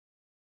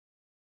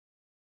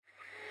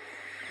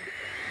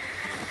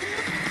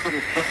Why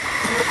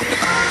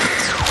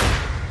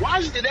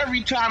is it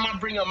every time I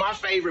bring up my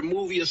favorite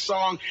movie or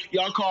song,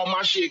 y'all call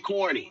my shit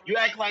corny? You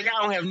act like I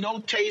don't have no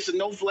taste and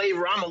no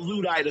flavor. I'm a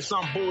Luddite or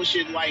some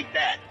bullshit like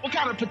that. What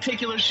kind of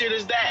particular shit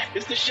is that?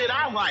 It's the shit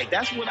I like.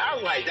 That's what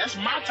I like. That's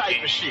my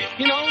type of shit.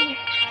 You know?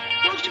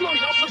 Don't you know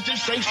y'all must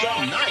just say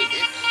something nice?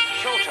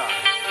 It's showtime.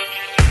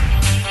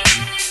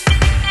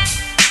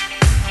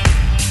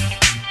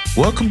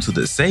 Welcome to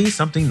the Say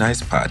Something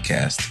Nice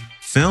podcast.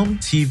 Film,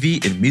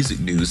 TV, and music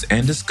news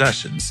and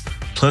discussions,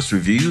 plus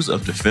reviews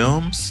of the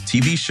films,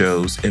 TV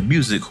shows, and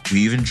music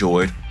we've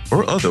enjoyed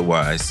or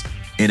otherwise,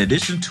 in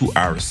addition to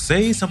our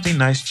Say Something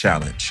Nice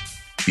challenge.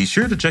 Be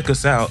sure to check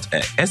us out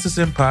at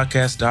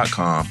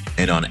ssmpodcast.com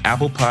and on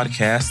Apple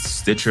Podcasts,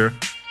 Stitcher,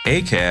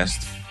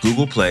 Acast,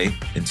 Google Play,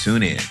 and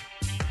TuneIn.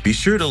 Be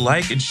sure to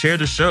like and share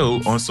the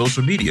show on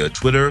social media,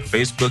 Twitter,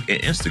 Facebook,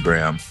 and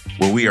Instagram,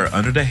 where we are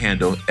under the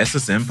handle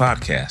SSM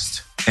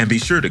Podcast. And be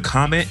sure to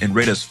comment and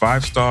rate us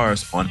 5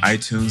 stars on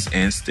iTunes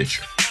and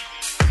Stitcher.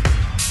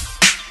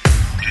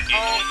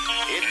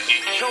 It's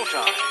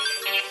showtime.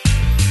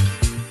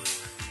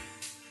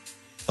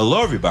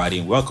 Hello, everybody,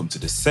 and welcome to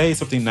the Say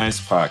Something Nice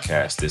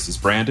podcast. This is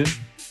Brandon.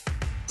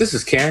 This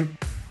is Ken.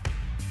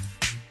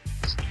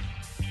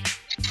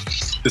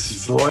 This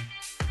is Roy.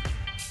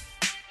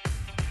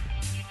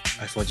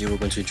 I thought you were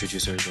going to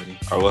introduce everybody.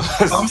 Oh, well,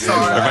 I'm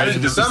sorry.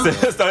 It's all good.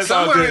 It's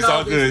all good. It's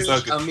all There's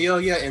good.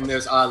 Amelia and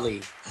there's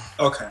Ali.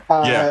 Okay.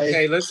 Yeah.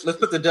 Okay, let's put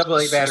the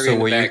AA battery So in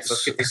the were you- back.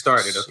 Let's get this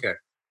started. Okay.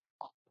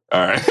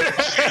 All right.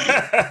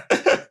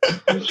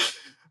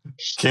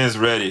 Ken's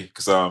ready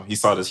because he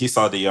saw this. He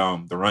saw the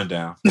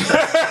rundown.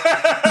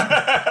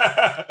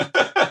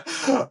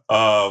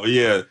 But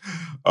yeah.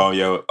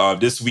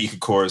 This week, of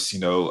course, a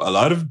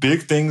lot of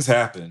big things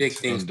happened. Big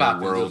things in the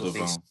popping, world little of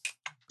things.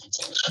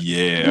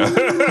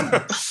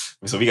 Yeah.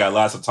 So we got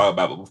lots to talk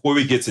about. But before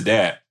we get to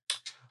that,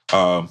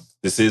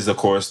 this is, of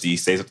course, the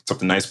Say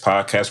Something Nice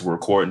podcast. We're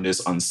recording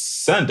this on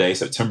Sunday,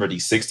 September the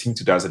 16th,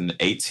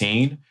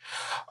 2018.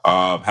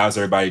 How's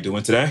everybody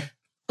doing today?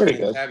 Pretty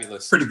good.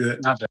 Fabulous. Pretty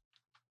good. Not bad.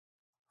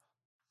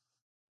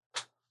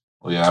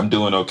 Well, yeah, I'm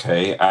doing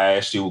okay. I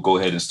actually will go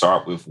ahead and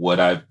start with what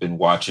I've been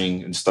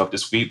watching and stuff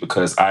this week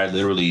because I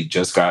literally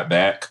just got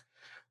back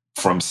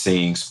from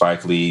seeing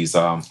Spike Lee's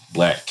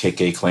Black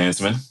KK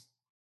Klansman.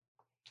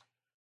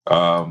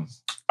 I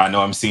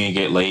know I'm seeing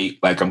it late,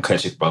 like I'm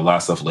catching a lot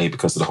of stuff late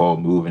because of the whole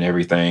move and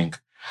everything.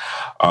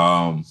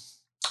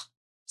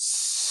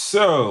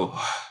 So,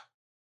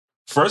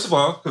 first of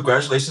all,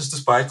 congratulations to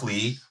Spike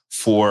Lee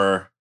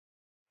for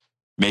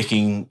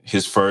making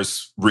his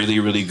first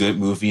really, really good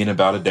movie in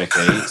about a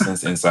decade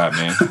since Inside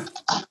Man.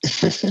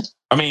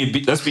 I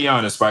mean, let's be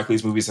honest, Spike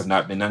Lee's movies have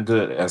not been that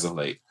good as of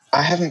late.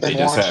 I haven't been They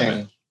just watching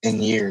haven't.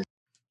 in years.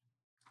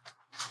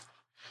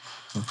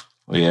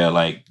 Yeah,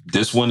 like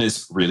this one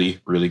is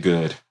really, really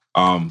good.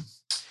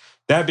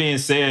 That being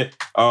said,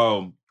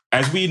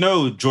 as we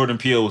know, Jordan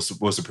Peele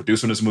was the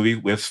producer in this movie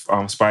with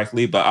Spike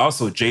Lee, but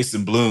also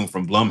Jason Blum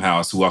from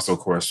Blumhouse, who also, of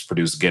course,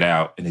 produced Get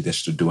Out, in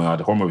addition to doing all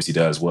the horror movies he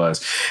does,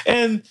 was.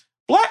 And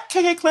Black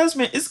KK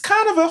Klansman is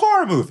kind of a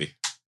horror movie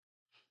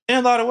in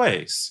a lot of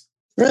ways.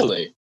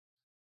 Really?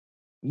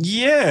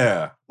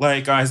 Yeah.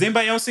 Like, has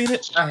anybody else seen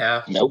it? I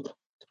have. Nope.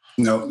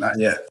 No, not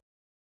yet.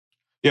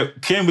 Yeah.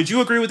 Ken, would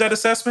you agree with that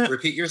assessment?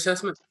 Repeat your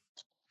assessment.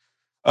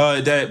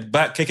 That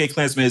Black KK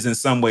Klansman is in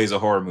some ways a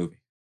horror movie.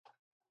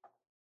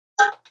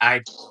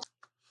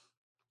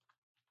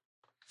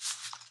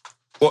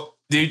 Well,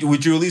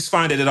 would you at least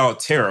find it at all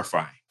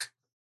terrifying?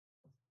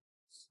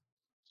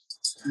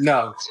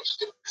 No.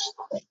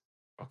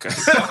 Okay.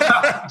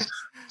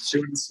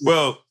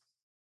 Well,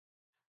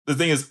 the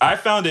thing is, I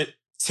found it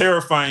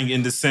terrifying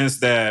in the sense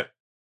that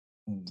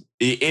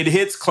it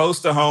hits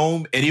close to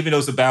home, and even though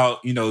it's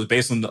about,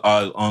 based on the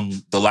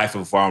life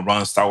of Ron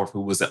Stallworth,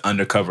 who was an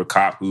undercover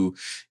cop who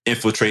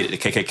infiltrated the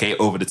KKK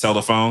over the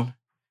telephone,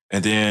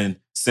 and then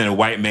sent a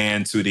white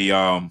man to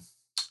the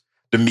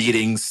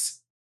meetings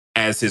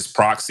as his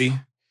proxy.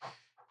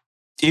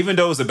 Even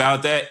though it's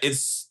about that,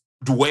 it's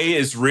the way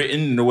it's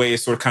written and the way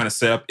it's sort of kind of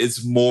set up.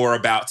 It's more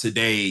about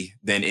today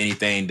than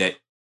anything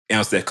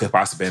else that could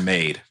possibly been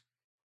made.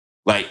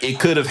 Like, it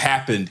could have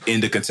happened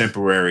in the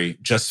contemporary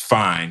just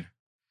fine.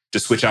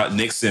 Just switch out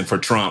Nixon for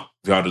Trump,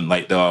 rather than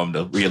like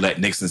the re-elect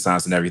Nixon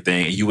signs and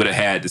everything, and you would have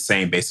had the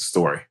same basic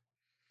story.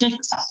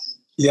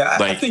 Yeah, I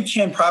Like- think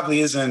Ken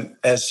probably isn't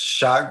as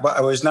shocked,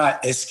 but it's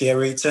not as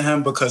scary to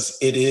him because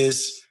it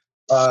is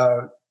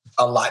a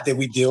lot that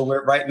we deal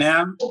with right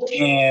now.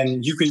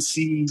 And you can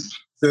see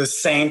the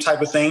same type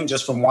of thing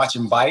just from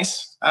watching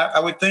Vice, I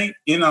would think.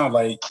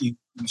 Like you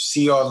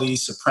see all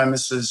these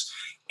supremacists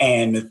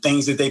and the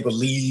things that they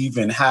believe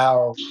and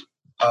how,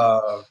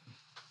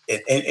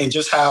 and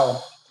just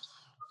how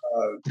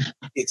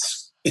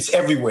it's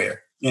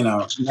everywhere,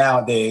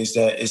 nowadays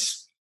that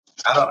it's,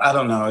 I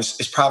don't know.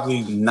 It's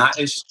probably not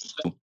as.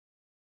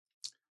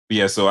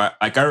 Yeah, so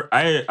I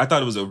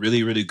thought it was a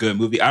really, really good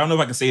movie. I don't know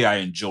if I can say I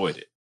enjoyed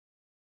it.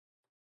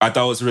 I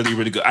thought it was really,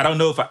 really good. I don't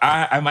know if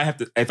I might have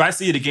to, if I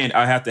see it again,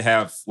 I have to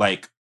have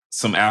like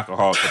some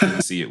alcohol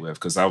to see it with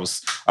because I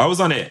was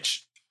on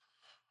edge.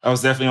 I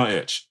was definitely on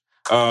edge.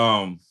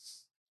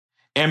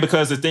 And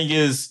because the thing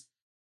is,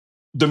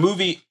 the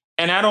movie,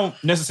 and I don't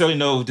necessarily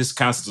know if this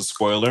counts as a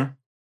spoiler,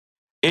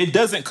 it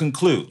doesn't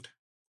conclude.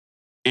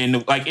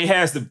 And like it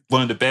has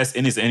one of the best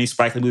endings of any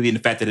Spike Lee movie in the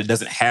fact that it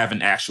doesn't have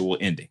an actual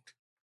ending.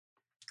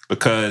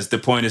 Because the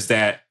point is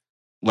that,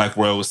 like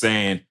Roy was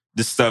saying,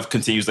 this stuff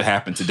continues to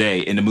happen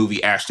today, and the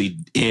movie actually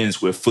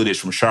ends with footage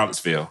from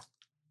Charlottesville.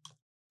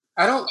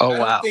 I don't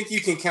think you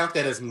can count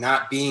that as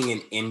not being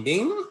an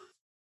ending.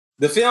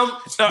 The film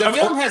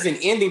has an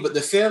ending, but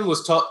the film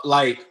was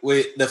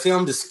the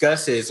film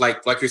discusses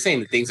like you're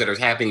saying, the things that are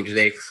happening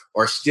today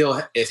or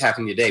still is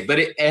happening today. But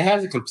it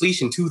has a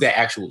completion to the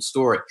actual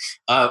story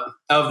of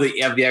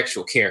the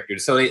actual character.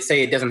 So they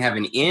say it doesn't have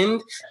an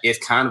end. It's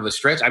kind of a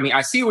stretch. I mean,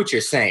 I see what you're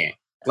saying.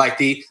 Like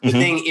the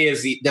thing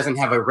is, it doesn't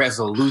have a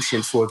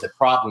resolution for the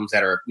problems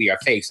that we are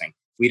facing.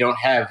 We don't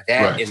have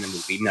that in the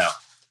movie, no.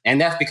 And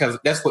that's because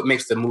that's what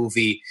makes the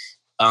movie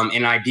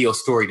an ideal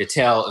story to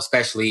tell,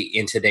 especially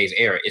in today's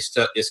era. It's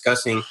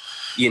discussing,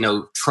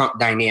 Trump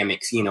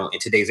dynamics, in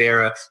today's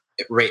era,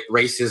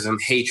 racism,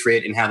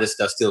 hatred, and how this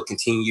stuff still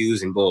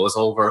continues and boils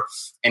over,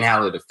 and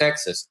how it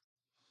affects us.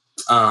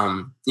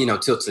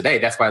 Till today.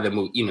 That's why the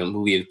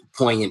movie is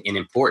poignant and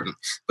important.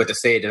 But to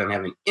say it doesn't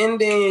have an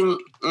ending,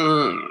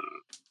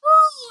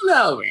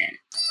 no, man.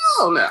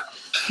 Oh, no.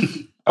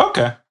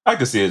 Okay. I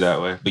can see it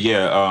that way. But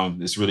yeah,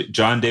 it's really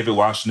John David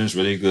Washington is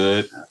really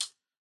good.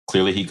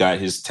 Clearly he got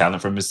his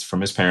talent from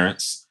his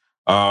parents.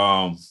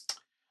 The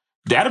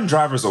Adam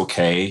Driver's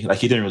okay. Like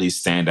he didn't really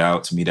stand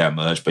out to me that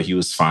much, but he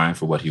was fine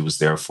for what he was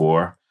there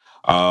for.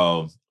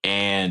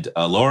 And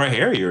Laura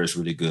Harrier is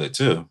really good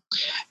too.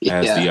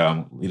 As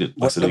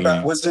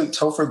wasn't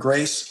Topher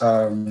Grace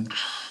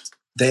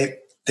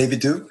David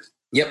Duke?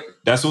 Yep.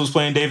 That's who was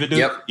playing David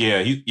Duke?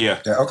 Yep.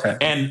 Yeah. Okay.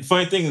 And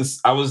funny thing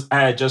is, I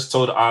had just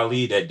told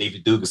Ali that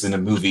David Duke is in the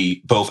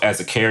movie both as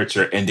a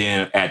character and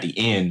then at the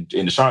end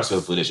in the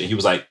Charlottesville footage. And he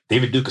was like,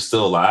 David Duke is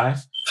still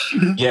alive?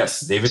 Yes,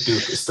 David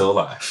Duke is still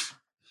alive.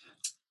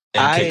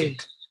 I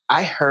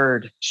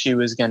heard she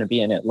was going to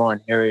be in it,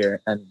 Lauren Harrier,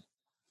 and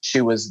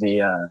she was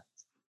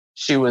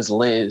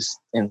Liz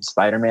in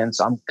Spider-Man,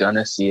 so I'm going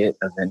to see it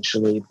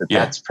eventually, but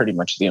that's pretty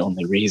much the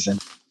only reason.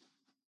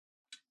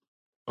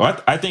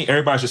 Well, I think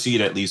everybody should see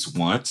it at least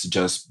once.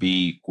 Just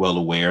be well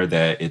aware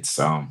that it's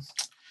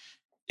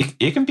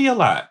it can be a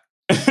lot.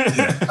 I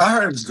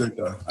heard it was good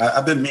though.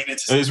 I've been meaning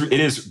to. It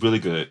is really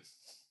good.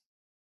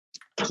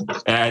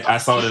 And I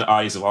saw it in an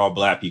audience of all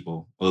Black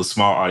people, a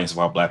small audience of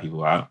all Black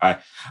people. I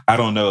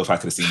don't know if I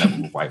could have seen that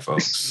with white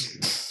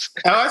folks.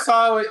 I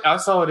saw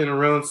it in a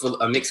room full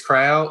of a mixed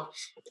crowd,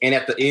 and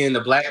at the end,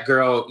 the Black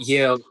girl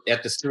yelled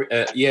at the street,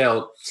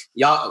 "Y'all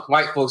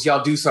white folks,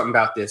 y'all do something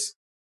about this."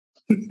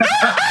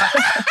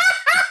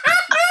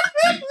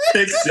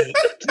 Fix it.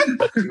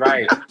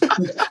 Right.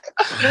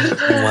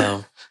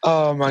 Wow.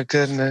 Oh my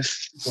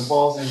goodness. The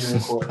ball's in your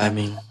court. I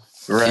mean,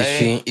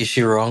 right? Is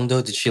she wrong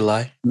though? Did she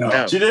lie?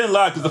 No. She didn't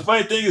lie. Because the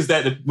funny thing is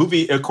that the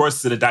movie, of course,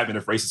 is an indictment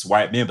of racist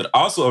white men, but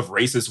also of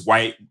racist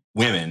white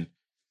women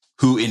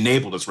who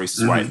enabled those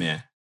racist white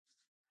men.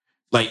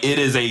 Like, it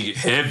is a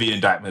heavy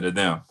indictment of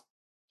them.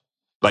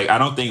 Like, I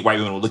don't think white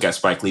women will look at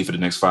Spike Lee for the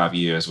next 5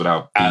 years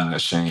without being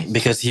ashamed.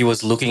 Because he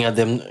was looking at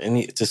them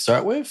to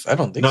start with? I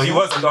don't think so. No, he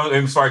wasn't.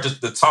 I'm sorry,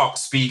 just the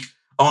speak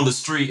on the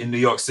street in New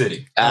York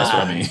City. That's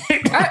what I mean.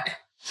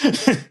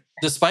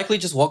 Does Spike Lee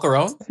just walk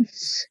around?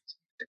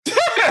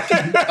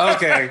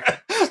 Okay.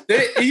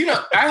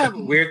 I have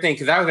a weird thing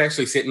because I was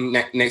actually sitting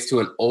next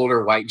to an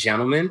older white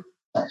gentleman.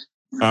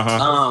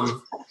 Uh-huh.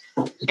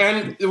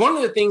 And one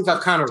of the things I've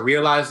kind of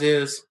realized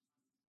is,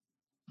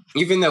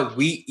 even though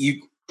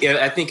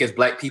I think as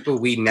Black people,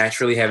 we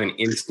naturally have an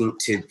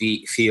instinct to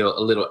feel a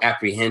little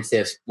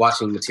apprehensive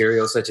watching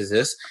material such as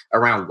this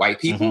around white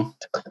people.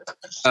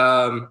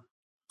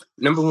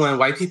 Number one,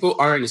 white people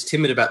aren't as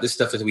timid about this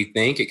stuff as we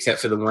think,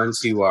 except for the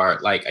ones who are,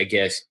 like, I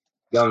guess,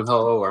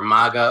 gung-ho or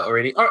MAGA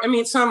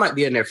some might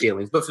be in their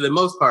feelings. But for the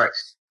most part,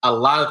 a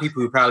lot of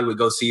people who probably would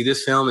go see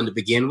this film and to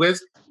begin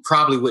with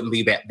probably wouldn't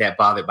be that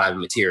bothered by the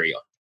material.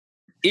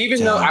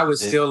 Even though I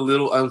was still a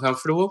little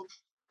uncomfortable.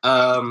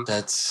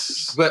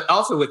 But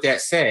also with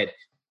that said,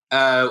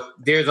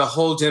 there's a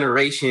whole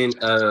generation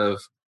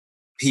of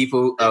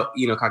people,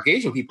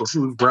 Caucasian people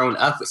who've grown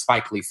up with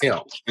Spike Lee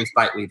films and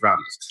Spike Lee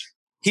dramas.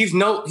 He's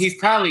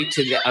probably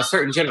to a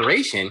certain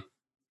generation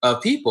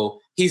of people,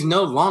 he's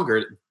no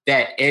longer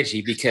that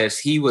edgy because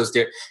he was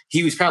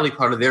probably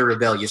part of their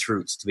rebellious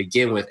roots to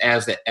begin with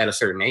at a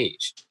certain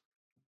age.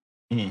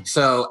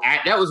 So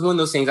that was one of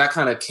those things I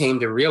kind of came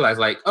to realize,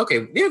 like,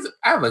 okay,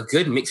 I have a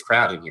good mixed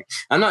crowd in here.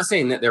 I'm not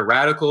saying that they're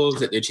radicals,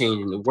 that they're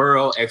changing the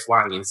world, X,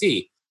 Y, and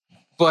Z.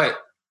 But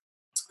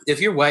if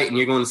you're white and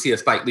you're going to see a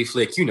Spike Lee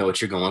flick, you know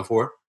what you're going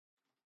for.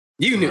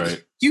 You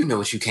know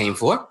what you came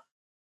for.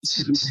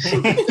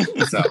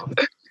 So,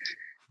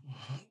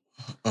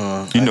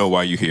 you know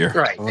why you're here,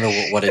 right? I wonder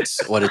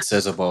what it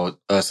says about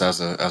us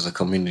as a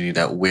community,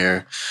 that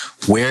we're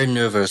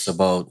nervous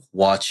about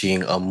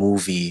watching a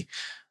movie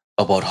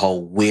about how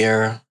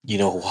we're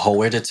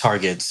the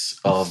targets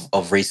of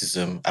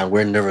racism, and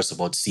we're nervous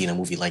about seeing a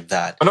movie like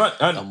that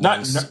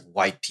amongst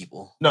white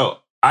people. No,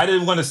 I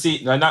didn't want to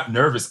see. Not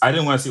nervous. I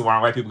didn't want to see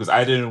white people because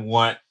I didn't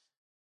want.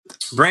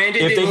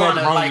 Brandon didn't want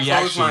to like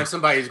clothesline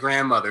somebody's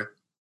grandmother.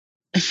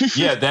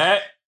 Yeah,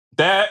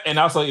 that, and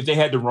also if they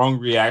had the wrong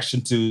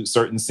reaction to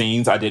certain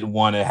scenes, I didn't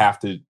want to have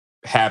that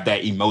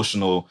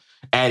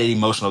added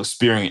emotional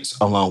experience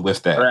along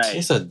with that. Right.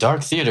 It's a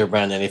dark theater,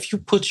 Brandon. If you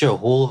put your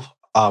whole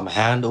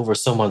hand over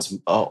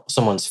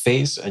someone's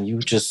face and you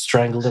just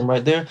strangle them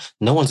right there,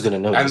 no one's gonna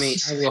notice. I mean,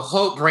 I will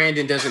hope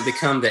Brandon doesn't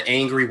become the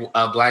angry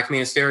black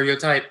man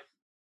stereotype.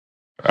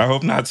 I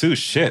hope not too.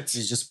 Shit.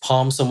 You just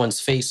palm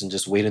someone's face and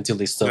just wait until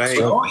they stop. Right.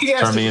 Turn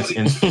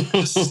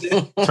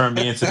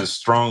me into the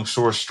strong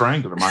shore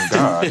strangler. My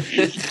God.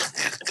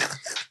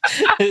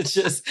 It's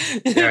just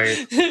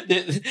there's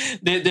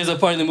a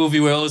part in the movie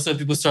where all of a sudden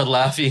people start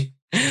laughing,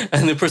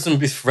 and the person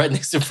right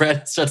next to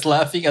Brandon starts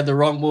laughing at the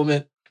wrong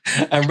moment,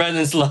 and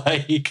Brandon's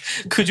like,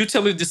 "Could you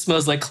tell me if this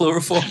smells like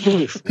chloroform?"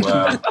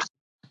 Wow.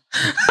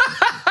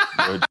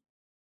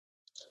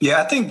 Yeah,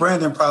 I think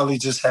Brandon probably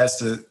just has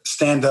to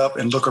stand up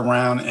and look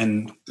around,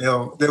 and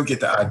they'll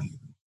get the idea.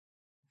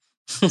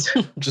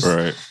 Just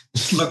right.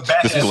 Look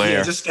back just at glare.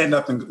 him. Just stand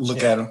up and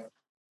look at him.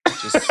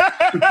 Just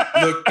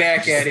look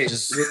back at it.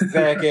 Just look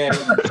back at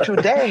it.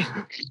 Today.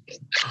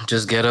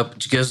 Just get up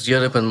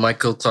and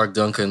Michael Clark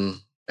Duncan,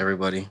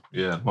 everybody.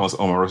 Yeah, most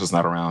Omarosa's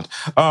not around.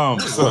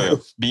 So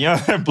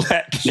Beyond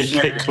Black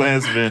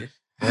Klansman.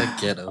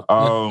 Ghetto.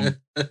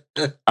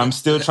 I'm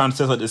still trying to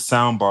test out this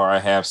sound bar I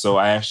have. So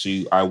I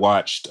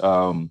watched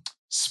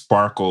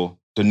Sparkle,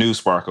 the new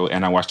Sparkle,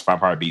 and I watched 5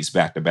 Heartbeats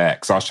back to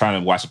back. So I was trying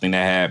to watch something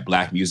that had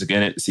black music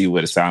in it to see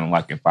what it sounded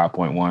like in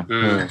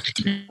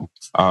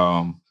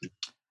 5.1.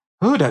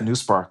 Ooh, that new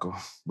Sparkle.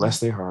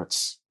 Bless their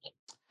hearts.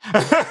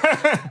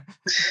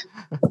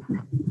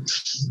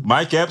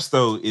 Mike Epps,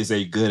 though, is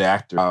a good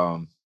actor.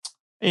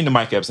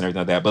 Mike Epps and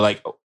everything like that, but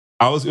like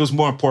it was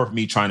more important for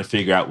me trying to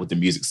figure out what the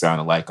music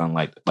sounded like on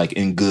like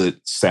in good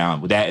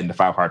sound with that and the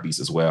 5 Heartbeats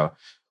as well.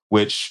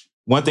 Which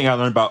one thing I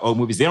learned about old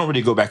movies, they don't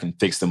really go back and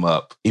fix them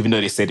up, even though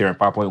they say they're in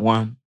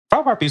 5.1.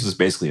 5 Heartbeats was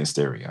basically in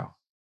stereo.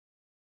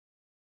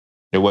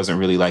 There wasn't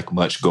really like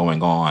much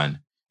going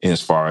on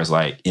as far as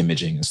like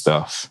imaging and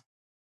stuff.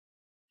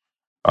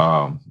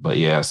 But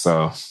yeah,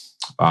 so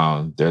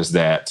there's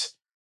that.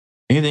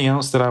 Anything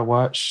else that I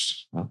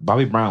watched?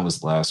 Bobby Brown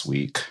was last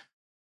week.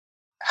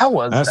 How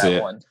was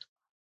that one?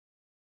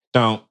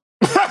 Don't.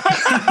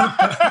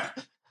 I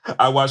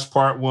watched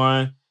part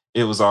 1.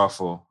 It was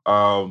awful.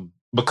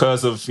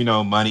 Because of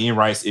money and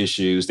rights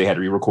issues, they had to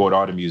re-record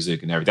all the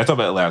music and everything. I talked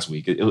about it last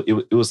week.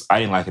 It was. I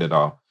didn't like it at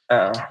all.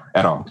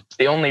 At all.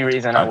 The only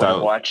reason I would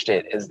have watched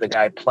it is the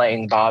guy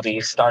playing Bobby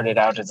started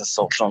out as a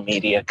social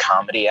media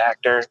comedy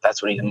actor.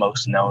 That's what he's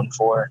most known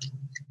for,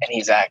 and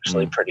he's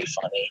actually pretty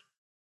funny.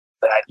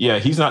 Yeah,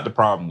 he's not the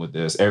problem with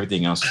this.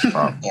 Everything else is the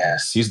problem.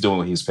 Yes, he's doing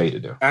what he's paid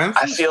to do.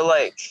 I feel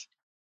like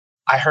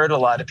I heard a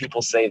lot of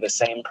people say the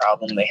same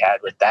problem they had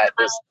with that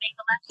was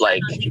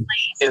like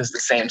it was the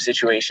same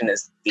situation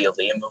as the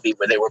Aaliyah movie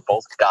where they were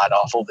both god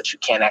awful, but you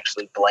can't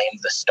actually blame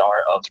the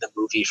star of the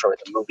movie for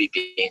the movie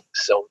being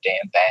so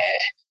damn bad.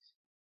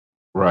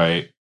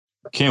 Right.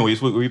 Ken,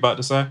 what were you about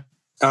to say?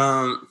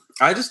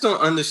 I just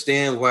don't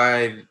understand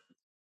why.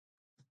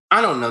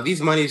 I don't know.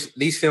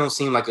 These films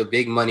seem like a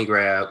big money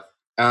grab.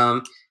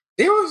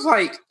 There was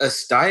like a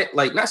style,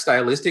 like not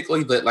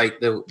stylistically, but like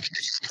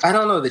I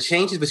don't know, the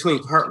changes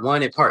between part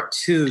 1 and part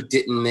 2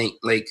 didn't make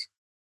like,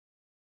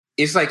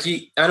 it's like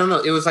I don't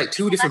know, it was like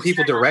 2 different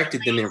people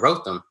directed them and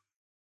wrote them.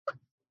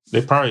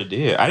 They probably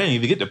did. I didn't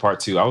even get to part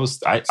 2.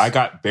 I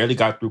barely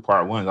got through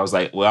part 1. I was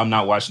like, well, I'm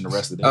not watching the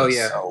rest of this. Oh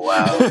yeah. Oh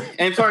wow.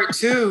 And part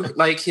 2,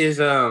 like his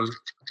I'm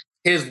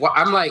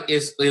like,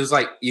 it was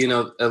like,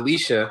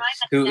 Alicia,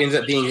 who ends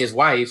up being his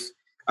wife.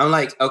 I'm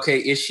like, okay,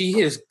 is she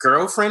his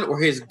girlfriend or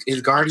his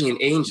guardian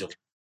angel?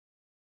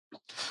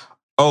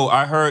 Oh,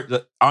 I heard.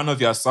 I don't know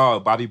if y'all saw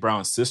Bobby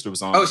Brown's sister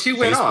was on. Oh, she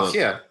went Facebook. off.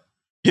 Yeah.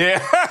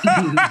 Yeah.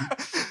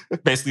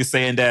 Basically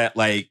saying that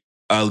like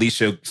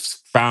Alicia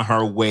found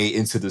her way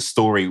into the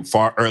story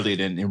far earlier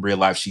than in real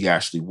life she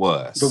actually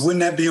was. But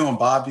wouldn't that be on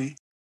Bobby?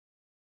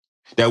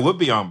 That would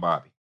be on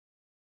Bobby.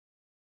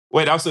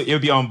 Wait, also it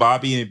would be on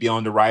Bobby and it'd be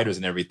on the writers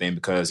and everything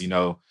because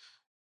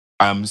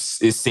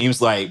it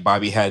seems like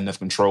Bobby had enough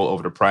control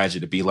over the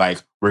project to be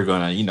like, we're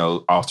gonna,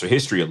 alter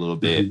history a little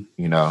bit,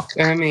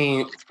 I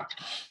mean,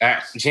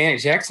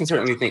 Janet Jackson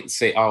certainly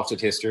say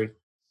altered history.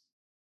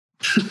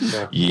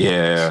 So.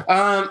 Yeah.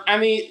 I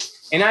mean,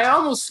 and I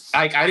almost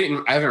I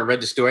haven't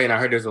read the story, and I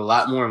heard there's a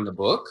lot more in the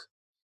book,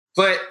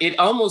 but it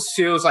almost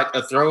feels like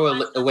a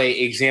throwaway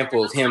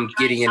example of him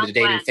getting into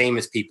dating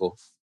famous people.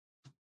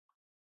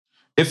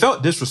 It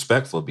felt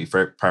disrespectful, to be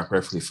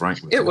perfectly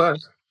frank with you. It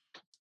was.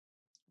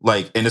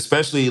 Like, and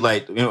especially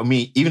like,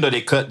 even though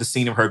they cut the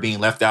scene of her being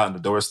left out on the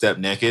doorstep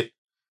naked,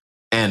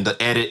 and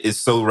the edit is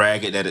so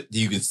ragged that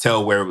you can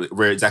tell where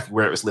exactly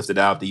where it was lifted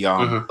out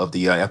of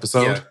the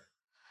episode. Yeah.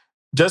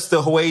 Just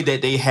the way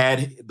that they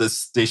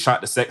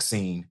shot the sex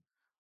scene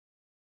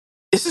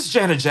it's just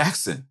Janet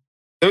Jackson.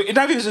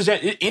 Not even just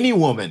any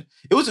woman.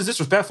 It was just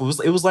disrespectful.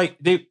 It was like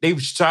they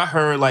shot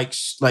her like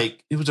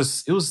it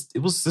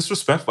was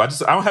disrespectful. I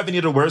don't have any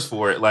other words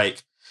for it.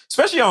 Like,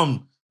 especially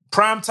on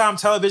primetime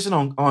television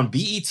on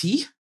BET.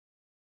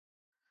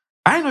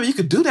 I didn't know you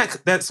could do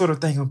that sort of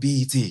thing on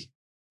BET.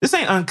 This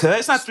ain't uncut.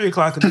 It's not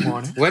 3:00 in the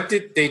morning. What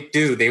did they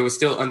do? They were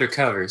still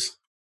undercovers.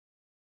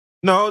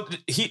 No,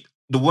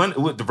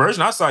 the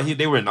version I saw,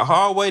 they were in the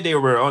hallway. They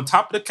were on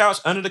top of the couch,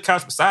 under the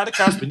couch, beside the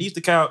couch, beneath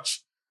the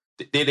couch.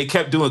 They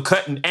kept doing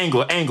cutting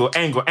angle.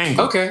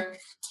 Okay.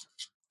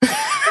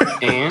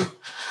 And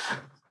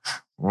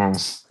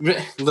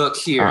look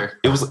here,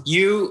 it was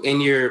you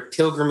and your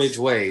pilgrimage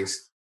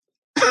ways.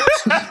 Show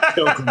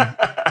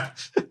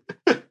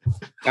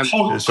a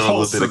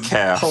little bit of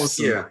calf.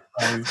 Wholesome. Yeah,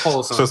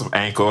 wholesome. Show some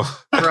ankle.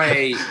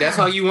 Right. That's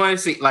all you want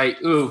to see.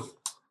 Like, ooh,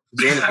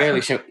 Janet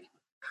barely showed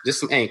just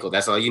some ankle.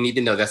 That's all you need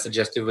to know. That's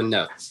suggestive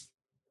enough.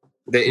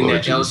 In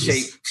that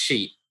L-shaped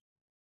sheet.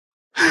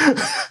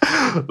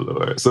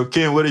 Lord. So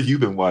Ken, what have you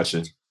been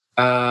watching?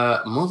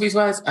 Movies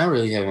wise, I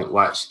really haven't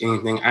watched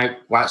anything. I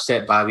watched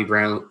that Bobby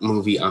Brown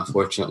movie,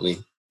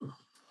 unfortunately.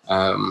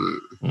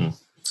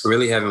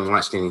 Really haven't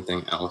watched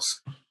anything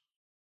else.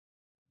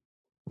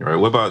 All right.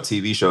 What about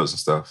TV shows and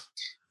stuff?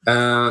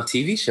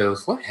 TV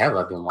shows. What have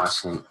I been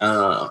watching?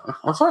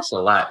 I've watched a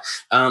lot.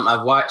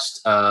 I've watched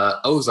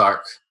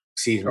Ozark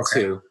season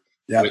 2.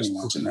 Yeah, I've been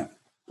watching that.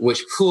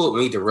 Which pulled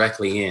me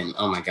directly in.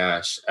 Oh my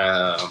gosh.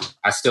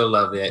 I still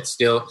love it.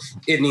 Still,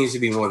 it needs to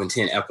be more than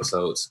 10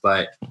 episodes.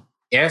 But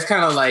it's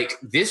kind of like,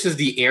 this is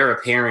the heir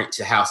apparent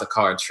to House of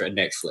Cards for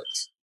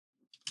Netflix.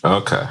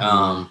 Okay.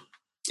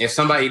 If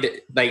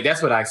somebody, like,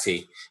 that's what I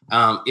see.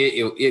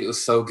 It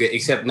was so good,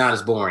 except not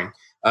as boring.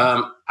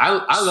 I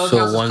love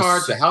House of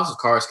Cards, but House of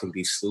Cards can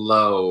be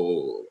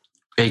slow.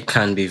 It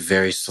can be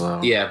very slow.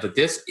 Yeah, but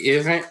this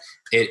isn't.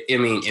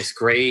 It's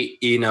great,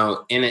 and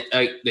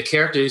the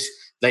characters,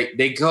 like,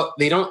 they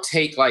don't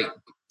take, like,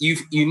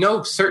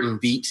 certain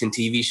beats in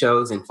TV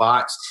shows and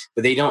Fox,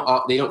 but they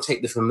don't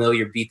take the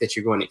familiar beat that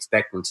you're going to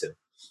expect them to.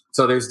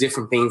 So there's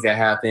different things that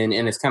happen,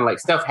 and it's kind of like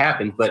stuff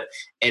happens, but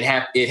it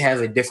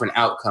has a different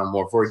outcome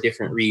or for a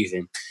different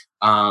reason.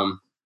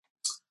 I'm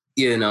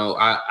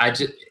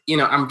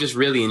just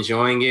really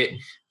enjoying it.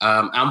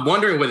 I'm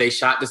wondering where they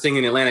shot this thing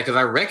in Atlanta, because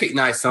I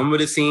recognize some of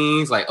the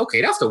scenes, like,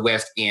 okay, that's the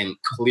West End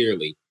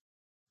clearly,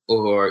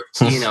 or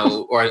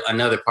or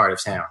another part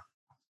of town.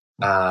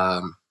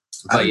 I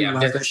didn't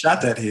realize they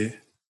shot that here.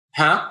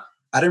 Huh?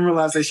 I didn't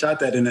realize they shot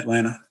that in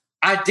Atlanta.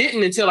 I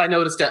didn't until I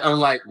noticed that. I'm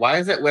like, why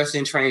is that West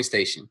End train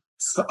station?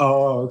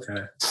 Oh,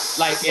 okay.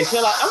 Like,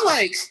 I'm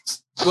like,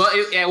 well,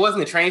 it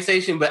wasn't a train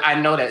station, but I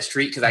know that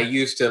street because I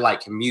used to,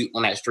 like, commute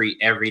on that street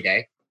every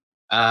day.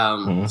 So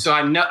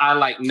I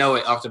know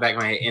it off the back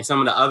of my head. And some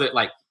of the other,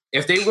 like,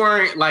 if they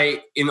weren't,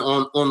 like,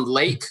 on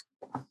Lake,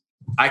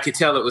 I could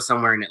tell it was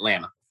somewhere in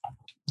Atlanta.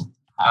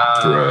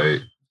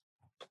 Right.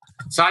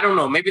 So I don't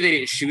know. Maybe they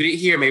didn't shoot it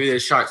here. Maybe they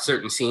shot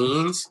certain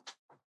scenes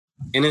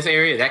in this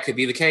area. That could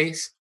be the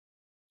case.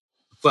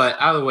 But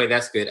either way,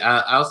 that's good.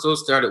 I also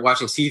started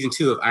watching season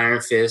 2 of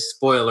Iron Fist.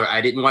 Spoiler: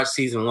 I didn't watch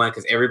season 1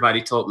 because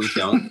everybody told me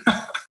don't.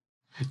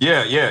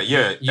 Yeah.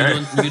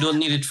 You don't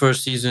need it for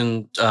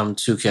season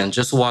 2, Ken.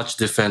 Just watch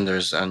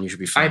Defenders and you should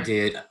be fine. I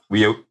did.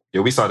 We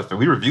saw Defenders.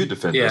 We reviewed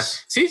Defenders. Yeah,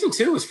 season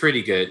 2 was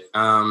pretty good.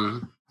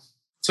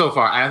 So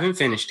far, I haven't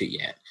finished it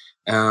yet.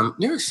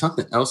 There was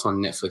something else on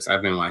Netflix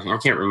I've been watching. I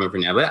can't remember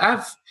now, but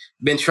I've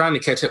been trying to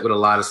catch up with a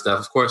lot of stuff.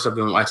 Of course, I've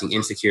been watching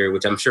Insecure,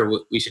 which I'm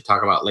sure we should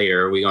talk about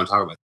later. Are we going to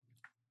talk about?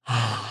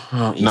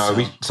 No,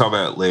 we talk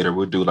about it later.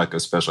 We'll do like a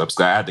special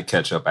episode. I had to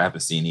catch up. I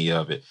haven't seen any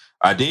of it.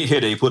 I did hear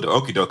they put the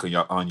okie doke on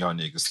y'all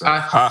niggas. So. Ha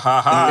ha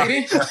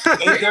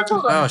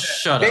ha.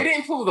 Shut up. They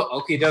didn't pull the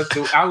okie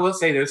doke. I will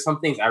say there's some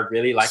things I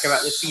really like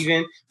about this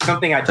season.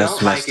 Something I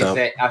don't like is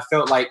that I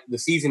felt like the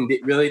season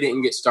really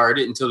didn't get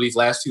started until these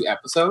last 2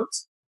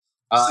 episodes.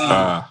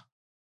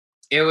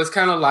 It was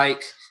kind of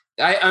like,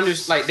 I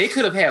understand, like, they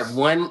could have had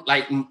one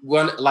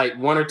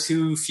or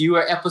two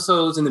fewer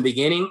episodes in the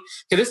beginning,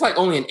 because it's like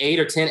only an 8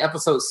 or 10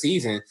 episode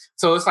season.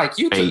 So it's like,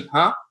 you could,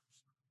 huh?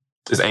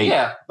 It's 8.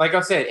 Yeah, like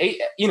I said,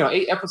 8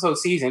 episode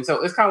season.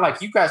 So it's kind of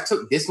like, you guys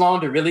took this long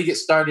to really get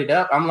started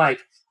up. I'm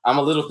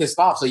a little pissed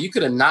off. So you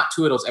could have knocked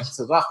 2 of those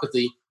episodes off. But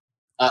the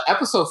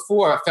episode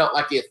 4 felt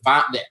like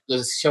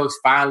the show's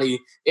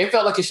finally. It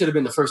felt like it should have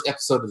been the first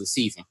episode of the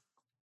season.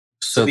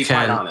 So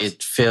Ken,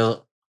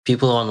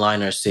 people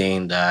online are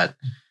saying that,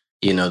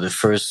 the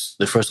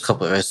first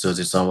couple of episodes,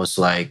 it's almost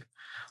like,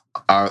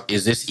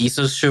 is this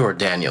Issa's show or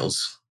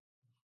Daniel's?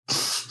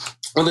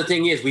 Well, the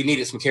thing is, we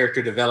needed some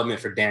character development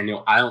for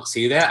Daniel. I don't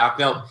see that. I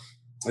felt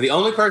the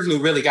only person who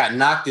really got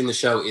knocked in the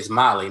show is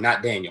Molly,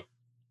 not Daniel.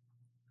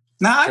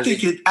 No, I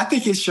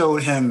think it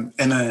showed him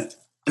in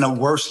a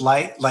worse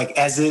light. Like,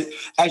 as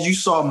you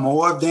saw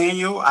more of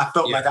Daniel, I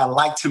felt like I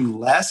liked him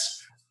less.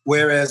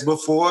 Whereas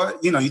before,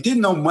 you didn't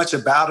know much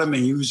about him,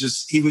 and he was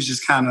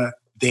just kind of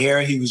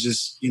there. He was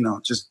just,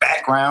 just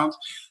background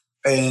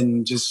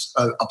and just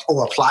a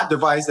plot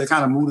device that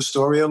kind of moved the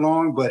story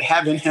along. But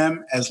having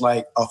him as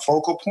like a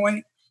focal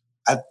point,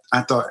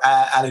 I thought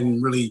I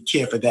didn't really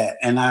care for that.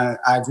 And I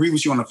agree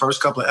with you on the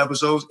first couple of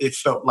episodes. It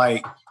felt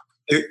like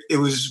it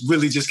was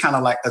really just kind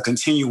of like a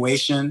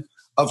continuation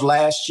of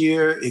last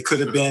year. It could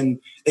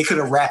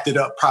have wrapped it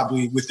up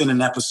probably within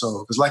an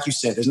episode. Because like you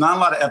said, there's not a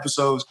lot of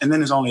episodes and then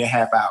there's only a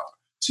half hour.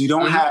 So you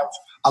don't have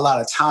a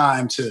lot of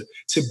time to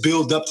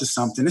build up to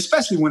something,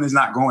 especially when it's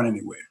not going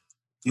anywhere.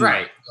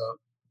 Right.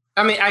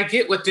 I mean, I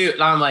get what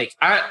I'm like.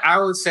 I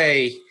would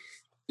say,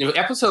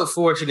 episode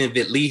 4 should have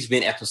at least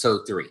been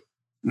episode 3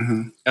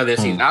 of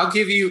this season. I'll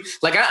give you,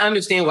 I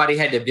understand why they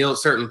had to build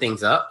certain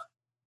things up,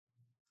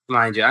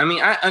 mind you. I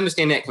mean, I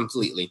understand that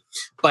completely.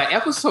 But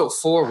episode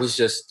 4 was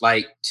just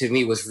to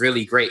me, was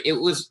really great. It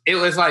was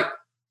like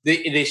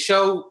the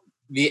show,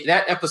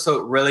 that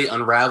episode really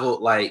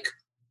unraveled.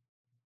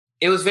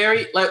 It was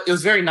very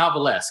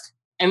novelesque.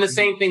 And the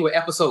same thing with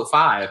episode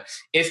 5.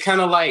 It's kind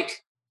of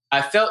like,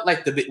 I felt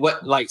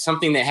like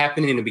something that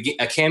happened in the beginning,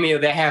 a cameo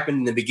that happened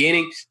in the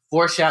beginning,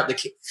 foreshadowed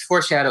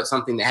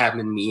something that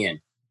happened in the end.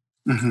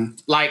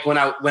 Like when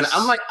I'm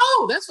like,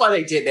 oh, that's why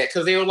they did that,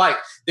 because they were like,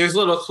 there's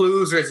little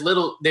clues, there's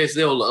little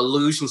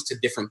allusions to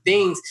different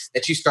things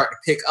that you start to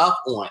pick up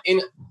on.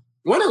 And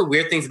one of the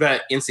weird things about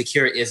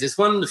Insecure is it's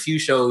one of the few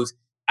shows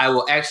I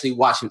will actually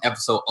watch an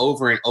episode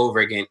over and over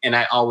again, and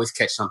I always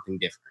catch something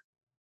different.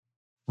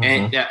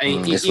 And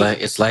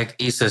it's like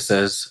Issa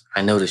says,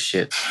 I know this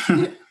shit.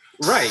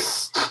 Right.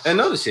 I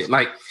know this shit.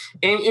 And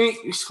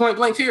point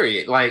blank,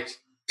 period.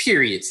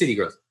 Period. City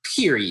Girls.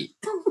 Period.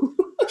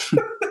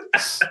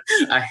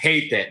 I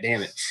hate that,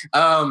 damn it.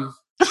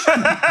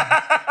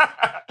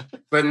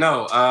 But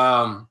no,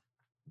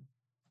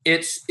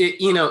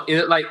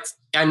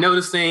 I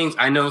notice things.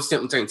 I know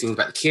certain things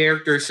about the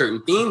characters,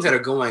 certain things that are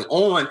going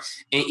on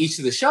in each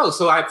of the shows.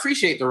 So I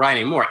appreciate the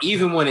writing more,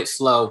 even when it's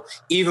slow,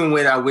 even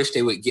when I wish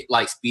they would get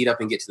speed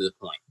up and get to the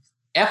point.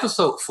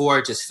 Episode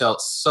 4 just felt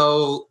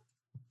so,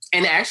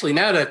 and actually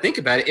now that I think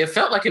about it, it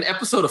felt like an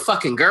episode of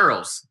fucking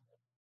Girls,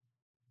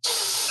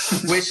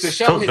 which the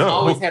show has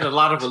always had a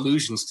lot of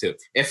allusions to.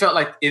 It felt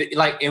like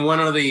in one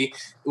of the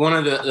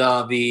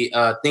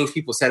things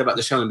people said about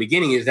the show in the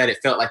beginning is that it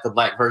felt like the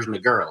black version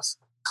of Girls.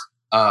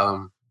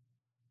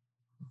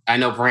 I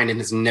know Brandon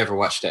has never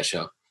watched that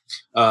show.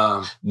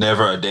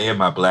 Never a day in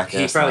my black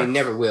ass. He probably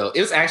never will. It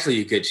was actually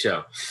a good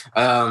show.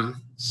 But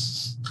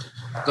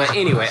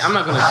anyway, I'm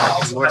not going to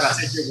talk more about.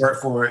 Take your word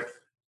for it.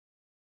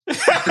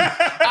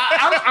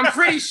 I'm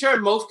pretty sure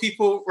most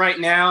people right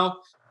now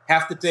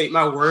have to take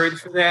my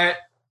word for that.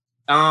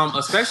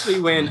 Especially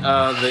when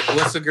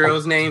what's the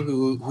girl's name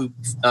who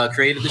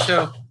created the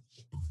show?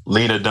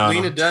 Lena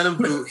Dunham,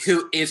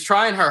 who is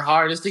trying her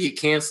hardest to get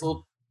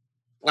canceled.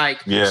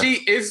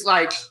 She is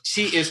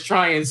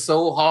trying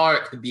so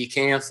hard to be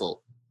canceled.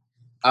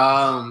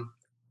 Or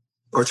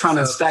trying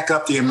to stack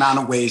up the amount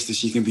of ways that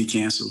she can be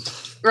canceled.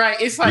 Right.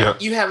 It's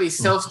you have a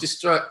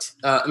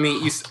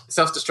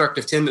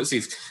self-destructive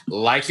tendencies,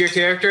 like your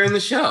character in the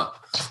show.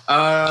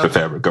 The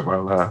fabric of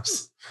our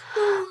lives.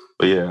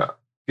 But yeah.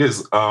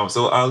 Yes.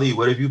 So Ali,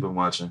 what have you been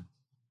watching?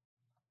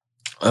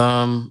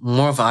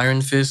 More of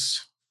Iron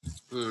Fist.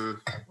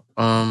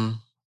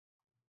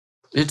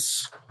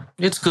 It's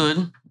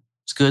good.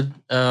 It's good.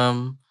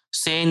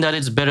 Saying that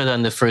it's better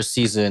than the first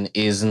season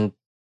isn't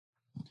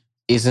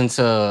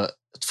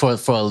for a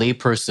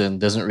layperson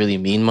doesn't really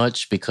mean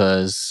much,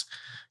 because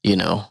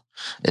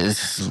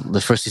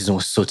the first season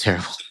was so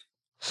terrible.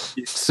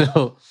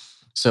 So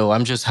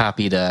I'm just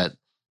happy that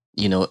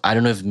I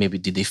don't know if maybe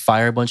did they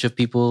fire a bunch of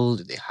people?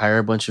 Did they hire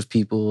a bunch of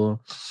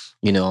people?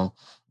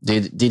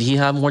 Did he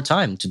have more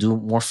time to do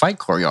more fight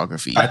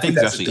choreography? I think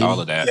that's actually all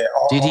of that. Yeah,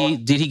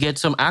 did he get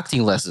some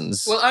acting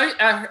lessons? Well,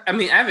 I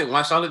mean, I haven't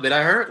watched all of it, but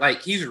I heard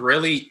he's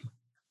really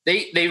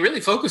they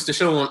really focused the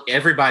show on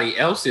everybody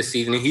else this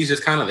season, and he's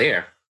just kind of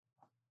there.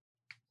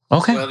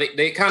 Okay. Well,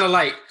 they kind of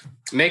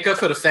make up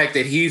for the fact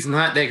that he's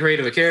not that great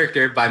of a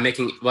character by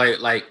making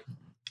like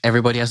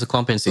everybody has to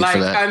compensate for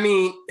that. I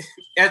mean,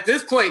 at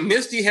this point,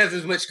 Misty has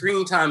as much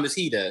screen time as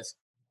he does.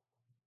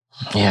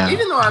 Yeah.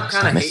 Even though I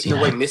kind of hate the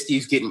way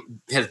Misty's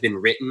has been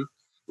written.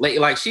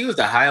 Like she was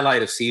the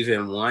highlight of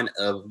season 1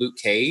 of Luke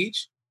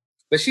Cage,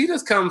 but she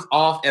just comes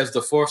off as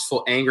the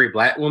forceful, angry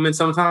black woman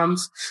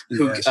sometimes.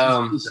 Yeah, she's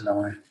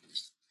annoying.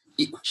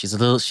 She's a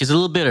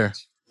little bitter.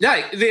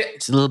 Yeah,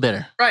 it's a little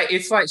bitter. Right.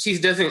 It's like she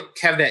doesn't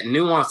have that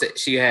nuance that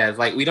she has.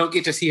 We don't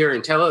get to see her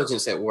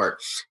intelligence at work.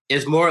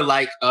 It's more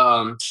like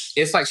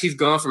it's like she's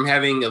gone from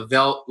having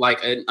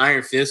an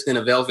iron fist and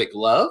a velvet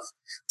glove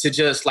to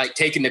just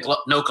taking the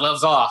no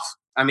gloves off.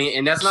 I mean,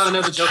 and that's not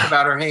another joke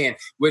about her hand,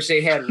 which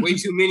they had way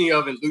too many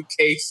of in Luke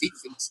Cage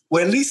seasons.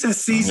 Well, at least in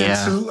season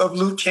 2 of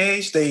Luke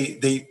Cage,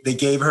 they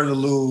gave her the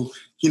little,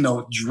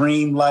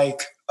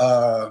 dream-like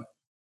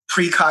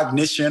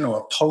precognition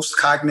or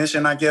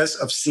post-cognition, I guess,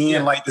 of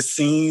seeing the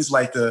scenes,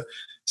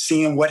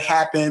 seeing what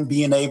happened,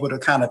 being able to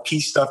kind of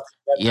piece stuff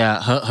together.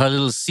 Yeah, her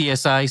little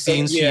CSI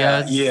scenes she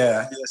had.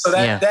 Yeah. So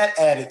that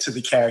added to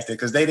the character,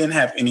 because they didn't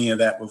have any of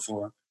that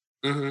before.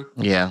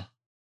 Mm-hmm. Yeah.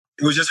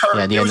 It was just her.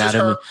 Yeah, the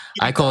anatomy.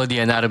 I call it the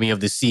anatomy of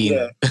the scene.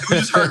 Yeah, it was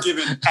just her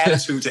giving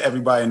attitude to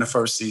everybody in the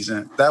first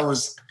season. That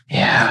was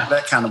Yeah.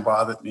 That kind of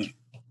bothered me.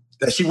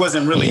 That she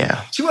wasn't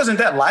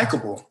that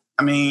likable.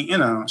 I mean, you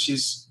know,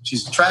 she's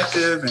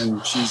attractive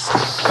and she's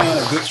playing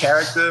a good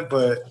character,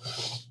 but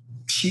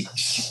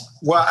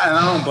well, and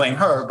I don't blame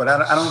her, but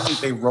I don't think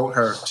they wrote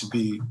her to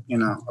be, you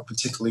know, a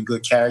particularly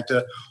good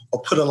character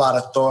or put a lot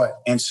of thought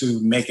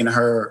into making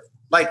her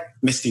like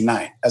Misty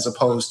Knight as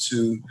opposed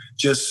to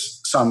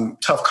just some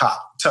tough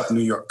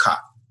New York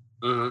cop.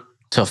 Mm-hmm.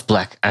 Tough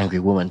black angry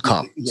woman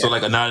cop. Yeah. So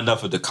like not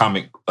enough of the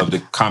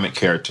comic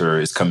character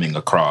is coming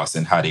across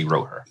and how they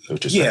wrote her.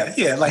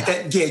 Yeah, like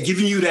that. Yeah,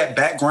 giving you that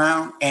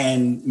background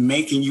and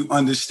making you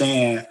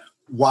understand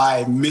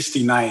why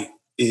Misty Knight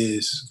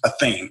is a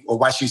thing or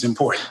why she's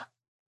important.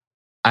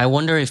 I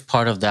wonder if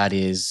part of that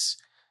is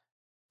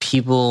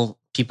people.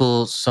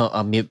 So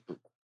part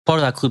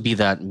of that could be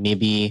that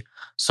maybe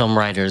some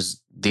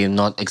writers, they're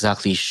not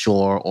exactly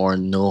sure or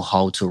know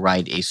how to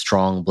write a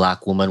strong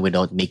black woman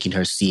without making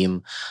her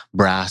seem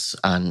brash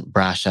and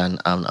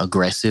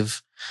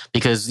aggressive.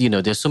 Because, you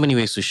know, there's so many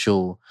ways to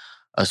show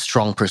a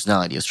strong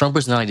personality. A strong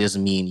personality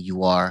doesn't mean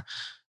you are,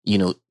 you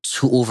know,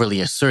 too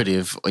overly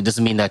assertive. It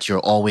doesn't mean that you're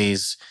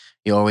always,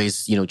 you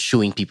know,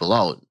 chewing people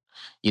out.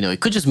 You know,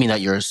 it could just mean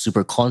that you're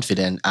super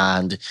confident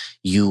and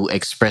you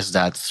express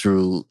that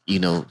through, you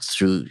know,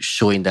 through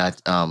showing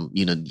that,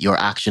 you know, your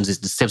actions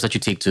is the steps that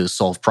you take to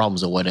solve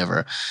problems or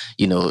whatever,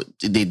 you know,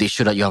 they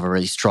show that you have a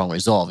really strong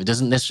resolve. It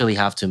doesn't necessarily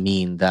have to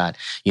mean that,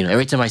 you know,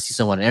 every time I see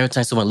someone, every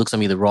time someone looks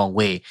at me the wrong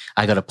way,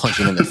 I got to punch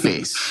him in the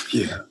face.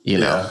 You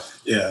know?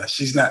 Yeah.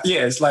 She's not,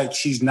 it's like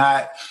she's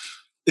not,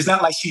 it's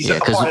not like she's a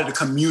part of the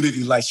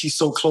community. Like she's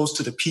so close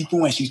to the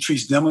people and she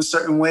treats them a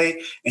certain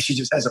way and she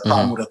just has a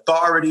problem with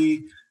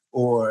authority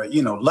or,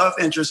 you know, love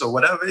interest or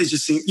whatever. It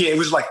just seemed, it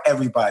was like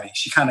everybody.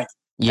 She kind of...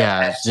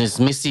 Yeah,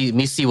 just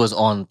Missy was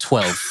on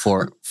 12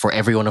 for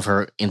every one of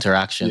her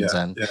interactions.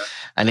 And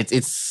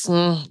it's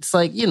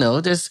like, you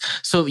know,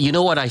 so you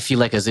know what I feel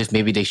like as if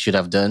maybe they should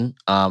have done?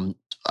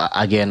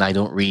 Again, I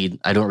don't read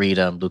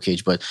Luke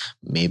Cage, but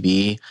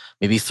maybe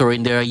throw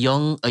in there a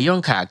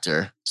young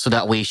character so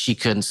that way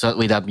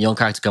that young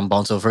character can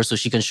bounce off her so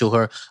she can show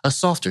her a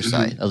softer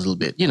side a little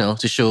bit, you know,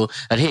 to show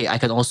that, hey, I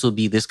can also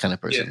be this kind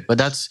of person. Yeah. But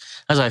that's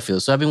how I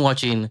feel. So I've been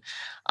watching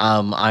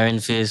Iron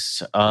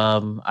Fist.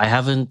 I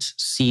haven't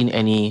seen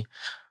any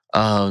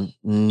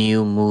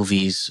new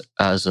movies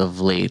as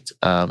of late.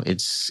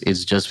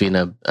 It's just been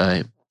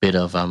a bit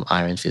of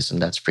Iron Fist,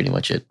 and that's pretty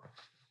much it.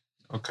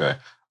 Okay.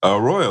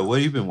 Royal, what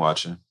have you been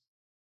watching?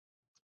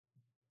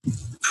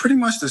 Pretty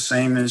much the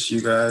same as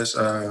you guys.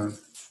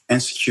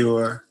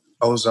 Insecure,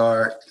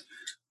 Ozark.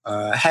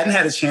 Hadn't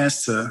had a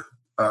chance to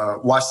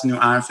watch the new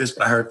Iron Fist,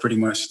 but I heard pretty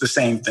much the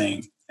same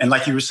thing. And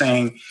like you were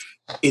saying,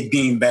 it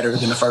being better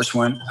than the first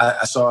one.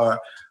 I saw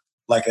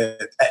like an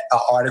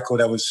article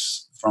that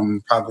was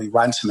from probably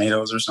Rotten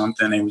Tomatoes or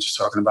something. They were just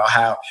talking about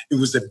how it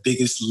was the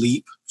biggest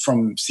leap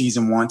from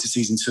season 1 to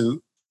season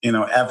 2, you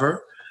know,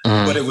 ever.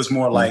 But it was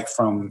more like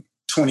from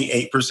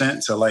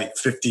 28% to like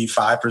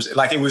 55%.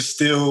 Like it was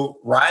still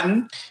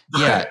rotten.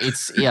 Yeah,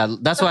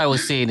 that's why I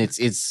was saying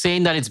it's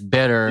saying that it's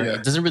better. Yeah.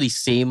 It doesn't really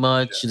say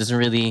much. It doesn't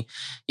really,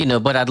 you know,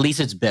 but at least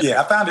it's better.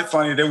 Yeah, I found it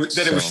funny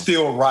that it was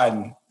still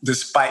rotten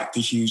despite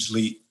the huge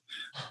leap.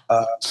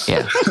 But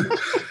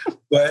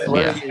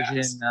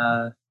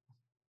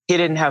he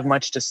didn't have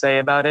much to say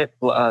about it.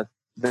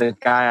 The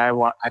guy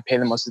I pay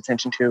the most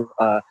attention to,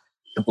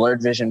 the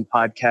Blurred Vision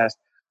podcast,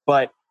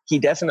 but he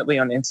definitely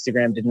on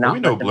Instagram did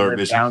not let them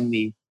live down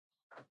the...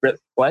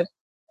 What?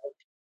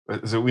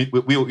 So we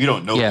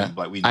don't know them,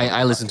 but we know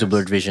I listen to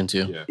Blurred Vision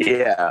too.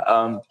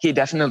 He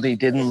definitely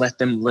didn't let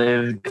them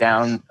live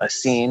down a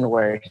scene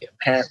where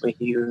apparently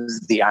he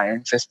used the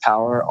Iron Fist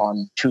power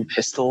on 2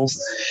 pistols.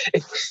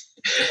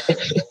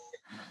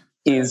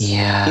 He's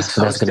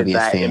posted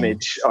that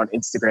image on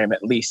Instagram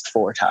at least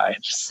 4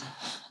 times.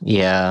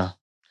 Yeah.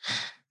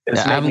 I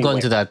haven't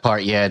gone to that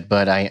part yet,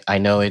 but I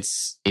know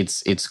it's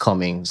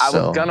coming. So. I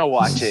was gonna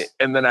watch it,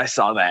 and then I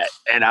saw that,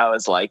 and I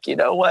was like, you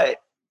know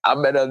what?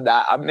 I'm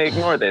gonna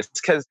ignore this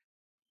because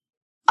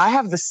I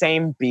have the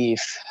same beef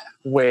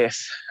with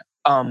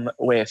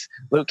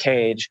Luke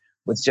Cage,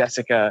 with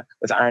Jessica,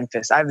 with Iron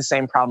Fist. I have the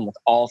same problem with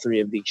all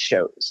 3 of these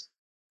shows.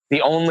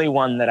 The only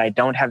one that I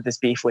don't have this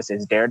beef with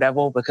is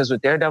Daredevil, because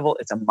with Daredevil,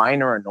 it's a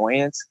minor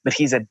annoyance, but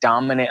he's a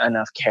dominant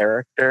enough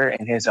character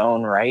in his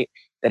own right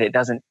that it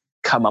doesn't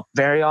come up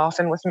very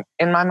often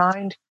in my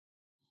mind.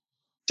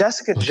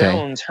 Jessica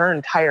Jones, her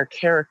entire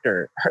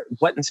character,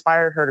 what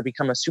inspired her to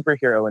become a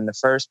superhero in the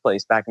first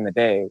place back in the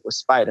day was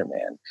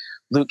Spider-Man.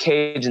 Luke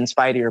Cage and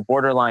Spidey are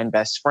borderline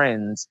best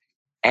friends,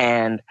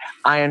 and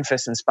Iron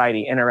Fist and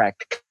Spidey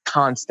interact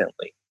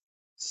constantly.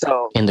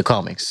 So in the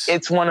comics,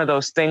 it's one of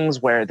those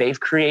things where they've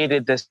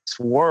created this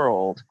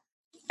world,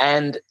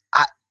 and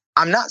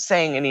I'm not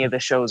saying any of the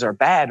shows are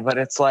bad, but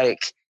it's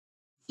like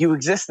you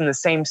exist in the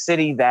same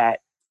city that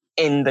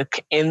in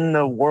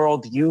the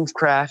world you've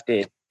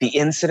crafted, the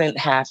incident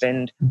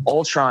happened,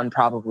 Ultron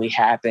probably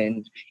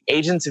happened,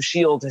 Agents of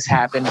S.H.I.E.L.D. has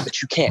happened,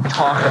 but you can't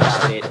talk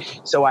about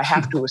it. So I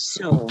have to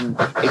assume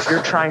if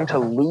you're trying to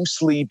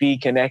loosely be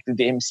connected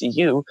to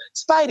MCU,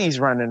 Spidey's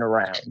running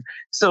around.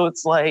 So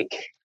it's like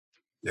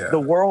the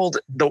world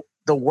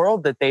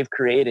that they've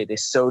created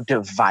is so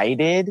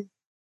divided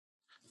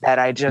that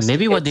I just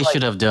maybe what they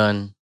should have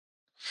done.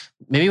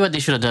 Maybe what they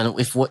should have done.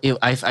 If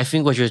I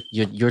think what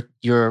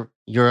you're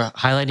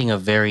highlighting a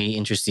very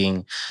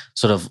interesting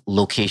sort of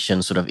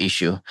location sort of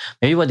issue.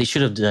 Maybe what they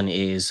should have done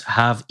is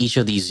have each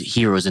of these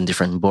heroes in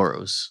different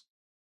boroughs.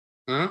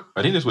 I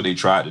think that's what they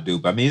tried to do,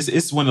 but I mean,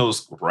 it's one of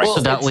those. Right.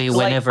 So that way,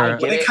 whenever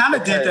they kind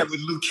of did that with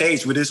Luke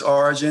Cage with his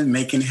origin,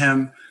 making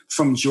him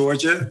from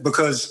Georgia,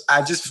 because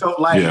I just felt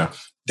like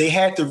they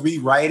had to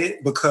rewrite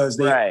it because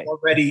they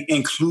already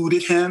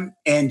included him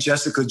and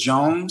Jessica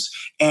Jones,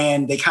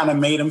 and they kind of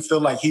made him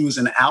feel like he was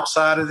an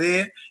outsider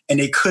there, and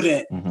they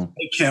couldn't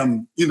make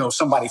him,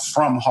 somebody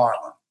from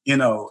Harlem,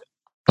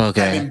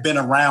 having been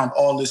around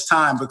all this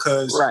time,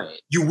 because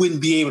you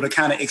wouldn't be able to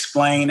kind of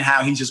explain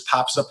how he just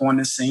pops up on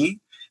the scene.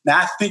 Now,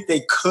 I think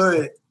they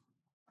could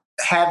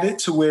have it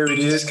to where it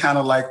is kind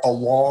of like a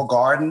walled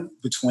garden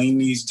between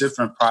these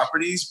different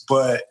properties,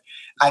 but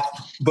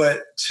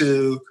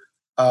to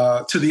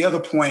the other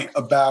point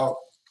about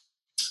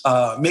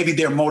maybe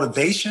their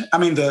motivation. I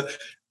mean,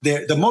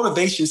 the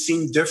motivation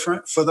seemed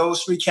different for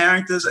those three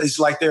characters. It's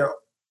like they're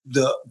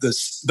the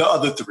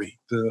other three,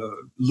 the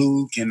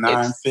Luke and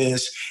Iron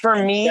Fist.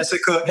 For me,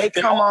 Jessica, they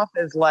come off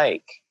as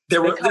like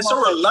they're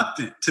so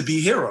reluctant to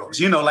be heroes.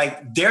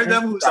 Like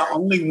Daredevil is the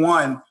only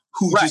one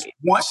who just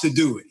wants to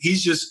do it.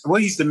 He's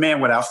the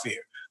man without fear.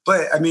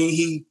 But I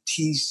mean,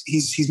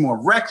 he's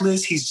more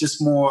reckless. He's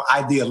just more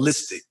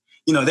idealistic.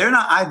 They're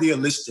not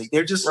idealistic.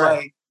 They're just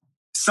like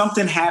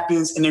something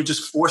happens and they're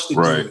just forced to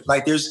do it.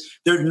 Like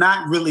they're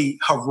not really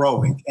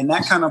heroic. And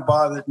that kind of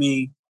bothered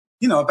me,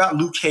 about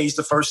Luke Cage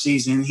the first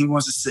season. He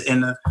wants to sit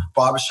in a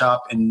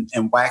barbershop and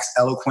wax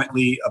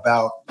eloquently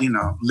about,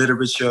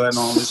 literature and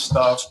all this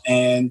stuff.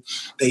 And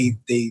they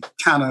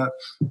kind of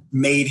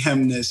made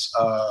him this,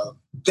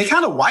 they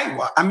kind of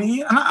whitewashed. I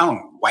mean, I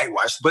don't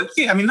whitewash, but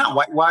not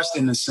whitewashed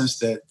in the sense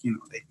that,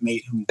 they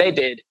made him. They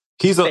did.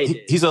 He's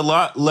a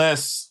lot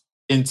less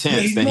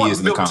intense than he is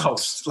in the comics.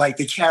 Toast, like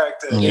the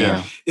character.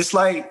 Yeah. It's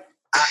like,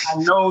 I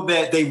know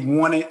that they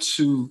wanted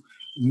to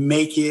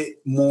make it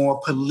more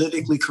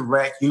politically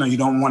correct. You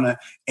don't want to,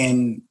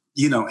 in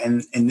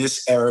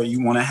this era,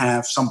 you want to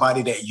have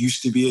somebody that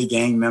used to be a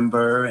gang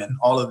member and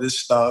all of this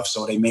stuff.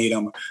 So they made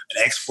him an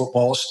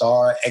ex-football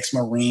star,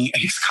 ex-Marine,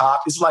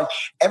 ex-cop. It's like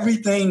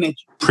everything that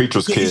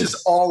Preacher's kid. He's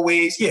just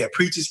always,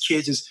 Preacher's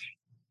kid. Just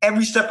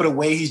every step of the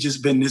way, he's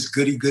just been this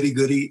goody.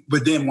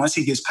 But then once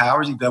he gets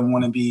powers, he doesn't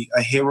want to be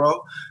a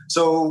hero.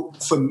 So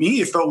for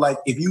me, it felt like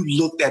if you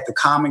looked at the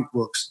comic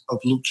books of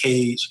Luke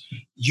Cage,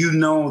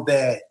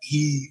 that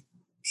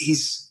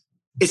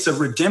it's a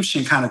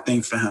redemption kind of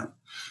thing for him.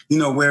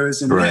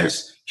 Whereas in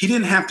this, he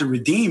didn't have to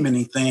redeem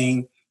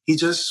anything. He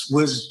just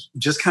was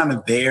just kind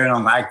of there.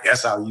 And I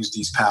guess I'll use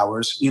these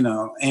powers,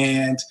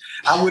 and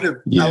I would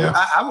have,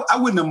 I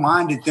wouldn't have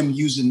minded them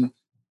using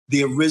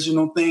the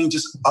original thing,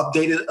 just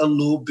updated a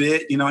little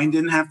bit. He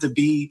didn't have to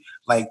be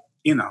like,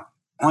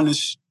 on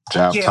the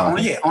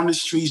on the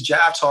streets,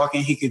 job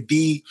talking. He could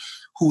be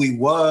who he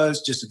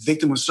was, just a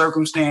victim of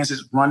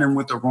circumstances, running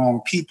with the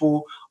wrong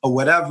people or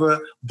whatever.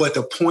 But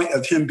the point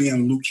of him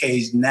being Luke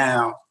Cage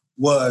now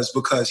was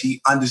because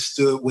he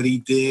understood what he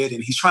did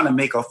and he's trying to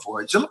make up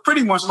for it. Just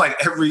pretty much like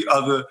every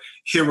other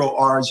hero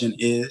origin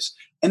is.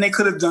 And they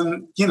could have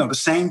done, the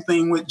same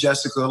thing with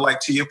Jessica, like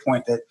to your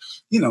point that,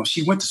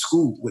 she went to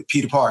school with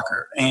Peter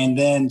Parker. And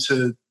then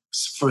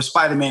for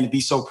Spider-Man to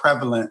be so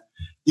prevalent,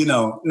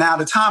 now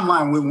the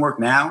timeline wouldn't work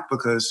now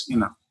because,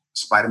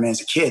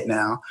 Spider-Man's a kid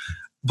now.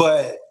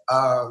 But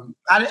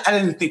I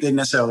didn't think they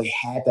necessarily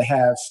had to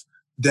have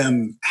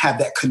them have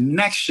that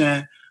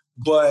connection,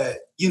 but,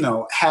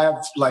 have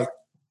like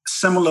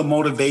similar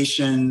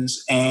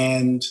motivations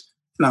and,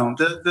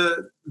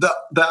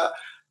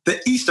 the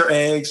Easter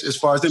eggs, as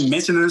far as them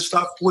mentioning this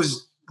stuff,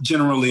 was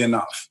generally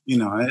enough.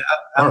 I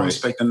don't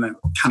expect them to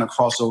kind of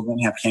cross over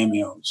and have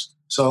cameos.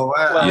 So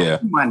I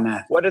don't mind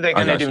that. What are they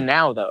going to do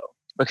now, though?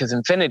 Because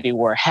Infinity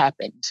War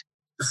happened.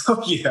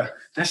 Oh yeah,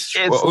 that's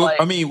true.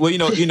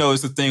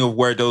 It's the thing of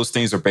where those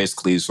things are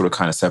basically sort of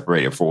kind of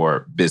separated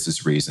for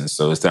business reasons.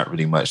 So it's not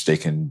really much they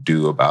can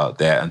do about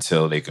that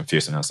until they can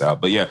figure something else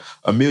out. But yeah,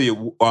 Amelia,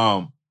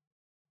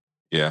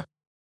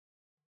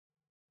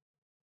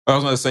 I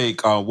was going to say,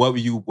 what were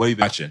you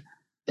watching?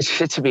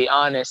 To be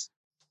honest,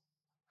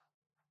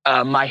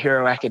 My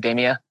Hero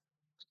Academia.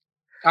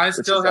 I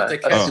still have to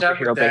catch up with that.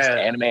 Superhero-based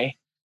anime.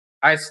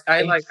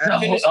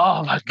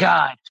 Oh my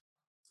god!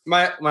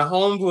 My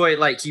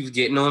homeboy keeps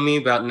getting on me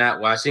about not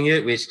watching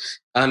it, which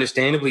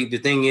understandably, the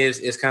thing is,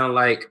 it's kind of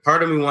like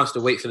part of me wants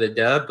to wait for the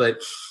dub, but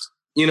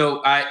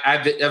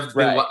I've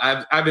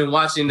been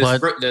watching the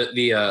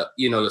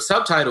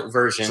subtitled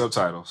version.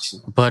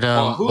 Subtitles. But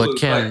Hulu, but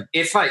Ken, but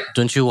it's like,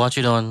 don't you watch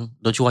it on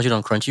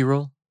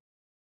Crunchyroll?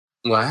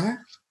 What?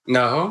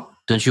 No.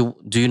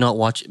 do you not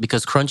watch,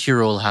 because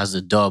Crunchyroll has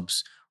the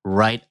dubs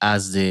right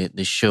as the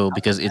show,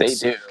 because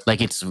it's They do.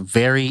 like it's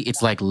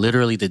like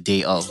literally the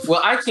day of.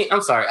 Well,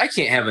 I'm sorry, I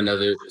can't have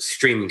another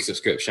streaming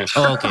subscription.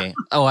 Oh, okay.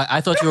 Oh,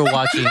 I thought you were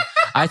watching.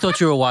 I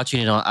thought you were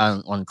watching it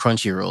on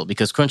Crunchyroll,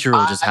 because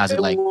Crunchyroll just has it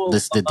like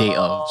this the day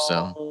of.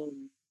 So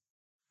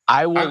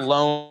I will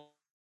loan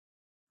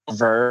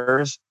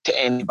Verve to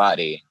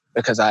anybody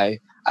because I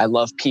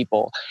love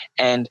people,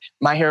 and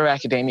My Hero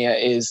Academia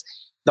is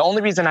the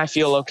only reason I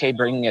feel okay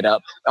bringing it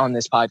up on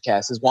this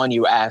podcast is, one,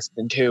 you asked,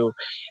 and two,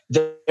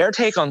 their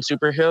take on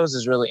superheroes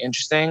is really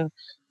interesting.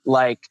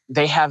 Like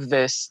they have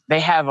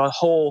a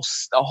whole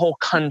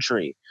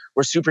country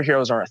where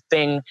superheroes are a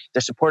thing. They're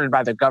supported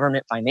by the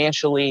government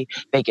financially.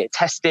 They get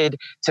tested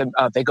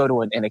they go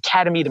to an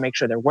academy to make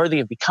sure they're worthy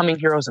of becoming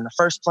heroes in the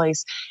first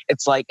place.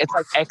 It's like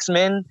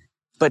X-Men,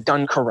 but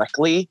done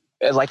correctly.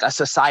 Like a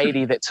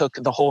society that took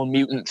the whole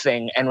mutant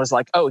thing and was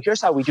like, oh,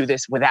 here's how we do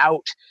this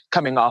without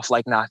coming off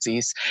like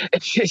Nazis.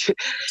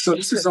 So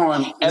this is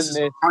on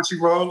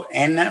Crunchyroll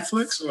and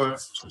Netflix, or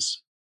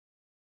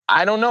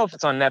I don't know if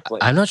it's on Netflix.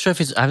 I'm not sure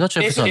if it's on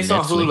Netflix,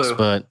 on Hulu.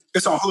 but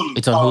it's on Hulu.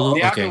 It's on Hulu.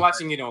 Yeah, I've Okay. been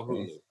watching it on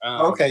Hulu.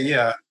 Okay,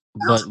 yeah.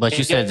 But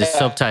you said the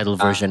subtitle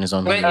version is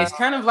on But Hulu. it's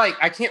kind of like,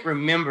 I can't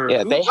remember.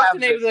 Yeah,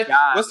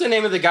 What's the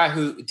name of the guy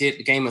who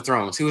did Game of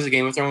Thrones? Who was the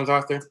Game of Thrones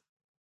author?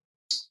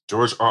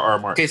 George R.R.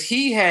 Martin. Because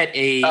he had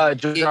he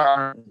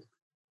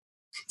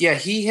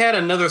had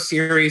another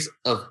series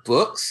of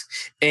books,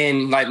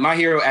 and like My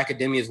Hero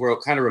Academia's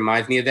world kind of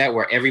reminds me of that,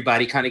 where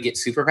everybody kind of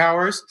gets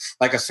superpowers,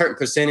 like a certain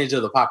percentage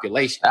of the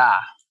population.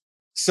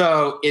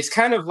 So it's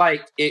kind of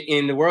like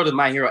in the world of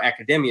My Hero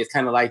Academia, it's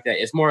kind of like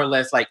that. It's more or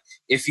less like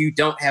if you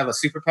don't have a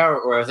superpower,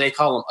 or as they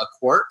call them, a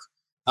quirk,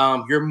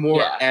 you're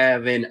more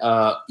of an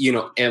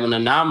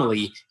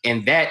anomaly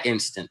in that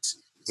instance.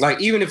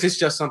 Like even if it's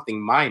just something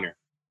minor.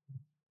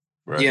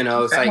 Right. You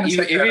know, it's like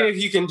even if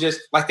you can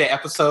just, like that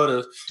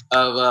episode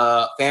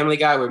of Family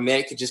Guy where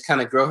Meg could just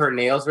kind of grow her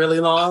nails really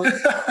long.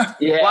 Like,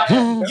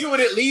 you would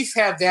at least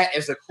have that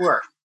as a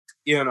quirk,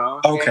 you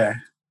know. Okay.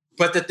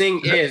 But the thing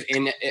is,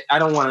 and I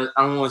don't want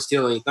to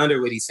steal any thunder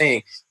what he's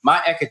saying.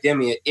 My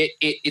Academia,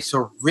 it's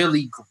a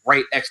really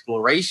great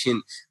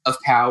exploration of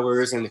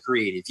powers and the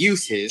creative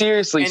uses.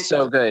 Seriously,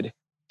 so good.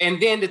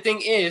 And then the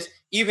thing is,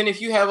 even if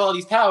you have all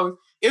these powers,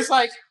 it's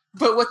like,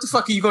 but what the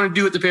fuck are you going to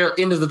do at the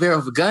end of the barrel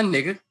of a gun,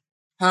 nigga?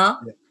 Huh?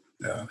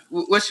 Yeah.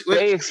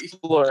 They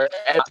explore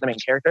the main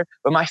character,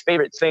 but my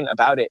favorite thing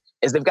about it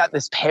is they've got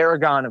this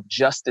paragon of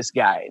justice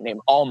guy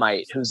named All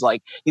Might, who's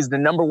like, he's the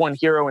number one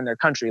hero in their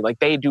country. Like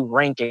they do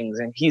rankings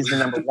and he's the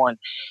number one.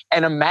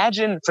 And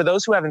imagine, for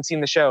those who haven't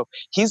seen the show,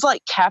 he's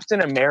like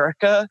Captain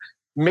America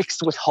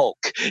mixed with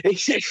Hulk.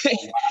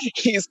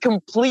 He's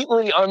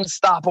completely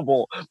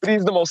unstoppable, but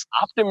he's the most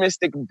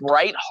optimistic,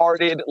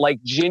 bright-hearted,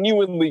 like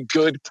genuinely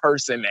good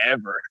person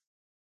ever.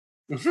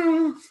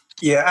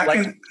 Yeah,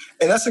 and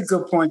that's a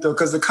good point, though,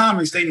 because the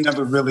comics, they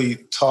never really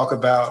talk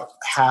about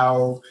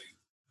how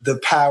the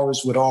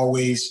powers would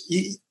always,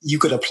 you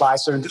could apply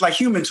certain, like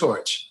Human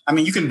Torch. I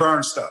mean, you can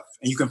burn stuff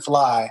and you can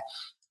fly,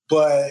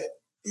 but,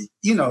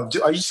 you know,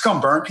 are you just going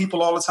to burn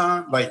people all the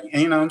time? Like,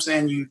 you know what I'm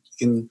saying?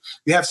 You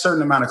have a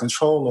certain amount of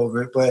control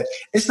over it, but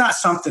it's not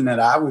something that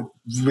I would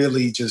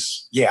really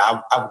just, I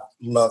would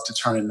love to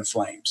turn into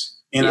flames.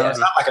 You know, it's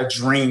not like a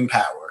dream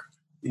power.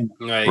 You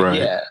know? Right.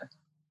 Yeah.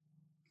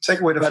 Take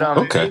away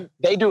the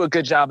they do a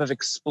good job of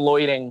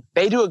exploiting.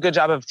 They do a good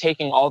job of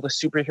taking all the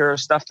superhero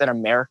stuff that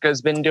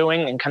America's been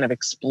doing and kind of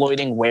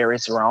exploiting where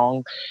it's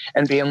wrong,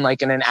 and being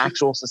like, in an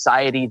actual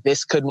society,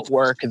 this couldn't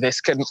work, this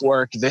couldn't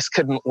work, this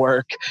couldn't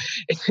work,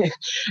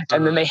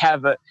 and then they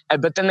have an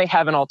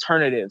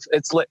alternative.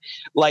 It's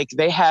like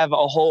they have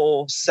a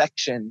whole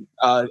section.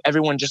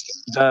 Everyone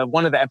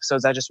one of the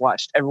episodes I just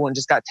watched, everyone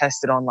just got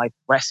tested on like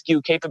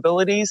rescue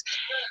capabilities,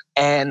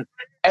 and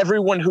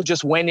everyone who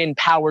just went in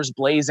powers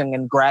blazing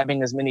and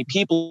grabbing as many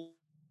people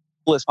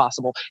as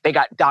possible, they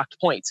got docked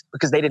points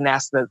because they didn't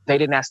ask the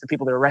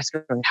people they were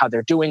rescuing how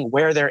they're doing,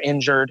 where they're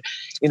injured.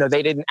 You know,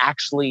 they didn't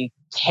actually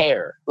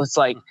care. It's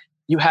like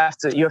you have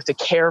to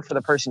care for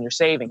the person you're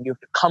saving. You have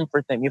to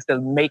comfort them. You have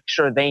to make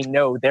sure they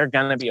know they're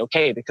gonna be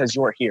okay because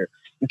you're here.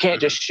 You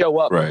can't just show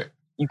up. Right.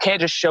 You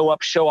can't just show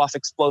off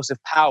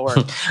explosive power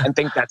and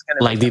think that's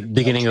gonna like the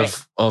beginning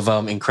of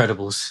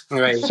Incredibles.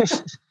 Right.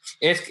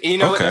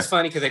 It's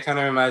funny because it kind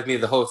of reminds me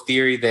of the whole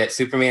theory that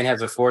Superman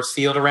has a force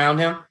field around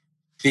him.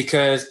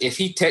 Because if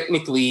he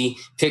technically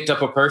picked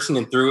up a person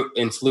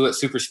and flew at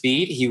super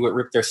speed, he would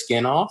rip their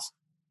skin off.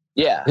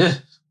 Yeah.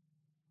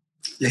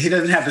 Yeah, he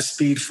doesn't have the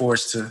speed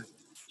force to,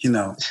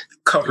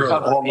 cover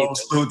all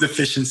those little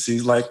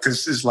deficiencies. Like,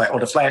 because it's like,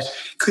 the Flash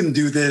couldn't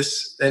do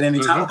this at any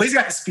time. But he's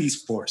got the speed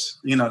force.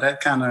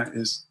 That kind of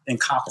is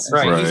incompetent.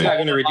 Right. He's not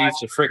going to reduce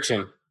the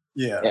friction.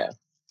 Yeah.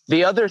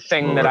 The other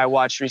thing that I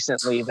watched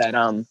recently that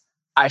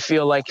I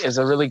feel like is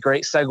a really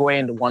great segue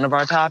into one of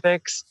our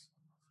topics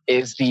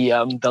is the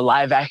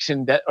live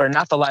action, or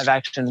not the live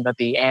action, but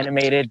the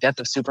animated Death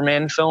of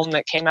Superman film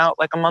that came out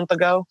like a month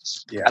ago.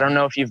 Yeah. I don't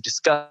know if you've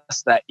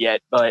discussed that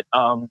yet, but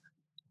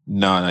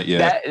No, not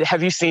yet.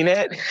 Have you seen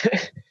it?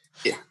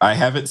 I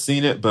haven't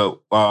seen it, but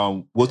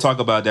we'll talk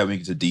about that when we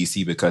get to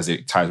DC because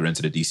it ties right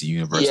into the DC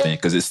universe thing.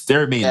 Because it's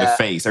staring me in the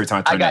face every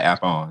time I turn that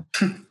app on.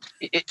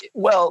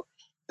 Well,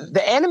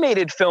 the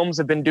animated films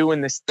have been doing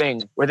this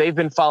thing where they've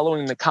been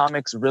following the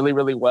comics really,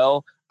 really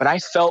well. But I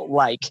felt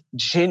like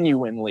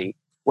genuinely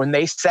when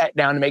they sat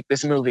down to make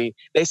this movie,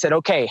 they said,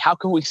 okay, how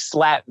can we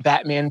slap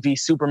Batman v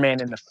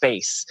Superman in the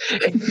face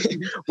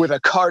with a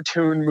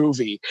cartoon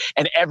movie?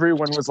 And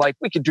everyone was like,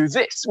 we could do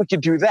this, we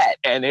could do that.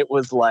 And it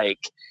was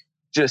like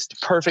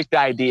just perfect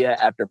idea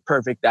after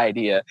perfect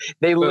idea.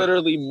 They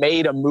literally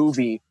made a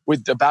movie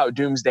about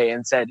Doomsday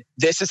and said,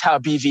 this is how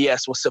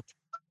BVS was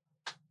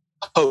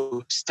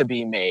supposed to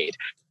be made.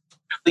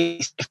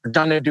 Please, if you're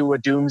gonna do a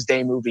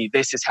Doomsday movie,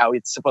 this is how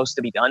it's supposed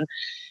to be done.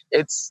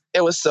 It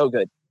was so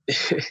good.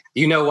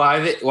 You know why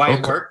it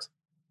worked?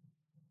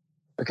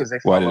 Because they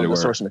followed the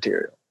source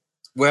material.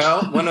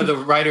 Well, one of the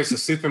writers of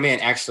Superman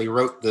actually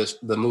wrote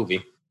the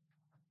movie.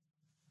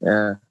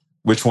 Yeah.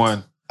 Which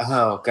one?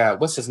 Oh God,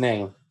 what's his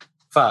name?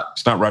 Fuck.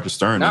 It's not Roger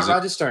Stern. Not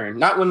Roger Stern.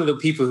 Not one of the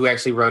people who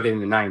actually wrote it in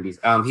the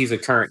 90s. He's a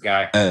current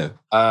guy.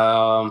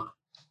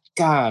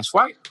 Gosh,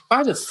 why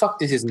the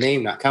fuck is his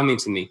name not coming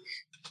to me?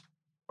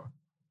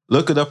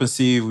 Look it up and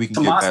see if we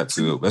can get that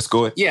to it. Let's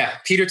go ahead. Yeah,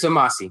 Peter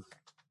Tomasi.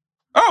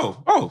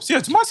 Oh, yeah,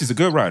 Tomasi's a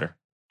good writer.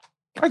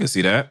 I can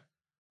see that.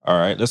 All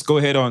right, let's go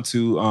ahead on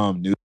to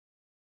news.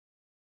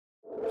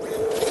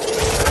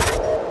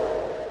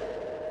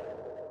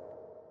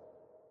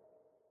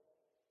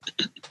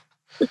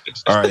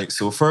 All right,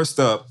 so first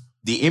up,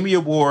 the Emmy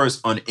Awards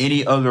on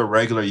any other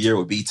regular year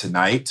would be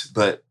tonight,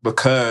 but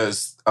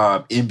because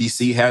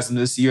NBC has them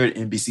this year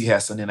and NBC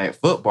has Sunday Night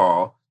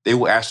Football, they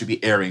will actually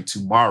be airing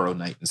tomorrow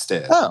night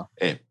instead. Oh.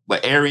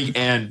 But airing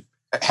and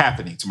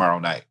happening tomorrow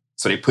night.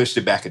 So they pushed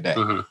it back a day.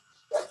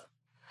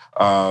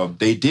 Mm-hmm.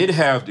 They did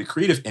have the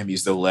Creative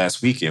Emmys, though,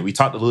 last weekend. We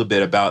talked a little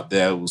bit about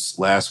those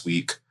last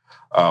week,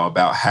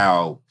 about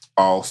how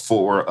all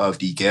 4 of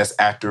the Guest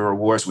Actor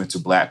Awards went to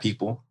Black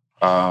people.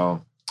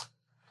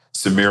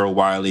 Samira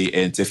Wiley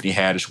and Tiffany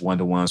Haddish won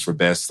the ones for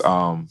best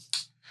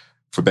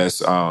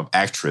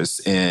actress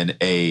in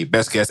a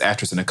best guest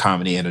actress in a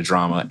comedy and a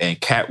drama, and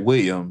Cat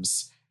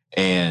Williams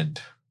and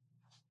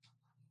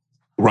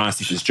Ron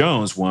Cephas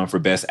Jones won for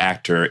best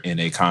actor in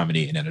a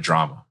comedy and in a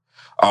drama.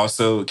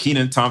 Also,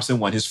 Kenan Thompson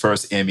won his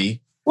first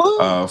Emmy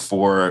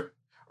for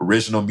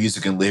original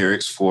music and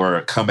lyrics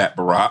for Comeback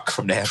Barack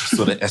from the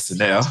episode of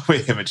SNL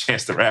with him and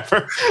Chance the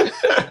Rapper.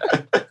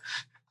 I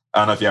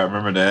don't know if y'all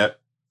remember that.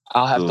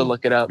 I'll have to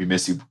look it up. We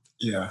miss you.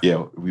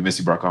 Yeah, we miss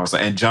you, Barack Obama.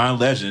 And John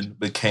Legend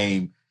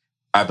became,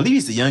 I believe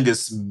he's the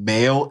youngest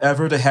male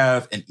ever to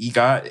have an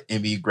EGOT,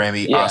 Emmy,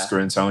 Grammy, Oscar,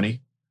 and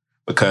Tony.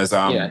 Because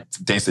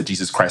thanks to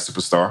Jesus Christ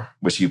Superstar,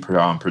 which he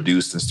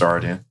produced and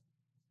starred in.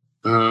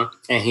 Mm-hmm.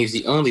 And he's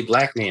the only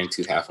Black man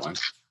to have one.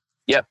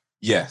 Yep.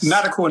 Yes.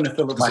 Not according to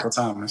Philip Michael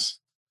Thomas.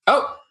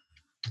 Oh.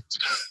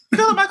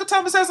 Philip Michael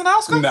Thomas has an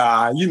Oscar?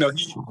 Nah, he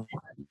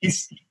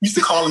used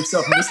to call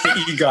himself Mr.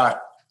 EGOT.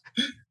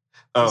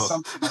 Oh.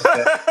 Something like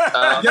that.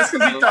 I guess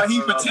because he thought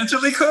he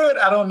potentially could.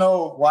 I don't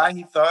know why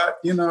he thought,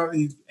 he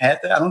had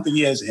that. I don't think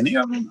he has any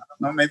of them. I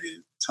don't know, maybe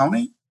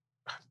Tony?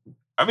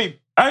 I mean,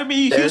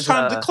 he was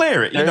trying to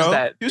declare it,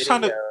 He was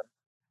trying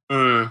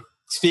to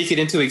speak it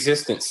into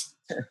existence.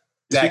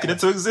 Speak it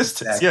into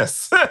existence,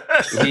 yes.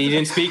 He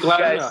didn't speak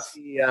loud enough.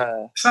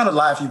 It's not a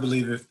lie if you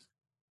believe it.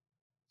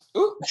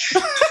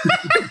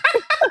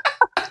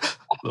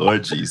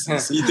 Lord Jesus.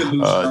 Next,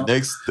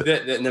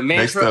 the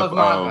mantra of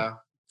MAGA.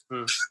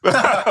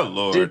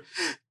 Lord.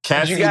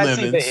 Did you guys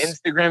see the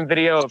Instagram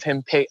video of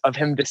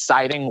him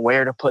deciding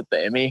where to put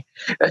the Emmy?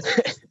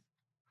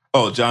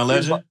 Oh, John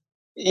Legend?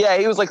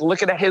 He was like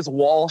looking at his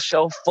wall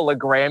shelf full of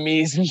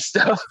Grammys and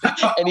stuff.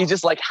 And he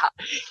just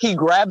he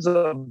grabs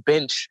a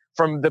bench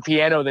from the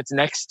piano that's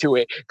next to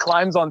it,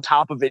 climbs on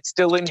top of it,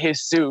 still in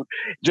his suit,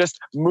 just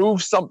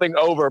moves something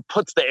over,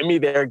 puts the Emmy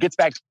there, gets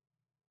back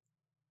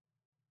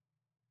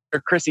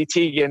to Chrissy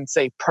Teigen,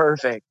 say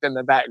perfect in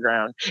the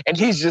background. And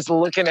he's just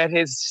looking at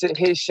his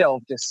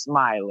shelf, just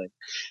smiling.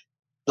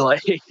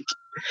 Like, it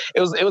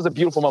was a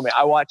beautiful moment.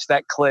 I watched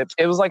that clip.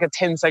 It was like a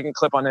 10-second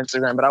clip on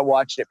Instagram, but I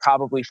watched it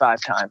probably 5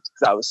 times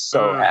because I was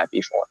so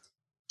happy for him.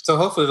 So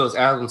hopefully those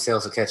album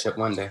sales will catch up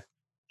one day.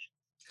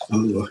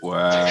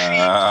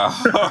 Wow.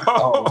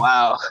 Oh,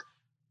 wow.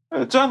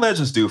 John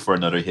Legend's due for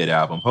another hit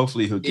album.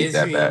 Hopefully he'll get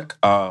that back.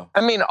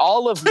 I mean,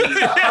 all of these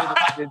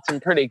did some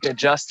pretty good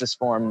justice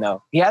for him,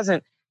 though. He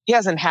hasn't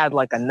had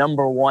like a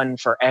number one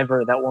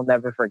forever that we'll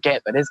never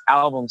forget, but his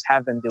albums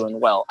have been doing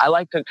well. I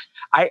like to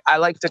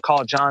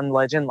call John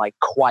Legend like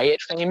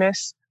quiet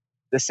famous,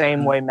 the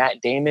same way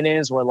Matt Damon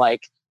is, where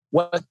like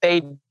what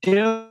they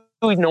do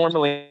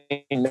normally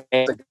makes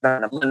a good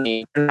amount of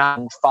money, not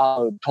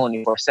followed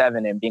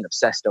 24/7 and being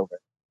obsessed over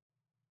it.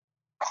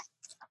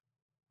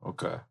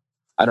 Okay.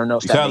 I don't know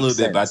if you that cut a little makes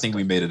sense, bit, but I think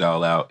we made it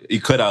all out. You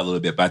cut out a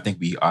little bit, but I think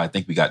we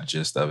got the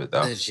gist of it,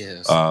 though. The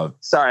gist.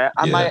 Sorry,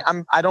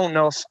 I don't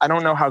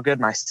know how good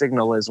my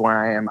signal is where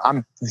I am.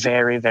 I'm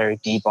very, very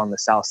deep on the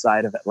south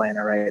side of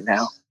Atlanta right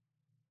now.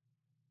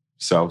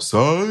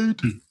 Southside.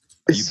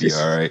 You be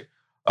all right.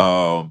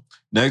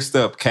 Next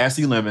up,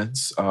 Cassie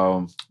Lemons,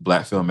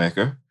 black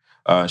filmmaker.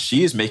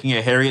 She is making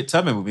a Harriet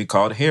Tubman movie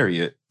called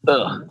Harriet,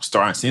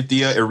 starring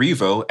Cynthia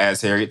Erivo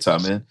as Harriet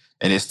Tubman,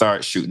 and it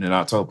starts shooting in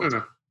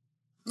October.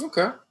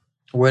 Okay.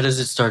 Where does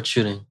it start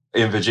shooting?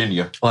 In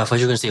Virginia. Oh, I thought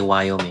you were going to say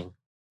Wyoming.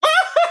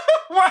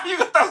 Why you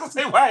going to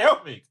say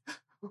Wyoming?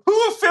 Who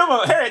would film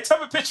a Harriet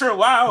Tubman picture in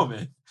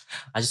Wyoming?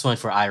 I just wanted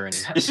for irony.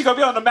 Is she gonna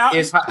be on the mountain?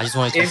 I just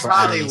wanted it's for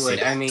Hollywood.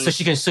 irony. I mean, so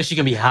she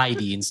can be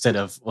Heidi instead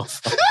of.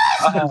 with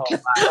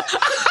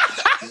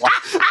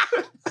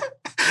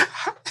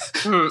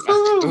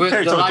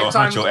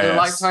the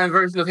lifetime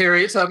version of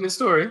Harriet Tubman's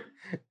story,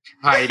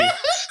 Heidi.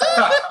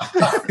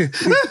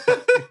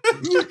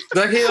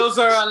 The hills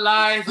are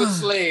alive with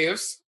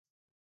slaves.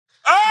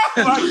 Oh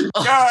my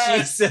God!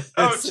 Jesus.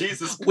 Oh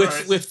Jesus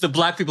Christ! With the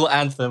Black People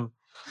anthem.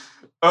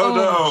 Oh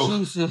no!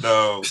 Jesus.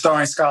 No.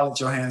 Starring Scarlett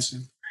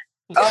Johansson.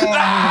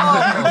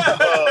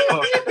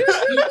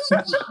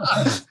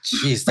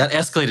 Jeez, that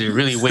escalated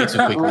really way too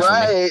quickly.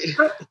 Right.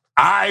 For me.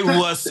 I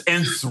was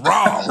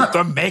enthralled.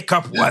 The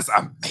makeup was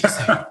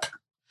amazing.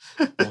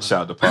 Shout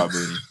out to Paul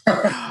Mooney.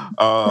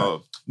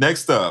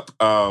 Next up,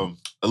 a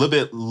little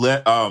bit.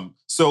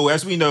 So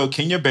as we know,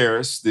 Kenya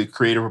Barris, the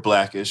creator of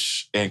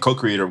Blackish and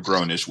co-creator of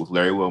Grownish with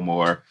Larry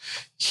Wilmore,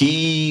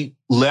 he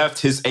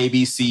left his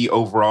ABC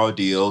overall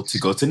deal to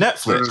go to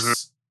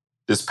Netflix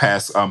this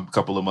past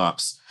couple of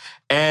months.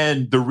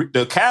 And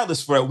the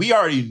catalyst for it, we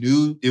already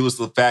knew it was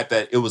the fact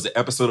that it was an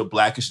episode of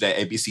Blackish that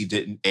ABC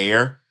didn't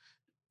air.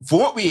 For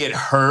what we had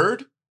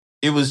heard,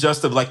 it was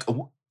just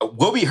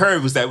what we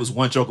heard was that it was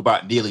one joke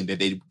about kneeling that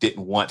they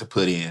didn't want to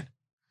put in.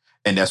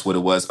 And that's what it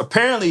was.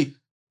 Apparently,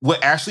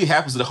 what actually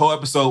happens in the whole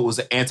episode was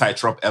an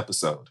anti-Trump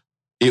episode.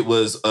 It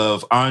was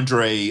of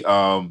Andre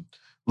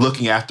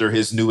looking after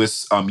his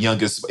newest,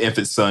 youngest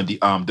infant son,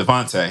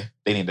 Devontae.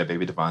 They named that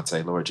baby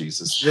Devontae, Lord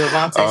Jesus.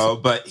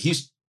 Devontae. But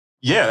that's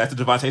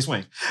the Devontae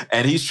Swing.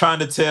 And he's trying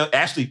to tell,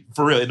 actually,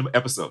 for real, in the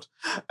episode.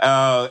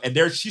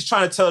 She's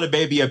trying to tell the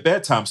baby a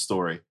bedtime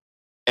story.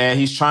 And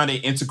he's trying to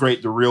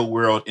integrate the real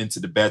world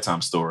into the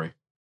bedtime story.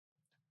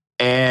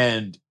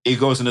 And it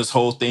goes in this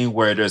whole thing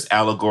where there's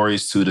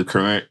allegories to the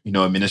current,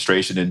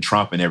 administration and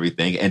Trump and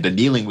everything. And the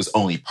kneeling was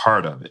only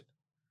part of it.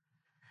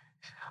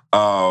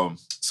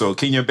 So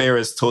Kenya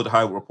Barris told the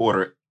Hollywood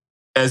Reporter,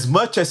 as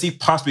much as he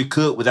possibly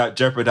could without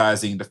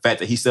jeopardizing the fact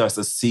that he still has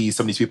to see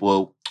some of these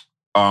people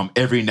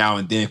every now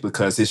and then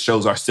because his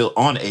shows are still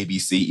on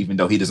ABC, even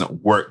though he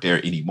doesn't work there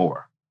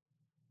anymore.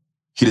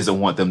 He doesn't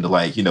want them to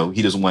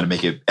he doesn't want to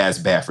make it as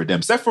bad for them.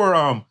 Except for,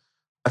 I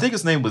think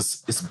his name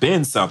it's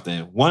Ben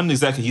something. One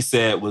executive he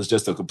said was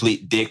just a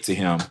complete dick to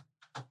him.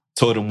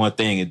 Told him one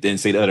thing and didn't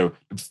say the other.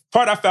 The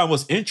part I found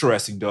was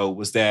interesting, though,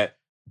 was that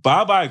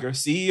Bob Iger,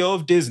 CEO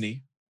of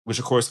Disney, which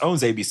of course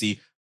owns ABC,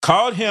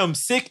 called him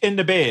sick in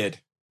the bed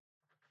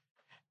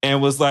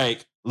and was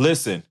like,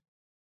 listen,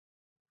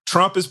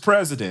 Trump is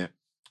president.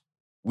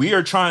 We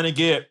are trying to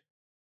get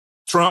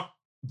Trump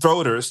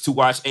voters to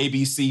watch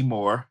ABC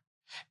more.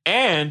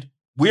 And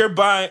we're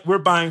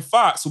buying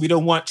Fox, so we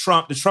don't want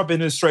the Trump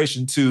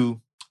administration to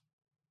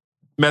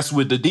mess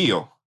with the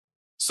deal.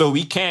 So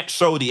we can't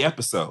show the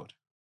episode.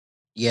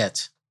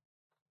 Yet.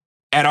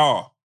 At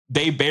all.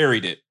 They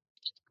buried it.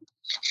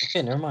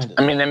 Okay, never mind.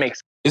 I mean, that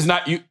makes... It's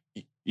not you.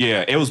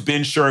 Yeah, it was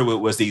Ben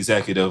Sherwood was the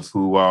executive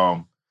who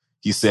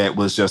he said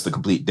was just a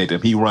complete dick.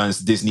 He runs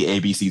Disney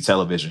ABC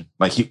television.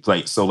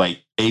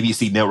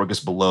 ABC Network is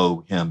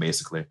below him,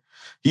 basically.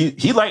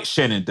 He liked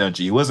Shannon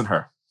Dungey. It wasn't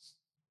her.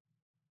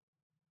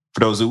 For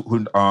those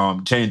who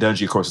Shannon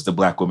Dungey, of course, is the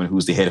black woman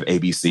who's the head of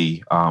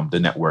ABC, the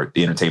network,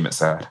 the entertainment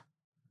side.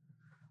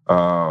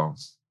 But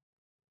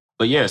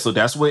yeah, so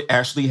that's what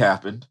actually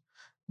happened.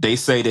 They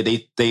say that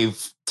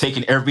they've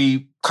taken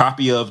every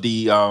copy of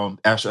the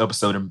actual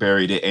episode and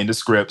buried it in the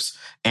scripts.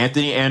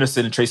 Anthony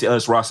Anderson and Tracy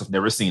Ellis Ross have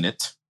never seen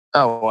it.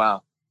 Oh,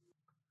 wow.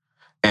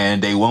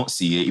 And they won't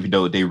see it, even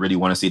though they really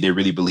want to see it. They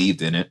really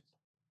believed in it.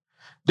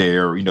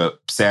 They're,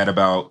 sad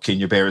about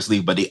Kenya Barris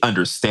leave, but they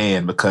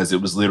understand because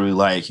it was literally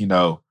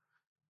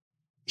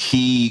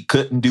he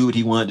couldn't do what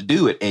he wanted to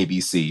do at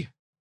ABC.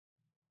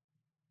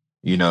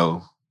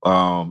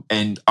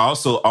 And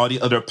also all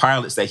the other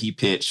pilots that he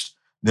pitched,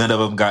 none of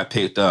them got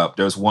picked up.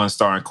 There's one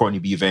starring Courtney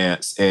B.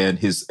 Vance and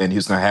he was going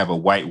to have a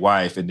white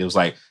wife. And it was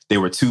they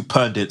were two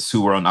pundits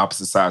who were on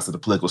opposite sides of the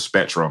political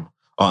spectrum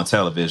on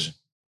television.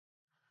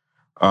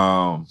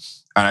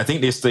 And I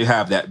think they still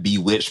have that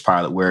Bewitched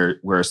pilot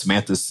where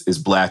Samantha is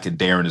black and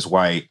Darren is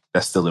white.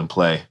 That's still in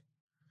play.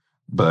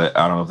 But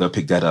I don't know if they'll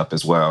pick that up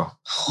as well.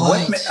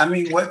 What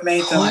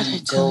made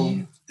them go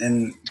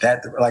in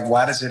that?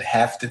 Why does it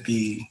have to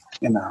be,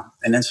 an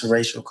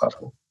interracial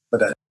couple?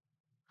 Because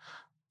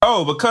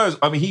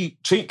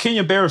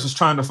Kenya Barris was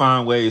trying to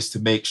find ways to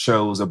make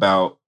shows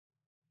about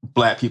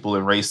black people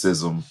and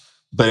racism,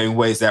 but in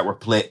ways that were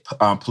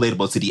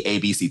palatable to the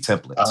ABC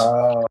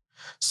templates.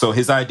 So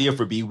his idea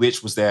for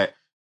Bewitched was that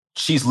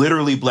she's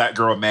literally black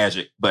girl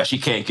magic, but she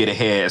can't get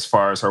ahead as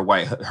far as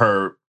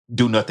her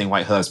Do Nothing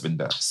White Husband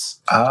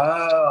does.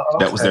 Oh,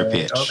 okay. That was their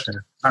pitch. Okay.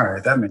 All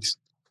right. That makes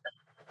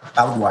sense.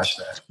 I would watch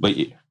that. But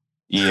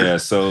yeah,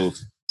 so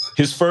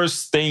his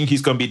first thing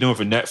he's going to be doing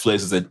for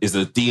Netflix is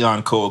a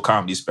Dion Cole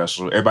comedy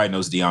special. Everybody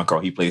knows Dion Cole.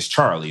 He plays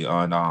Charlie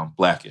on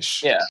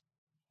Blackish. Yeah.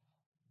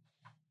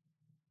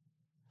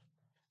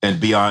 And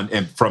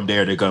from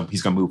there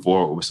he's gonna move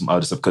forward with some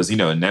other stuff because in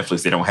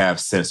Netflix they don't have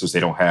censors,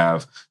 they don't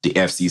have the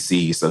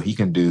FCC, so he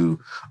can do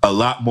a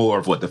lot more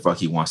of what the fuck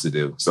he wants to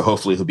do. So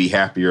hopefully he'll be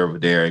happier over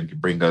there and can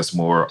bring us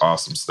more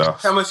awesome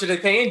stuff. How much are they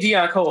paying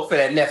Dion Cole for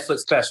that Netflix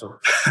special?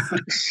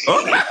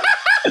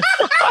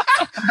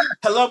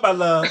 Hello, my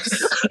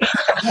loves.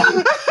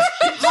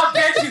 I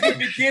bet you he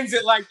begins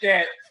it like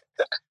that.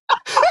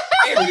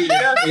 Every is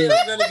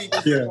gonna be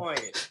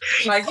disappointed.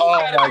 Like,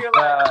 oh my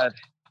God.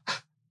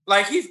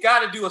 Like, he's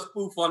got to do a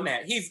spoof on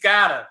that. He's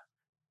got to.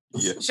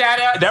 Yeah. Shout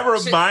out. That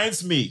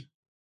reminds me.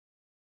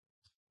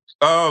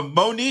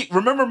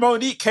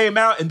 Monique came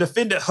out and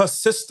defended her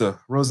sister,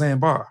 Roseanne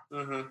Barr.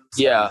 Mm-hmm.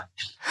 Yeah.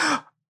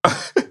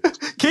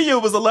 Kenya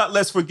was a lot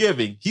less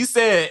forgiving. He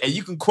said, and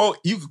you can quote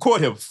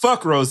him,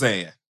 "Fuck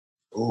Roseanne."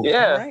 Ooh,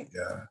 yeah. Right.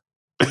 Yeah.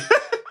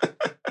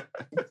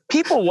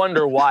 People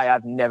wonder why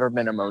I've never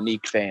been a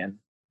Monique fan.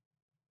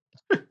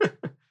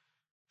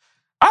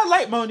 I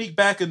liked Monique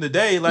back in the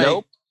day. Like,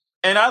 nope.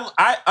 And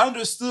I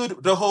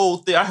understood the whole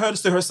thing. I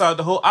understood her side of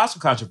the whole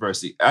Oscar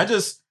controversy.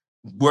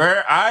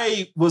 Where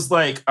I was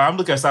like, I'm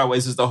looking at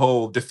sideways is the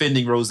whole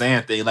defending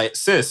Roseanne thing. Like,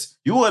 sis,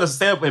 you want to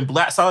stand up in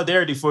black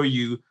solidarity for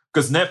you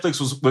because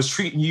Netflix was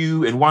treating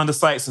you and Wanda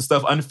Sykes and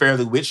stuff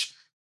unfairly, which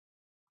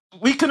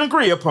we can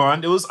agree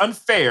upon. It was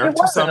unfair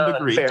to some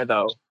degree. Unfair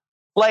though.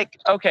 Like,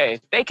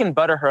 okay, they can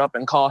butter her up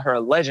and call her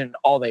a legend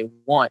all they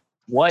want.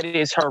 What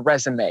is her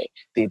resume?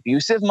 The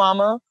abusive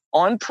mama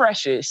on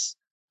Precious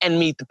and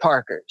Meet the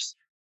Parkers.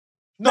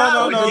 No.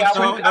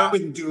 I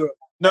wouldn't do it.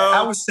 No,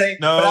 I would say,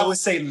 no. But I would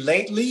say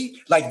lately,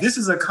 like this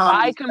is a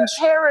comedy. By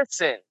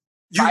comparison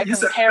of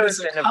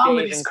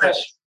Dave and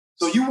Chris.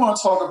 So you want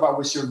to talk about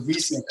what your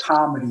recent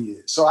comedy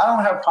is. So I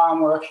don't have a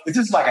problem with her. If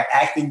this is like an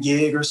acting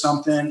gig or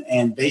something,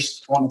 and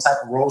based on the type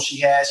of role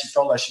she has, she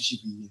felt like she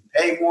should be getting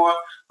paid more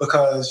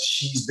because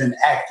she's been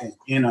acting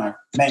in a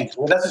main.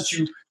 Well, that's what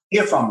you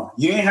hear from her.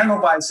 You ain't heard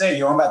nobody say,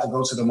 "Yo, I'm about to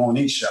go to the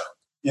Monique show."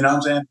 You know what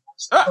I'm saying?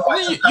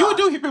 You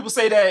do hear people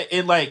say that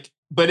in like,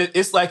 but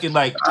it's like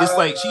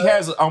she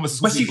has almost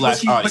a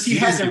black audience.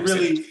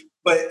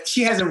 But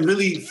she hasn't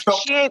really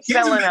felt. She ain't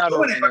selling out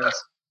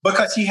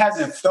because she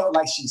hasn't felt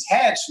like she's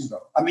had to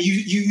though. I mean,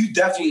 you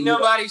definitely. Ain't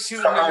nobody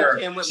shooting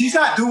her. She's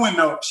not doing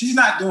no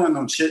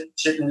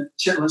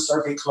chitlin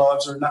circuit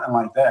clubs or nothing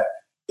like that.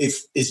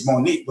 If it's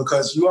Monique,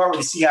 because you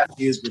already see how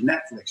she is with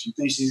Netflix. You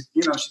think she's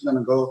going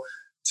to go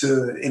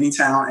to any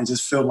town and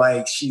just feel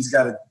like she's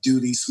got to do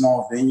these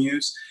small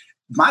venues.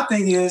 My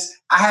thing is,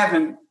 I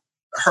haven't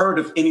heard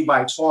of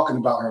anybody talking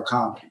about her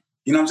comedy.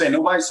 You know what I'm saying?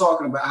 Nobody's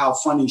talking about how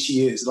funny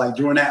she is. Like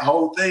during that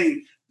whole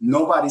thing,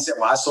 nobody said,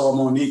 "Well, I saw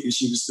Monique and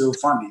she was still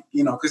funny."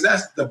 Because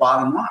that's the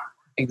bottom line.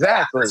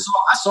 Exactly.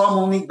 I saw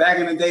Monique back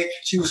in the day.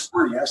 She was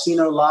funny. I've seen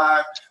her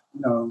live,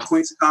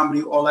 Queens of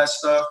Comedy, all that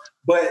stuff.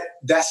 But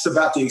that's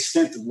about the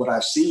extent of what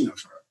I've seen of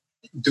her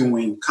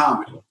doing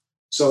comedy.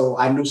 So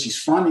I know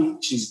she's funny.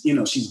 She's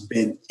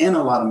been in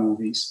a lot of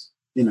movies,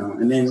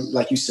 and then,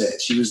 like you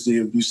said, she was the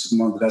abusive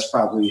mother. That's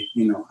probably,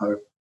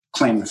 her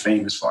claim to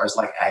fame as far as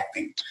like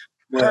acting.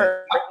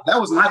 But that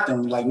was my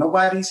thing. Like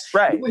nobody's just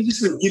going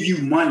to give you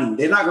money.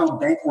 They're not going to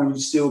bank on you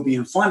still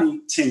being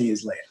funny 10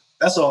 years later.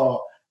 That's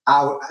all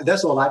I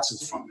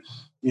took from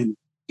it.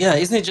 Yeah,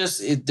 isn't it just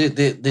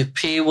the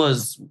pay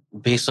was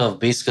based off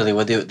basically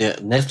what the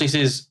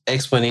Netflix's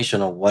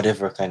explanation or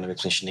whatever kind of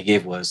explanation they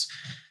gave was,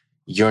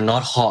 you're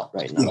not hot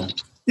right now.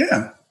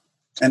 Yeah.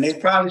 And they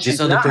probably this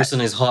other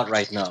person is hot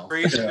right now.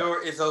 The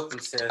door is open,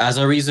 sir. As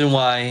a reason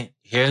why,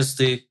 here's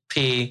the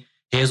pay.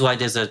 Here's why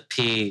there's a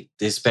pay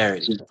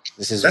disparity.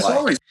 That's why.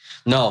 Always.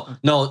 No.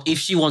 If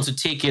she wants to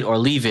take it or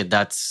leave it,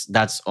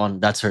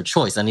 that's her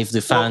choice. And if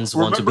the fans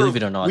want to believe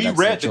it or not, we that's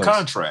read their the choice.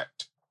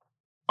 Contract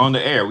on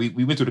the air. We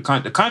went through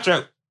the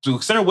contract to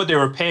consider what they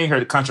were paying her.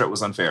 The contract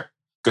was unfair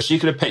because she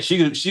could have paid.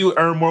 She would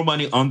earn more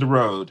money on the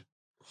road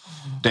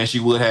than she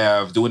would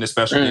have doing the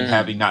special and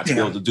having not to be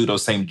able to do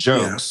those same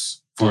jokes.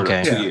 For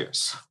 2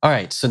 years. All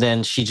right. So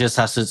then she just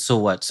has to. So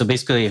what? So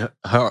basically,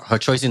 her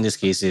choice in this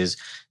case is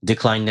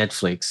decline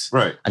Netflix,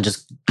 right, and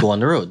just go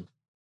on the road,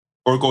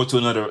 or go to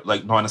another,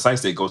 like Wanda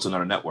Sykes did, go to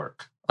another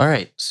network. All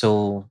right.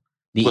 So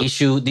the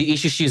issue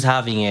she's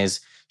having is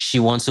she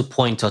wants to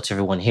point out to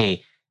everyone,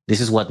 hey, this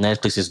is what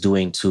Netflix is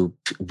doing to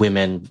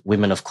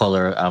women of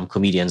color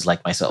comedians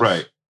like myself.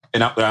 Right.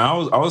 And I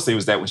was saying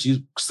was that when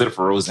she stood up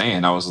for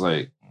Roseanne, I was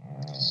like,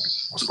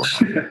 what's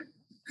going on?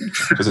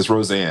 Because it's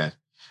Roseanne.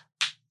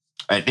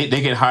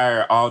 They can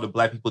hire all the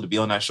black people to be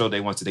on that show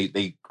they want to.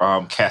 They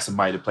cast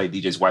somebody to play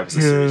DJ's wife as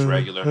a series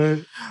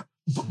regular.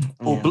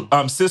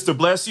 Sister,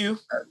 bless you.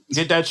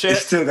 Get that check.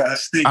 It still got her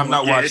stink. I'm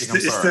not watching. I'm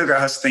sorry. It still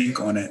got her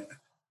stink on it.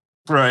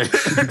 Right.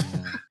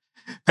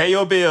 Pay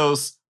your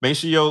bills. Make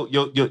sure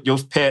your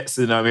pets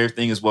and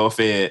everything is well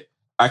fed.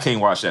 I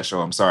can't watch that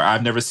show. I'm sorry.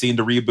 I've never seen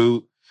the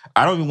reboot.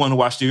 I don't even want to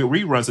watch the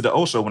reruns of the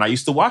old show when I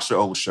used to watch the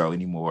old show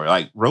anymore.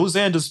 Like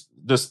Roseanne just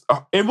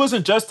it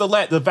wasn't just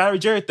the Valerie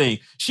Jarrett thing.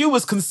 She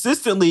was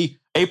consistently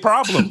a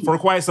problem for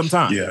quite some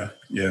time.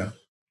 Yeah.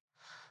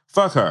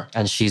 Fuck her.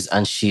 And she's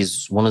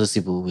one of those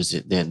people who's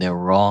they're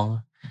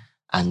wrong,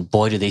 and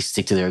boy do they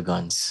stick to their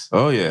guns.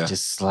 Oh yeah.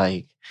 Just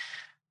like,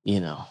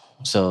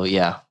 So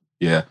yeah.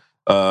 Yeah.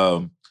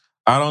 I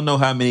don't know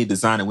how many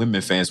Designing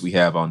Women fans we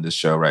have on this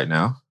show right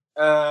now.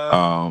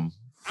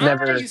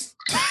 Never.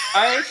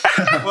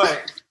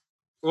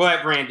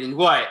 What, Brandon?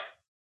 What?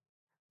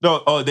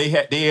 No, they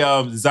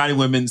Designing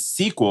Women's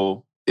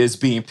sequel is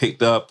being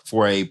picked up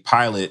for a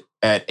pilot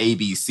at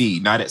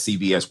ABC, not at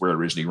CBS where it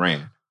originally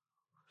ran.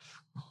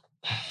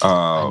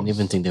 I didn't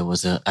even think there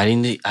was I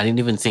didn't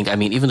even think. I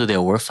mean, even though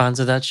there were fans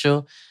of that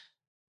show,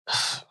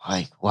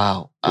 like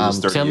wow.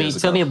 Tell me how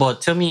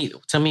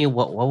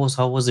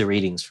was the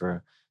ratings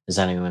for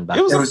Designing Women back?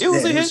 It was a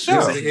hit show. It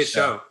was a hit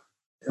show.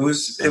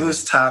 It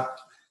was top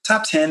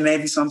 10,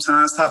 maybe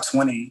sometimes top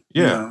 20.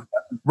 Yeah,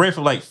 ran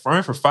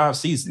for 5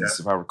 seasons,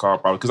 if I recall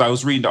probably. Because I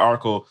was reading the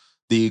article.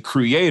 The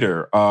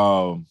creator,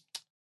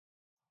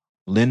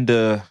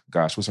 Linda,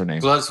 what's her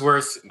name?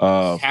 Bloodsworth,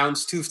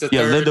 Houndstooth the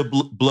yeah, third. Linda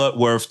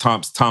Bloodworth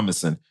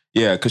Thomason.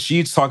 Yeah, because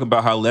she's talking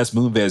about how Les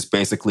Moonves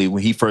basically,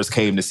 when he first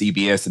came to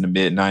CBS in the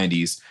mid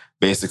 '90s,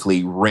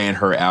 basically ran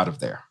her out of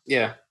there.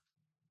 Yeah.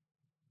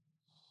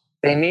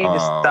 They need to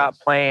stop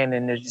playing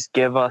and to just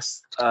give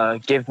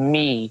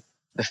me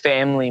the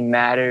Family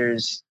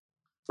Matters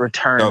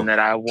return that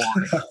I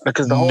want,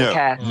 because the whole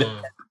cast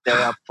they're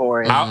up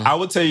for it. I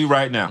will tell you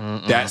right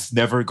now, that's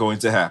never going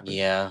to happen.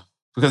 Yeah,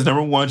 because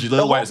number one,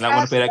 Jaleel White is not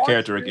going to play that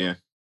character again.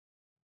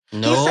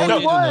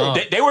 No,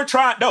 they were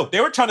trying. No,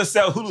 they were trying to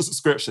sell Hulu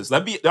subscriptions.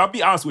 I'll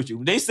be honest with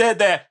you. They said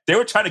that they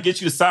were trying to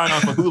get you to sign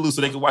on for Hulu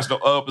so they could watch the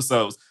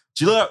episodes.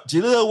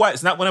 Jaleel White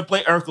is not going to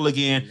play Urkel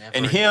again, Never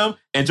and him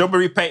and Joe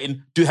Marie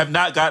Payton have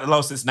not gotten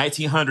along since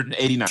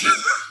 1989.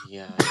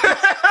 Yeah,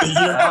 The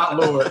year of our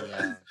Lord.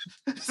 yeah.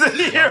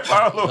 The year of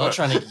our Lord.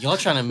 Y'all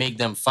trying to make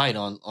them fight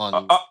on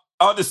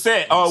the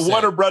set.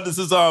 Warner Brothers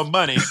is on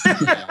money.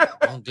 Yeah,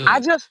 don't do it.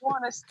 I just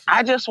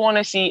want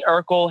to see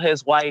Urkel,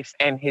 his wife,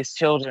 and his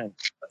children.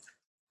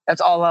 That's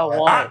all I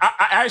want.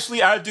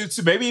 I do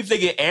too. Maybe if they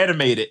get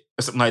animated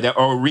or something like that,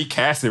 or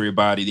recast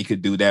everybody, they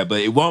could do that. But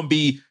it won't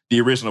be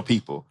the original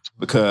people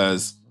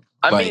because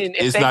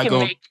if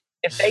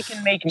they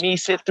can make me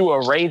sit through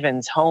a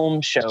Ravens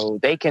home show,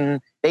 they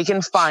can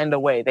find a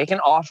way. They can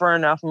offer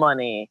enough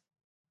money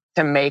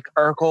to make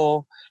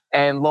Urkel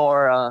and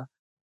Laura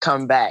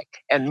come back,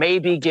 and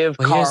maybe give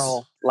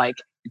Carl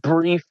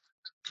brief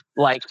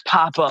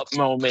pop-up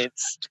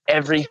moments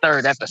every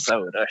third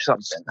episode or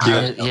something.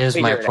 Here's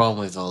my problem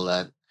with all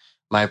that.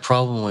 My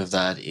problem with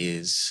that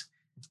is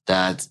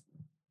that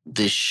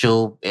the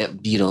show,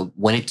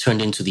 when it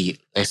turned into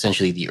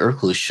essentially the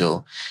Urkel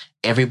show,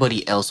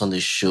 everybody else on the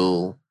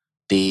show,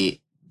 they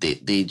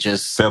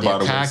just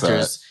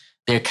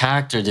their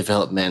character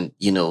development,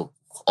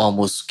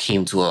 almost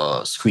came to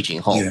a screeching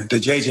halt. Yeah, the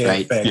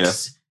JJ effect. Yeah.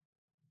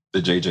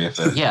 The JJ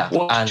effect. Yeah,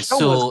 and the show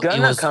so was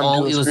gonna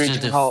come to a screeching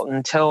just halt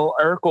until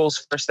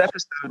Urkel's first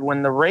episode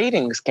when the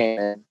ratings came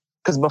in.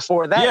 Because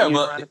before that, he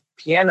was on a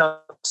piano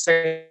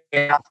saying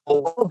the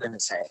whole world in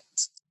his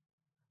hands.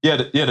 Yeah,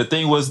 the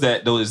thing was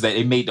that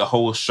it made the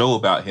whole show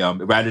about him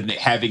rather than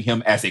having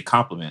him as a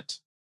compliment.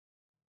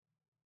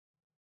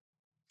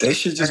 They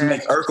should just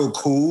make Urkel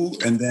cool,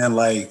 and then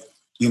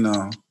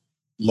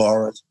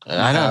Laura,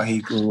 how he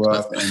grew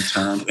up and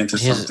turned into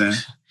something.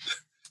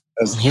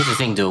 Here's the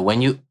thing, though.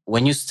 When you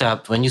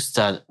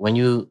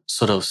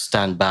sort of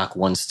stand back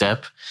one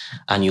step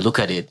and you look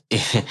at it,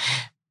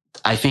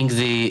 I think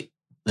the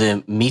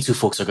Me Too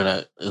folks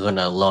are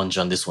gonna launch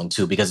on this one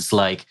too, because it's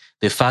like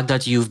the fact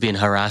that you've been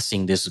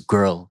harassing this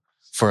girl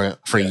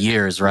for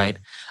years, right?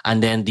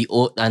 And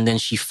then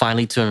she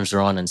finally turns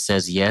around and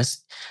says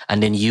yes,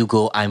 and then you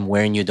go, "I'm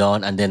wearing you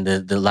down," and then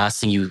the last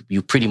thing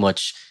you pretty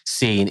much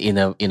say in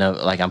a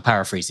like, I'm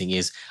paraphrasing,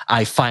 is,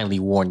 "I finally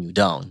worn you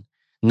down.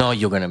 No,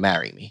 you're going to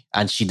marry me."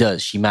 And she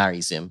does. She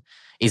marries him.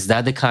 Is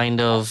that the kind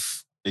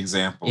of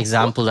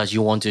example that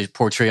you want to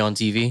portray on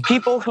TV?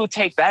 People who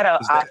take that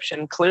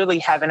option clearly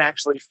haven't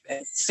actually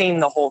seen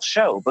the whole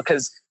show,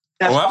 because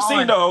I've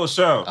seen the whole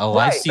show. Oh,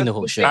 right. I've seen the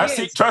whole show.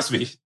 Trust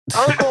me.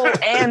 Urkel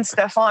and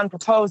Stefan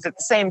proposed at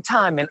the same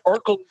time, and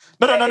Urkel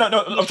I'm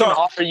can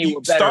offer you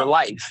a better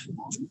life.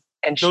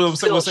 And she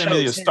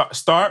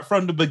start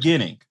from the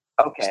beginning.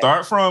 Okay.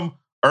 Start from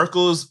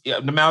Urkel's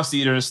the mouse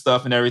eater and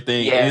stuff and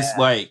everything. Yeah. It's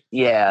like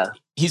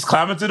he's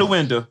climbing through the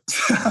window.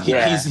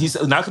 He's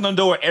knocking on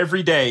the door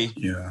every day.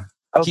 Yeah.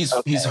 He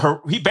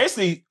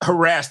basically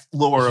harassed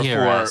Laura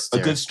for a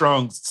good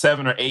strong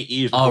 7 or 8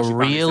 years.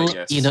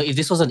 If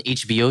this was an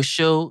HBO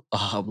show,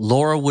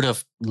 Laura would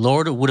have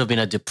been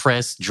a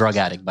depressed drug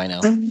addict by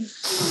now. But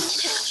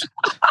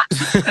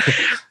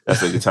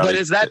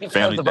is that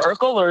because of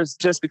Urkel, or is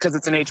just because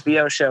it's an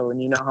HBO show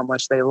and you know how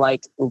much they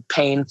like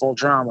painful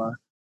drama?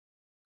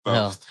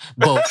 No,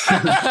 both.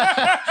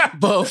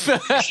 Both.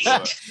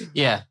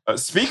 Yeah.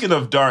 Speaking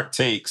of dark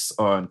takes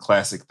on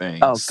classic things.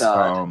 Oh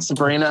God,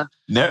 Sabrina.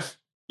 Yeah,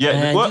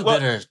 Man, what, you what,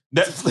 better.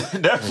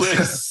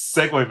 Netflix,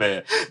 segue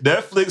man.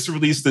 Netflix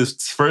released this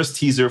first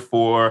teaser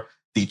for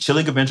The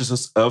Chilling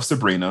Adventures of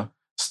Sabrina,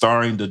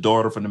 starring the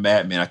daughter from the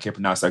Mad Men. I can't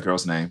pronounce that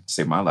girl's name.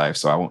 Save my life,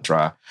 so I won't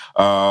try.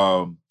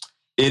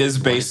 It is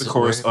based, of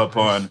course,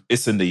 upon,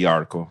 it's in the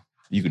article.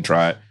 You can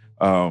try it.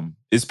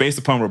 It's based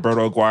upon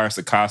Roberto Aguirre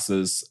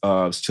Sacasa's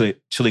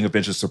Chilling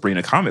Adventures of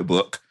Sabrina comic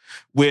book,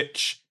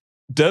 which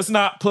does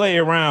not play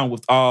around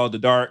with all the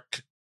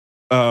dark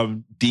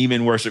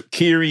demon worship.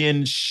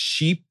 Kyrian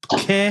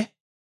Sheepke.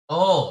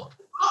 Oh,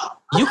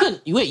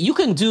 you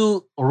can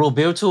do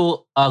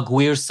Roberto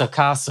Aguirre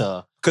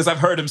Sacasa, because I've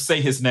heard him say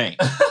his name.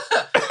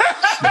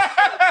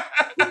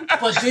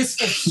 but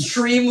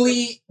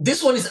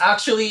this one is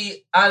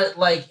actually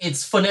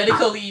it's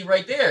phonetically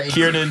right there.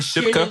 Kiernan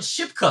Shipka? Kiernan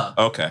Shipka.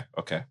 Okay.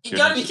 You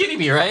gotta be kidding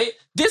me, right?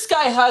 This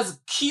guy has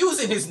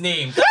Q's in his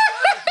name.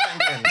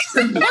 What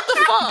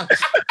the fuck?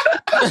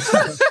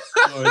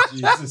 Oh,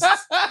 Jesus.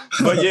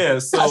 But yeah,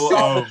 so I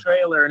saw the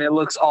trailer and it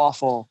looks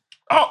awful.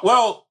 Oh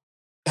well,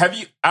 I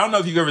don't know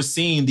if you've ever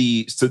seen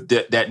the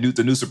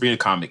new Sabrina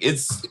comic.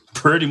 It's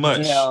pretty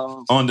much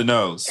on the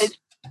nose.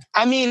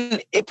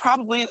 It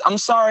probably, I'm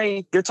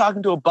sorry, you're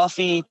talking to a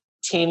Buffy,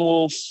 Teen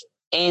Wolf,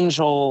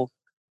 Angel,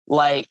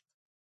 like,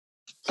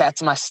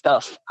 that's my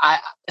stuff.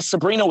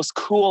 Sabrina was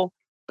cool,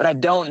 but I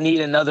don't need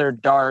another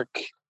dark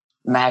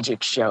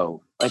magic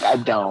show. Like, I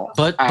don't.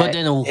 But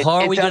then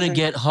how are we gonna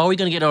get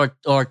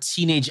our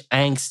teenage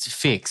angst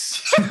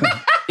fix?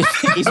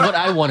 Is what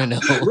I want to know.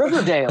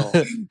 Riverdale.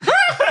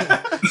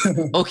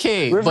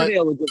 Okay,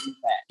 Riverdale would give you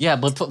that. Yeah,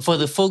 but for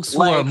the folks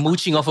who are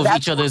mooching off of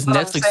each other's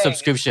Netflix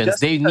subscriptions,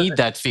 they need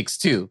that fix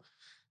too.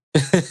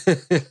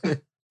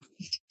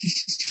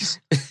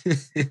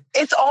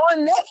 It's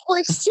on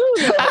Netflix too,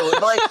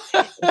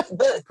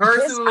 though.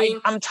 Personally,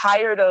 I'm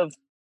tired of.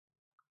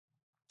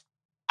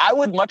 I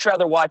would much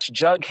rather watch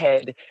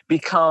Jughead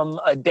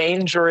become a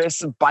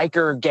dangerous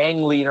biker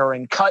gang leader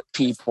and cut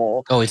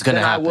people. Oh, it's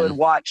gonna happen. I would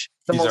watch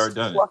the most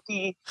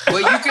plucky. Well,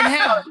 you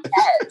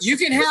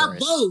can have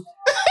both.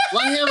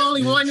 Why have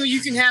only one when you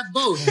can have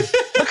both?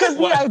 Because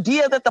the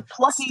idea that the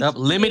plucky Stop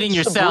limiting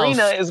yourself.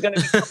 Sabrina is going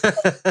to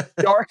become a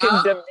dark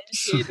and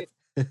demented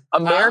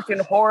American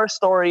Horror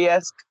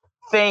Story-esque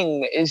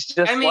thing is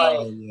just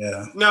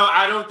No,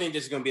 I don't think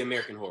this is going to be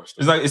American Horror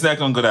Story. It's not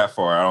going to go that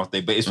far, I don't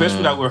think. But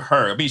especially not with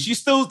her. I mean, she's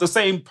still the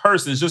same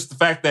person. It's just the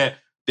fact that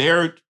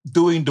they're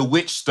doing the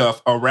witch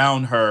stuff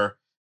around her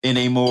in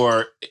a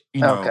more,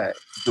 the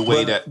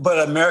way that.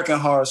 But American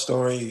Horror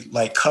Story,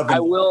 like Covenant.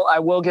 I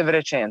will give it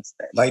a chance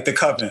then. Like the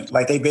Covenant,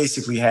 like they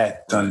basically had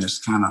done this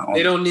kind of.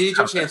 They don't need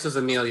your chances,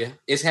 Amelia.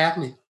 It's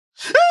happening.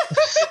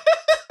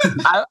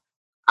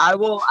 I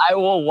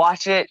will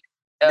watch it.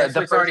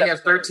 Netflix already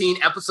has 13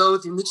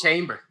 episodes in the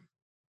chamber.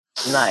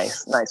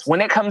 Nice.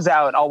 When it comes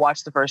out, I'll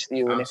watch the first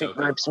few, and if it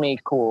grips me,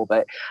 cool.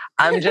 But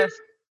I'm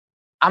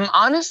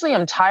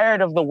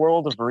tired of the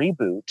world of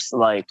reboots.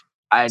 Like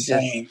I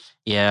feel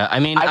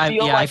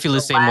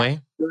the same way.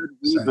 Good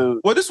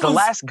reboot. Well, the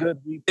last good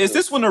reboot. Is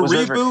this one a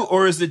reboot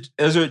or is it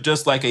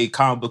just like a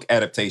comic book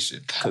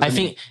adaptation? I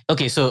think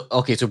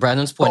to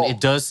Brandon's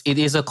point, it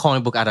is a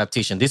comic book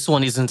adaptation. This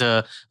one isn't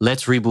a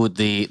let's reboot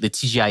the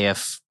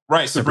TGIF.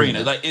 Right,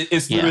 Sabrina. Like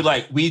it's literally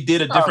like we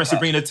did a different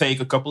Sabrina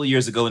take a couple of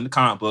years ago in the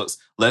comic books.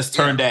 Let's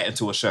turn that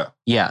into a show.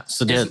 Yeah,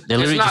 so they're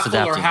literally just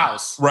adapting.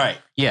 House. Right.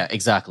 Yeah,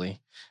 exactly.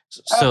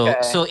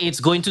 So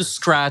it's going to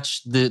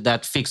scratch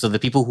that fix of the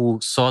people who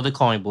saw the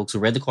comic books, who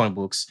read the comic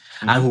books,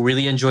 and who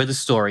really enjoyed the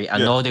story. I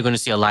know they're going to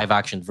see a live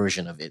action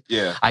version of it.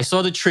 Yeah. I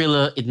saw the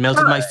trailer. It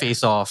melted my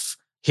face off.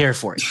 Here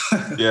for it.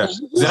 Yeah.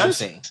 That's what I'm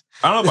saying.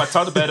 I don't know if I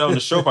talked about it on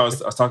the show, but I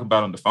was talking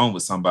about it on the phone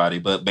with somebody.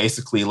 But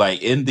basically,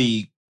 like in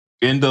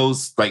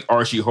those like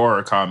Archie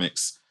horror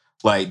comics,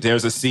 like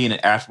there's a scene in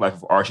Afterlife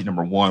of Archie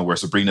 #1 where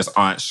Sabrina's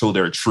aunt show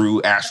their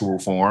true actual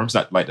forms,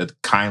 not like the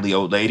kindly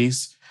old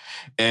ladies.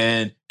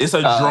 And it's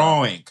a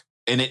drawing,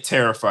 and it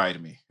terrified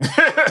me.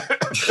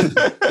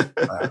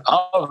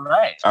 All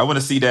right. I want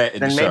to see that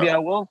in the show. Then maybe I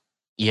will.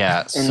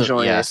 Yeah,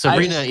 enjoy it.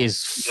 Sabrina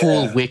is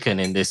full Wiccan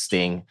in this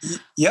thing.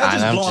 Yeah,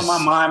 it's just blowing my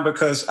mind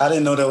because I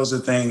didn't know there was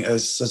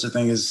such a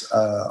thing as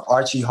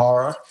Archie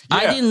horror. Yeah.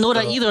 I didn't know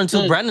that either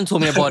until Brandon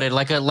told me about it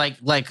like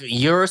a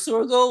year or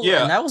so ago.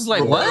 Yeah, and I was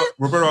like, what?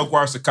 Roberto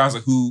Aguirre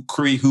Sacasa, who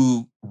is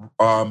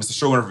the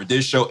showrunner for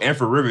this show and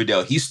for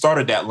Riverdale, he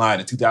started that line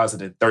in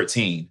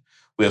 2013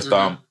 with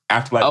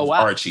Afterlife of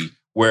Archie,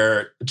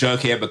 where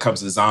Jughead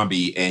becomes a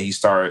zombie and he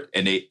starts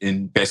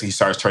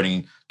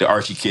turning the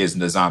Archie kids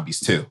into zombies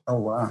too. Oh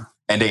wow!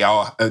 And they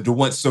all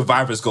once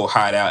survivors go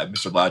hide out at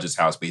Mr. Lodge's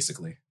house,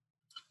 basically.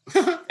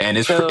 And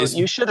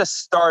you should have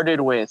started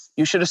with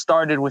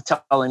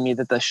telling me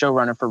that the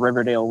showrunner for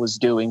Riverdale was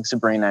doing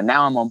Sabrina.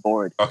 Now I'm on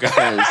board.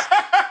 Okay.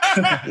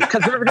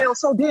 Because Riverdale is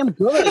so damn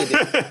good.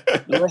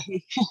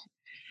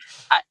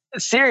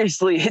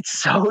 seriously, it's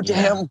so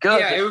damn good.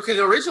 Yeah, because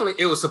originally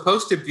it was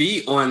supposed to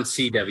be on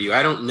CW.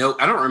 I don't know.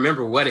 I don't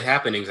remember what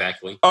happened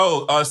exactly.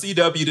 Oh,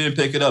 CW didn't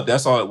pick it up.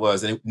 That's all it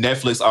was. And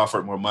Netflix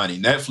offered more money.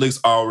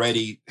 Netflix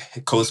already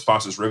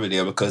co-sponsors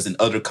Riverdale because in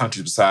other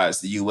countries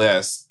besides the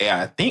US,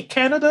 and I think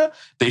Canada,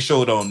 they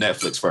showed on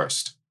Netflix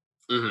first.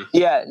 Mm-hmm.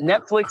 Yeah,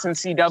 Netflix and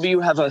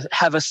CW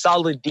have a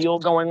solid deal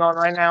going on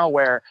right now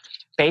where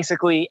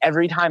basically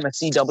every time a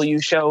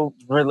CW show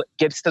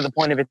gets to the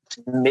point of its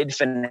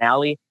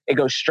mid-finale, it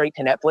goes straight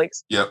to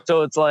Netflix. Yep.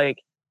 So it's like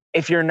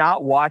if you're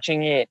not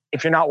watching it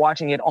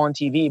on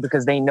TV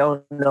because they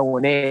know no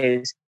one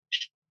is,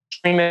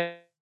 stream it.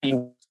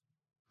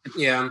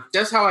 Yeah,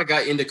 that's how I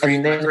got into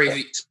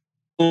Crazy.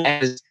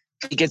 As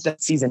it gets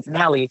that season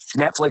finale,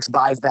 Netflix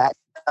buys that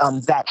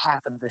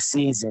half of the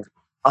season.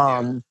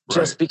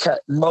 Just because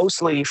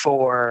mostly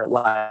for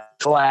like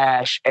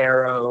Flash,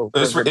 Arrow,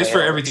 it's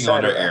for everything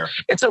on their air.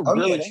 It's a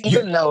really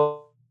even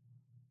though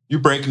you're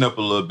breaking up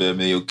a little bit,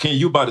 Emilio. Ken,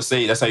 you about to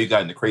say that's how you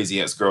got into Crazy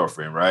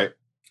Ex-Girlfriend, right?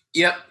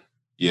 Yep.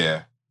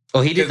 Yeah.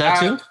 Oh, he did that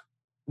too?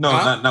 No,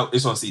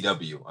 it's on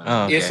CW.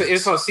 Oh, okay.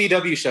 It's on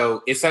CW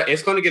show.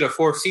 It's going to get a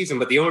 4th season,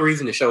 but the only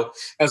reason the show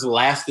has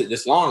lasted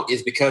this long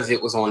is because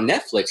it was on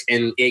Netflix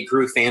and it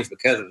grew fans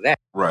because of that.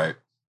 Right.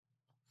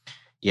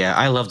 Yeah,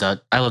 I love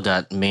that. I love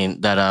that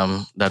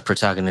that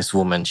protagonist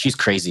woman. She's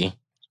crazy.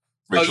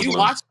 Rachel Bloom.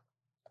 Watched?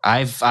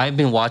 I've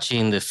been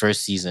watching the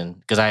first season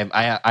because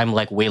I'm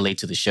like way late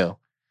to the show,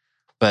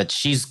 but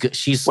she's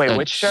wait,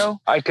 which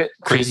show?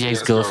 Crazy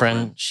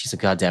Ex-Girlfriend. She's a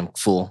goddamn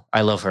fool.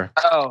 I love her.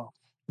 Oh,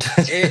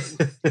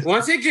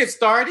 once it gets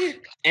started,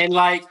 and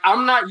like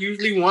I'm not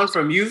usually one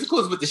for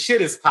musicals, but the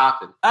shit is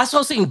popping. That's what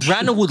I'm saying.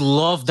 Brandon would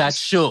love that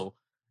show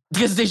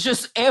because they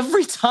just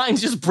every time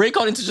just break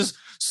out into just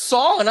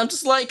song, and I'm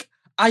just like,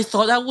 I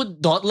thought I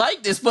would not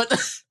like this, but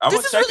this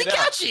is really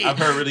catchy. I've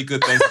heard really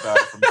good things about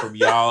it from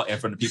y'all and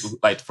from the people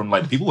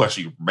the people who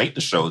actually make the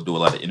show, do a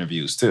lot of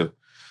interviews too.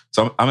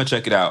 So I'm gonna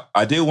check it out.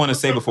 I did want to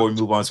say before we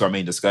move on to our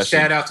main discussion.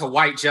 Shout out to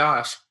White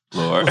Josh.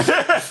 Lord.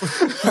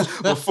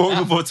 Before we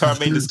move on to our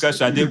main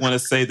discussion, I did want to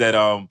say that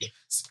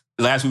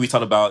last week we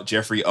talked about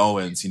Jeffrey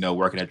Owens,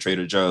 working at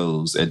Trader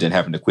Joe's and then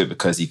having to quit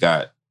because he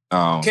got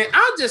Can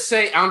I just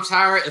say I'm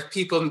tired of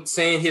people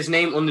saying his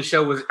name on the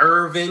show was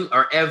Irvin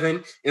or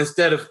Evan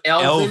instead of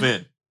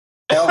Elvin.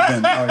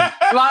 Elvin.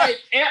 Like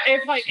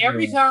it's like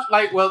every time.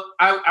 Like, well,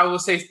 I will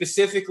say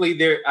specifically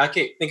there. I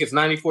can't think it's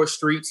 94th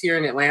Streets here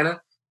in Atlanta.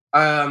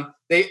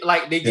 They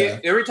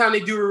get every time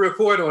they do a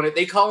report on it,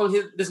 they call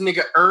him this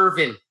nigga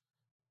Irvin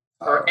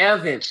or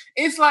Evan.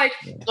 It's like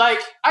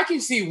I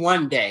can see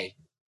one day.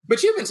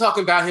 But you've been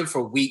talking about him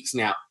for weeks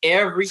now.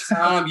 Every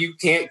time you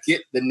can't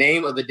get the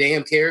name of the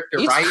damn character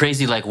right. It's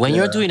crazy. Like when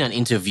you're doing an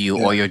interview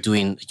or you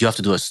have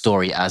to do a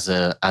story as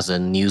a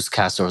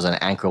newscaster or as an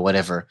anchor or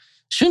whatever.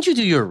 Shouldn't you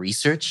do your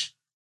research?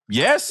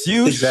 Yes,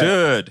 you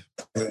should.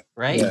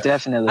 Right? Yeah.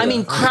 Definitely. I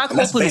mean, crack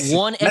open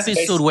one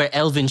episode where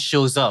Elvin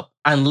shows up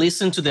and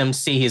listen to them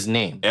say his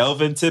name.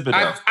 Elvin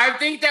Thibodeau. I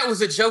think that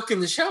was a joke in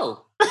the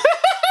show.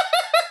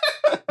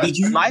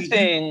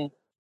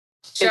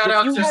 Shout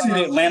out to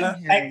the Atlanta.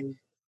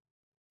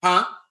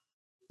 Huh?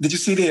 Did you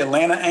see the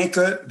Atlanta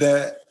anchor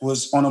that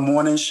was on a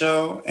morning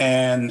show?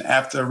 And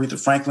after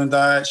Aretha Franklin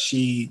died,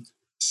 she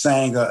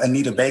sang a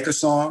Anita Baker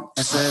song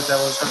and said that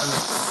was her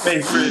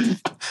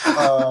favorite.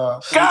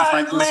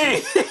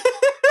 Godly!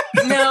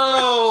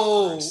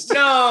 No.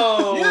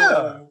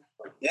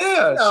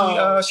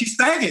 Yeah. She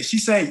sang it. She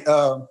sang,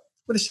 what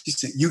did she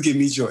sing? You Give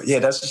Me Joy. Yeah,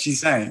 that's what she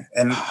sang.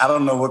 And I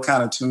don't know what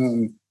kind of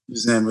tune it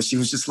was in, but she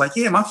was just like,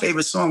 yeah, my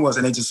favorite song was,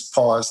 and they just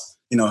paused.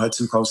 Her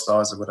 2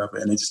 co-stars or whatever,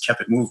 and they just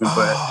kept it moving.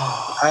 But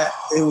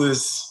it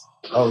was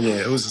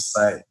a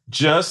sight.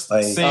 Just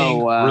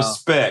saying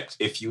respect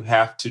if you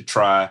have to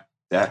try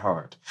that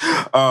hard.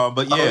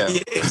 But yeah.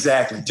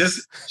 Exactly.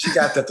 Just she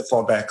got that to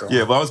fall back on.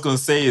 Yeah, what I was going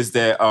to say is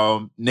that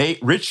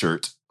Nate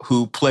Richard,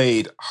 who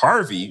played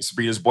Harvey,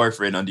 Sabrina's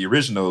boyfriend on the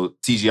original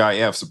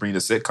TGIF, Sabrina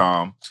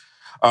sitcom,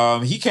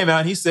 he came out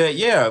and he said,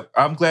 yeah,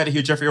 I'm glad to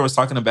hear Jeffrey Owens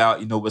talking about,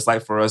 what it's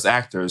like for us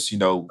actors.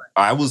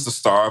 I was the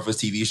star of a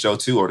TV show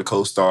too, or the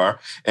co-star,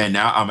 and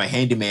now I'm a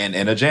handyman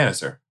and a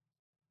janitor.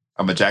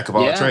 I'm a jack of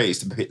all trades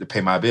to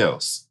pay my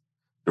bills.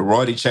 The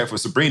royalty check for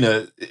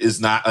Sabrina is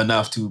not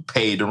enough to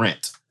pay the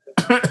rent.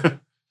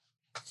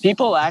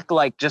 People act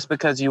like just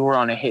because you were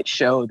on a hit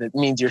show, that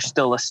means you're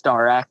still a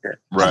star actor.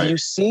 Right. Have you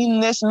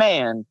seen this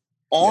man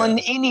on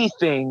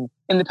anything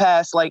in the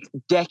past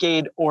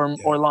decade or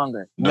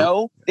longer?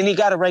 No? Then he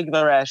got a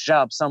regular ass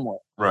job somewhere.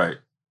 Right.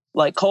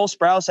 Like Cole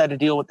Sprouse had to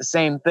deal with the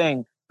same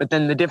thing. But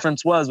then the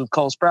difference was with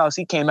Cole Sprouse,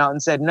 he came out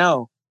and said,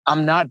 no,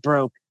 I'm not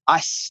broke.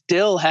 I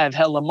still have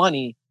hella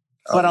money,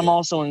 but I'm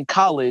also in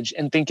college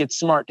and think it's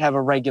smart to have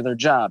a regular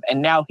job.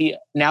 And now he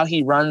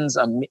runs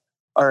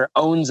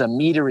owns a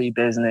meadery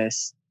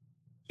business.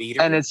 Meadery?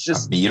 And it's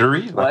just a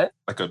meadery? What?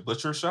 Like a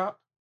butcher shop?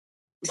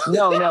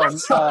 No. Need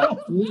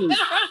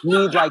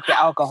like the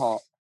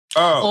alcohol.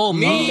 Oh,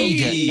 Mead.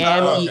 mead.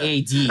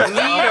 MEAD.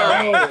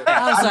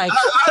 I was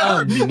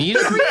like, mead?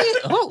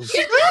 Oh,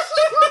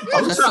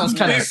 that sounds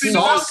kind of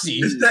saucy.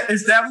 Is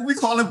that what we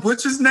call it,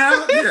 butchers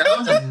now?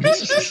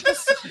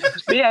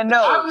 Yeah,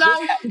 no. I'm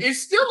like,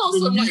 it's still on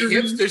some like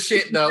hipster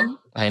shit though.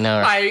 I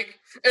know. Like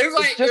it's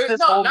like just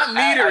this whole not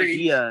meatery.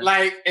 idea.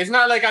 Like it's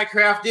not like I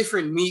craft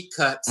different meat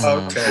cuts.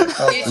 Okay.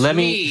 It's Let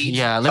mead. me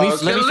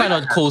find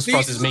out Cole's The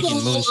process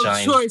making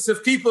moonshine. Choice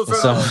of people from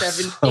So-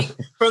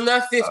 from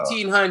the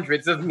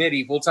 1500s of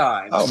medieval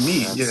times. Oh,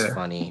 me, That's yeah.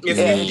 funny. It's-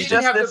 Yeah, You it's didn't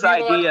just have to this be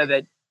like- idea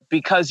that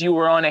because you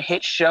were on a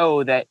hit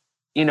show that,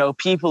 you know,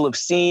 people have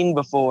seen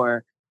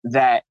before,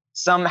 that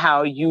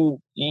somehow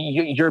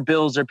your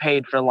bills are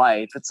paid for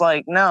life. It's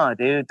like, no,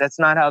 dude, that's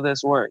not how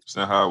this works.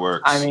 That's not how it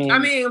works. I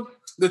mean,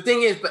 The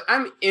thing is, but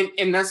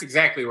and that's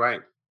exactly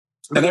right.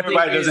 But And the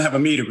everybody thing doesn't have a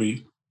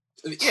meatery.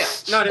 Yeah,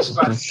 not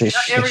everybody. They Not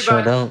sure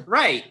everybody. don't.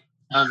 Right.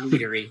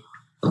 Meatery.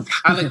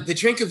 I like the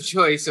drink of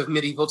choice of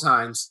medieval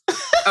times.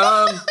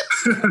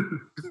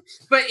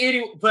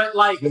 But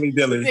like Dilly the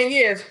dilly. thing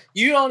is,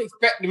 you don't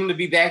expect them to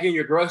be bagging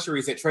your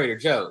groceries at Trader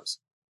Joe's.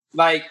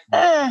 Like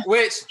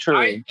which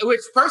true. which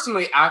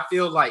personally I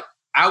feel like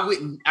I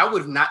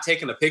would have not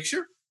taken a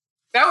picture.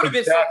 That would have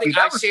been something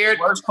I shared.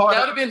 That would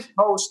have been the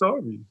whole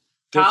story.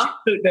 Huh?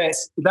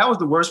 That was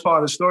the worst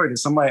part of the story, that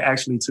somebody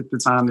actually took the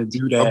time to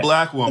do that. a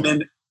black And woman.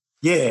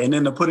 then, and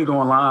then to put it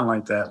online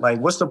like that. Like,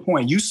 what's the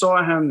point? You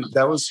saw him.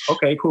 That was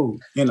okay, cool.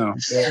 You know.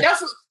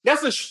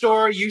 that's a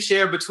story you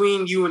share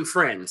between you and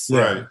friends.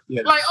 Right.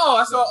 Yeah. Like, oh,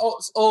 I saw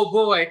old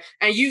boy,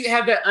 and you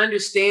have that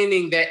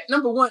understanding that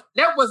number one,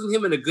 that wasn't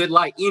him in a good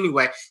light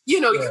anyway. You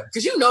know,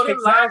 because you know them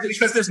lives.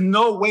 Because there's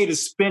no way to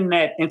spin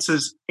that into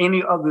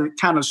any other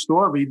kind of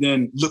story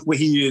than look where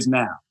he is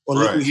now, or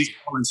look Right. where he's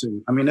going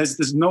to. I mean,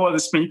 there's no other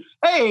spin.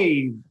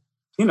 Hey,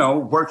 you know,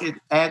 work it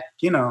at,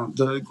 you know,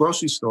 the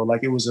grocery store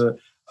like it was a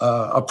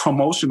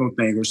promotional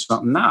thing or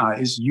something. Nah,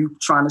 it's you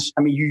trying to.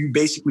 I mean, you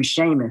basically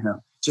shaming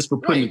him just for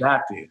putting it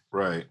out there.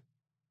 Right.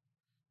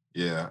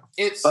 Yeah.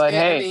 But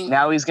hey,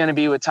 now he's going to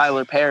be with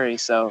Tyler Perry.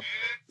 So,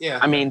 yeah.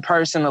 I mean,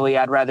 personally,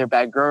 I'd rather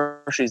bag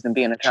groceries than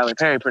be in a Tyler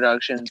Perry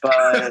production. But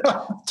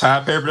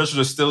Tyler Perry Productions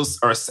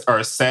are still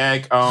are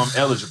SAG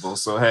eligible.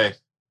 So hey,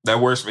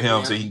 that works for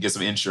him, so he can get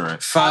some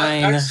insurance.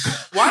 Fine.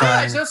 Why did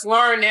I just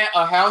learn that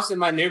a house in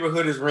my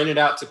neighborhood is rented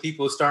out to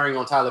people starring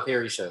on Tyler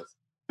Perry shows?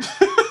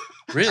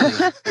 Really?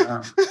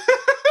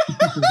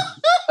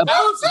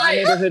 my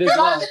neighborhood as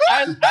well.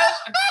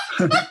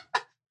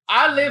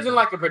 I live in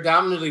like a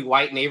predominantly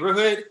white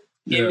neighborhood,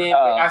 and then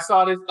I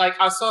saw this. Like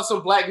I saw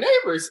some black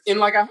neighbors in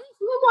like a house,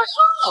 and I'm like,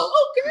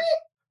 oh,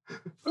 okay,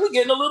 we're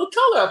getting a little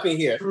color up in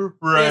here.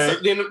 Right.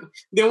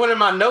 Then one of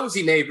my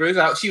nosy neighbors,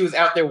 she was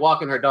out there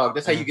walking her dog.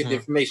 That's how you get the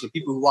information.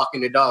 People who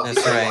walking their dogs.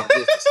 That's right.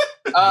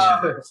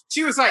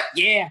 She was like,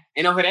 yeah,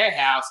 and over that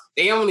house,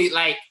 they only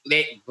like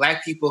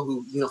black people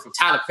who, you know, from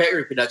Tyler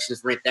Perry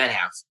Productions rent that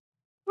house.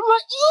 I'm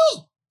like,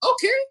 oh,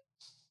 okay.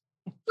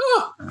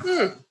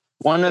 Oh,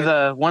 One of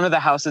the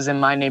houses in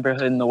my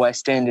neighborhood in the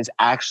West End is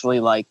actually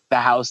like the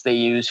house they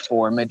use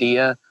for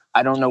Medea.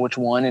 I don't know which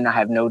one, and I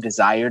have no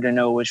desire to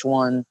know which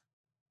one.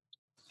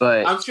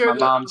 But I'm sure my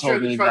mom the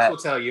told me trust that. will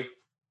tell you.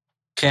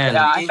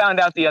 Yeah, I found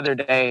out the other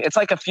day. It's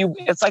like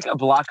a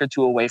block or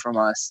two away from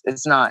us.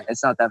 It's not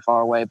that far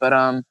away. But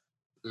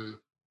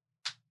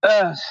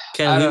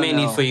Ken, we may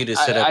need for you to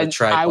set up a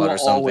tripod or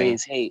something. I will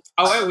always hate.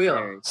 Oh, I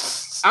will.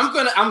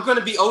 I'm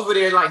gonna be over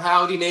there like,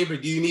 howdy neighbor,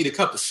 do you need a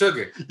cup of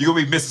sugar? You're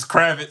gonna be Mrs.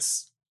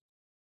 Kravitz.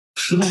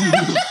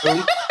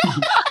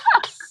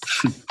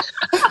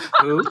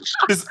 Who?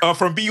 This,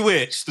 from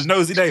Bewitched, the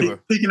nosy neighbor.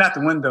 Peeking out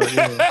the window.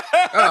 Yeah.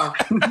 Oh,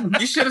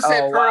 you should have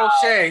said Pearl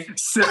Shay.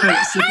 sipping.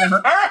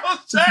 Pearl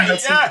Shay,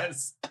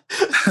 yes.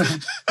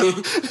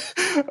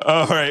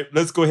 All right,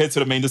 let's go ahead to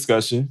the main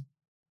discussion.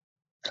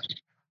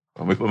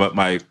 Let me put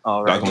my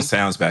doggone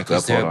sounds back up.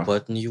 Is there Hold a on.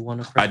 button you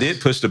want to press? I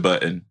did push the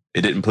button.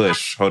 It didn't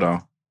push. Hold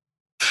on.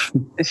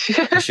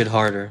 Push it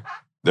harder.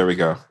 There we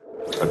go.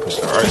 I pushed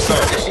it. All right, so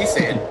She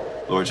said.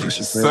 Lord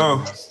Jesus.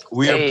 So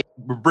we're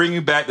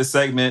bringing back the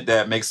segment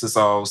that makes us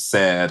all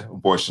sad,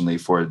 unfortunately,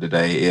 for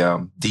today.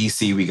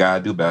 DC, we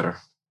gotta do better.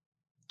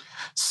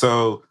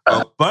 So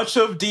a bunch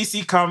of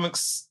DC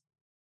Comics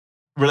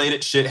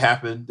related shit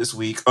happened this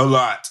week, a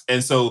lot.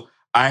 And so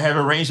I have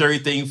arranged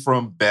everything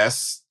from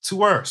best to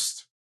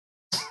worst.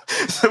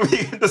 So we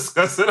can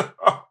discuss it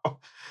all.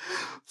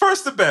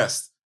 First to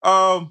best.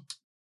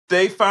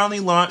 They finally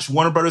launched,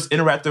 Warner Brothers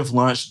Interactive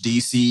launched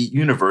DC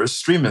Universe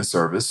streaming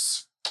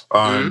service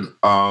on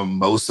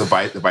most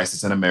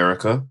devices in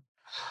America.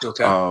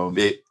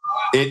 Okay.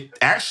 It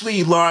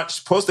actually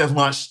supposed to have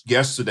launched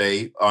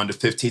yesterday on the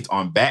 15th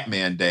on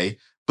Batman Day,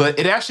 but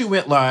it actually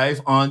went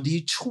live on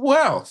the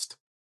 12th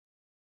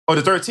or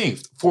the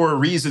 13th for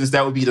reasons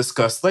that would be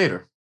discussed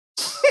later.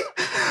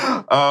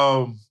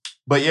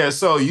 But yeah,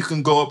 so you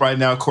can go up right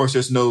now. Of course,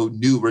 there's no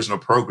new original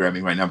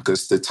programming right now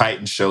because the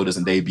Titan show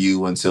doesn't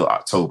debut until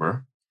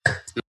October.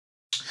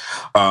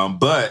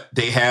 But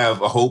they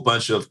have a whole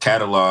bunch of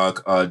catalog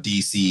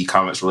DC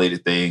Comics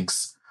related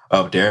things.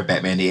 up there.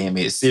 Batman the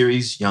Animated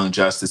Series, Young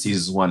Justice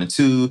Seasons 1 and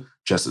 2,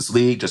 Justice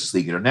League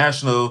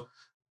International,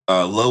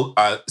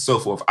 so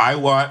forth. I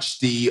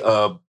watched the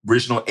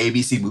original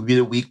ABC Movie of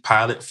the Week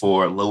pilot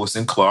for Lois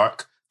and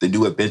Clark, The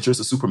New Adventures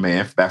of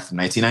Superman, back from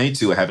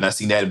 1992. I have not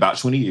seen that in about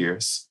 20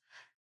 years.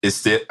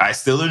 I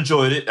still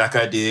enjoyed it like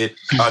I did,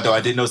 although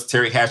I didn't know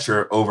Terry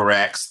Hatcher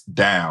overacts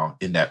down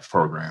in that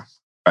program.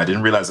 I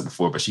didn't realize it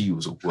before, but she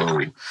was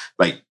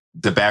like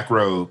the back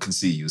row can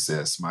see you,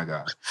 sis. My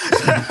God.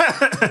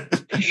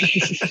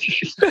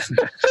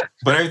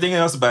 But everything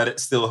else about it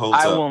still holds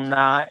up. I will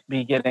not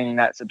be getting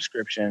that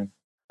subscription.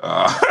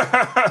 The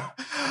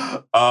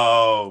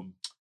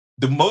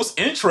most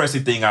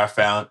interesting thing I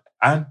found,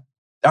 I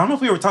don't know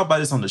if we ever talked about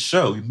this on the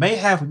show. We may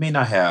have, we may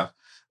not have.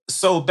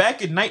 So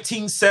back in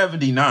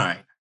 1979,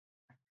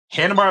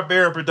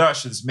 Hanna-Barbera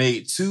Productions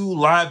made 2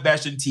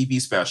 live-action TV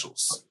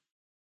specials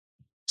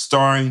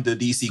starring the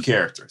DC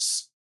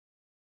characters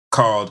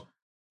called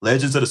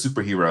Legends of the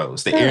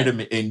Superheroes. They aired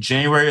them in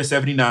January of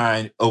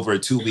 79 over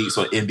 2 weeks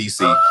on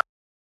NBC.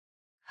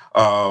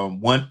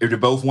 They're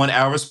both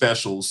 1-hour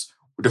specials.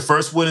 The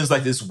first one is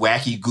like this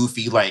wacky,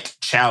 goofy, like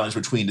challenge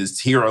between the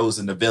heroes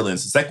and the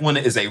villains. The second one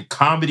is a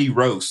comedy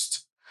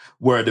roast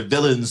where the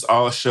villains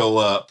all show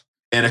up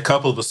and a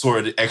couple of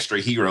assorted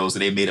extra heroes that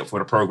they made up for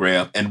the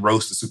program and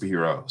roast the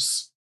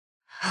superheroes.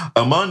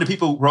 Among the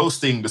people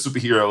roasting the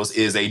superheroes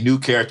is a new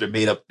character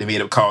they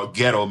made up called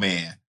Ghetto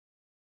Man,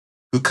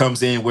 who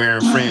comes in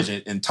wearing fringe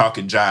and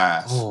talking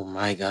jive. Oh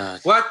my God.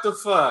 What the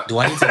fuck? Do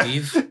I need to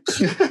leave?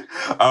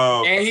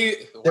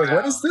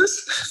 What is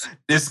this?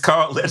 It's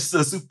called Legends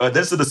of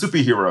the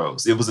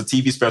Superheroes. It was a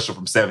TV special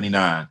from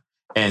 79.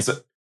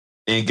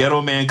 And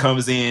Ghetto Man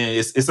comes in.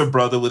 It's a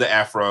brother with an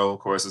afro, of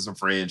course, and some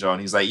fringe on.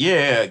 He's like,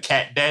 yeah,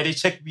 Cat Daddy,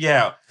 check me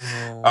out.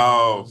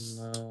 No.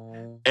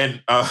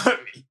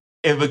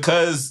 And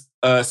because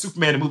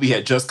Superman the movie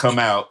had just come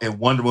out and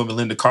Wonder Woman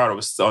Linda Carter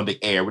was on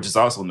the air, which is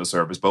also on the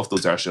service. Both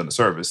those are actually on the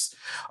service.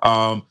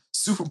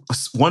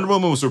 Wonder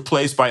Woman was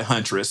replaced by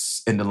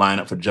Huntress in the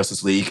lineup for the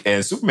Justice League,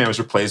 and Superman was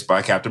replaced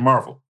by Captain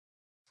Marvel.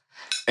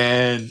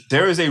 And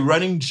there is a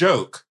running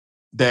joke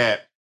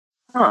that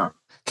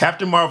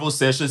Captain Marvel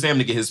says Shazam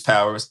to get his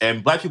powers,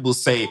 and black people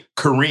say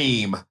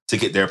Kareem to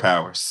get their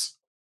powers.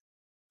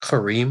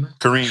 Kareem,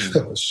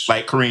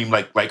 like Kareem,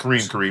 like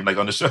Kareem, like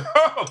on the show.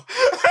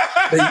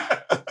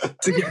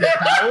 To get their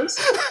powers?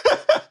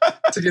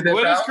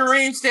 What does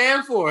Kareem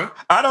stand for?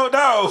 I don't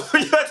know. You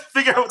have to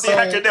figure out what the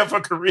acronym for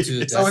Kareem.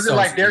 Dude, So is it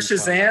like their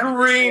Shazam?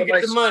 Kareem, get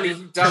Like, the money.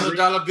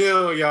 Dollar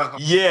bill, y'all.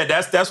 Yeah,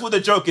 that's what the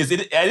joke is.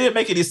 It didn't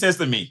make any sense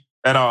to me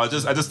at all. I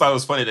just thought it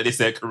was funny that they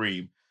said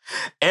Kareem.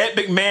 Ed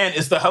McMahon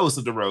is the host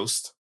of the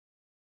roast.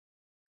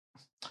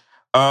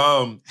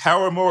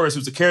 Howard Morris,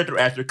 who's a character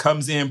actor,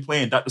 comes in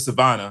playing Dr.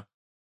 Savannah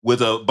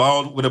with a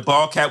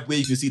bald cap wig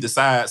you can see the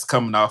sides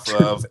coming off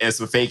of and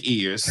some fake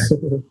ears.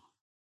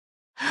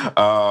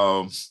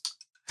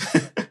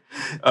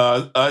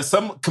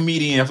 Some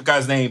comedian, I forgot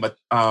his name,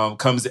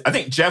 comes in. I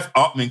think Jeff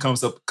Altman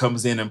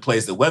comes in and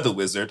plays the Weather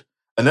Wizard.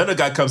 Another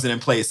guy comes in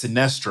and plays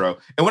Sinestro.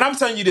 And when I'm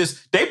telling you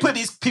this, they put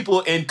these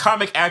people in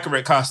comic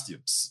accurate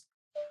costumes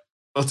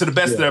to the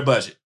best of their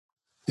budget.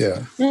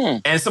 Yeah.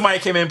 And somebody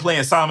came in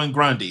playing Solomon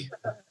Grundy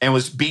and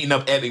was beating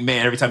up Ed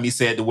McMahon every time he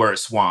said the word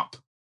swamp.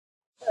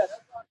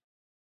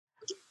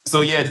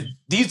 So yeah,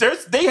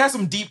 they have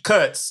some deep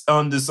cuts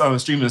on this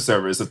streaming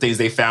service of things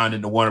they found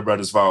in the Warner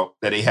Brothers vault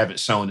that they haven't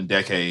shown in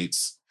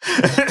decades,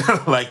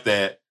 like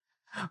that.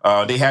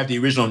 They have the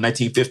original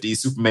 1950s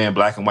Superman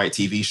black and white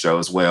TV show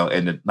as well,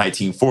 and the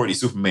 1940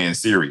 Superman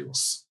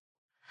serials.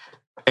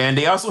 And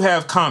they also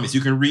have comics.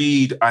 You can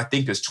read, I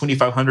think there's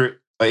 2,500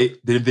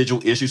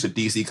 individual issues of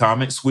DC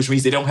Comics, which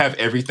means they don't have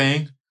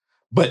everything,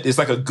 but it's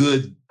like a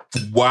good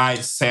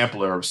wide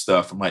sampler of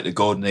stuff from like the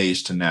golden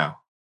age to now.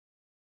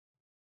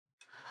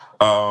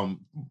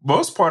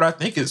 Most part, I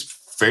think is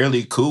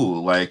fairly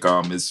cool. Like,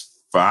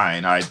 it's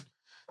fine. I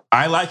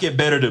like it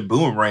better than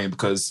Boomerang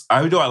because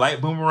I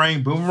like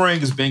Boomerang. Boomerang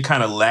has been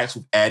kind of lax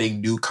with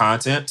adding new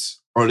content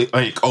or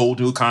like old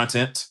new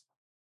content.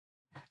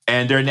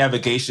 And their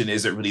navigation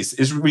it's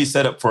really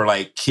set up for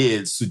like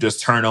kids who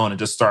just turn on and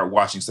just start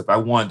watching stuff. I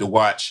wanted to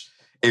watch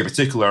a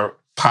particular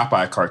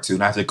Popeye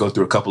cartoon. I have to go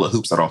through a couple of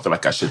hoops I don't feel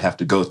like I should have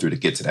to go through to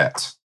get to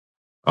that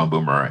on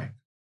Boomerang.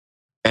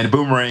 And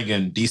Boomerang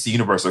and DC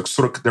Universe are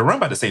they're run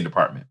by the same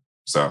department.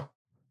 So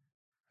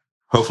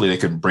hopefully they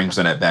can bring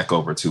some of that back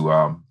over to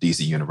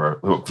DC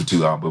Universe,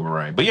 to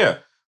Boomerang. But yeah,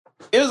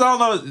 it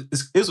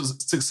was a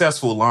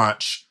successful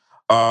launch.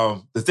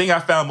 The thing I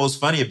found most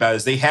funny about it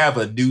is they have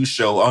a news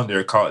show on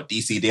there called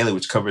DC Daily,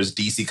 which covers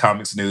DC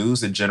Comics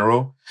news in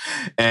general.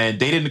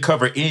 And they didn't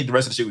cover any of the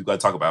rest of the shit we've got to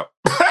talk about.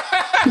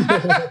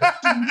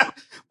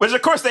 Which,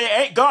 of course, they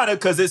ain't gonna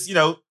because it's, you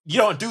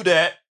don't do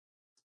that.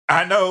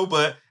 I know,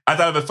 but I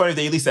thought it'd be funny if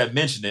they at least had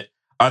mentioned it.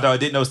 Although I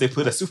didn't notice they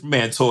put a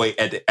Superman toy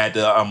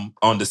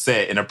on the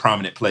set in a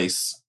prominent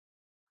place.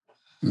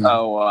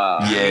 Oh, wow.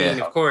 Yeah. I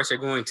mean, of course they're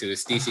going to.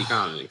 It's DC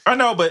Comics. I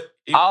know, but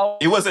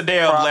it wasn't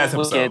there on the last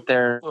episode. Get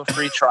there a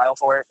free trial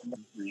for it and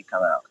then you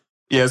come out.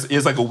 Yeah,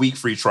 it's like a week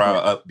free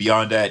trial.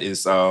 Beyond that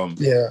is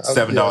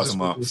 $7 a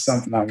month. It's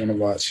something I want to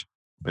watch.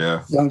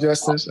 Yeah. Young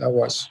Justice, I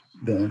watch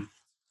then.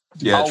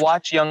 Yeah. I'll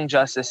watch Young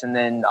Justice and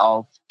then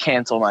I'll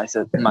cancel my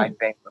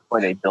thing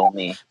before they bill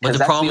me. But the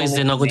that's problem is only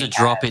they're not thing going to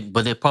they drop have. it.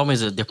 But the problem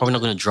is that they're probably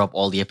not going to drop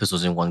all the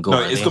episodes in one go. No,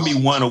 are it's they? going to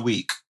be one a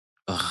week.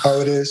 Oh,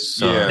 it is?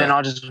 So, Yeah. Then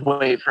I'll just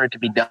wait for it to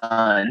be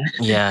done.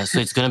 Yeah, so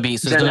it's going to be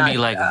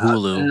like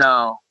Hulu.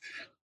 No.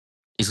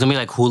 It's going to be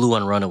like Hulu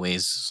on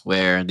Runaways,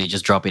 where they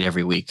just drop it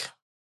every week.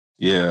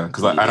 Yeah,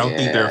 because I don't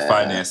think their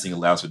financing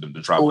allows for them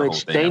to drop the whole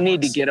Which thing. they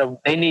need to get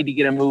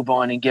a move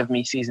on and give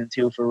me season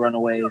 2 for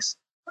Runaways.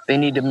 They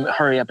need to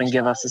hurry up and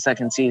give us the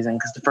second season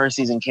because the first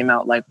season came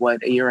out a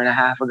year and a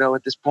half ago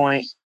at this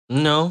point.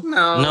 No,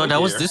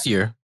 that was this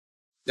year.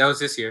 That was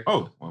this year.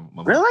 Oh,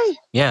 really?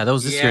 Yeah, that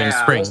was this year in the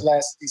Yeah. spring. That was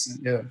last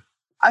season, yeah.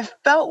 I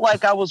felt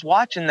like I was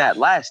watching that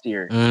last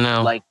year,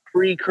 No, like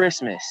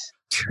pre-Christmas.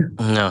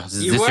 no, this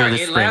You year were. in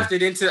the It spring.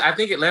 lasted into. I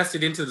think it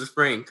lasted into the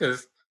spring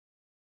because.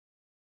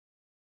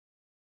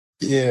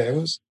 Yeah, it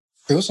was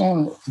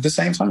on the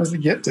same time as The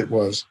Gifted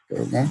was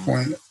at one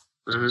point.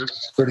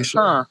 Pretty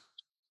sure. Huh.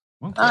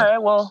 Okay. All right.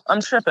 Well,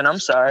 I'm tripping. I'm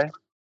sorry.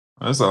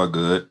 That's all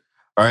good.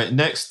 All right,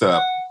 next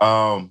up.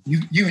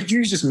 You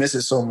just miss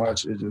it so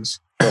much. It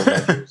just felt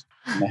like it was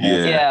in the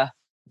hand.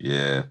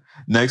 Yeah.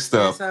 Next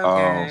up, It's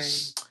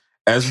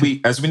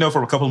okay. as we know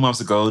from a couple of months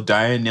ago,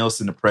 Diane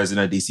Nelson, the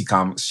president of DC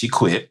Comics, she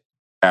quit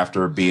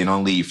after being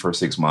on leave for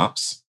 6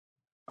 months.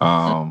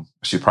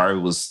 She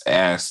probably was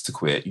asked to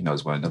quit.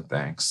 It's one of them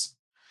things.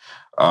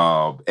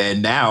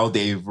 And now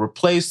they've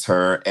replaced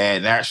her,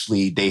 and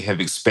actually they have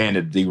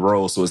expanded the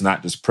role, so it's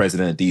not just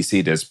president of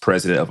DC, there's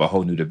president of a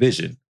whole new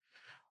division.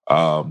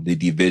 The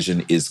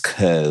division is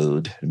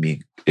called,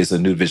 it's a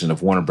new division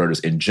of Warner Brothers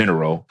in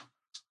general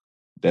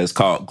that's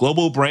called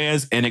Global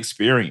Brands and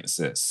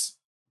Experiences.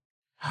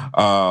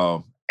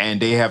 And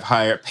they have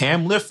hired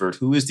Pam Lifford,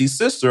 who is the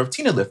sister of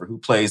Tina Lifford, who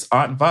plays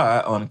Aunt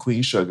Vi on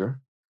Queen Sugar,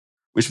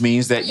 which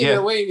means that, Wait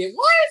a minute.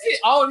 Why is it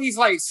all these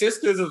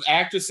sisters of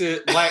actresses,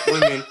 black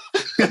women,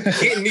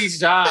 getting these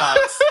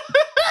jobs?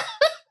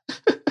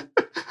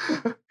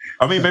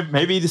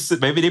 Maybe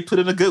they put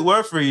in a good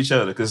word for each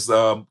other because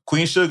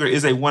Queen Sugar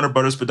is a Warner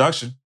Brothers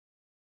production.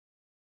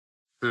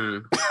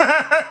 But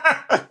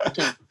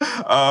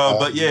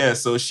yeah,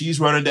 so she's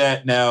running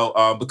that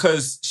now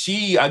because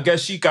I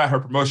guess she got her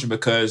promotion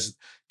because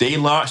they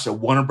launched a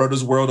Warner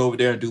Brothers World over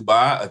there in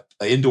Dubai,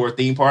 an indoor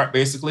theme park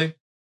basically,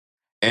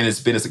 and it's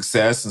been a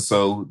success. And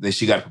so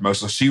she got a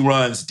promotion. So she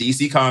runs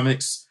DC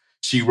Comics.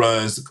 She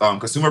runs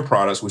consumer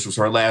products, which was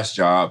her last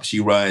job. She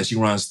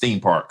runs theme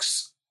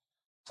parks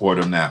for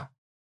them now.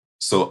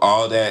 So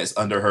all that is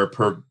under her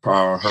purview.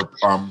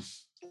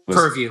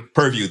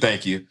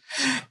 Thank you.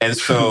 And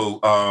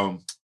so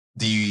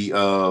the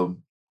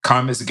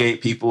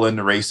Comicsgate people and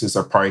the racists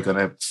are probably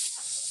gonna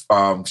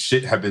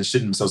have been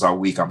shitting themselves all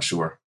week, I'm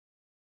sure.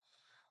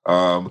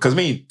 Because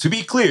to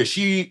be clear,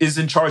 she is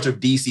in charge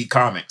of DC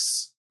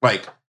Comics,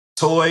 like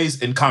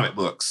toys and comic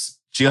books.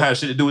 She'll have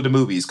shit to do with the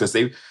movies because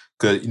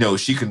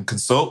she can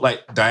consult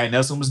like Diane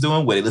Nelson was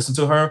doing. Will they listen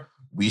to her?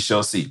 We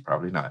shall see.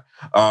 Probably not.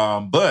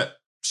 But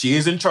she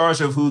is in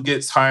charge of who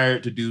gets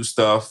hired to do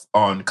stuff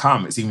on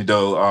comics, even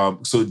though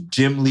so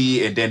Jim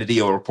Lee and Danny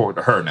Dio report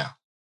to her now.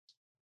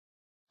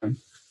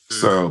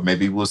 So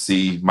maybe we'll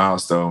see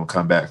Milestone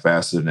come back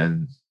faster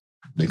than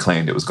they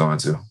claimed it was going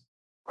to.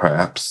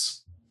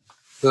 Perhaps.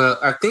 Well,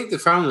 I think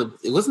it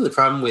wasn't the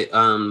problem with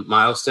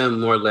Milestone,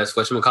 more or less,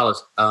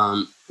 whatchamacallit,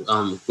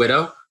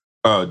 Widow.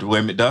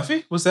 Dwayne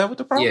McDuffie? Was that what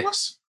the problem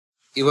was?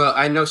 Well,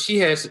 I know she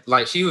has,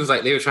 she was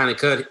they were trying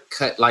to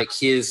cut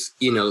his,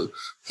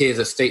 his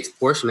estate's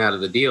portion out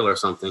of the deal or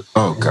something.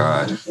 Oh,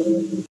 God.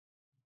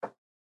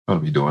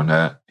 Don't be doing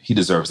that. He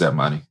deserves that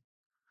money.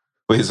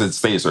 But his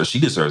estate, she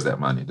deserves that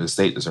money. The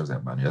estate deserves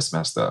that money. That's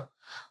messed up.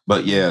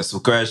 But yeah, so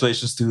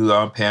congratulations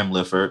to Pam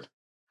Lifford.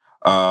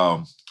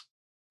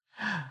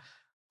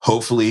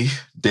 Hopefully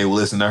they will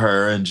listen to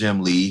her and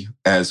Jim Lee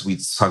as we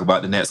talk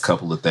about the next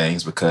couple of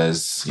things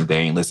because they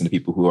ain't listening to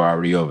people who are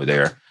already over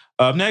there.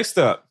 Next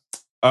up,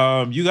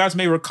 you guys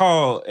may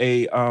recall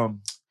a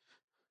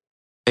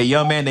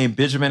young man named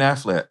Benjamin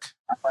Affleck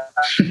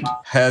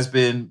has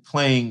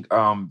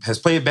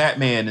played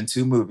Batman in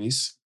 2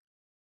 movies.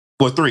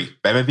 Well, 3.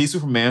 Batman v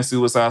Superman,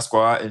 Suicide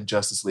Squad, and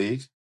Justice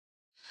League.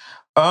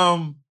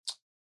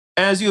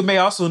 As you may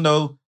also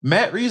know,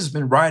 Matt Reeves has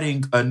been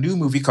writing a new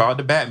movie called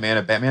The Batman,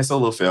 a Batman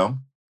solo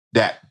film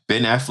that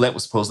Ben Affleck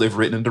was supposed to have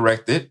written and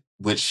directed,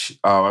 which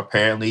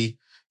apparently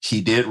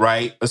he did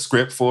write a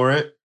script for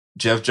it.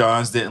 Jeff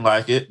Johns didn't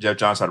like it. Jeff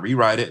Johns tried to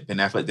rewrite it. Ben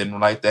Affleck didn't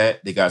like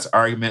that. They got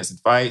arguments and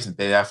fights, and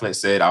Ben Affleck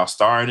said, I'll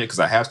star in it because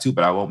I have to,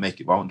 but I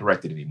won't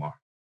direct it anymore.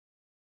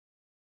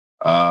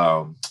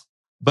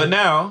 But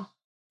now,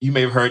 you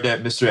may have heard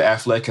that Mr.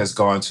 Affleck has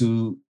gone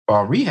to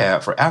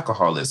rehab for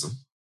alcoholism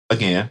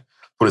again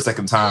for the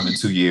second time in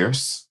 2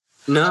 years.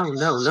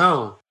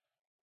 No.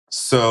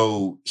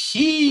 So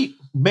he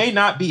may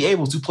not be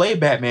able to play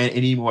Batman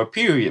anymore,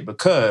 period,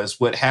 because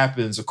what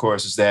happens, of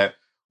course, is that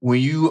when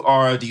you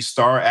are the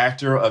star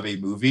actor of a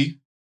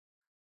movie,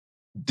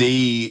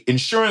 the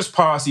insurance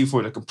policy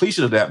for the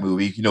completion of that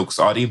movie, because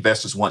all the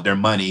investors want their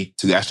money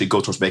to actually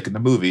go towards making the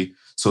movie.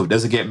 So it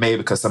doesn't get made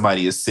because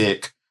somebody is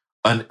sick,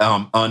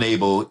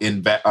 unable,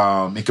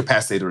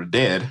 incapacitated, or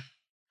dead.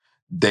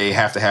 They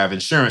have to have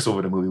insurance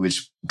over the movie,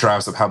 which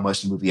drives up how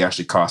much the movie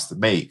actually costs to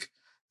make.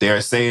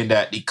 They're saying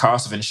that the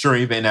cost of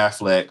insuring Ben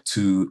Affleck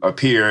to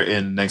appear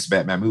in the next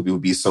Batman movie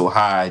would be so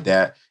high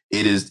that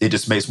it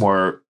just makes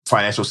more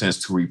financial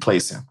sense to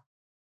replace him.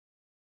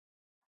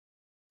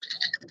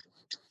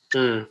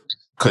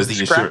 Because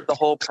scrap the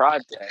whole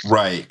project,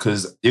 right?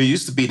 Because it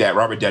used to be that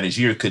Robert Downey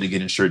Jr. couldn't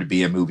get insured to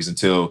be in movies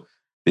until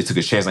they took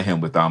a chance on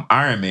him with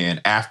Iron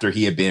Man after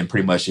he had been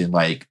pretty much in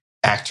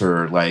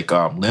actor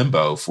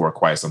limbo for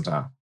quite some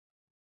time.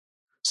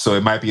 So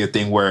it might be a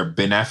thing where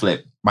Ben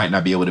Affleck might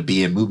not be able to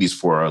be in movies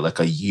for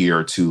a year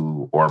or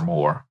two or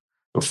more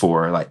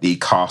before the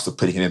cost of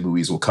putting him in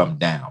movies will come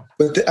down.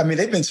 But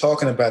they've been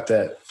talking about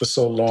that for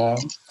so long.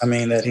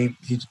 That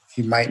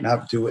he might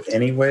not do it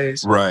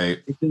anyways. Right.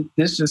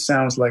 This just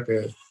sounds like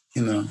a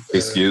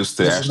excuse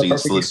to actually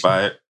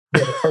solidify it.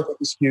 Yeah, the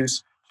perfect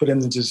excuse for them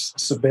to just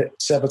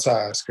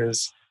sabotage.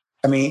 Because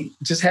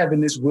just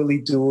having this will he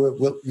do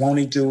it, won't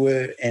he do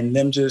it, and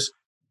them just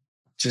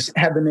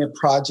having their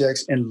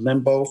projects in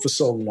limbo for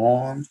so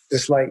long,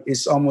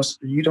 it's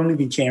almost you don't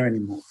even care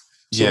anymore.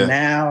 So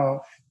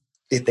now,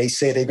 if they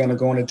say they're going to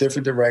go in a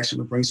different direction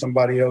and bring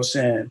somebody else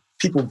in,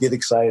 people get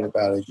excited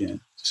about it again.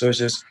 So it's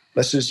just,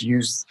 let's just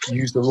use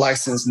the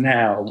license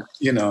now,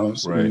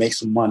 and make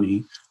some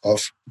money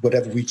off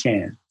whatever we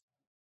can.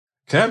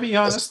 Can I be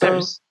honest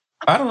though?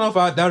 I don't know if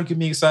that would get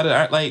me excited.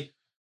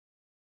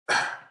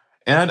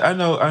 And I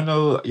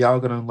know y'all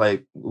gonna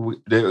I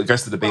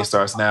guess the debate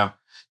starts now.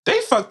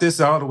 They fucked this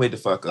all the way to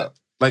fuck up.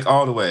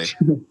 All the way.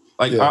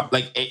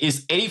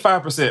 It's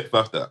 85%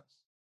 fucked up.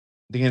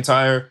 The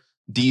entire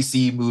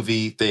DC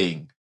movie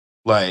thing,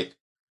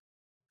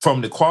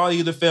 from the quality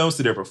of the films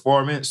to their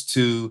performance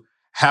to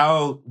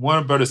how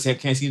Warner Brothers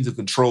can't seem to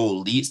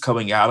control leaks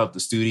coming out of the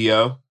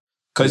studio.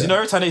 Because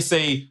every time they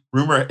say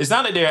rumor, it's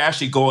not that they're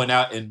actually going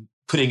out and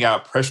putting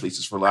out press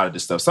releases for a lot of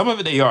this stuff. Some of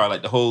it they are,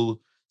 the whole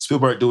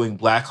Spielberg doing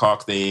Black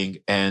Hawk thing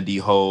and the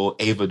whole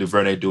Ava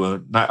DuVernay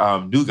doing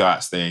New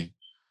Gods thing,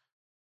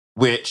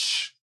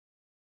 which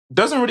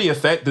doesn't really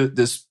affect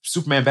this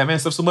Superman Batman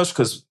stuff so much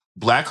because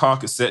Black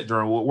Hawk is set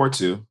during World War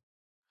II.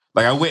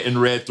 I went and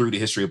read through the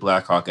history of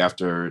Black Hawk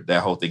after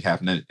that whole thing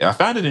happened. And I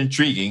found it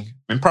intriguing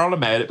and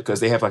problematic because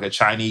they have a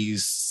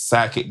Chinese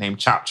sidekick named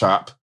Chop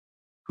Chop,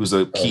 who's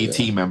a key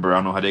team member. I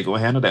don't know how they go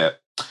handle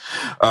that.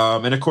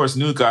 And of course,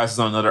 New Gods is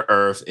on another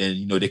Earth,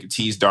 and they could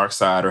tease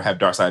Darkseid or have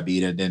Darkseid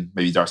beat, and then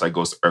maybe Darkseid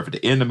goes to Earth at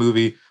the end of the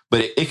movie.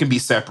 But it can be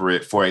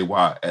separate for a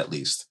while at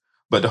least.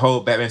 But the whole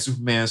Batman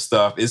Superman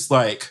stuff, it's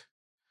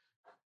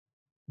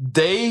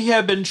they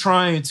have been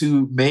trying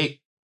to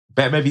make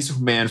Batman v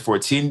Superman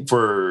for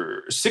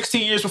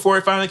 16 years before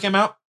it finally came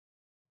out.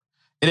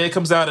 And then it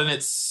comes out and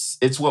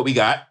it's what we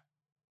got.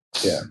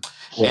 Yeah.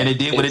 And it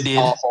did what it did.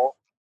 Awful.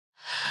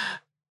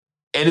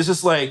 And it's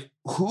just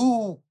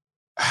who,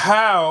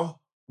 how,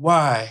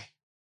 why?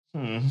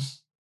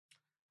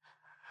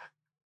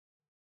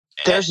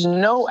 There's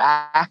no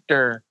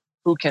actor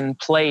who can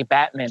play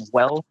Batman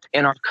well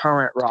in our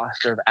current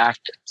roster of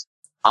actors.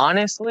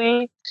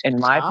 Honestly, in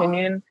my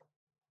opinion,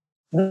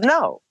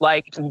 no.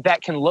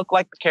 That can look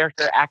like the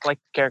character, act like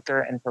the character,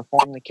 and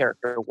perform the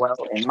character well.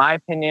 In my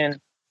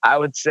opinion, I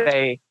would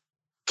say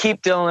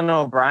keep Dylan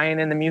O'Brien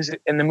in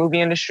the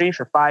movie industry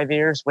for 5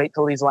 years. Wait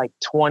till he's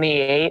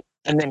 28,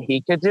 and then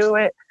he could do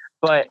it.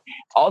 But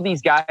all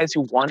these guys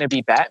who want to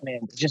be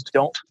Batman just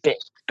don't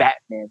fit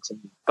Batman to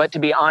me. But to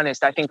be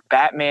honest, I think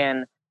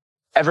Batman,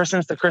 ever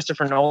since the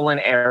Christopher Nolan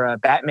era,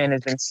 Batman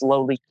has been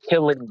slowly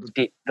killing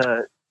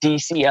the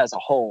DC as a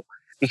whole.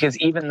 Because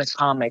even the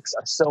comics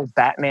are so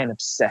Batman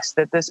obsessed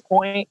at this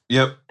point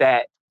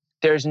that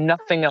there's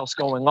nothing else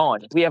going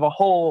on. We have a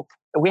whole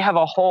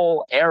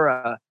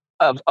era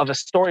of a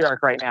story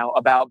arc right now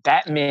about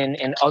Batman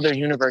and other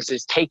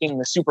universes taking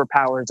the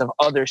superpowers of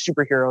other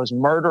superheroes,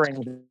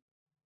 murdering them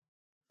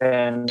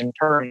and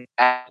turning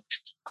back.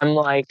 I'm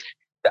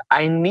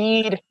I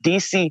need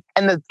DC.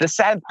 And the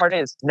sad part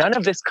is none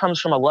of this comes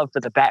from a love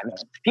for the Batman.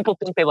 People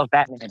think they love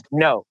Batman.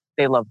 No.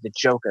 They love the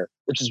Joker,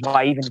 which is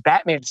why even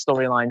Batman's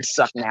storylines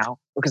suck now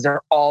because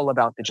they're all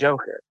about the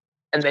Joker.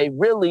 And they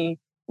really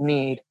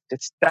need to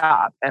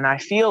stop. And I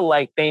feel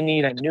like they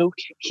need a new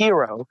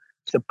hero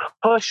to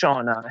push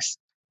on us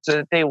so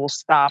that they will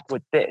stop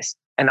with this.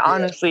 And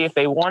honestly, if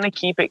they want to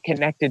keep it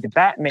connected to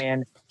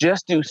Batman,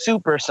 just do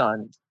Super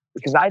Sons.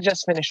 Because I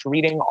just finished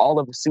reading all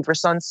of the Super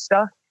Sons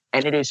stuff,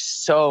 and it is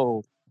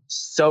so,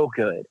 so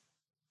good.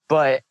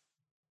 But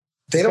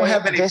they don't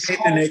have any faith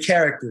in their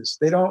characters.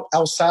 They don't,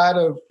 outside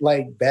of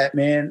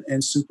Batman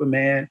and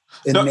Superman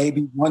and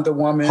maybe Wonder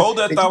Woman. Hold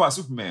that thought about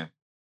Superman.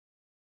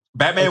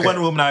 Batman and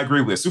Wonder Woman, I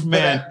agree with.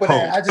 Superman, but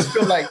I just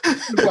feel I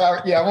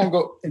won't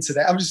go into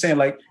that. I'm just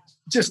saying,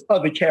 just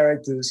other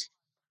characters,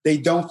 they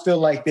don't feel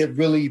like they're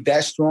really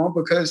that strong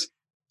because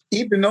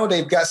even though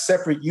they've got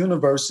separate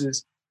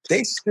universes,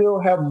 they still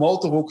have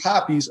multiple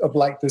copies of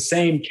like the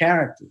same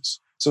characters.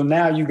 So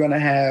now you're going to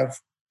have,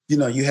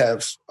 you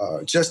have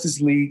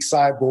Justice League,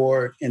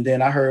 Cyborg, and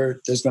then I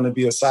heard there's going to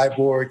be a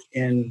Cyborg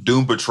in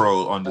Doom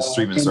Patrol on the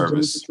streaming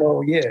service. Doom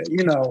Patrol, yeah,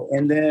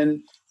 and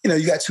then,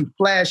 you got 2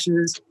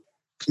 Flashes.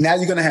 Now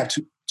you're going to have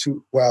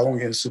two, well, I won't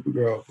get into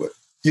Supergirl, but,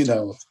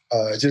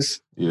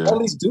 just all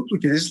these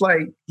duplicates. It's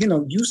like,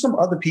 use some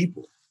other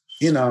people,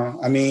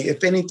 I mean,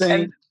 if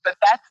anything. But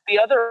that's the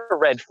other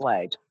red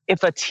flag.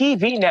 If a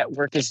TV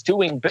network is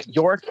doing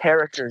your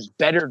characters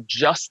better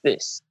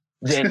justice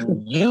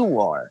than you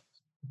are,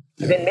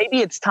 then maybe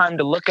it's time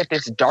to look at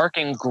this dark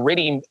and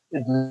gritty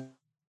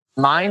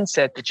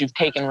mindset that you've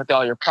taken with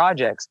all your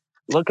projects.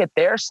 Look at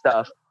their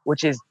stuff,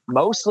 which is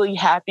mostly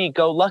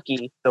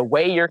happy-go-lucky, the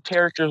way your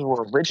characters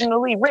were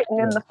originally written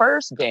in the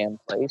first damn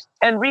place,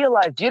 and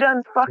realize you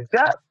done fucked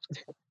up.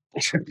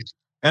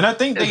 And I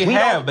think they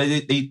have, but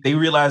they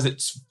realize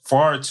it's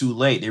far too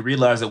late. They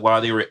realized it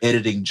while they were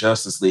editing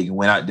Justice League and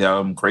went out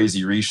down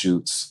crazy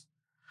reshoots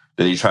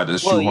that they tried to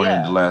shoehorn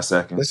in the last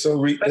second. But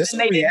they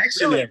didn't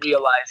really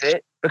realize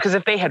it, because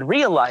if they had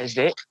realized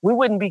it, we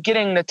wouldn't be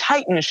getting the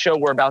Titans show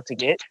we're about to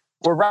get,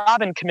 where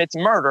Robin commits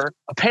murder.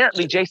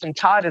 Apparently, Jason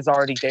Todd is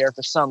already there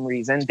for some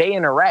reason. They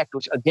interact,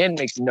 which again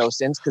makes no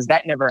sense because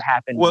that never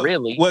happened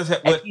really.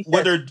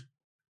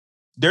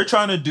 They're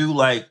trying to do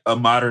like a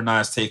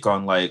modernized take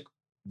on like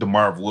the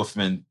Marv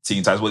Wolfman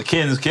Teen Titans. Well,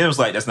 Ken was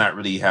like, that's not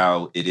really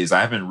how it is.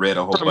 I haven't read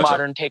a whole bunch of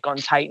modern take on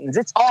Titans.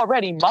 It's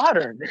already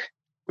modern.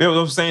 Yeah, what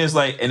I'm saying is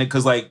like, and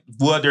because like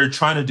what they're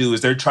trying to do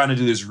is they're trying to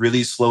do this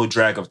really slow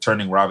drag of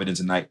turning Robin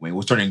into Nightwing.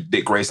 We're turning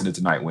Dick Grayson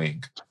into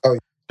Nightwing. Oh, yeah.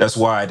 That's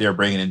why they're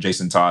bringing in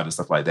Jason Todd and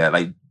stuff like that.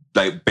 Like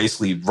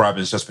basically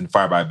Robin's just been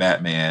fired by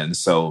Batman.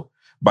 So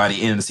by the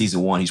end of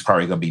season 1, he's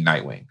probably going to be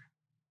Nightwing.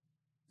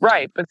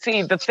 Right. But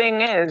see, the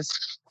thing is,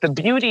 the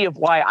beauty of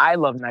why I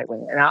love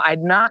Nightwing, and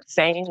I'm not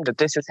saying that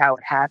this is how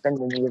it happened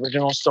in the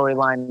original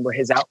storyline where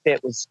his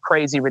outfit was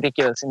crazy,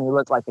 ridiculous, and he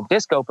looked like a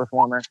disco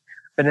performer.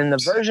 But in the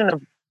version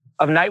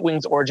of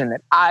Nightwing's origin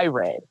that I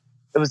read,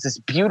 it was this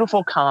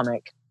beautiful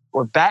comic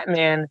where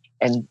Batman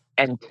and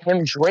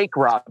Tim Drake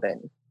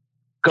Robin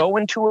go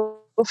into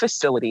a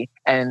facility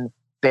and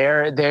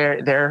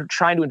they're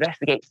trying to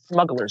investigate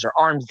smugglers or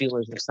arms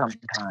dealers of some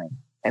kind.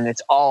 And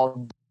it's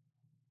all...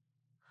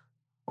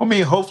 I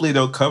mean, hopefully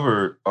they'll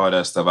cover all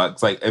that stuff.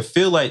 I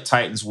feel like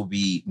Titans will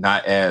be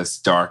not as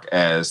dark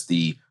as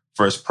the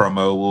first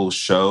promo will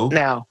show.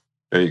 Now,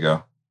 there you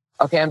go.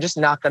 Okay, I'm just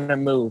not going to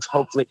move,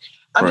 hopefully.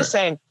 I'm just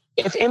saying,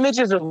 if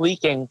images are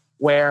leaking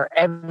where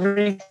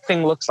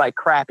everything looks like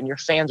crap and your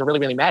fans are really,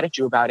 really mad at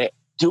you about it,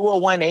 do a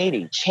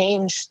 180,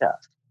 change stuff.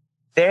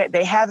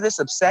 They have this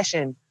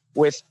obsession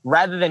with,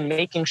 rather than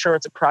making sure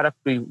it's a product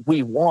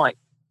we want,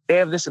 they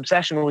have this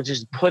obsession with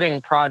just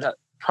putting product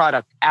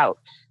out.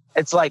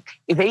 It's like,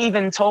 they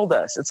even told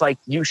us, it's like,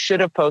 you should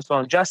have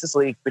postponed Justice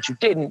League, but you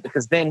didn't,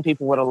 because then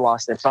people would have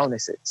lost their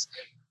bonuses.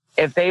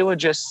 If they would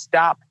just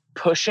stop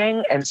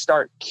pushing and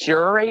start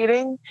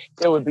curating,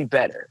 it would be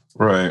better.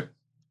 Right.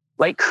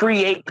 Like,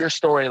 create your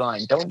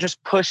storyline. Don't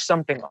just push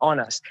something on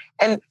us.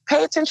 And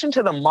pay attention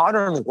to the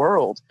modern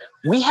world.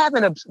 We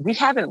haven't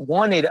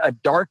wanted a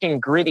dark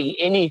and gritty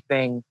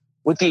anything,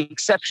 with the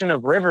exception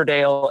of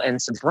Riverdale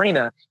and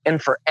Sabrina, in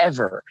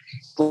forever.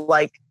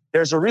 Like,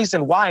 there's a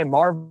reason why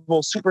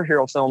Marvel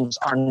superhero films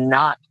are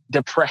not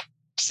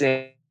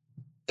depressing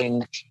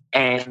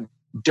and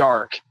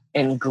dark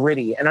and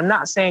gritty. And I'm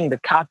not saying to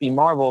copy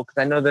Marvel,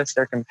 because I know that's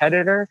their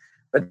competitor,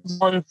 but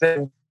one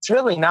thing, it's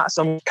really not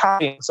so much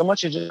copying, so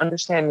much as just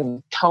understanding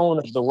the tone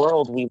of the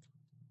world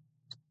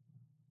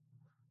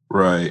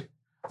Right.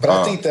 But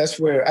I think that's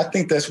where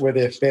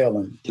they're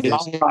failing. Is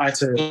trying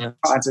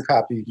to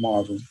copy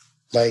Marvel.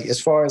 Like,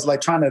 as far as like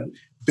trying to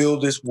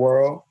build this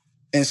world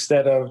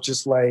instead of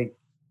just like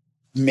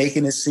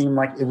making it seem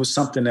like it was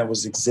something that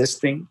was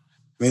existing.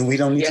 I mean, we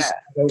don't need to start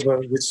over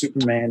with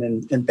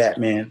Superman and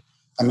Batman.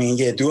 I mean,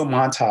 do a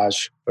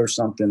montage or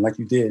something like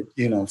you did,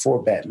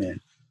 for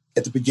Batman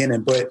at the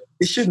beginning. But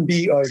it shouldn't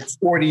be a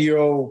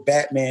 40-year-old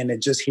Batman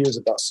that just hears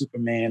about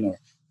Superman, or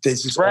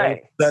there's just all of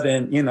a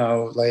sudden,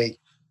 like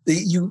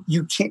you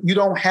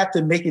don't have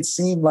to make it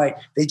seem like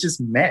they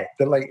just met.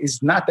 They're like,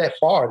 it's not that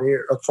far.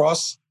 They're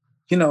across,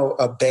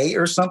 a bay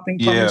or something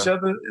from each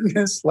other.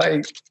 It's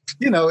like,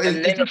 and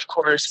then of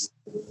course,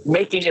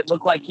 making it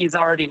look like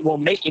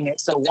making it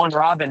so one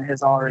Robin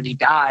has already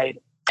died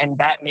and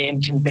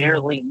Batman can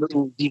barely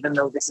move, even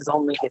though this is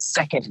only his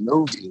second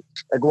movie.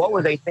 Like, what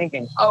were they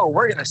thinking? Oh,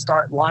 we're going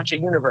to launch a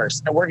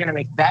universe and we're going to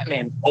make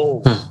Batman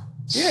old.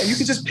 Yeah, you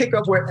could just pick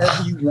up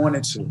wherever you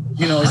wanted to,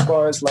 as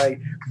far as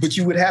like, but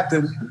you would have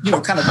to,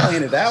 kind of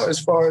plan it out as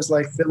far as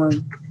like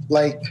feeling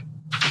like,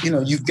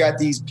 you've got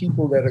these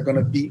people that are going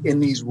to be in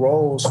these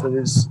roles for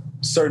this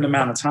certain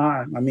amount of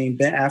time. I mean,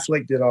 Ben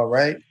Affleck did all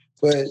right,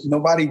 but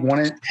nobody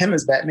wanted him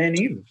as Batman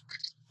either.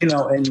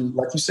 And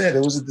like you said,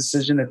 it was a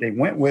decision that they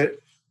went with,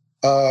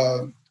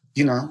 and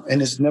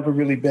it's never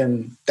really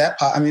been that.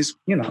 I mean, it's,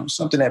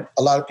 something that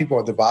a lot of people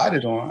are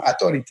divided on. I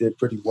thought he did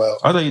pretty well.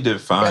 I thought he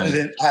did fine.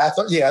 I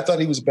thought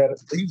he was better.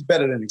 He was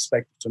better than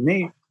expected to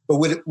me. But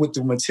with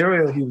the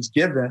material he was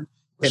given,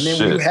 and then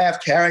when you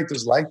have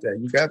characters like that,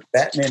 you got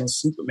Batman and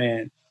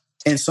Superman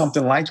and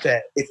something like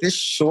that. If it's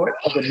short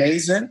of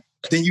amazing,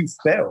 then you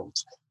failed.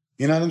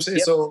 You know what I'm saying?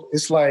 Yep. So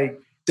it's like,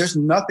 there's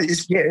nothing,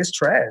 it's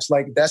trash.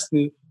 Like, that's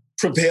the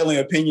prevailing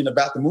opinion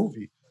about the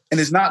movie. And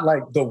it's not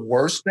like the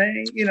worst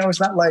thing, you know,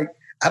 it's not like,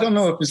 I don't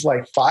know if it's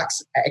like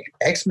Fox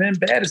X-Men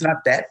bad, it's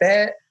not that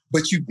bad,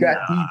 but you've got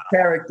these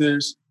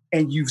characters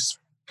and you've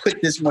put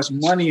this much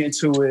money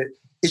into it,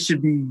 it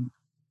should be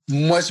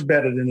much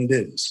better than it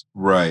is.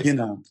 Right. You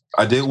know.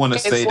 I did want to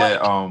say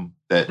I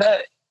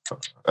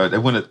did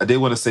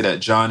want to say that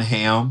John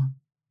Hamm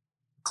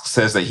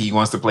says that he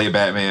wants to play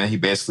Batman. He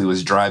basically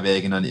was dry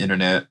begging on the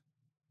internet.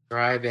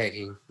 Dry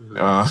begging.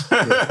 No.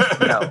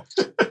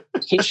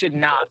 He should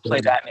not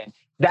play Batman.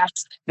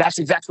 That's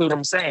exactly what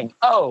I'm saying.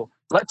 Oh,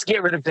 let's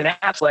get rid of Ben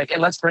Affleck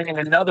and let's bring in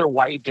another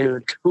white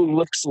dude who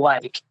looks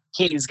like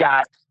he's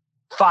got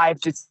 5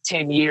 to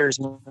 10 years,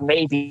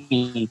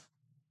 maybe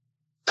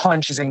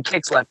punches and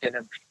kicks left in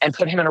him, and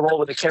put him in a role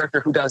with a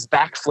character who does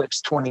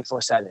backflips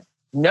 24/7.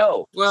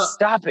 No,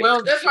 stop it.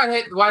 Well, that's why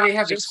they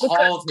haven't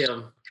called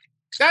him.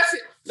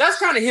 That's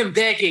kind of him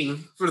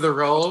begging for the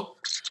role,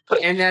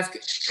 and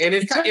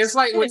it's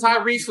like when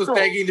Tyrese was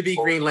begging to be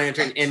Green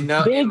Lantern, and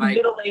big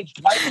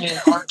middle-aged white men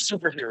aren't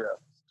superheroes.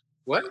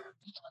 What?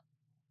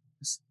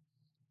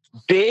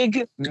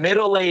 Big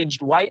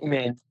middle-aged white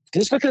men.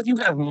 Just because you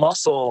have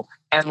muscle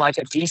and like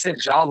a decent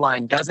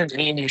jawline doesn't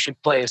mean you should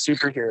play a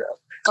superhero.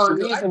 Oh, I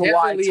definitely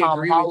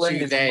agree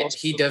with you that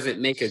he doesn't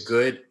make a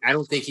good. I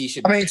don't think he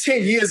should. I mean,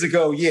 10 years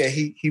ago, yeah,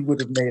 he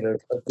would have made a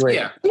great.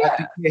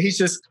 Yeah. He's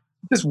just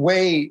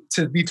way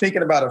to be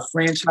thinking about a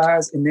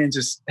franchise and then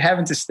just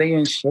having to stay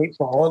in shape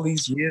for all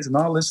these years and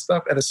all this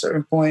stuff. At a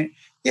certain point,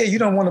 yeah, you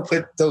don't want to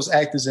put those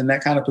actors in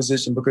that kind of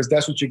position because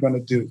that's what you're going to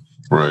do.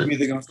 Right. You're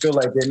either going to feel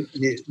like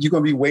you're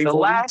going to be waiting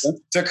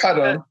to cut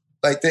them,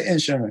 like the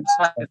insurance.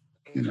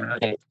 You know.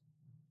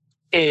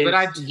 But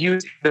I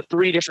use the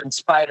 3 different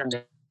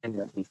Spider-Man.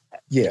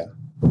 Yeah.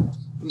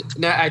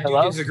 Now, I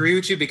do disagree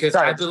with you because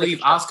I believe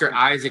Oscar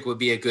Isaac would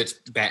be a good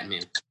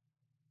Batman.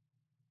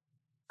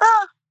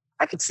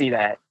 I could see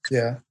that.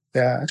 Yeah,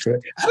 I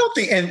could. I don't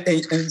think,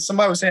 and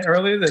somebody was saying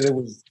earlier that it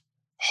was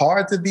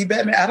hard to be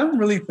Batman. I don't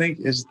really think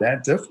it's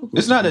that difficult.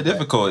 It's not that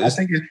difficult. I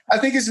think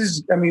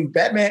it's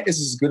Batman is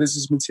as good as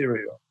his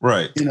material.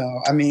 Right. You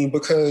know, I mean,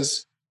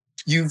 because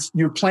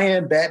you're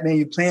playing Batman,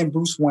 you're playing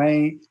Bruce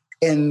Wayne,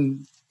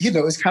 and you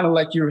know, it's kind of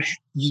like you're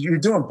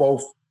doing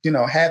both, you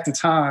know, half the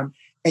time,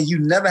 and you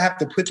never have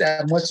to put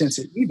that much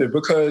into either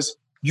because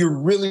you're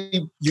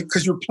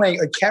playing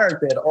a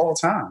character at all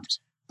times.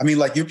 I mean,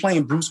 like, you're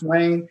playing Bruce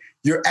Wayne,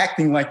 you're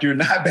acting like you're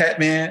not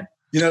Batman,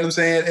 you know what I'm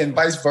saying? And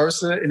vice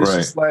versa. And it's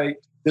just like,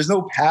 there's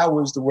no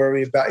powers to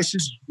worry about. It's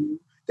just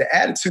the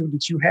attitude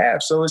that you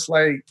have. So it's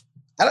like,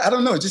 I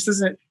don't know. It just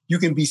doesn't, you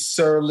can be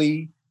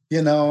surly,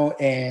 you know,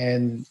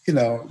 and, you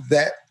know,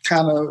 that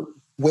kind of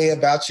way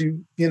about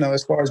you, you know,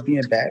 as far as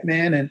being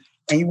Batman. And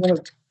you want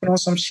to put on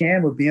some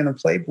sham with being a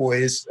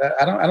playboy.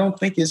 I don't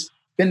think it's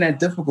been that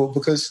difficult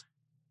because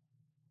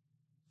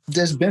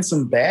there's been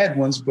some bad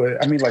ones,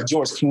 but I mean, like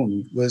George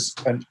Clooney was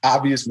an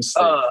obvious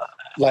mistake.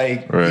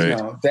 You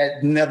know,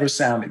 that never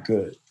sounded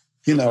good.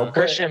 You know,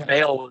 Christian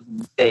Bale was a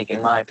mistake,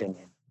 in my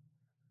opinion.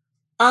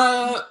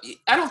 I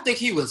don't think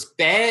he was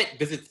bad,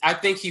 but I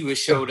think he was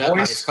showed up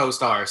by his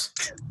co-stars.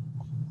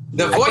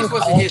 The voice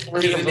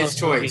wasn't his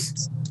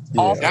choice.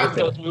 All 3 of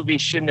those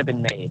movies shouldn't have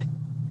been made.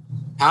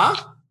 Huh?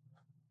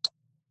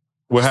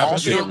 What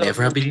happened? Should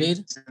never have been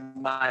made?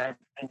 In my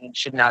opinion,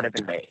 should not have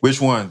been made. Which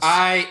ones?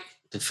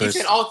 He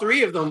said all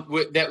 3 of them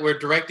that were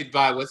directed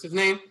by, what's his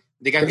name?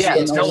 The guy who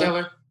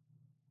Interstellar?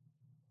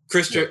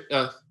 Chris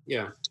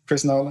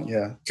Nolan,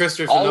 yeah.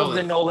 Christopher Nolan. All of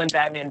the Nolan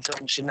Batman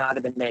films should not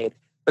have been made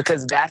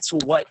because that's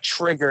what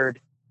triggered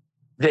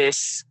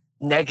this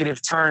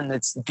negative turn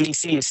that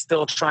DC is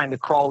still trying to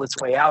crawl its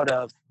way out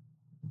of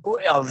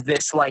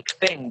this like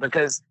thing.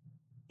 Because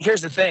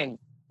here's the thing.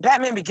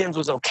 Batman Begins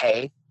was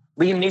okay.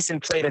 Liam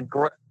Neeson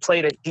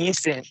played a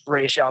decent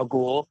Ra's al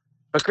Ghul,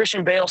 but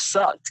Christian Bale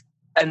sucked.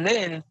 And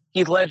then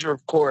Heath Ledger,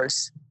 of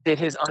course, did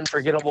his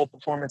unforgettable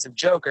performance of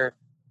Joker,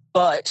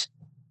 but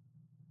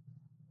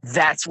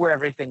that's where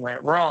everything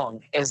went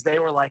wrong, is they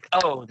were like,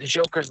 oh, the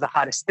Joker's the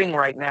hottest thing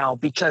right now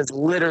because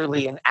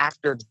literally an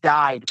actor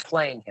died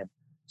playing him.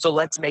 So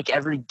let's make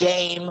every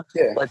game,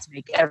 let's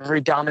make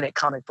every dominant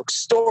comic book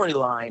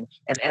storyline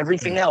and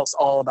everything else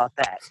all about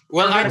that.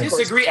 Well, I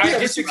disagree.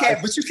 But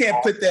you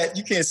can't put that,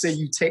 you can't say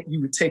you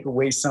would take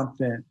away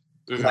something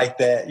like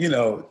that, you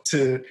know,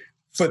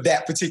 for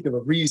that particular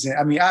reason.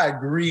 I mean, I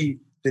agree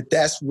that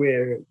that's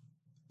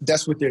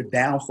what their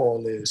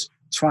downfall is,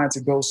 trying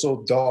to go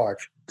so dark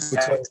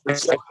because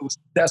it's so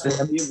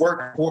successful. I mean, it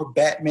worked for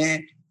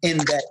Batman in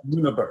that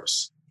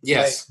universe.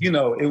 Yes. Like, you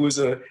know, it was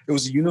a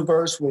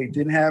universe where it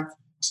didn't have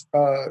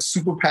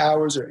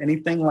superpowers or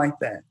anything like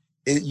that.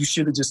 You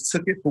should have just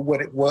took it for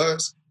what it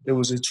was. It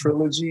was a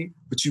trilogy,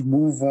 but you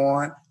move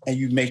on and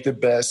you make the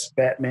best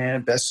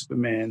Batman, best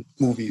Superman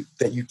movie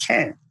that you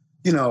can.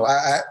 You know,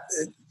 I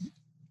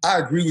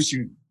agree with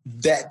you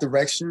that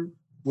direction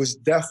was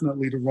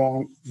definitely the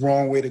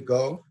wrong way to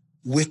go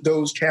with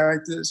those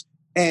characters.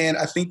 And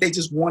I think they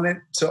just wanted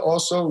to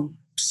also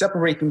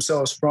separate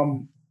themselves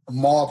from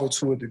Marvel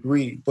to a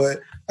degree.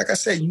 But like I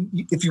said,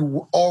 if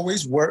you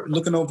always work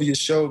looking over your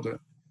shoulder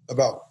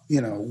about,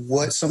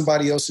 what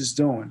somebody else is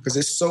doing, because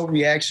it's so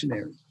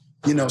reactionary.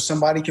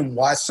 Somebody can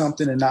watch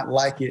something and not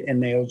like it,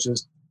 and they'll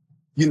just,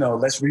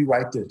 let's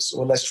rewrite this,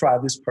 or let's try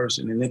this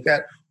person. And they've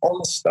got all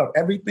this stuff.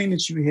 Everything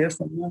that you hear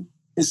from them,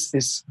 is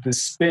the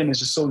spin is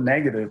just so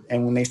negative.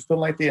 And when they feel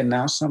like they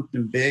announce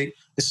something big,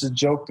 it's a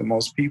joke to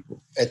most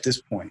people at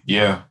this point.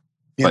 Yeah.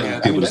 I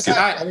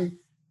haven't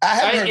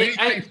heard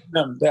anything from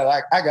them that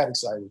I got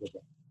excited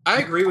about.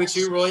 I agree with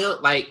you, Royal.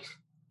 Like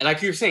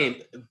you were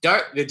saying,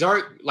 the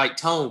dark like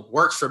tone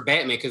works for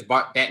Batman because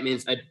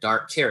Batman's a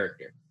dark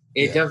character.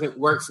 It doesn't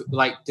work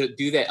to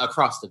do that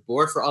across the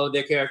board for all of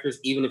their characters,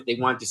 even if they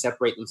wanted to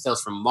separate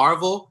themselves from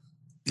Marvel.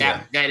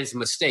 That is a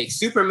mistake.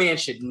 Superman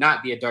should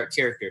not be a dark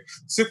character.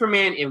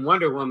 Superman and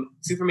Wonder Woman,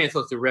 Superman's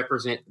supposed to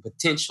represent the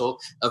potential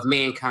of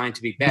mankind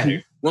to be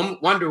better.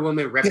 Mm-hmm. Wonder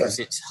Woman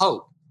represents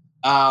hope.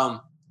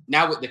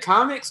 Now with the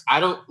comics,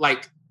 I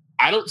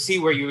don't see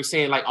where you were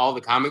saying like all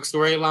the comic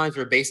storylines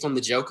were based on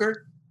the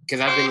Joker, because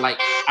I've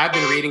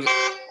been reading.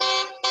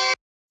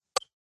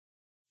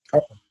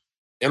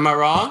 Am I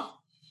wrong?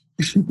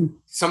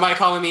 Somebody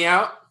calling me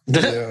out?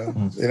 Yeah,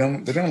 they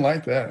don't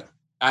like that.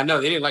 I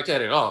know they didn't like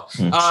that at all.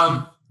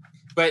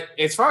 But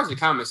as far as the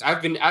comics,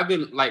 I've been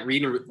like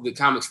reading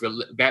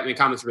the Batman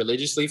comics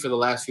religiously for the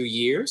last few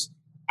years.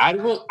 I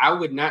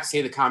would not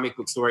say the comic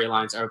book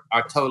storylines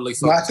are totally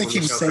focused. No, I think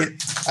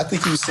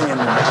he was saying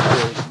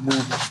the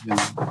movies and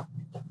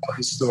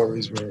other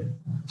stories were.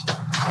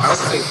 I would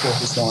say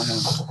focused on him,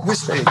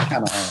 which they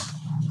kind of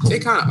are. They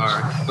kind of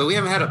are, but we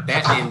haven't had a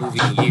Batman movie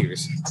in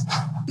years.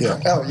 Yeah.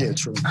 Oh, yeah.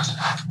 True.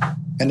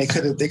 And they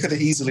could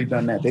have easily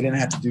done that. They didn't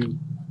have to do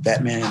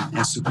Batman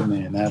and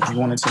Superman. Now, if you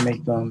wanted to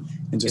make them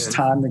and just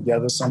tie them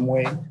together some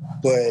way,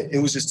 but it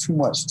was just too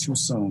much too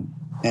soon.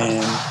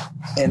 And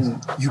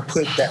you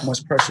put that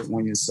much pressure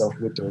on yourself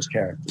with those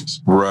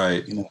characters.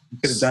 Right. You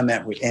could have done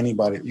that with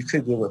anybody. You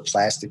could do it with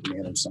Plastic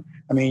Man or something.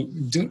 I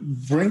mean,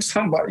 bring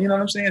somebody, you know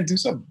what I'm saying?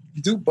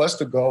 Do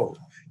Buster Gold.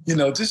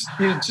 Just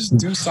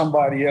do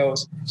somebody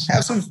else.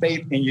 Have some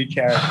faith in your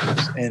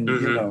characters and,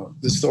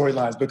 the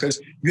storylines,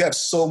 because you have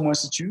so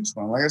much to choose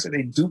from. Like I said,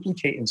 they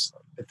duplicate and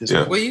stuff at this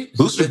point. Well,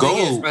 Booster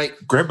Gold,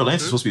 Greg Berlanti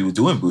is supposed to be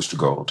doing Booster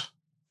Gold.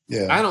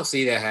 Yeah, I don't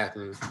see that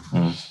happening.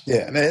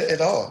 Yeah, at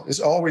all.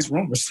 It's always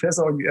rumors. That's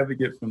all you ever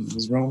get from them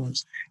is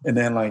rumors, and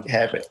then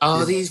have it.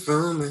 All these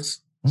rumors.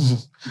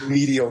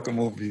 Mediocre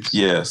movies.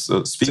 Yeah.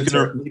 So speaking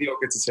of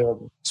mediocre to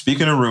terrible.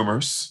 Speaking of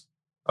rumors,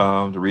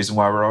 the reason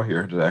why we're all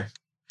here today.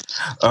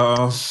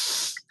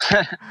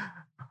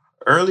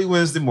 Early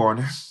Wednesday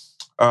morning,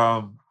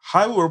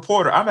 Hollywood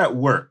Reporter. I'm at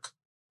work.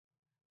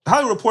 The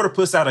Hollywood Reporter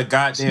puts out a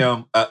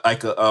goddamn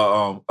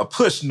a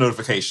push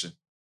notification.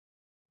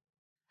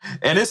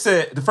 And it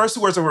said, the first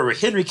 2 words were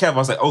Henry Cavill. I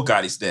was like, oh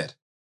God, he's dead.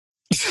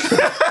 Because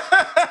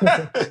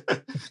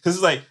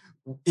it's like,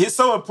 it's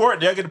so important.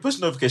 They're getting a push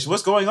notification.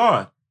 What's going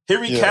on?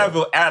 Henry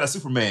Cavill out of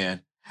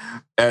Superman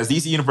as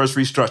DC Universe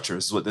restructures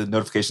is what the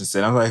notification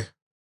said. I'm like,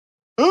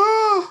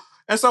 oh.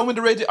 And so I went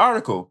to read the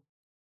article.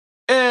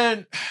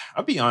 And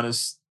I'll be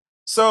honest.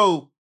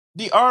 So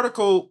the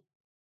article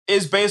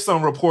is based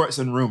on reports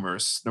and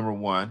rumors, number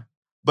one.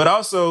 But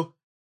also,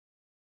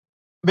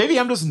 maybe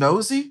I'm just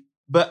nosy.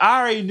 But I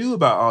already knew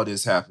about all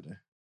this happening.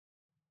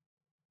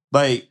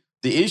 Like,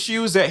 the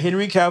issue is that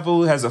Henry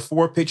Cavill has a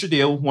 4-picture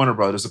deal with Warner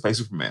Brothers to play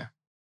Superman.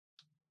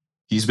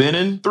 He's been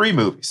in 3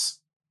 movies.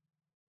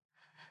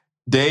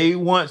 They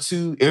wanted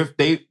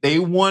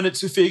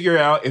to figure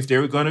out if they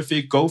were going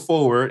to go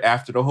forward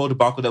after the whole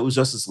debacle that was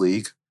Justice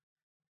League.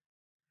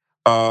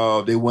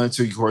 They wanted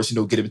to, of course,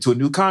 get him into a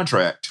new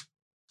contract.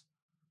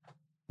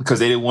 Because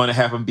they didn't want to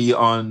have him be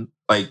on,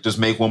 just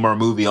make one more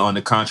movie on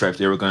the contract.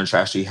 They were going to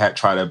actually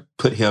try to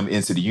put him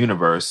into the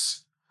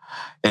universe.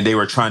 And they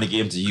were trying to get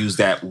him to use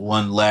that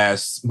one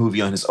last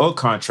movie on his old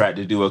contract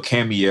to do a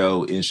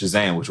cameo in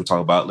Shazam, which we'll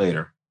talk about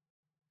later.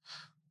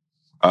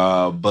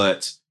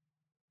 But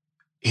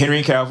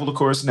Henry Cavill, of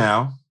course,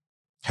 now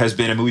has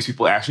been in movies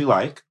people actually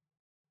like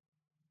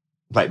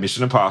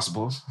Mission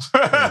Impossible.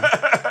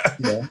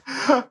 Yeah.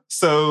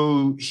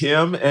 So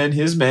him and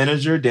his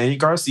manager, Danny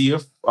Garcia,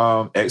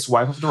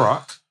 ex-wife of The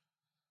Rock,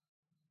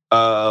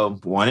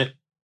 wanted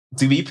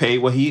to be paid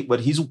what he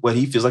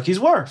feels like he's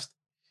worth.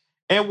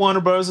 And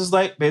Warner Bros. Is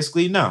like,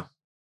 basically, no.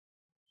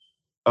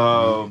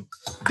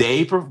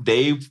 They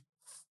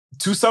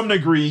to some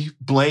degree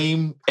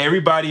blame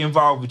everybody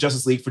involved with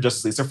Justice League for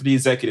Justice League, except for the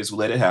executives who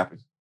let it happen.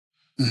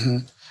 Mm-hmm.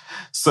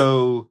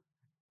 So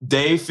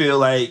they feel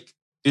like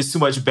there's too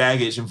much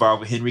baggage involved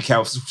with Henry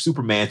Cavill's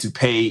Superman to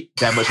pay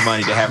that much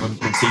money to have him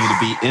continue to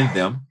be in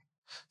them.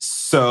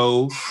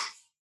 So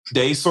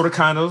they sort of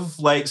kind of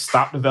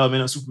stopped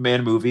development of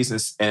Superman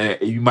movies. And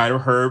you might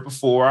have heard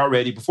before all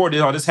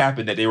this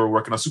happened, that they were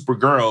working on a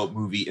Supergirl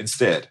movie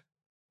instead.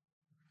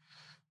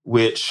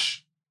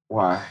 Which,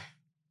 why?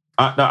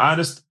 I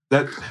understand.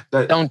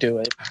 that Don't do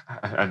it.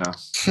 I know.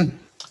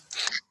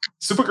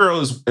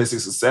 Supergirl is a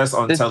success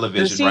on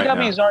television the right now.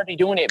 CW is already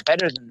doing it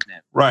better than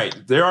them. Right.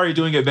 They're already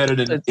doing it better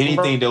than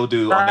anything they'll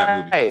do on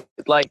that movie. Right.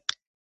 Like,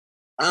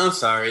 I'm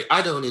sorry.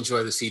 I don't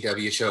enjoy the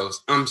CW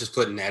shows. I'm just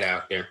putting that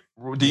out there.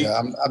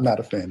 I'm not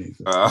a fan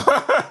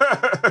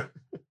either.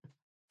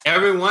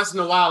 Every once in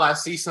a while, I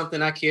see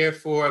something I care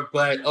for,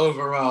 but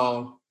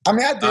overall... I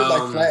mean, I did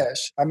like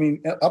Flash. I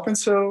mean, up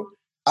until...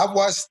 I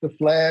watched The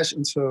Flash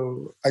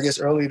until, I guess,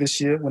 early this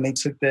year when they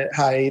took that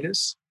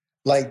hiatus.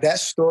 Like, that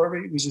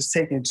story was just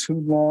taking too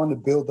long to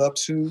build up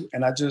to.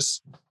 And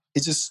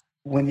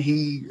when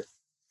he...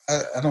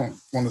 I don't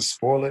want to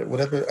spoil it,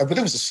 whatever. But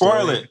it was a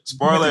story.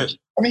 Spoil it.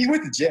 I mean, he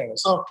went to jail.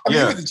 So, he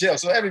went to jail.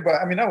 So everybody...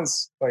 I mean, that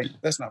was, like,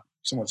 that's not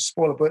so much a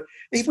spoiler. But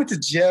he went to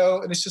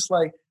jail, and it's just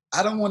like,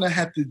 I don't want to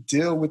have to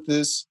deal with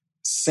this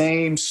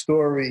same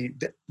story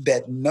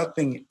that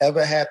nothing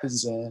ever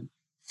happens in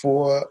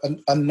for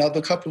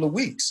another couple of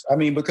weeks. I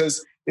mean,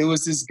 because it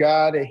was this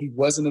guy that he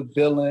wasn't a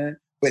villain,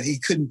 but he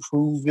couldn't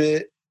prove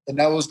it. And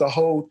that was the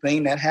whole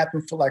thing that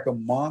happened for like a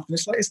month. And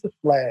it's like, it's the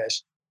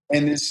Flash.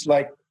 And it's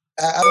like,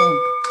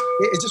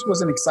 it just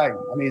wasn't exciting.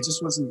 I mean, it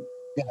just wasn't,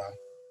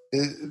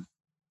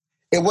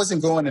 it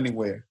wasn't going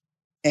anywhere.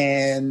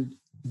 And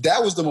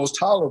that was the most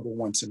tolerable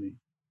one to me.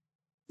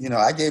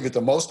 I gave it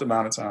the most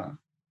amount of time.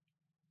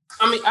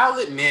 I mean, I'll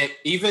admit,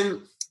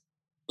 even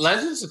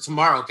Legends of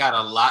Tomorrow got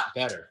a lot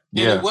better.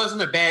 And it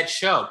wasn't a bad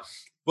show.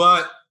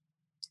 But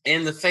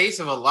in the face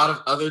of a lot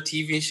of other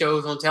TV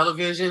shows on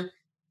television,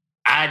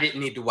 I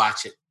didn't need to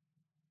watch it.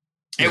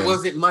 It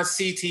wasn't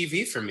must-see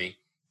TV for me.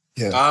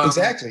 Yeah,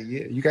 exactly.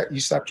 Yeah, you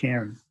stopped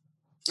caring.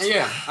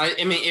 Yeah,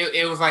 I mean,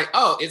 it was like,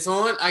 oh, it's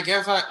on. I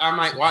guess I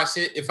might watch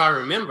it if I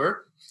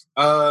remember.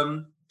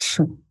 I'm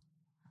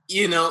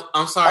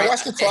sorry. I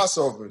watched the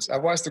crossovers.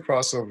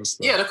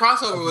 Stuff. Yeah, the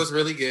crossover was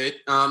really good.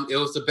 It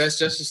was the best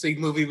Justice League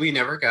movie we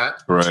never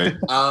got. Right.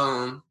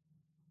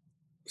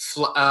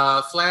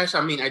 Flash.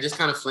 I mean, I just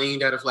kind of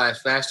flamed out of Flash.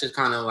 Flash just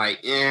kind of like,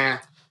 yeah.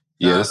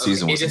 This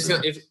season was.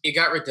 It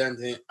got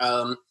redundant.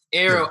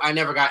 Arrow. I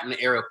never got in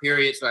the Arrow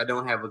period, so I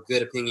don't have a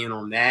good opinion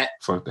on that.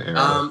 Fuck the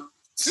Arrow.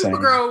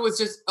 Supergirl was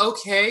just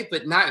okay,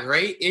 but not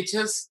great. It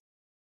just,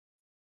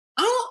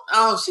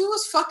 she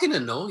was fucking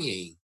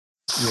annoying.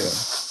 Yeah.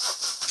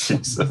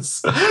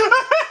 Jesus. Damn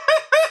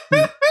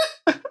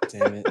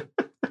it.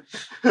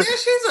 Yeah,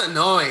 she's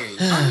annoying.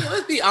 I mean,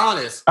 let's be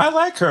honest. I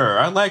like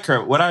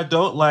her. What I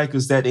don't like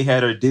is that they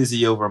had her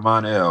dizzy over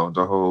Mon-El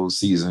the whole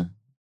season.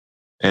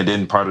 And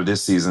then part of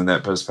this season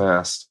that was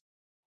passed.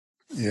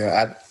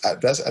 Yeah, I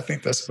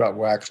think that's about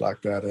where I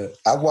clocked that at.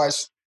 I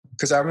watched,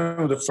 because I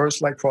remember the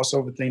first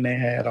crossover thing they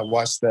had, I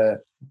watched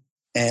that.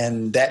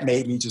 And that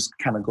made me just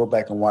kind of go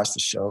back and watch the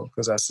show.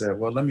 Because I said,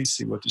 well, let me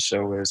see what the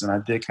show is. And I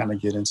did kind of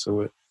get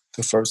into it.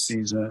 The first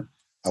season,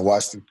 I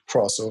watched the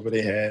crossover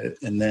they had,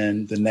 and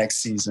then the next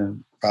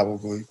season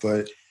probably.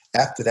 But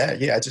after that,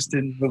 I just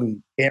didn't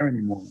really care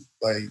anymore.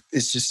 Like,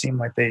 it just seemed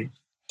like they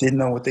didn't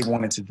know what they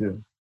wanted to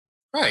do.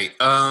 Right.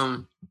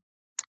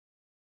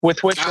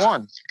 with which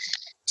one?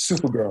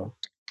 Supergirl.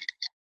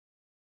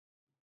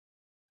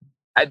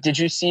 Did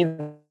you see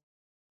the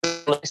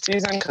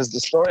season? Because the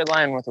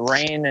storyline with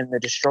Reign and the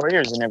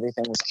Destroyers and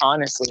everything was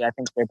honestly, I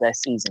think, their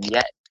best season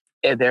yet.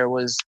 There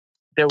was,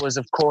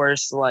 of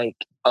course, like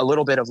a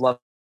little bit of love.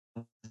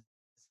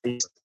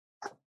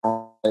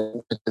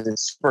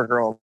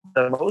 Supergirl,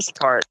 for the most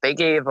part, they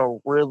gave a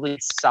really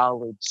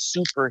solid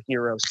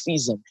superhero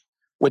season,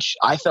 which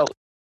I felt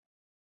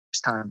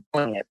this time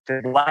doing it.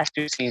 The last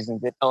two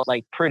seasons, it felt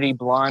like pretty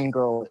blonde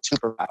girl with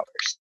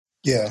superpowers.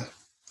 Yeah.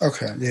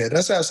 Okay. Yeah,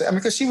 that's how I say. I mean,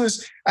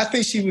 because I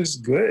think she was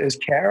good as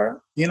Kara.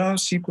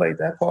 She played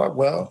that part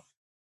well.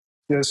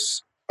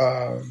 Just,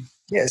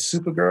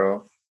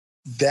 Supergirl.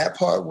 That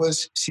part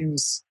she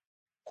was,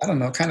 I don't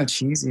know, kind of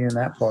cheesy in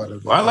that part of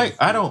it. Well,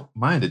 I don't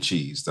mind the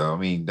cheese though. I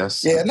mean,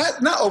 that's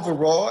not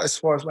overall as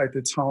far as like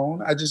the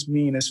tone. I just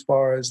mean as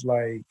far as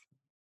like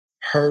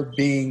her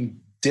being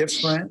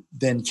different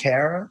than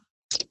Kara.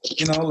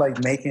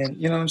 Like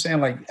making, what I'm saying,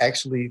 like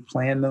actually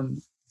playing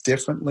them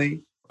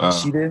differently.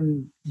 She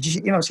didn't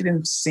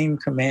seem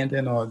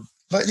commanding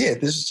but yeah,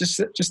 this is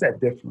just that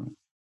different.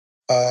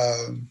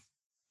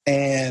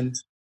 And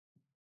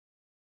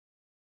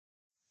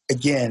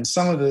again,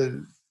 some of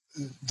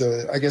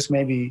the I guess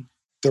maybe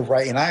the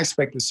right, and I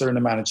expect a certain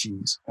amount of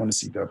cheese on the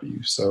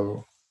CW.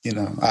 So,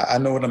 I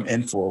know what I'm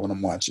in for when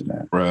I'm watching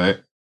that. Right.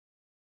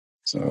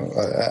 So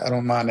I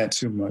don't mind that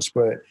too much,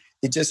 but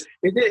it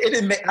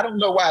didn't make, I don't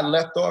know why I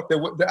left off.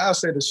 I'll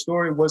say the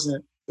story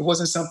wasn't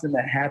something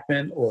that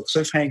happened or a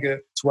cliffhanger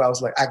to where I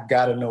was like, I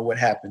gotta know what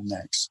happened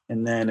next.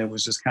 And then it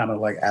was just kind of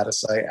like out of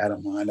sight, out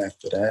of mind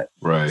after that.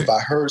 Right. If I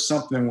heard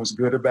something was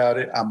good about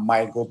it, I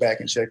might go back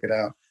and check it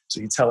out. So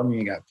you're telling me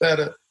it got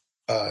better.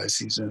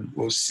 Season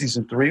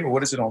 3, or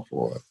what is it on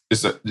 4?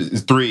 It's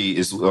 3.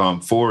 It's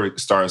 4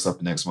 starts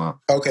up next month.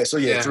 Okay, so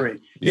 3.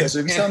 Yeah, so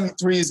if you tell me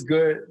 3 is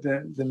good,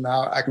 then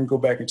now I can go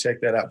back and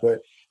check that out. But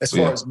as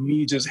far as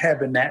me just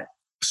having that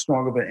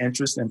strong of an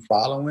interest in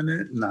following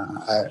it. Nah,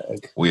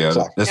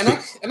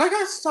 And I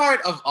got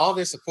tired of all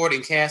their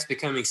supporting cast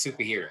becoming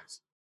superheroes.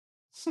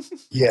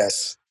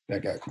 Yes,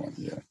 that got corny.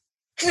 Yeah.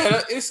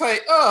 Yeah, it's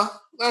like,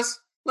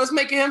 let's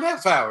make him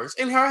have powers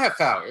and her have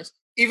powers.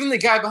 Even the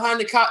guy behind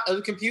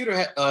the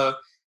computer,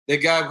 the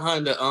guy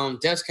behind the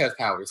desk has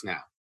powers now,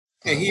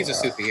 and he's a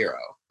superhero.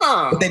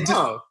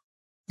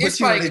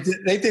 It's like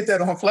they did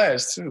that on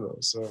Flash too, though.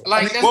 So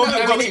like,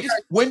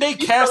 when they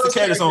cast the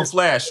characters on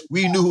Flash,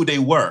 we knew who they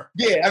were.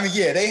 Yeah,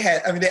 they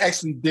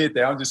actually did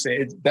that. I'm just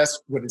saying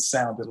that's what it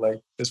sounded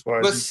like as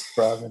far as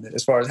describing it,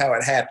 as far as how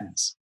it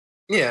happens.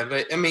 Yeah,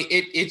 but I mean,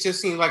 it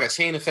just seems like a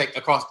chain effect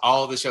across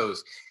all the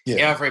shows.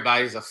 Yeah.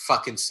 Everybody's a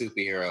fucking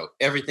superhero.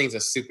 Everything's a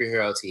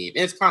superhero team.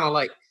 And it's kind of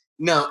like,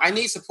 no, I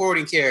need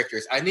supporting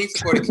characters. I need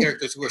supporting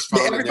characters who are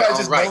strong in their own right.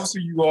 Everybody just knows who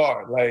you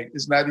are. Like,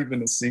 it's not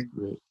even a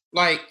secret.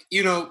 Like,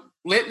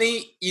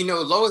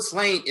 Lois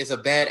Lane is a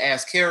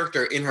badass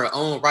character in her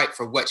own right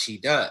for what she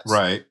does.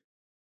 Right.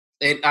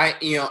 And I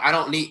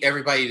don't need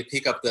everybody to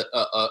pick up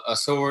a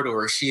sword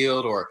or a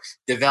shield or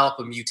develop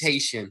a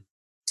mutation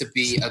to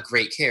be a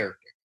great character.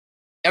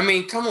 I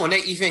mean, come on, they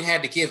even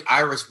had to give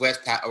Iris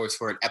West powers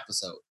for an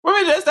episode. Well,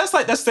 I mean, that's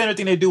like the standard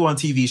thing they do on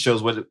TV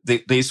shows where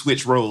they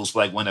switch roles for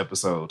like one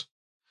episode.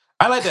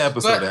 I like the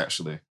episode,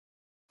 actually.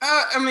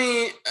 But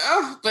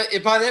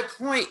by that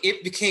point,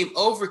 it became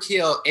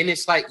overkill, and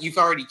it's like you've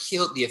already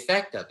killed the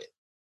effect of it.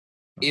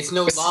 It's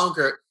no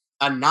longer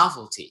a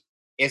novelty.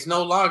 It's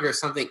no longer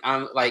something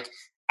I'm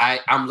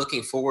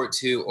looking forward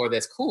to or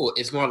that's cool.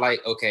 It's more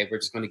like, okay, we're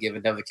just going to give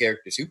another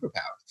character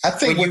superpowers. I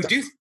think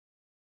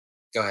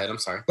Go ahead. I'm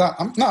sorry. No,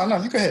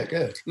 you go ahead. Go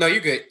ahead. No,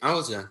 you're good. I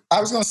was done. I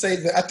was going to say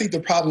that I think the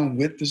problem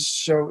with the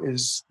show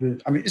is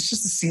it's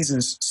just the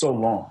season's so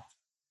long,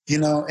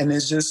 and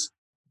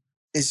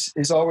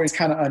it's always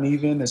kind of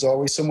uneven. There's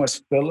always so much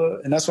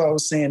filler. And that's why I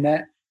was saying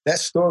that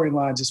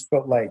storyline just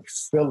felt like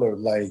filler.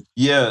 Like,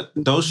 yeah,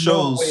 those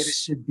shows. No way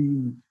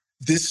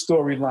this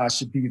storyline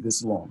should be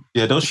this long.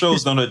 Yeah, those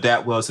shows don't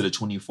adapt well to the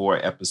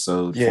 24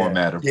 episode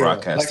format of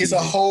broadcast. Like, it's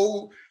a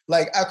whole,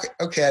 like,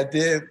 okay, I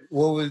did,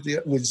 what was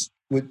it,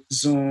 with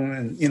Zoom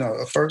and,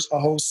 a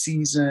whole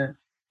season,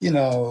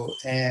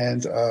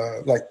 and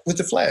like with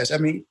The Flash. I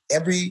mean,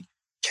 every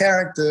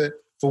character,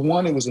 for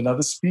one, it was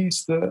another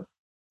speedster,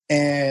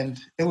 and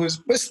it was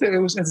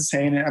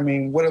entertaining. I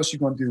mean, what else you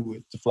going to do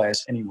with The Flash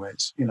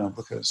anyways,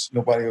 because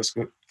nobody else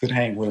could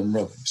hang with him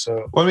really.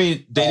 So, well, I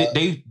mean,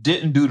 they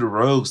didn't do the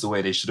Rogues the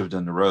way they should have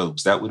done the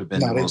Rogues. That would have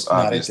been the most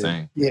obvious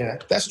thing. Yeah,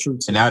 that's true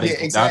too. And now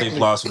they've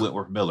lost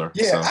Wentworth Miller.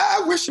 Yeah, so.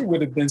 I wish it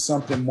would have been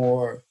something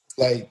more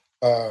like,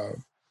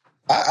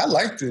 I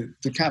like the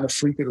kind of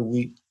freak of the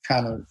week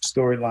kind of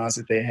storylines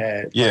that they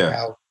had. Yeah. Like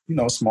how,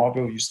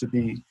 Smallville used to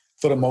be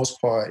for the most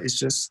part. It's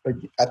just,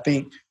 I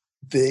think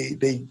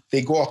they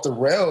go off the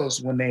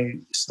rails when they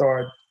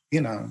start,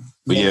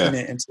 making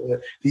it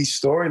into these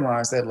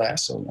storylines that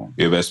last so long.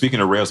 Yeah, but speaking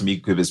of rails, let me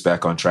give this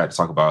back on track to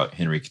talk about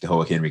the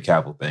whole Henry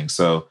Cavill thing.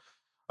 So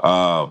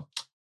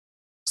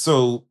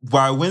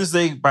by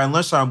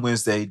lunchtime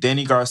Wednesday,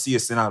 Danny Garcia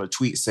sent out a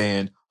tweet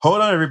saying, "Hold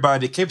on,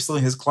 everybody, the cape's still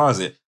in his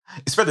closet."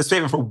 Expect a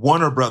statement from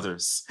Warner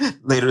Brothers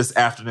later this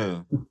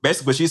afternoon.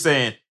 Basically, what she's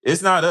saying,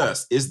 it's not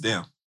us, it's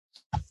them.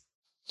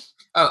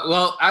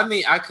 Well, I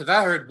mean, because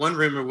I heard one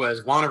rumor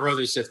was Warner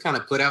Brothers just kind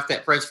of put out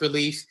that press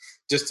release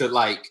just to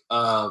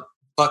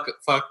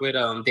fuck with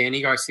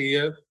Danny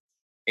Garcia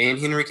and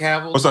Henry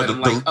Cavill.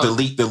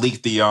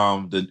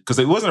 Because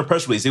it wasn't a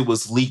press release, it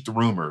was leaked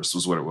rumors,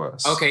 was what it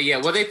was. Okay, yeah.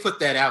 Well, they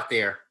put that out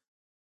there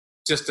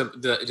just to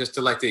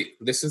let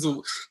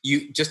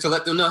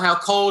them know how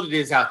cold it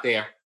is out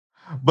there.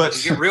 But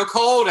it's getting real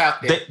cold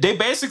out there. They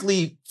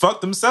basically fucked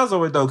themselves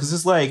over it though, because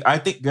it's like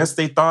guess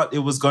they thought it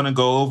was going to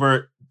go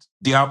over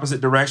the opposite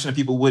direction, and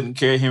people wouldn't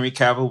care Henry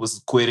Cavill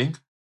was quitting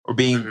or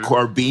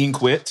being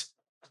quit.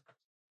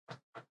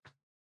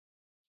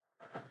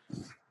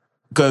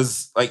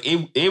 Because like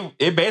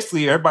it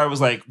basically everybody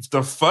was like,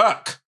 the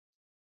fuck.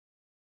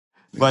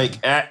 Like,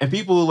 and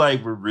people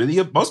were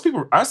really, most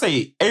people, I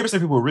say 80%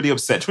 of people were really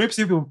upset.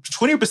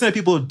 20% of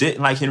people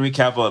didn't like Henry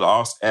Cavill at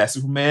all as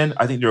Superman.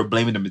 I think they were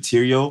blaming the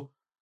material.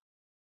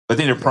 I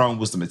think their problem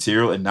was the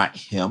material and not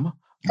him.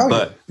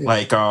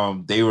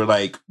 They were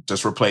like,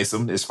 just replace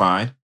him. It's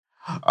fine.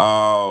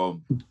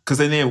 Because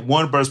then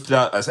Warner Bros. Put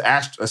out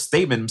a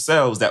statement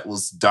themselves that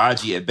was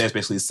dodgy at best,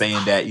 basically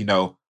saying that,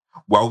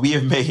 while we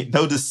have made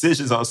no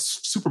decisions on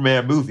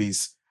Superman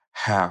movies,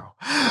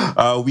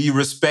 we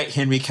respect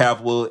Henry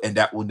Cavill and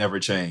that will never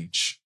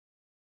change.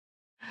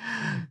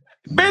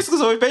 Basically,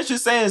 so what basically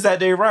saying is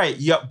that they're right.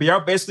 Y'all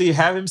basically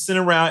have him sit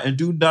around and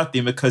do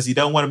nothing because you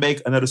don't want to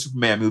make another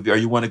Superman movie, or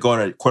you want to go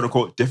in a quote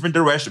unquote different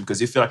direction because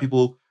you feel like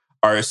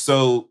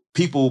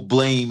people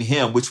blame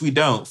him, which we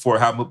don't, for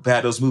how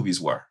bad those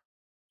movies were,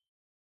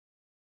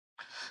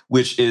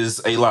 which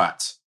is a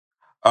lot.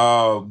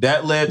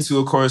 That led to,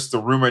 of course,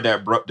 the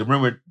second part of the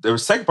rumor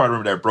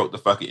that broke the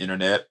fucking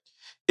internet.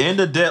 In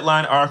the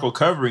Deadline article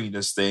covering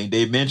this thing,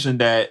 they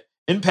mentioned that,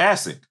 in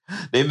passing,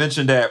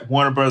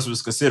 Warner Bros.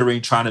 Was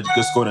considering trying to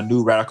just go in a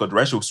new radical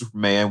direction with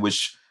Superman,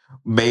 which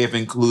may have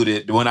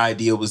included, one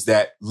idea was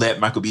that let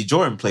Michael B.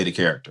 Jordan play the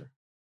character.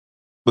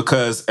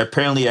 Because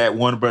apparently at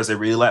Warner Bros. They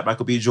really like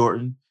Michael B.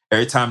 Jordan.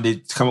 Every time they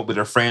come up with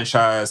a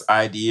franchise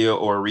idea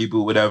or a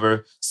reboot,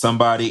 whatever,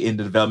 somebody in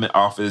the development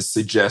office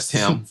suggests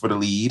him for the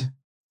lead.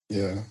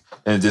 Yeah.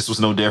 And this was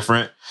no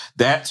different.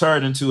 That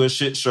turned into a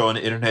shit show on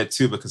the internet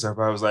too, because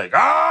everybody was like,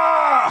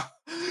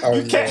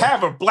 you can't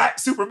have a black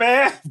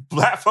Superman.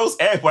 Black folks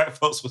and white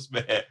folks was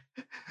mad.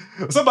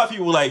 Some black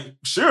people were like,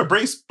 sure,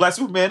 bring Black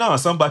Superman on.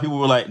 Some black people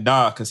were like,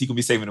 nah, because he gonna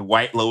be saving the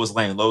white Lois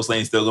Lane. Lois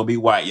Lane's still gonna be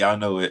white. Y'all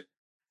know it.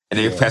 And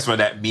they passed around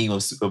that meme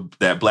of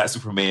that black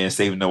Superman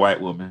saving the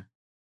white woman.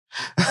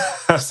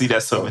 I see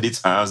that so many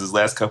times this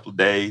last couple of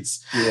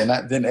days.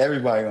 Yeah, then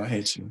everybody gonna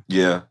hate you.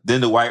 Yeah.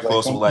 Then the white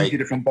folks were like, you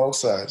get it from both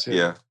sides.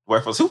 Yeah.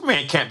 White folks,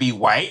 Superman can't be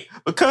white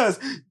because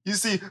you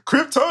see,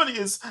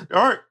 Kryptonians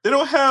they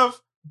don't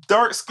have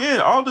dark skin.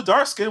 All the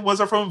dark skin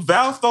ones are from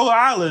Valthol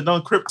Island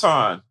on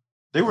Krypton.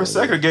 They were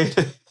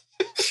segregated.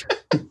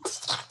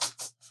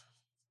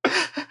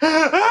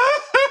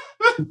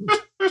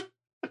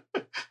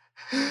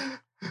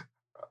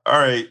 All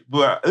right,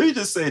 but let me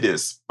just say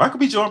this. Michael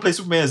B. Jordan play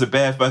Superman is a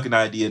bad fucking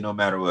idea no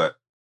matter what.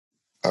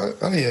 Oh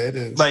yeah, it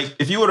is. Like,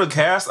 if you were to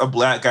cast a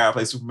black guy to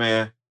play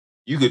Superman,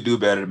 you could do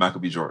better than Michael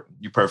B. Jordan.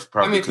 You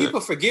probably could. People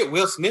forget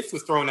Will Smith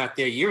was thrown out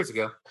there years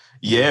ago.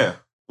 Yeah.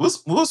 Will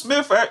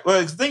Smith,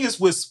 well, the thing is,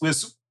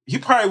 he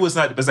probably was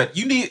not the best. Like,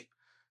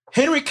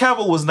 Henry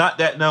Cavill was not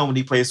that known when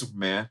he played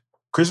Superman.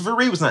 Christopher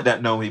Reeve was not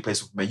that known when he played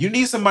Superman. You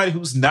need somebody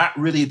who's not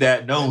really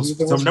that known.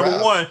 So number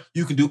one,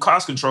 you can do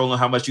cost control on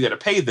how much you got to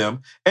pay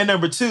them. And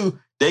number two,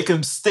 they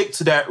can stick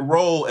to that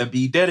role and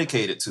be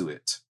dedicated to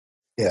it.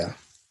 Yeah.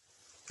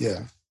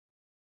 Yeah.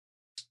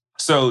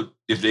 So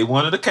if they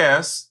wanted to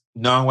cast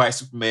non-white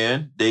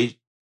Superman, they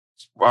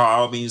by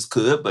all means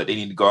could, but they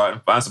need to go out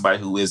and find somebody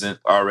who isn't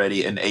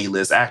already an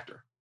A-list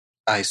actor.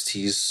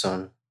 Ice-T's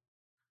son.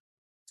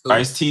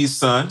 Ice-T's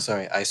son?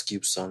 Sorry, Ice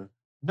Cube's son.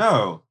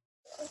 No.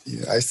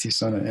 Yeah, Ice-T's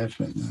son and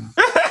Infinite now.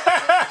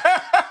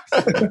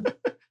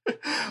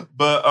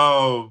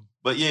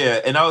 But yeah,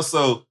 and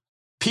also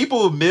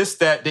people missed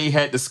that they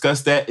had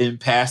discussed that in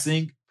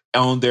passing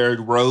on their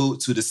road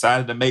to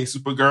deciding to make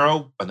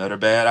Supergirl. Another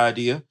bad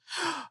idea.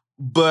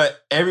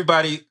 But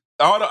everybody,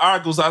 all the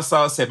articles I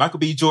saw said Michael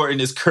B. Jordan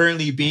is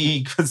currently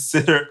being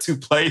considered to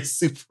play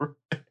Superman.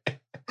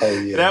 Oh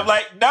yeah. And I'm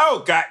like, no,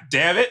 god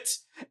damn it.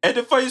 And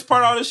the funniest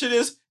part of all this shit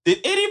is, did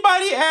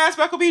anybody ask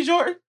Michael B.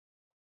 Jordan?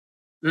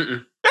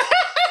 Mm-mm.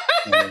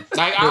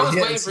 Like, I was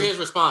waiting for his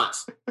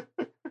response.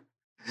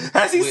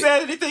 Has he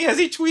said anything? Has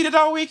he tweeted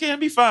all weekend? Let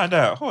me find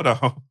out. Hold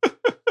on.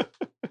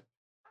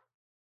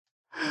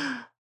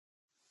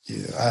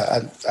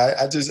 Yeah,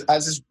 I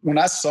just when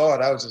I saw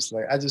it, I was just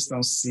like, I just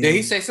don't see. Did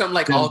he say something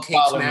like all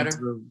capes matter?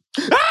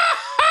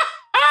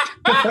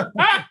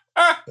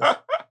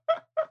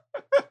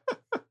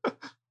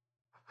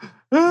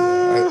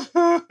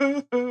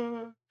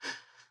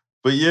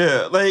 But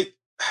yeah, like,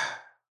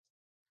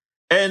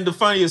 and the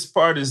funniest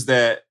part is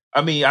that,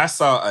 I mean, I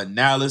saw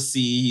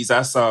analyses,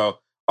 I saw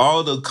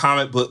all the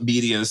comic book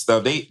media and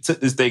stuff. They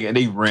took this thing and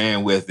they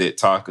ran with it,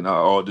 talking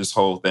all this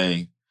whole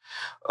thing.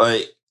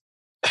 Like,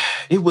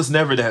 it was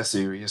never that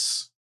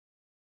serious.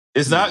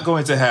 It's not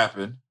going to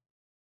happen.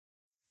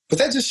 But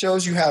that just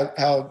shows you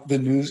how the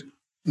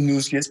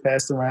news gets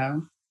passed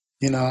around,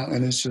 you know,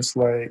 and it's just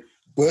like,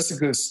 well,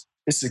 it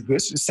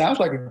sounds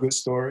like a good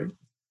story.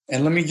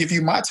 And let me give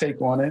you my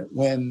take on it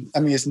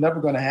it's never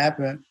going to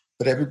happen,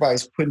 but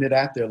everybody's putting it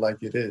out there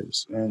like it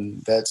is.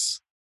 And that's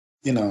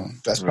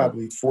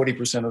probably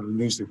 40% of the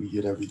news that we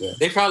get every day.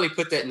 They probably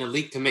put that in a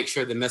leak to make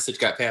sure the message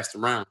got passed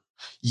around.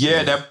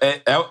 Yeah,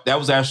 that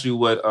was actually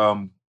what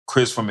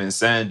Chris from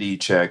Insanity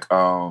Check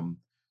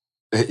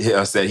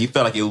said. He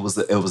felt like it was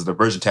a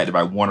diversion tactic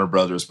by Warner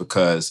Brothers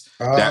because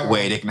that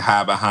way they can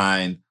hide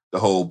behind the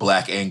whole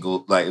black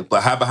angle, like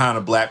hide behind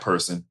a black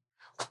person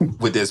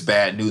with this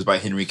bad news by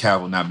Henry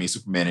Cavill not being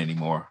Superman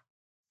anymore.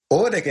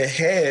 Or they could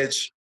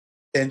hedge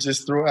and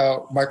just throw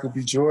out Michael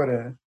B.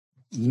 Jordan,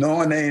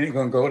 knowing they ain't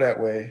gonna go that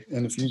way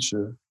in the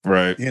future,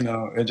 right? You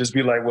know, and just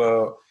be like,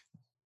 well,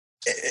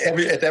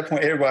 at that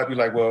point, everybody be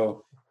like,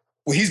 well,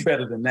 he's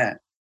better than that.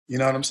 You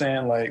know what I'm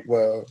saying? Like,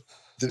 well,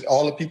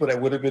 all the people that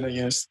would have been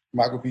against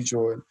Michael B.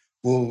 Jordan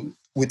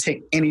would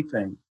take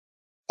anything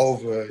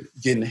over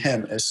getting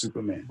him as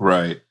Superman.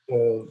 Right.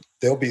 So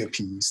they'll be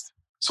appeased.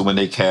 So when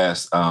they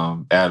cast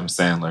Adam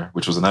Sandler,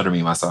 which was another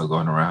meme I saw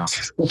going around,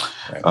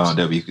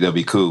 they'll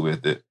be cool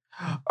with it.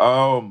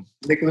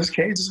 Nicolas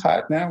Cage is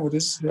hot now with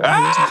his.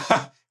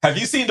 Have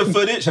you seen the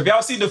footage? Have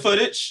y'all seen the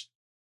footage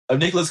of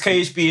Nicolas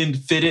Cage being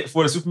fitted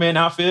for the Superman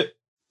outfit?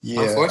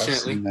 Yeah, unfortunately. I've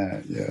seen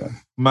that, yeah.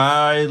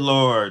 My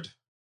Lord.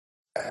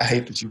 I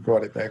hate that you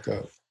brought it back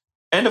up.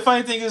 And the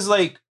funny thing is,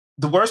 like,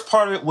 the worst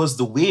part of it was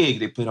the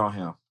wig they put on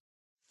him.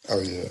 Oh,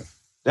 yeah.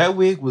 That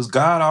wig was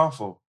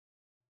god-awful.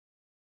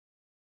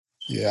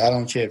 Yeah, I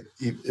don't care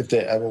if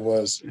there ever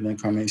was an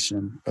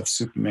incarnation of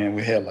Superman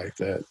with hair like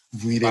that.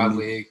 We didn't.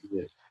 Wig.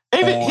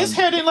 Even his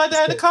hair didn't like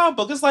that in the comic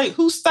book. It's like,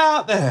 who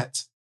styled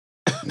that?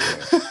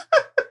 Yeah.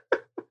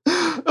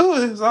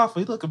 Oh, it's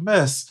awful. He look a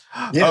mess.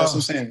 Yeah, that's what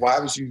I'm saying. Why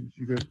was you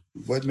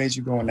what made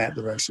you go in that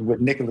direction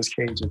with Nicolas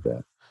Cage at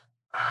that?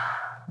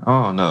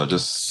 Oh no,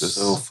 just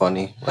So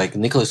funny. Like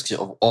Nicolas Cage,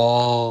 of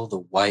all the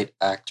white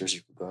actors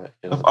you could go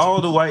of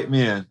all the white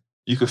men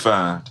you could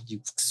find,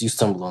 you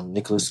stumbled on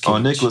Nicolas Cage.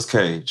 on Nicolas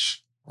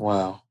Cage.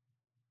 Wow.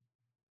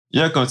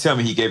 You're not gonna tell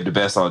me he gave the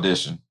best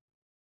audition.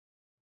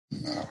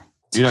 No.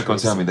 You're not gonna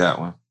tell me that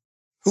one.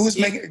 Who was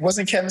making?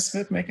 Wasn't Kevin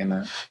Smith making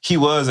that? He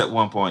was at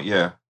one point,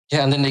 yeah.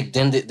 Yeah, and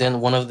then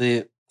one of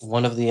the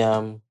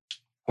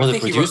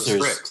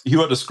producers. He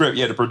wrote the script,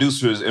 yeah. The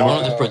producers and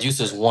One of the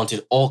producers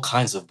wanted all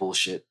kinds of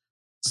bullshit,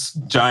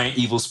 giant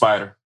evil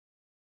spider,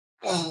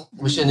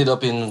 which ended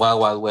up in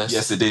Wild Wild West.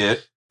 Yes, it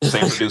did.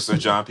 Same producer,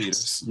 John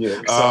Peters.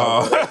 Yeah.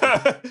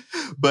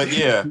 But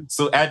yeah,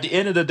 so at the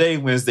end of the day,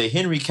 Wednesday,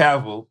 Henry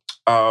Cavill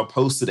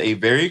posted a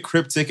very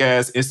cryptic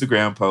ass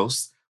Instagram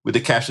post with the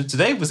caption,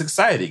 "Today was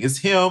exciting." It's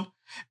him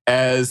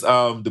as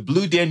the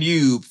Blue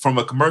Danube from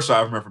a commercial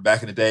I remember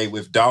back in the day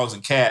with dogs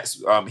and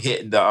cats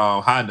hitting the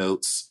high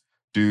notes.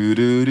 Do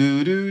do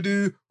do do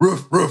do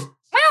roof roof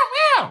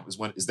meow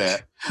meow is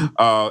that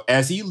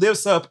as he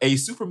lifts up a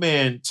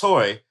Superman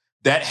toy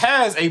that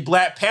has a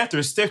Black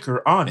Panther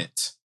sticker on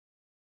it.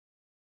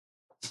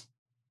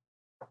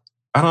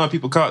 I don't know if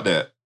people caught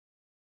that.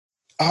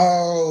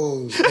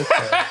 Oh,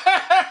 okay.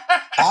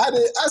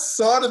 I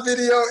saw the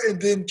video and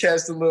didn't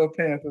catch the little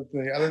Panther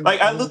thing.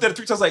 I looked at it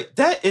 3 times. Like,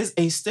 that is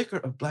a sticker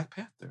of Black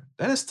Panther.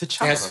 That is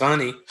T'Challa. That's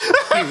funny.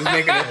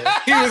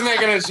 He was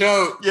making a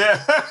joke. Yeah.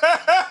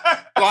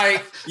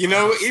 Like, you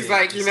know, he's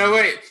like, you know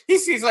what?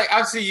 He's like,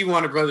 I see you,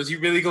 Warner Brothers. You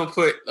really gonna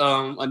put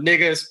a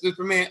nigga as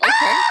Superman?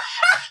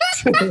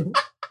 Okay.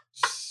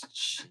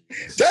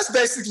 That's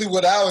basically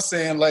what I was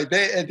saying. Like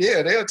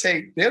they'll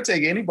take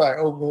anybody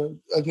over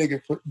a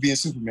nigga being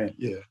Superman.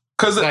 Yeah,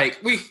 because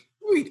like we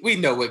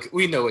know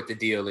what the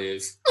deal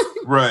is.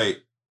 Right.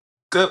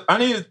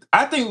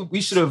 I think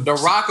we should have. The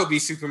Rock will be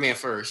Superman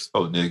first.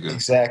 Oh, nigga.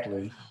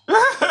 Exactly.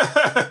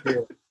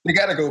 Yeah. They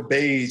gotta go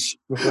beige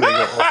before they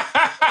go.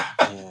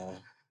 Yeah.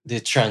 The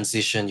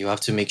transition, you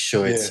have to make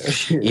sure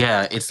it's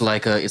it's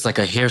like a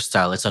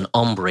hairstyle. It's an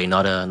ombre,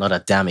 not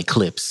a damn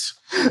eclipse.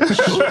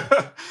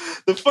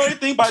 The funny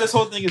thing about this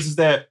whole thing is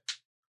that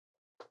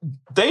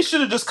they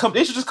should just come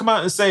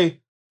out and say,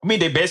 I mean,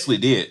 they basically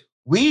did.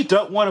 We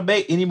don't want to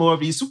make any more of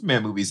these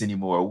Superman movies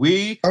anymore.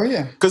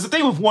 Because the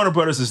thing with Warner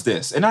Brothers is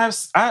this, and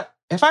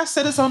if I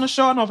said this on the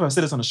show, I don't know if I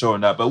said this on the show or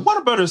not, but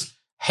Warner Brothers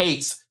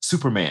hates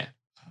Superman.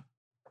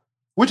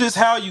 Which is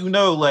how you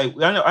know, like,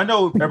 I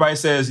know everybody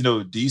says, you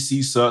know,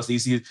 DC sucks,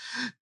 DC.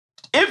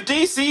 If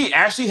DC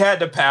actually had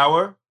the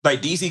power,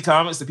 like DC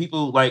Comics, the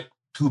people like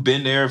who've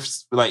been there,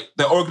 like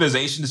the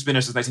organization that's been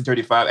there since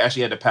 1935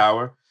 actually had the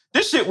power,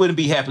 this shit wouldn't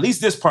be happening. At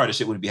least this part of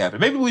shit wouldn't be happening.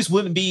 Maybe movies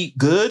wouldn't be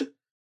good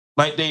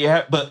like they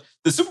have, but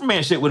the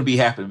Superman shit wouldn't be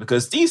happening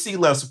because DC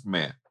loves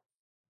Superman.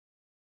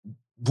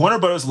 Warner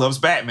Brothers loves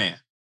Batman.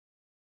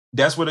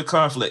 That's where the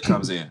conflict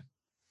comes in.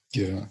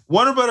 Yeah.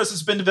 Warner Brothers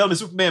has been developing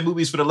Superman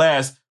movies for the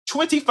last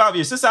 25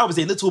 years, since I was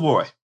a little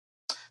boy.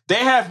 They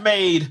have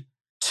made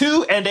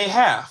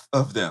 2.5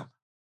 of them.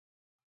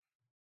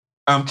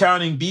 I'm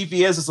counting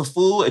BVS as a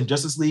full and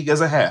Justice League as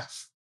a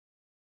half.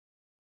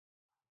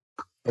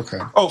 Okay.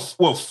 Oh,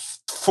 well,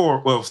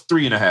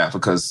 3.5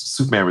 because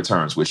Superman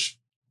Returns, which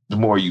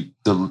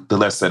the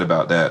less said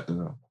about that.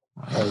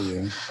 Oh,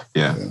 yeah.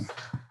 Yeah.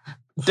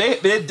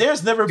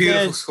 There's never been...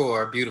 Beautiful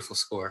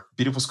score.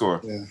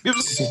 Yeah.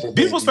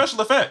 Beautiful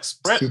special effects.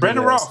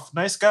 Brandon Roth,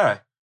 nice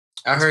guy.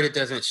 I heard it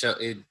doesn't show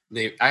it.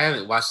 I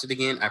haven't watched it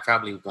again. I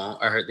probably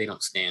won't. I heard they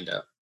don't stand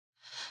up.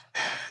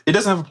 It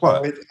doesn't have a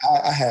plot.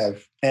 I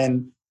have,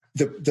 and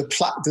the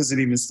plot doesn't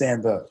even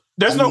stand up.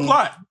 There's no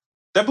plot.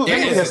 That movie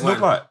has no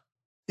plot.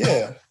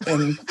 Yeah,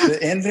 and the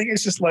ending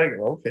is just like,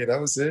 okay,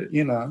 that was it,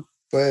 you know.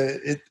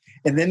 But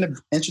and then to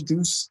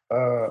introduce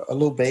a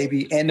little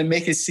baby and to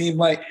make it seem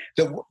like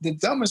the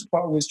dumbest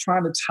part was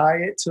trying to tie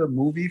it to a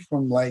movie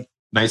from like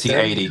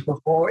 1980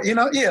 before, you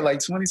know, like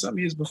 20-something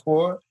years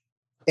before.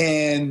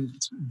 And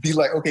be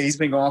like, okay, he's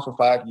been gone for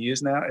 5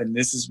 years now, and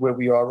this is where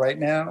we are right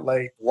now.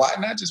 Like, why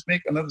not just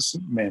make another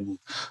Superman movie?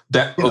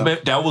 That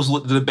was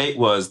what the debate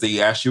was. They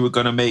actually were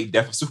going to make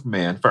Death of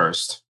Superman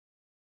first,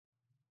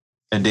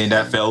 and then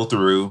that fell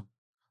through,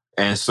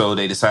 and so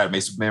they decided to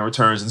make Superman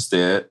Returns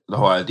instead. The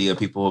whole idea,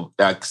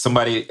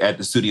 somebody at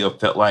the studio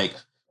felt like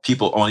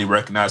people only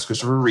recognize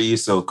Christopher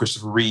Reeve, so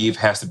Christopher Reeve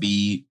has to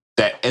be.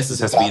 That essence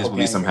has to be in this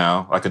movie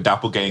somehow, like a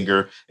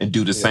doppelganger, and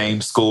do the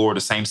same score, the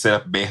same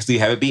setup, basically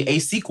have it be a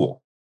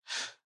sequel.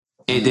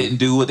 It didn't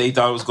do what they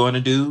thought it was going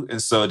to do,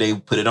 and so they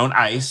put it on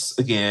ice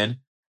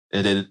again.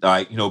 And then,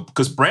 like, you know,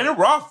 because Brandon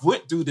Roth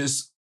went through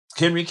this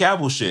Henry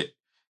Cavill shit.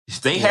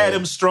 They had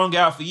him strung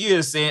out for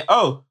years saying,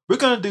 oh, we're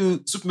going to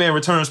do Superman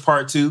Returns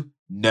Part 2.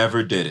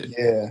 Never did it.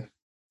 Yeah.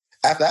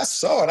 After I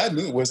saw it, I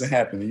knew it wasn't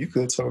happening. You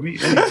could have told me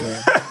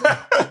anything.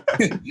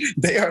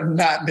 They are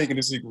not making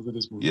a sequel to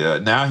this movie. Yeah,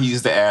 now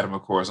he's the Atom,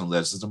 of course, on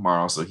Legends of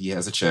Tomorrow, so he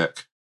has a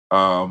check.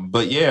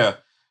 But yeah,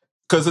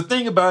 because the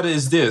thing about it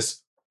is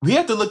this. we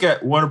have to look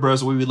at Warner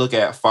Bros. When we look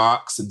at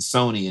Fox and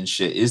Sony and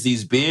shit. Is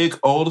these big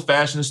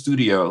old-fashioned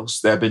studios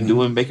that have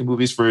been making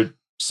movies for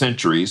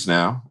centuries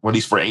now, or at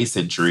least for a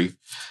century,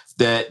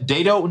 that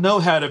they don't know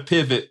how to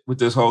pivot with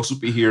this whole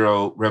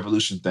superhero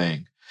revolution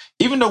thing.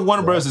 Even though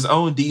Warner Bros. Has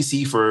owned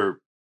DC for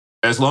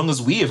as long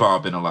as we have all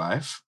been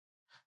alive,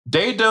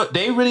 they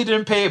really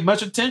didn't pay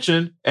much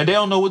attention, and they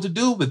don't know what to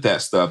do with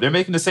that stuff. They're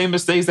making the same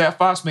mistakes that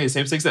Fox made, the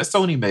same mistakes that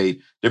Sony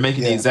made. They're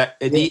making the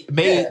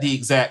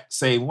exact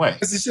same way.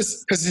 Because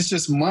it's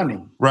just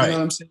money, right? You know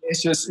what I'm saying?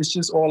 It's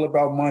just all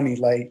about money.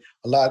 Like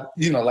a lot,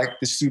 like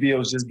the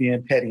studios just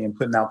being petty and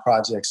putting out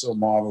projects so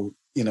Marvel,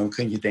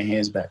 couldn't get their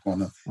hands back on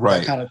them. Right.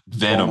 That kind of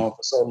Venom going on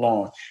for so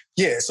long.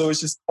 Yeah. So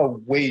it's just a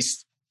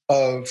waste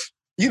of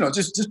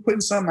just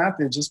putting something out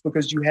there just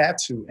because you have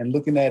to, and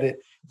looking at it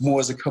more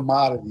as a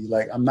commodity.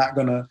 Like, I'm not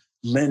going to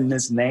lend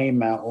this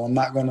name out, or I'm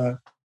not going to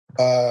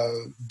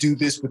do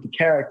this with the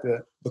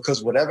character,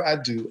 because whatever I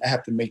do, I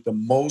have to make the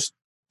most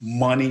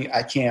money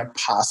I can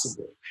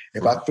possible.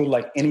 If I feel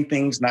like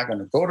anything's not going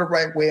to go the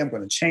right way, I'm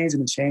going to change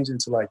it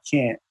until I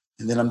can't.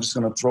 And then I'm just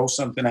going to throw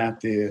something out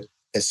there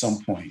at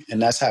some point.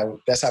 And that's how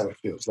it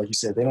feels. Like you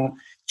said, they don't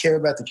care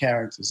about the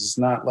characters. It's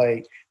not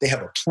like they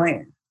have a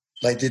plan.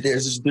 Like,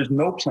 there's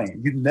no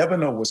plan. You never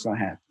know what's going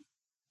to happen.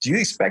 Do you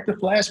expect a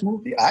Flash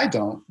movie? I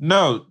don't.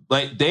 No,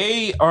 like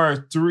they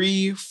are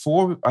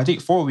 4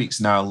 weeks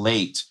now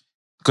late,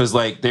 because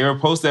like they were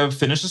supposed to have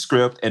finished the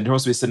script and they're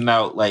supposed to be sending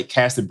out like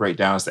casting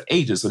breakdowns to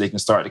agents so they can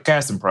start the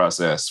casting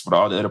process for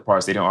all the other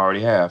parts they don't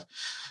already have.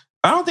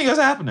 I don't think that's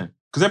happening,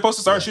 because they're supposed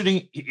to start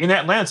shooting in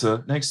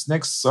Atlanta next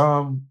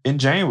in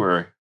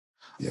January.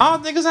 Yeah. I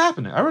don't think it's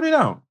happening. I really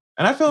don't,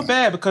 and I feel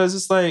bad, because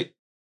it's like,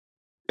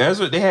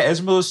 they had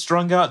Ezra Miller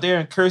strung out there,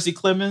 and Kiersey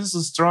Clemons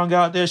was strung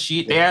out there.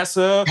 They asked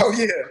her. Oh,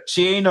 yeah.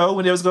 She ain't know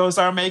when they was going to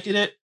start making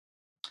it.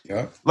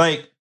 Yeah.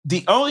 Like,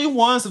 the only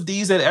ones of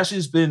these that actually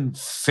has been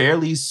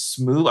fairly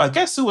smooth, I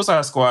guess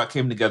Suicide Squad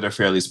came together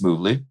fairly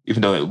smoothly,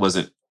 even though it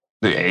wasn't,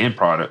 the end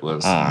product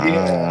was.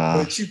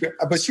 Yeah,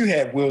 but you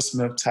had Will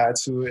Smith tied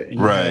to it. And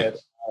you had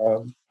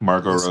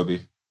Margot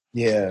Robbie.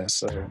 Yeah,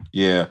 so.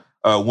 Yeah.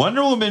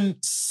 Wonder Woman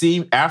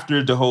seemed,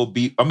 after the whole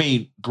beat, I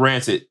mean,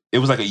 granted, it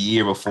was like a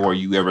year before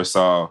you ever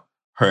saw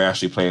her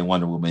actually playing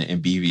Wonder Woman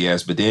in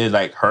BVS, but then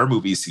like her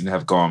movies seem to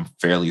have gone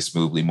fairly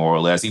smoothly, more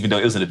or less, even though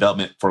it was in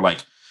development for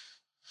like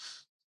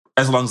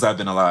as long as I've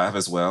been alive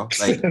as well.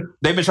 Like,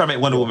 they've been trying to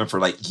make Wonder Woman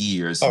for like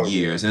years and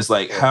years. And it's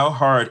like, how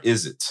hard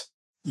is it?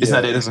 It's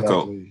not that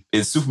difficult. Exactly.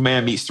 It's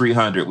Superman meets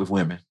 300 with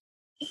women.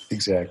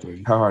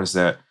 Exactly. How hard is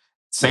that?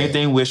 Same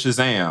thing with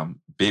Shazam.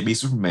 Baby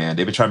Superman.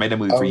 They've been trying to make that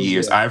movie for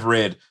years. Yeah. I've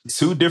read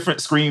 2 different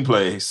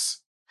screenplays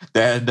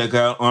that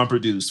got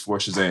unproduced for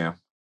Shazam.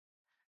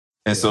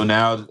 And so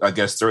now, I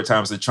guess, third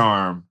time's the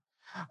charm.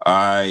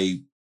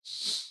 I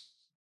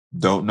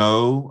don't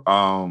know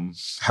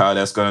how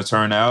that's going to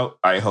turn out.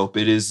 I hope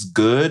it is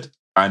good.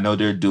 I know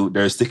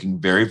they're sticking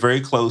very, very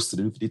close to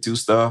the New 52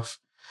 stuff.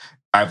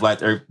 I've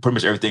liked pretty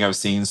much everything I've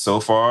seen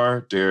so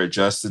far. They're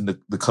adjusting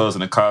the colors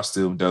in the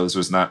costume, though, so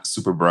it's not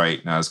super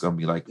bright. Now it's going to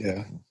be like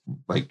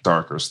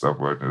darker stuff.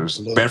 It's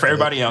better for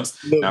everybody else.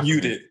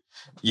 Muted.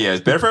 Yeah,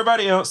 it's better for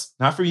everybody else.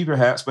 Not for you,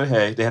 perhaps, but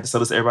hey, they had to sell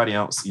this to everybody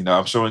else.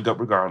 I'm showing up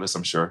regardless,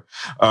 I'm sure.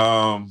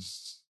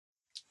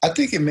 I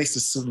think it makes the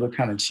suit look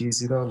kind of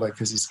cheesy, though, like,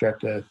 because he's got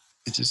that,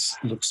 it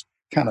just looks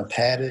kind of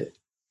padded.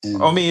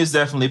 And, it's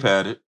definitely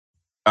padded.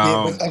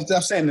 Yeah, but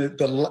I'm saying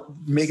the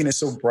making it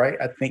so bright,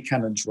 I think,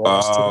 kind of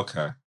draws to it.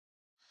 Okay.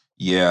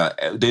 Yeah,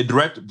 the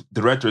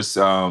directors,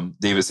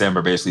 David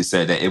Sandberg, basically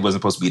said that it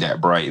wasn't supposed to be that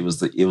bright. It was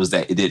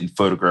that it didn't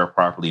photograph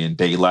properly in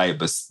daylight,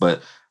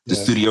 but the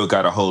studio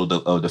got a hold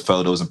of the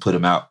photos and put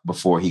them out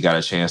before he got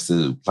a chance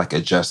to like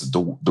adjust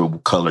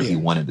the color he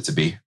wanted it to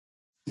be.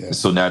 Yeah.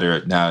 So now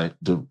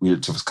the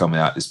weird stuff is coming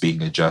out. It's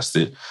being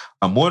adjusted.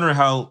 I'm wondering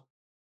how,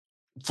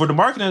 for the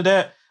marketing of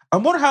that,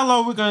 I'm wondering how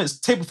long we're going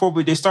to take before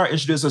they start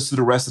introducing us to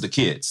the rest of the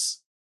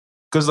kids.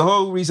 Because the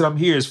whole reason I'm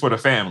here is for the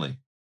family.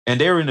 And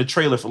they were in the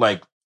trailer for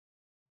like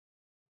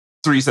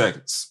 3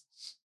 seconds.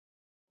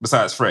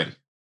 Besides Freddie.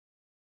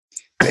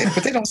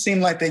 But they don't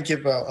seem like they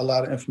give out a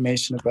lot of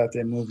information about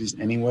their movies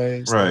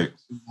anyways. Right.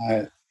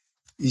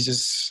 You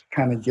just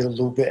kind of get a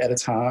little bit at a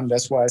time.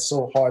 That's why it's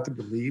so hard to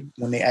believe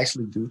when they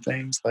actually do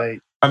things. Like,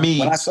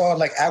 when I saw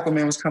like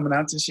Aquaman was coming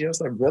out this year, I was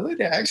like, really?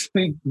 They're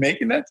actually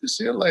making that this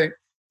year? Like,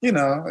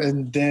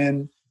 and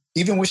then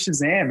even with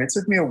Shazam, it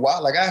took me a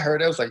while. Like, I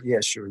heard, I was like, yeah,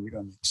 sure, you're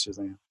going to make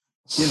Shazam.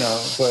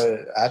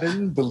 But I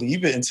didn't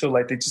believe it until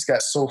like they just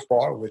got so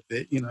far with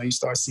it. You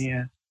start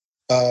seeing,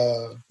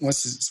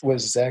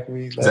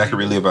 Zachary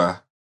Levi.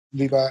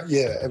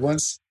 Yeah.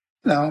 Once,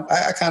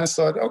 I kind of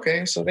thought,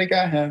 okay, so they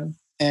got him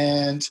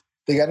and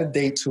they got a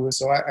date to it.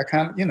 So I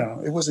kind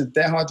of, it wasn't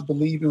that hard to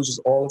believe. It was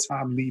just all the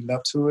time leading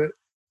up to it.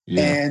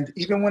 Yeah. And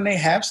even when they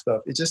have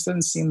stuff, it just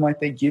doesn't seem like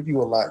they give you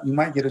a lot. You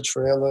might get a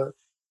trailer.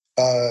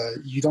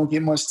 You don't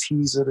get much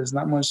teaser. There's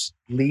not much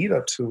lead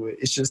up to it.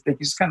 It's just, it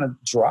just kind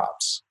of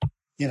drops,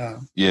 Yeah.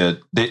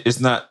 It's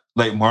not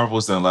like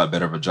Marvel's done a lot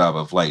better of a job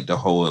of like the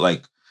whole,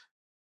 like,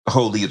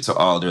 whole lead up to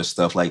all their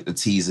stuff, like the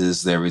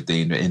teases,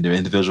 everything in their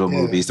individual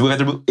movies.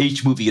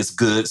 Each movie is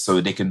good, so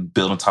they can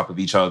build on top of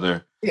each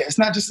other. Yeah, it's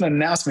not just an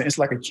announcement; it's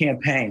like a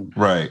campaign,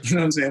 right? You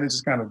know what I'm saying? It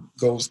just kind of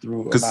goes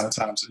through a amount of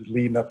times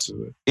leading up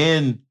to it.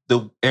 In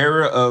the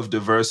era of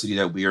diversity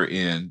that we are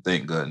in,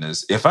 thank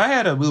goodness, if I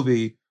had a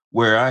movie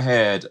where I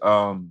had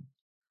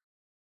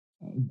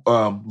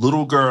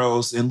little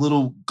girls and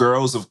little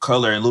girls of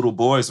color and little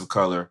boys of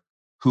color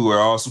who are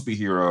all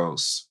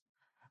superheroes,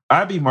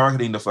 I'd be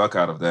marketing the fuck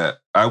out of that.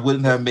 I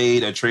wouldn't have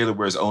made a trailer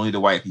where it's only the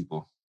white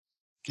people.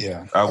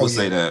 Yeah. I would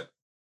say that.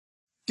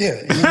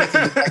 Yeah.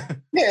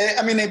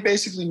 I mean, they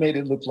basically made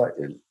it look like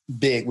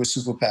big with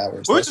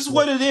superpowers. Which is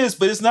what it is,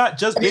 but it's not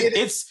just... but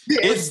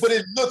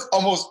it looked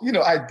almost,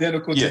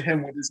 identical to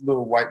him with his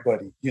little white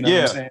buddy. You know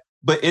what I'm saying?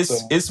 But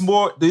it's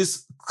more...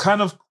 This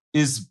kind of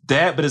is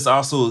that, but it's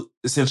also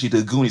essentially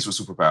the Goonies with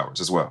superpowers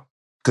as well.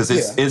 Because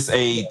it's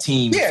a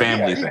team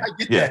family thing. I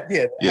get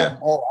that. Yeah.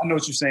 I know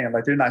what you're saying.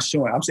 Like, they're not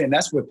showing. I'm saying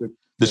that's what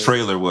the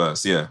trailer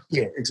was. Yeah.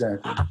 Yeah,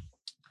 exactly.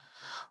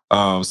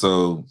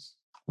 So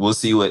we'll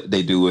see what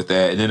they do with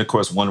that. And then, of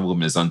course, Wonder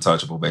Woman is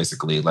untouchable,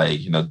 basically.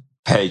 Like,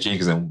 Patty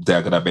Jenkins and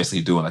Gal are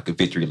basically doing like a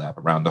victory lap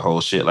around the whole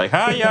shit. Like,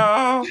 hi,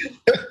 y'all.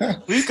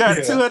 We got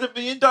 $200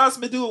 million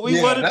to do what we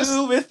want to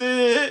do with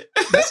it.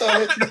 That's all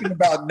they're thinking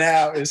about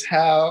now is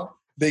how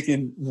they're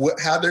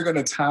going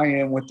to tie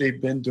in what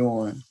they've been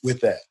doing with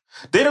that.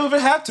 They don't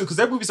even have to because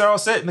their movies are all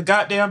set in the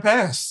goddamn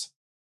past.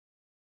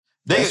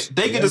 They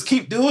can just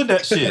keep doing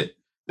that shit.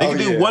 They can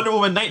do Wonder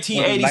Woman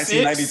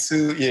 1986,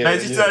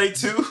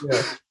 1992,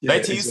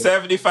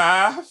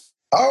 1975. Exactly.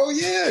 Oh,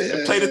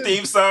 yeah. Play the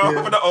theme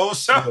song for the old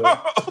show.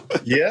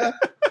 Yeah.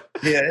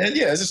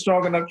 It's a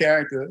strong enough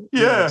character.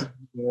 Yeah.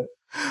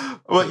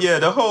 Well,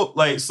 the whole,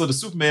 so the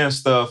Superman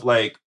stuff,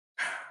 and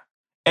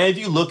if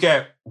you look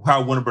at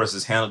how Warner Bros.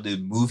 Has handled the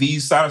movie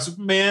side of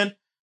Superman,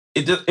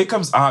 it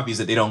becomes obvious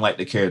that they don't like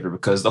the character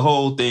because the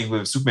whole thing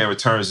with Superman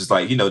Returns is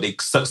they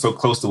stuck so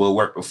close to what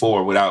worked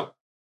before without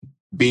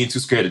being too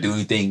scared to do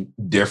anything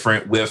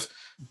different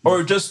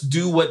or just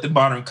do what the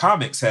modern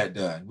comics had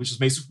done, which is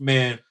make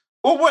Superman,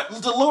 or what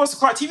the Lois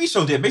Clark TV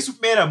show did, make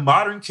Superman a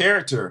modern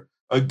character,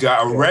 a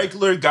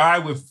regular guy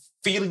with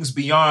feelings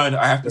beyond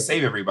I have to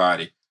save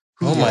everybody.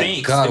 Oh my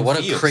God, what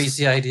a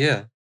crazy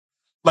idea.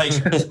 Like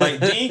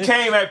Dean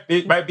Cain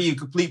might be a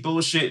complete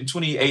bullshit in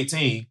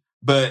 2018,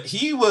 but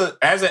he was,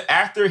 as an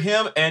actor,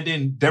 him and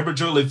then Deborah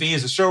Jo Levine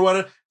as a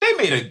showrunner, they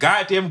made a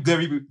goddamn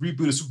good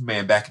reboot of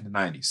Superman back in the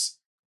 90s.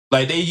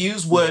 Like, they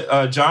used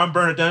what John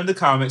Byrne had done in the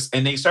comics,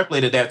 and they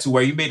extrapolated that to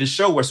where you made a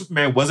show where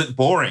Superman wasn't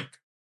boring.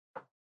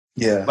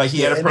 Yeah. Like,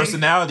 he had a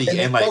personality.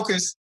 They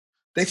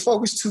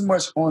focused too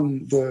much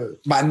on the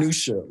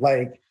minutia,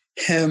 like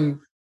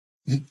him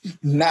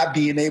not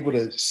being able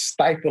to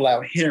stifle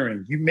out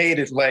hearing. You made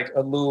it like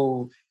a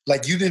little,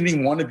 like you didn't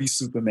even want to be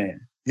Superman.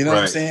 You know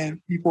what I'm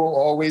saying? People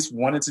always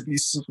wanted to be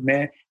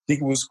Superman.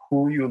 Think it was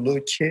cool. You're a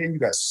little kid. You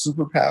got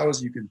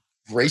superpowers. You can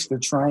race the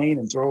train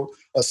and throw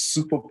a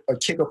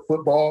kick a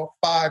football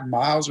 5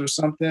 miles or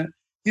something.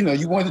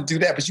 You wanted to do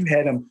that, but you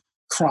had him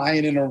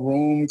crying in a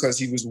room because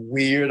he was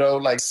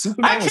weirdo. Like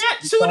Superman, I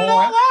can't tune it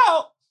all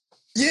out.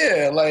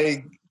 Yeah,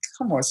 like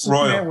come on,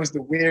 Superman was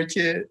the weird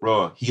kid.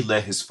 Bro, he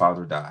let his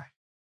father die.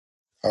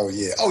 Oh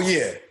yeah.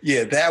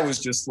 That was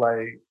just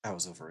like I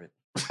was over it.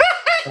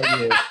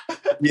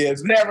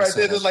 It's that right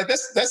there. Like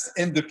that's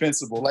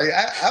indefensible. Like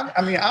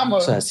I'm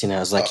a. So I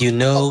was like,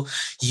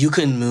 you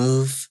can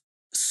move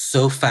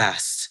so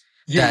fast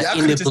that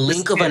in the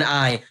blink of an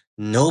eye,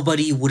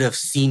 nobody would have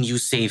seen you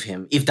save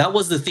him. If that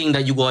was the thing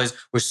that you guys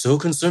were so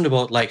concerned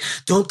about, like,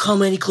 don't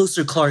come any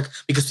closer, Clark,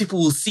 because people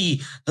will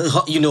see,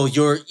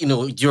 your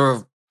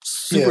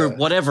super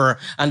whatever,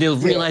 and they'll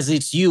realize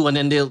it's you, and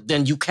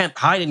then you can't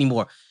hide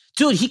anymore.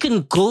 Dude, he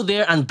can go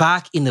there and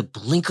back in the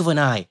blink of an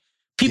eye.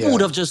 People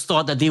would have just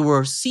thought that they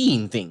were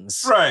seeing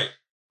things. Right.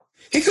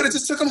 He could have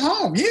just took him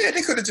home. Yeah,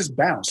 they could have just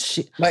bounced.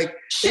 Shit.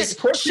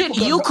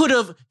 You could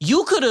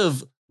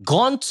have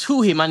gone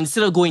to him, and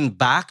instead of going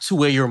back to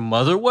where your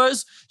mother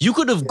was, you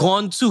could have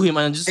gone to him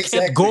and just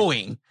kept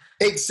going.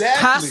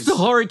 Exactly. Past the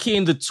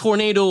hurricane, the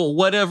tornado,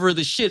 whatever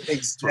the shit.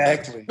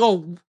 Exactly.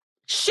 Oh,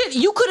 shit,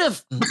 you could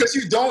have... Because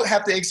you don't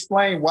have to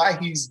explain why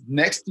he's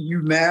next to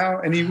you now,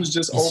 and he was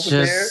just over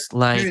there. It's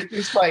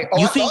like,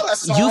 you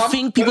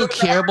think people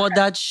care about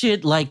that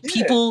shit? Like,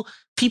 people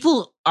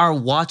are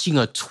watching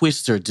a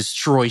Twister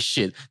destroy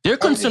shit. They're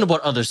concerned about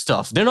other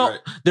stuff. They're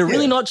not. They're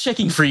really not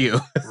checking for you.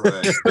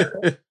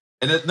 Right.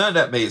 And none of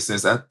that made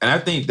sense. I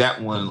think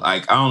that one,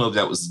 like, I don't know if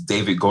that was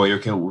David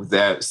Goyer came up with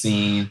that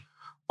scene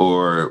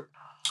or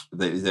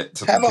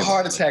have a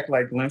heart attack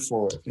like Glenn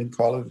Ford and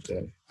call it a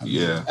day.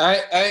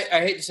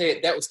 I hate to say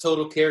it. That was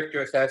total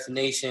character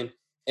assassination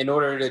in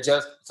order to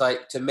just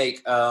to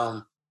make Papa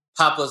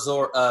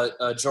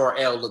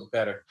Jor-El look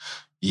better.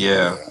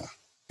 Yeah.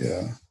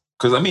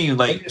 Because, I mean,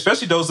 like,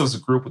 especially those of us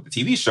who grew up with the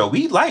TV show,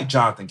 we like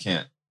Jonathan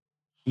Kent.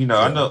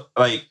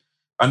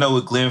 I know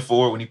with Glenn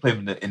Ford, when he played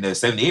in the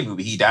 78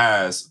 movie, he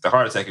dies with a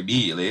heart attack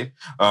immediately.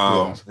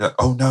 Oh,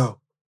 no.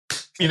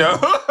 you know.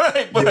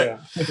 But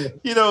Yeah.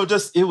 you know,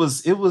 just it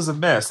was a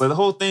mess. Like the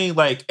whole thing,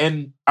 like,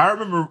 and I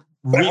remember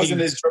But it reading.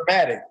 wasn't as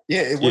dramatic.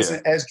 Yeah, it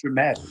wasn't as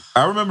dramatic.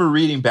 I remember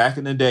reading back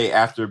in the day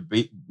after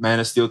Man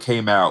of Steel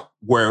came out,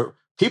 where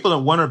people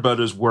in Warner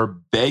Brothers were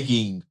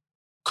begging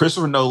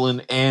Christopher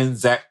Nolan and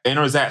Zack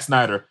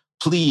Snyder,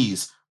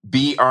 please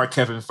be our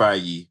Kevin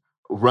Feige,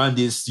 run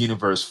this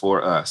universe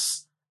for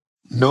us.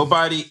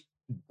 Nobody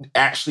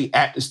actually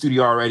at the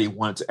studio already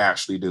wanted to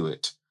actually do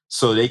it.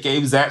 So they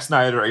gave Zack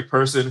Snyder, a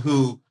person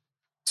who,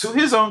 to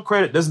his own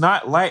credit, does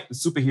not like the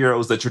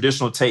superheroes, the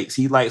traditional takes.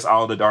 He likes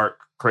all the dark,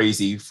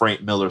 crazy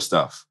Frank Miller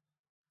stuff.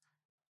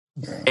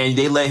 Yeah. And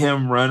they let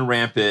him run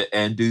rampant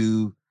and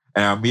do,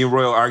 and me and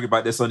Royal argue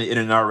about this on the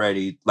internet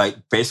already, like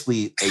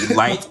basically a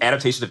light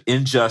adaptation of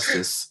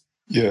Injustice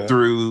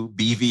through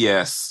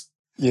BVS.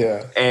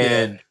 Yeah.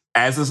 And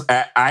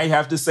I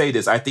have to say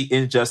this, I think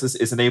Injustice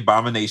is an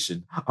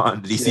abomination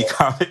on the DC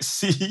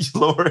Comics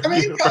lore. I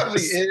mean, it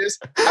probably is.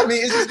 I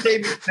mean, it just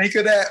made me think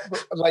of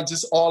that, like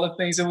just all the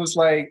things. It was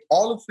like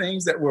all the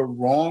things that were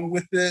wrong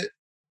with it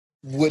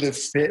would have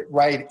fit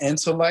right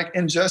into like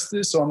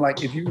Injustice. So I'm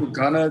like, if you were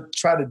gonna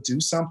try to do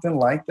something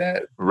like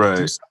that,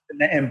 do something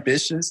that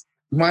ambitious,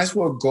 you might as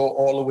well go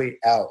all the way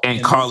out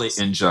and call it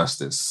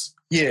Injustice.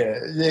 Yeah,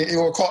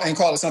 or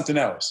call it something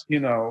else,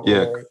 you know.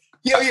 Yeah.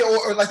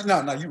 Or like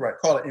no, you're right.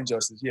 Call it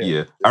Injustice.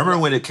 Yeah. I remember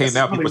when it came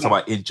out, people were talking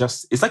about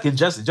Injustice. It's like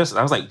Injustice.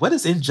 I was like, what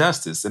is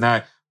Injustice?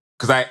 And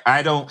because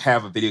I don't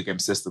have a video game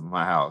system in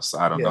my house.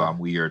 I don't know. I'm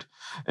weird.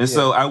 And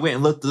so I went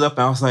and looked it up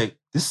and I was like,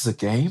 this is a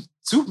game?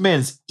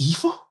 Superman's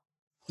evil?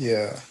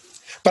 Yeah.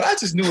 But I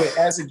just knew it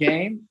as a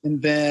game.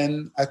 And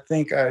then I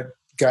think I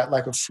got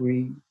like a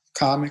free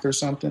comic or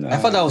something. I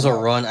thought that was a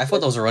run. I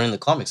thought that was a run in the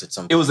comics at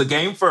some point. It was a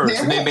game first,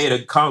 and they made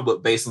a comic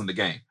book based on the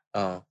game.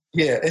 Oh.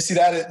 Yeah, and see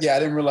that. I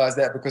didn't realize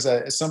that because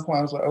at some point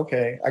I was like,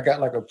 okay, I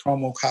got like a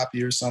promo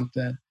copy or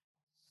something,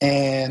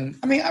 and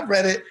I mean, I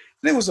read it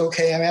and it was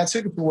okay. I mean, I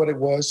took it for what it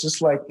was,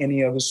 just like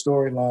any other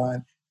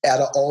storyline. Out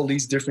of all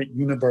these different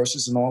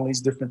universes and all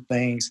these different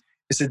things,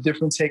 it's a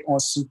different take on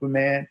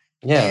Superman.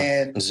 Yeah,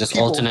 and it's just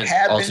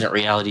alternate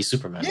reality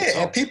Superman. Yeah,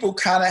 and people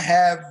kind of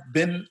have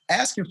been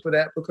asking for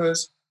that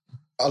because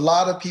a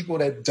lot of people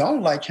that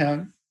don't like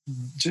him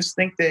just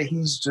think that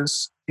he's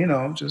just,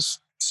 just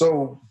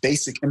so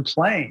basic and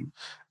plain.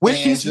 Which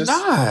he's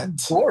not.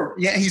 Boring.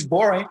 Yeah, he's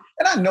boring.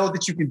 And I know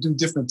that you can do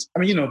different,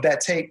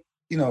 that take,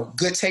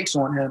 good takes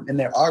on him, and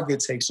there are good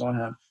takes on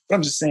him. But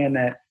I'm just saying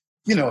that,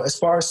 as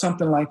far as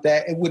something like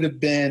that, it would have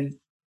been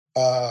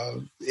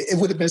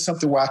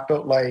something where I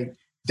felt like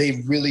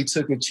they really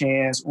took a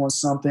chance on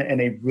something and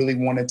they really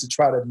wanted to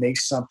try to make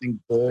something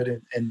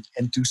good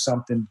and do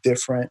something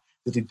different,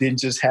 that they didn't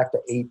just have to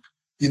ape,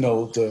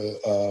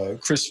 the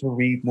Christopher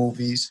Reeve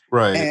movies.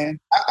 Right. And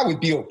I would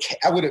be okay.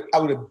 I would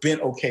have been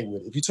okay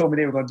with it. If you told me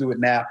they were going to do it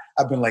now,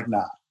 I've been like,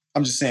 nah.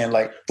 I'm just saying,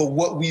 like, for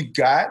what we've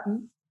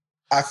gotten,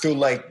 I feel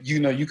like,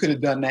 you could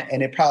have done that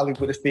and it probably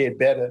would have fared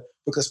better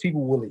because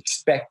people will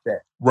expect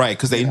that. Right,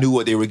 because they knew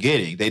what they were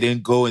getting. They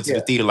didn't go into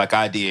the theater like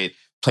I did,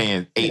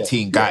 paying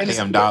 $18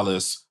 goddamn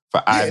dollars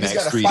for IMAX 3D. It's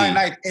got a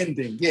finite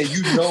ending.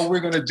 Yeah, we're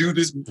going to do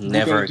this.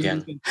 Never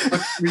again.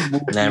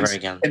 Never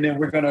again. And then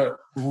we're going to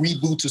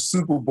reboot to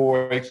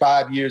Superboy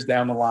 5 years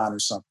down the line or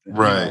something.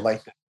 Right.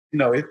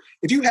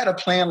 If you had a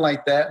plan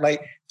like that,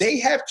 like and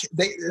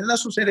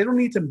that's what I'm saying. They don't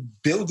need to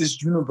build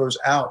this universe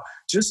out.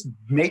 Just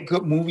make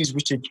good movies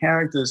with your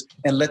characters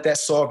and let that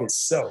solve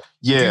itself.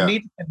 Yeah. If you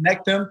need to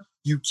connect them,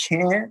 you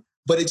can,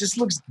 but it just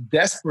looks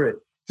desperate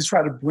to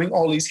try to bring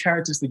all these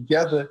characters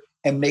together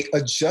and make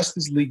a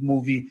Justice League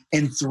movie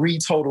in 3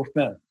 total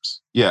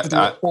films. Yeah.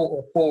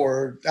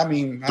 Four.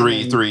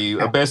 Three.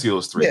 Basically, it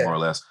was 3 more or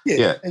less.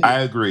 Yeah, I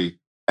agree.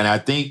 And I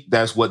think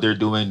that's what they're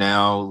doing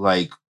now.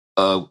 Like,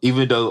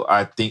 even though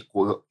I think,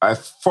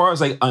 as far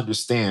as I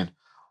understand,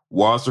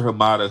 Walter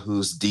Hamada,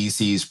 who's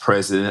DC's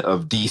president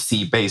of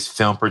DC-based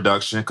film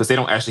production, because they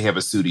don't actually have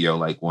a studio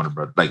like Warner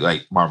Brothers,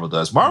 like Marvel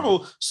does.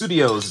 Marvel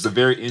Studios is a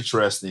very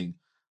interesting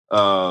thing.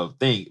 I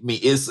mean,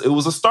 it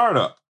was a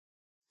startup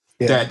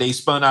that they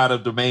spun out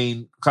of the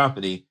main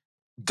company,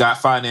 got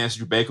financed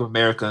through Bank of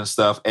America and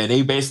stuff, and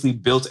they basically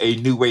built a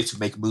new way to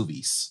make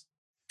movies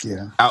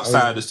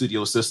outside the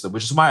studio system,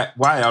 which is why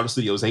all the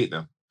studios hate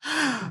them.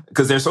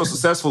 Because they're so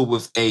successful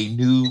with a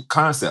new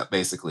concept,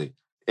 basically.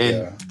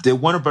 And the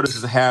Warner Brothers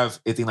doesn't have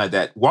anything like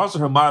that. Walter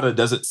Hamada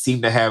doesn't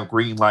seem to have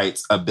green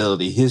light's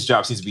ability. His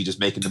job seems to be just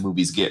making the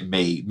movies get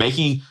made.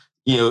 Making,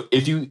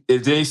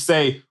 if they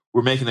say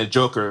we're making a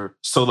Joker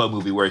solo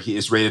movie where he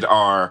is rated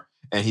R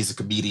and he's a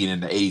comedian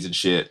in the 80s and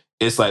shit,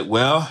 it's like,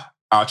 well,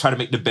 I'll try to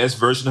make the best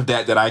version of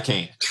that I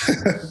can.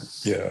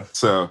 Yeah.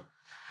 So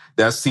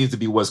that seems to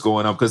be what's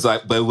going on. Because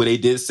but what they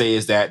did say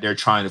is that they're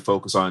trying to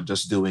focus on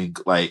just doing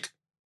like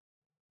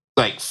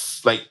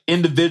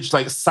individual,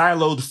 like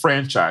siloed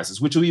franchises,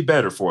 which will be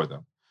better for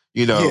them,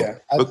 Yeah,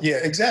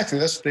 exactly.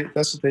 That's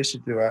what they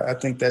should do. I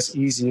think that's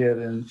easier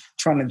than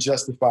trying to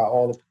justify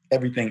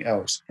everything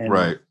else. And,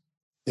 right.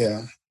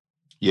 Yeah.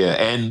 Yeah,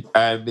 and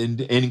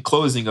in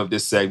closing of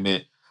this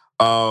segment,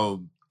 a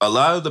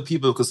lot of the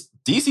people, because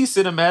DC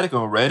Cinematic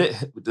on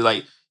Reddit,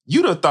 like,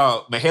 you'd have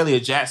thought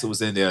Mahalia Jackson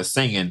was in there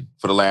singing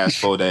for the last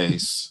 4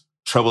 days.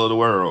 Trouble of the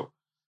World.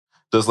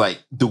 There's like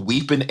the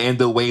weeping and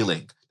the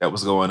wailing that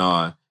was going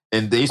on.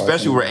 And they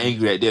especially were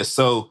angry at this.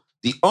 So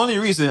the only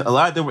reason a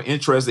lot of them were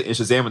interested in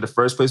Shazam in the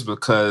first place was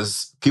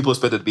because people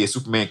expected it to be a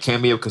Superman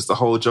cameo, because the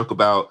whole joke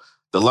about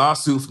the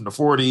lawsuit from the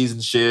 40s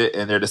and shit,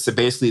 and they're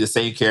basically the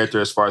same character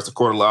as far as the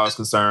court of law is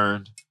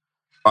concerned.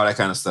 All that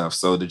kind of stuff.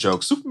 So the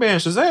joke, Superman,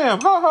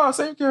 Shazam, haha,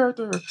 same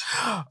character.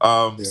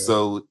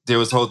 So there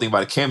was the whole thing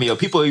about a cameo.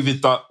 People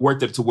even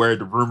worked up to where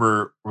the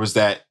rumor was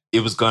that it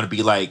was going to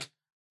be like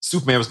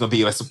Superman was going to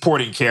be a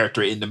supporting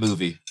character in the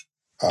movie.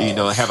 And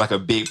have like a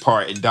big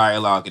part in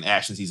dialogue and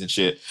action scenes and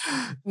shit.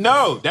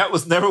 No, that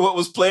was never what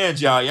was planned,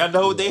 y'all. Y'all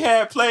know what they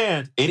had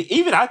planned. And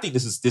even I think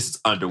this is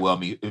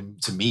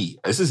underwhelming to me.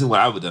 This isn't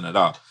what I would have done at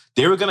all.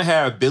 They were going to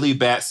have Billy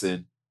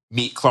Batson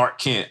meet Clark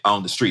Kent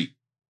on the street.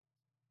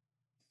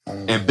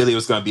 And Billy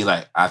was going to be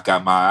like, I've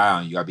got my eye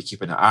on you. I'll be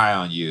keeping an eye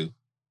on you,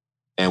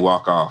 and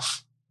walk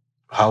off.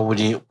 How would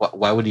he?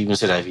 Why would he even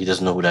say that if he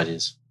doesn't know who that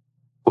is?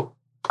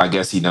 I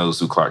guess he knows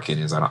who Clark Kent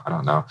is. I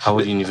don't know. How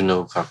would he even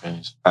know who Clark Kent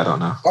is? I don't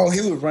know. Oh,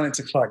 he would run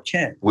into Clark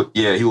Kent.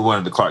 Yeah, he would run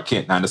into Clark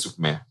Kent, not into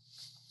Superman.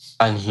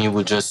 And he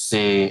would just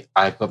say,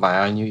 I've got my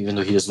eye on you, even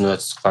though he doesn't know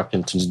that's Clark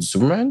Kent to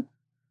Superman?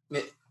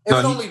 It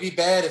would only be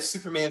bad if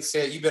Superman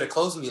said, you better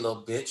close me,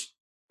 little bitch.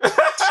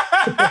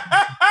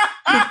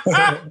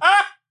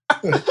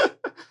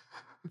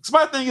 So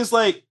my thing is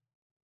like,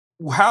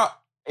 how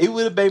it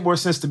would have made more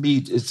sense to me.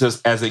 It's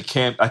just as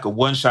like a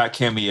one-shot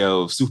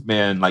cameo of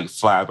Superman, like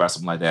fly by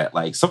something like that,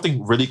 like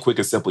something really quick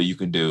and simple you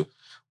can do,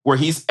 where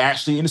he's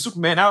actually in a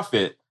Superman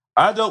outfit.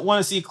 I don't want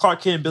to see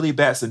Clark Kent and Billy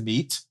Batson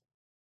meet.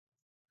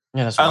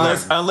 Yeah,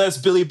 that's unless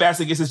Billy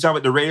Batson gets his job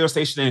at the radio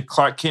station and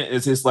Clark Kent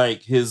is his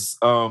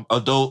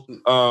adult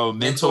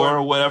mentor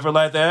or whatever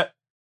like that,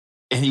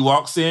 and he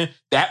walks in.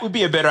 That would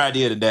be a better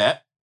idea than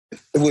that.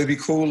 It would be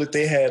cool if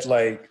they had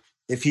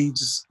if he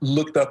just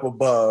looked up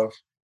above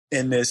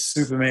and there's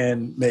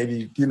Superman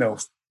maybe,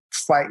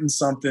 fighting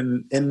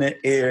something in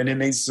the air, and then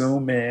they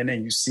zoom in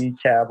and you see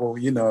Cavill,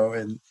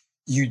 and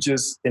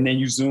then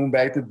you zoom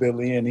back to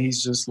Billy and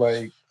he's just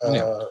like,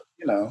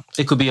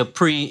 It could be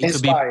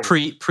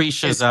pre-Shazam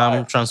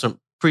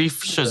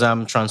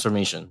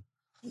transformation.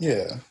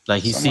 Yeah.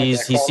 Like he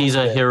sees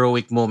a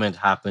heroic moment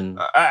happen.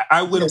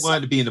 I wouldn't want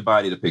it to be in the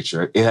body of the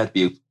picture. It had to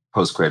be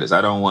post credits.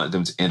 I don't want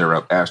them to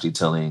interrupt actually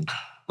telling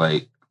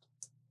like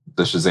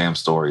the Shazam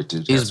story.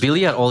 Is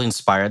Billy at all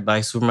inspired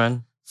by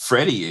Superman?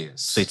 Freddy is.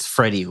 So it's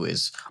Freddy who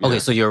is. Okay,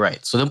 so you're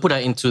right. So then put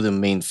that into the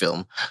main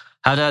film.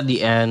 How did at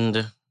the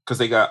end? Because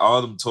they got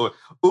all them toys.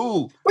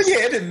 Ooh. Well,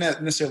 yeah, it didn't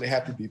necessarily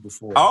have to be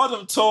before. All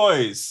them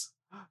toys.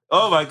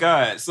 Oh my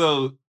God.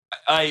 So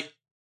I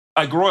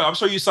grew up, I'm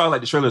sure you saw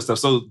like the trailer and stuff.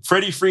 So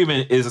Freddie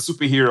Freeman is a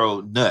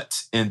superhero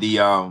nut in the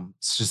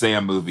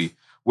Shazam movie,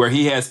 where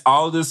he has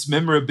all this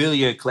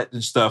memorabilia collecting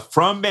stuff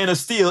from Man of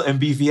Steel and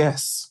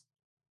BVS.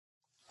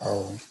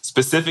 Oh.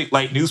 Specific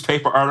like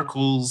newspaper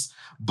articles,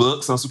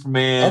 books on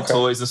Superman,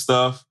 toys and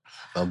stuff.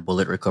 A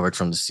bullet recovered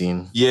from the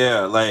scene. Yeah,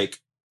 like.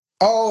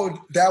 Oh,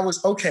 that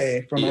was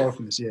okay from the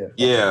orphanage, yeah.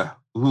 Yeah.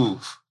 Ooh.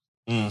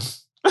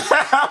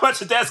 How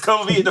much of that's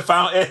going to be in the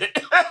final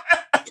edit?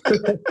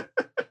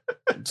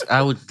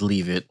 I would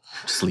leave it.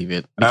 Just leave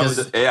it.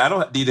 Because I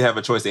don't need to have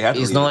a choice. They have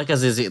to. It's not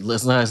as if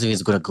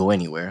it's going to go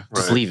anywhere.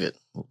 Just leave it.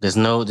 There's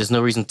no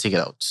reason to take it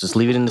out. Just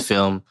leave it in the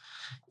film.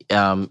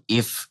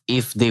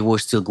 If they were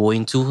still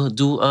going to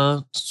do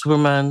a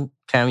Superman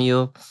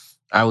cameo,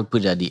 I would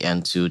put it at the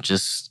end too.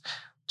 Just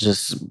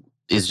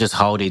it's just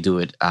how they do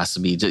it has to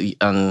be.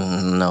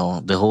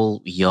 No, the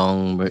whole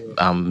young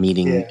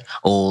meeting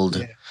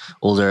older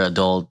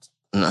adult.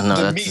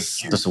 No,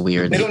 that's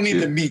weird. They don't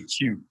need to meet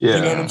cute. Yeah.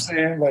 You know what I'm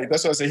saying? Like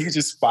that's what I say. He could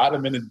just spot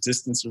him in the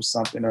distance or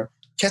something, or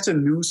catch a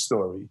news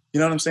story. You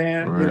know what I'm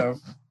saying? Right.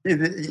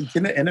 Get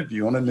an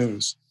interview on the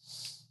news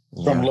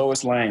from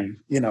Lois Lane.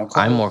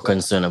 I'm more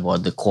concerned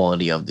about the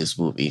quality of this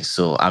movie,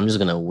 so I'm just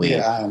gonna wait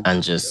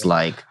and just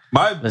like.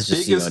 My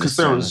biggest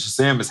concern with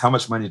Shazam is how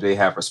much money do they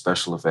have for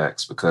special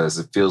effects, because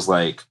it feels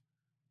like.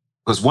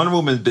 Because Wonder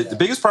Woman, the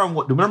biggest problem,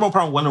 the number one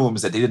problem with Wonder Woman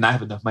is that they did not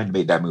have enough money to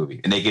make that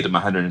movie, and they gave them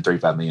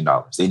 $135 million.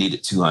 They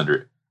needed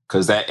 $200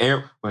 because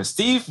when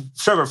Steve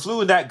Trevor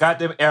flew in that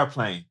goddamn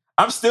airplane,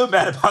 I'm still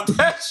mad about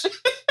that shit.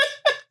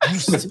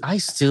 I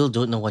still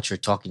don't know what you're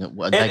talking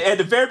about. Like, at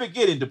the very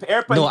beginning, the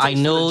airplane. No, I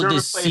know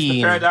this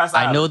scene.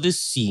 I know this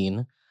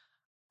scene.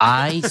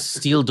 I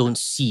still don't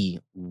see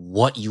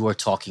what you are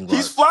talking about.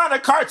 He's flying a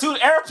cartoon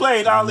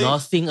airplane, Ali.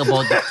 Nothing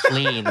about the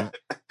plane.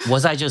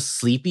 Was I just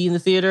sleepy in the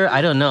theater?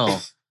 I don't know.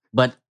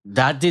 But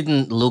that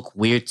didn't look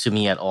weird to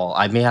me at all.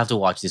 I may have to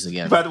watch this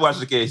again. You have to watch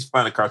it again. He's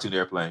flying a cartoon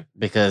airplane.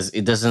 Because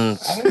it doesn't...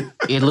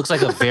 It looks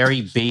like a very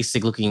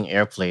basic looking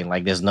airplane.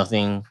 Like there's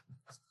nothing...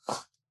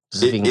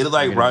 It looked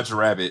like Roger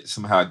Rabbit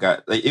somehow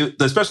got...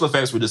 the special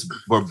effects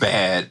were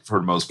bad for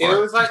the most part. It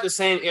was like the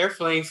same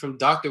airplane from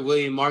Dr.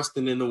 William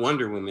Marston in the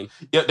Wonder Woman.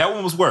 Yeah, that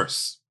one was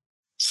worse.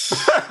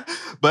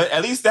 But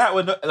at least that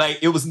one, like,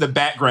 it was in the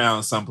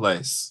background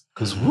someplace.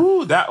 Because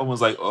that one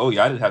was like, oh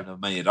yeah, I didn't have enough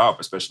money at all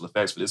for special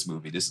effects for this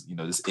movie. This indie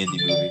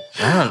movie.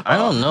 I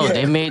don't know. Yeah.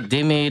 They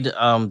made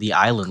the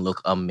island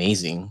look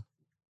amazing.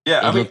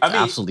 Yeah, It looked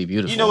absolutely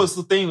beautiful. You know, it's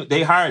the thing.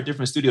 They hire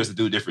different studios to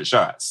do different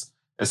shots,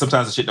 and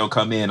sometimes the shit don't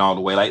come in all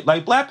the way.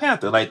 Like Black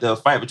Panther, like the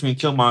fight between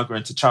Killmonger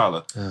and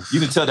T'Challa. You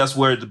can tell that's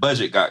where the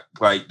budget got.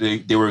 Like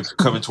they were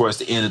coming towards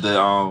the end of the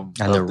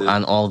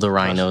and all the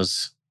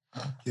rhinos.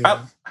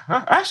 Yeah.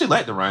 I actually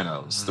like the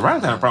rhinos. The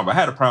rhinos had a problem. I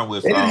had a problem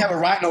with. They didn't have a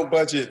rhino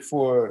budget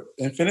for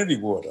Infinity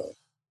War though.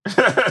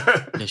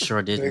 They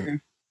sure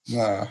didn't.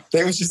 Nah,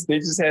 they just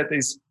had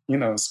these,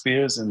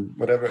 spears and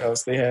whatever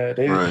else they had.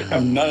 They didn't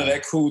have none of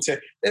that cool tech.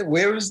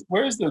 Where's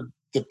the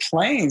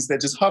planes that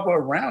just hover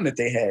around that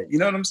they had? You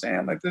know what I'm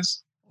saying? Like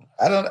this,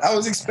 I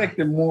was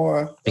expecting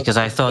more because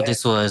I thought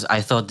this was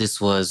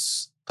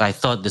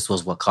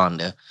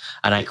Wakanda,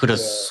 and I could have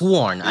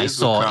sworn I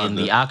saw Wakanda. In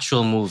the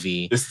actual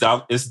movie it's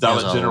Dollar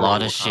General. A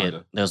lot of Wakanda.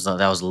 shit. There was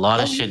a lot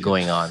of shit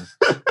going on,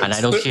 and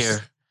I don't care.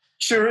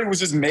 Shuri was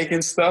just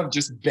making stuff,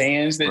 just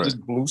bands that just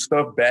blew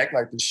stuff back,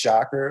 like the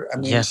Shocker. I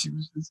mean,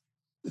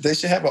 they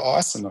should have an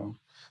arsenal.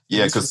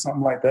 Yeah, because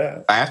something like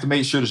that. I have to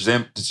make sure the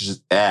Shazam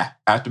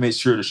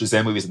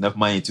movie has enough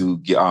money to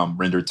get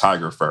render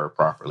tiger fur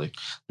properly.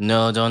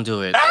 No, don't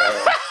do it.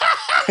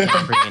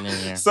 Don't bring it in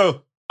here.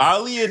 So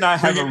Ali and I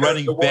have a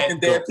running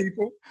bet.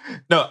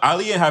 No,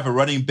 Ali and I have a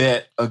running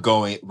bet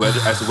going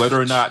as to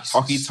whether or not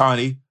Talking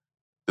Tawny,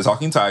 the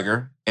Talking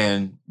Tiger,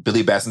 and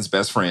Billy Batson's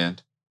best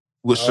friend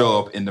will show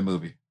up in the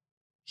movie.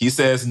 He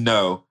says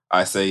no,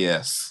 I say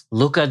yes.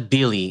 Look at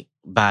Billy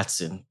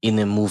Batson in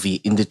the movie,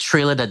 in the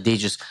trailer that they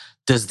just...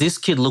 Does this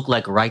kid look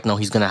like right now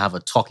he's going to have a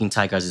talking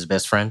tiger as his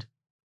best friend?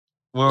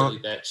 Well,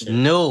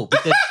 no.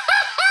 Because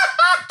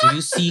do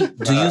you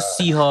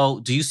see how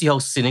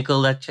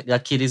cynical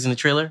that kid is in the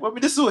trailer? Well, I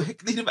mean, this is what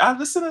I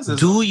listen to.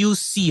 Do you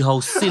see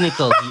how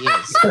cynical he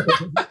is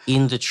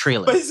in the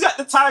trailer? But he's got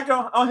the tiger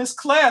on his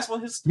class. I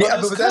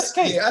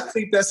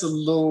think that's a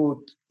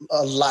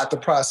lot to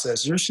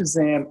process. You're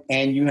Shazam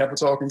and you have a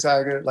talking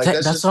tiger. Like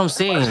that's what I'm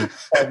saying.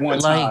 At one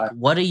time.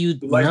 What are you?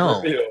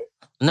 No. Yeah.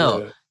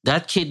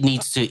 That kid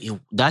needs to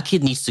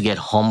get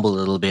humble a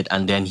little bit,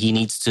 and then he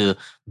needs to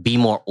be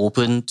more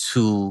open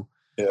to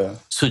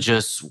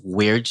just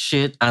weird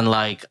shit and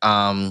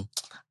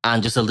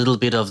and just a little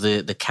bit of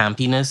the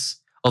campiness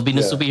of being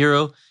a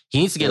superhero. He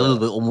needs to get a little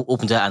bit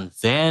open to that, and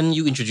then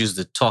you introduce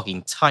the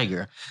talking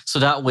tiger, so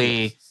that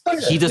way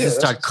he doesn't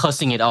start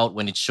cussing it out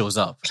when it shows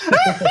up.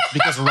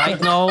 Because right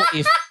now,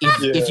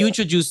 if you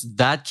introduce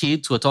that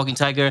kid to a talking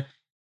tiger,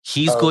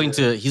 he's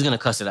gonna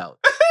cuss it out.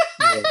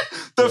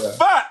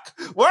 Fuck?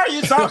 Why are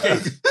you talking?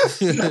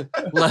 You'll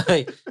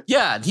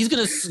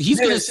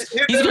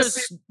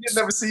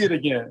never see it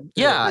again.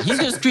 Yeah, he's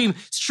gonna scream,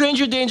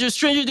 stranger danger,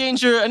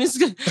 and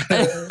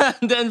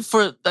and then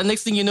for the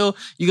next thing you know,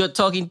 you got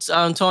Talking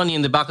Tawny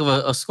in the back of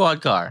a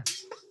squad car.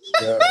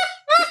 Yeah.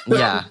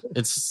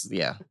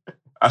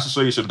 I should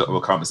show you some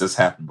double comments. That's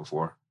happened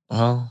before.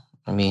 Well,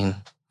 I mean,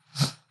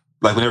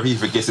 like whenever he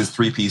forgets his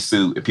 3-piece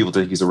suit, if people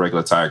think he's a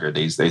regular tiger,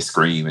 they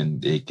scream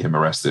and they get him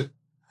arrested.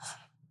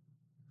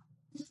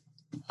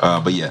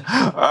 But yeah,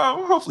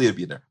 hopefully it'll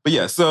be there. But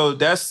yeah, so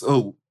that's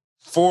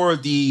for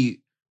the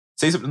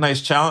Say Something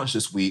Nice challenge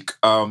this week.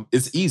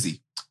 It's easy.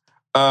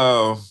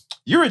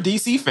 You're a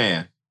DC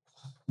fan.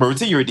 But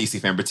pretend you're a DC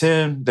fan.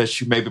 Pretend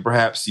that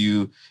perhaps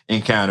you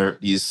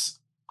encountered these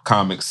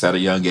comics at a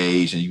young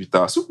age and you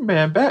thought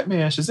Superman,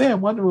 Batman,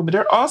 Shazam, Wonder Woman,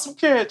 they're awesome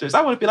characters.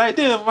 I want to be like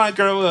them when I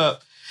grow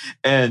up.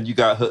 And you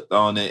got hooked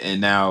on it, and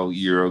now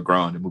you're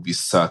grown. The movies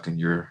suck, and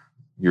you're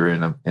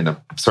in a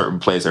certain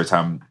place every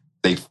time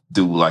they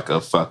do like a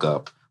fuck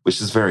up,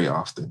 which is very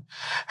often.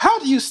 How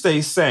do you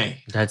stay sane?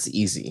 That's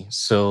easy.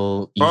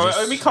 So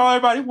let me call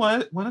everybody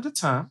one at a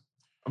time.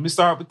 Let me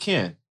start with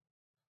Ken.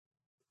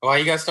 Why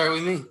you gotta start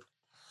with me?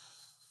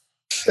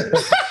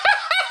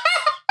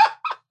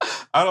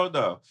 I don't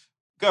know.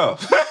 Go.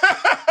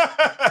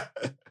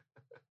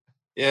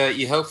 Yeah,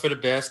 you hope for the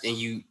best, and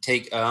you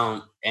take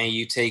you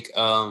take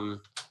joy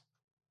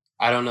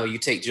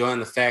in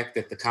the fact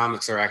that the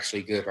comics are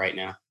actually good right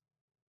now.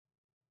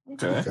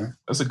 Okay.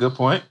 That's a good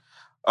point.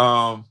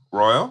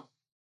 Royal?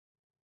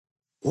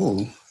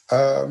 Ooh.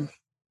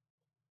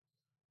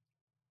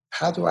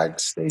 How do I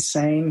stay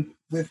sane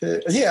with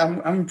it? Yeah,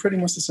 I'm pretty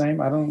much the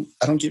same. I don't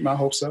get my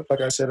hopes up.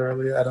 Like I said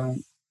earlier, I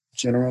don't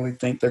generally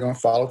think they're going to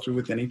follow through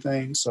with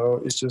anything.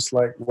 So it's just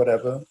like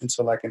whatever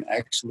until I can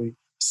actually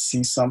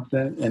see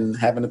something and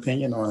have an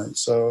opinion on it.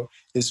 So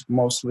it's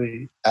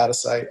mostly out of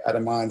sight, out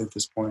of mind at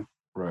this point.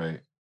 Right.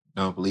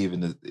 Don't believe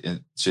in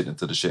shit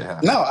until the shit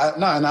happens. No,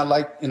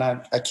 and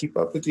I keep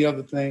up with the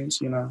other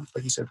things,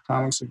 like you said,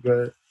 comics are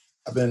good.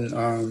 I've been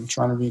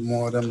trying to read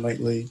more of them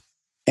lately.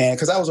 And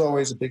because I was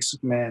always a big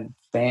Superman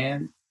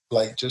fan,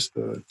 like just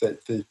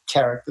the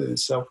character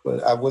itself,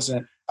 but I was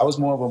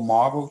more of a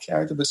Marvel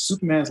character, but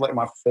Superman's like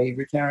my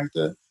favorite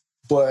character.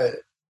 But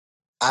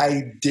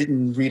I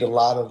didn't read a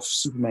lot of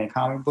Superman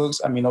comic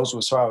books. I mean, those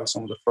were probably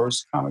some of the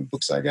first comic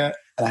books I got.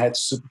 And I had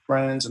Super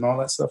Friends and all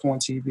that stuff on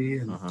TV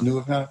and knew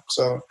of him.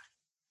 So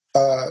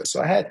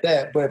I had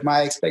that, but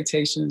my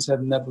expectations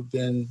have never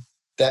been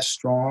that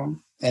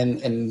strong.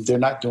 And they're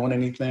not doing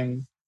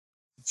anything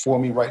for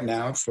me right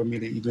now for me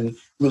to even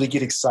really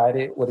get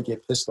excited or to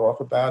get pissed off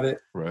about it.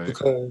 Right.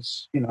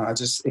 Because, I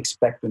just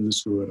expect them to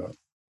screw it up.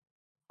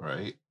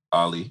 Right.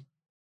 Ollie.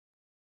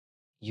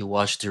 You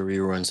watch the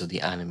reruns of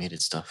the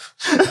animated stuff.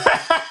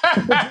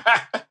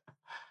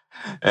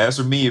 As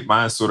for me,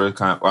 mine's sort of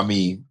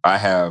I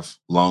have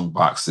long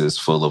boxes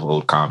full of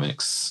old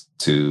comics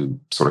to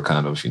sort of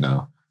kind of,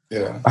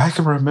 Yeah. I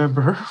can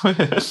remember.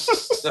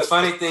 The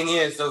funny thing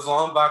is, those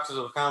long boxes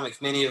of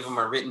comics, many of them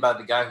are written by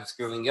the guy who's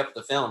screwing up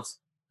the films.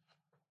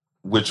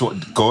 Which one?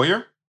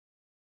 Goyer?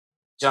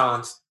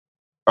 Johns.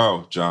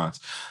 Oh, Johns.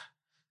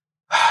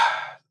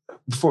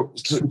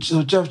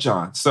 Jeff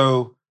Johns.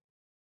 So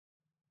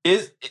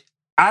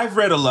I've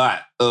read a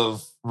lot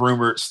of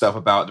rumored stuff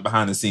about the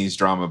behind the scenes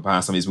drama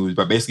behind some of these movies,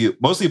 but basically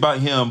mostly about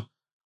him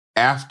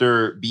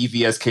after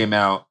BVS came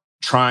out,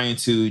 trying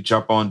to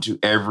jump onto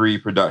every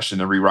production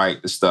and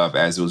rewrite the stuff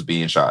as it was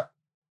being shot.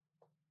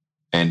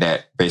 And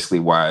that basically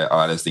why a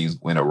lot of these things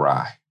went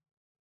awry.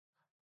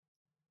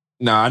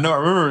 Now, I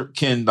remember,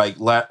 Ken,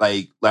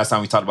 last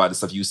time we talked about this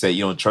stuff, you said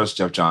you don't trust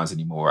Jeff Johns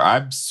anymore.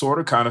 I'm sort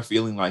of kind of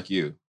feeling like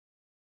you.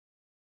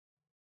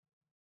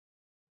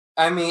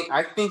 I mean,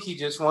 I think he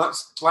just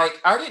wants,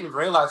 I didn't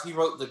realize he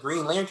wrote the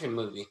Green Lantern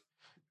movie.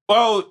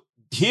 Well,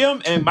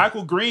 him and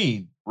Michael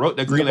Green wrote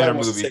the Green Lantern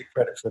movie. Take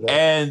credit for that.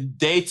 And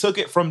they took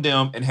it from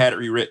them and had it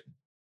rewritten.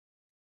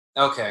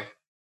 Okay.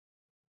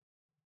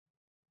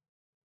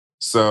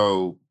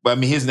 So,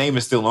 his name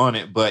is still on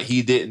it, but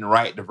he didn't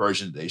write the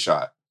version they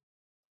shot.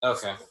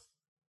 Okay.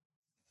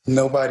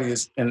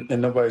 Nobody's trying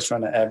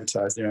to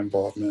advertise their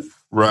involvement.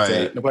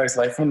 Right. Nobody's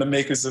from the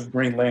makers of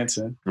Green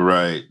Lantern.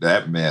 Right.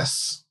 That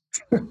mess.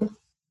 I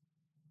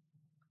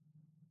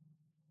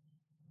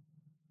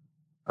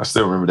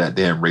still remember that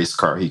damn race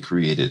car he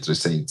created to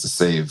save. The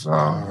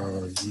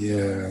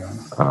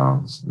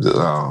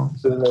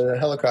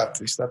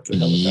helicopter. He stopped the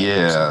helicopter.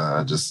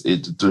 Yeah,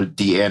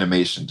 the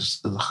animation,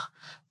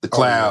 the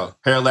cloud.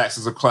 Parallax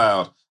is a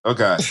cloud.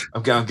 Okay,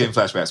 I'm getting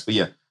flashbacks, but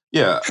yeah.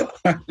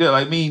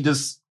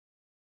 Just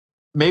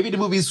maybe the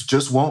movies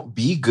just won't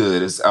be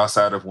good as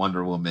outside of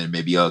Wonder Woman.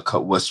 Maybe a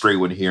stray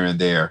one here and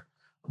there,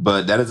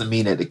 but that doesn't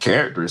mean that the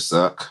characters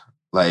suck.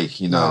 You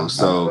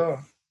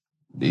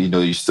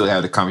still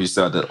have the comics, you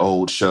still have the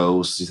old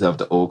shows, you still have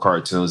the old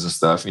cartoons and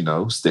stuff,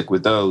 stick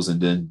with those. And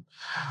then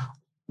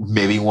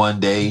maybe one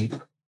day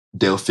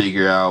they'll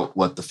figure out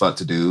what the fuck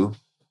to do.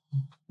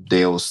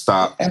 They'll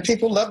stop. And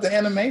people love the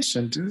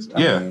animation, dude.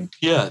 The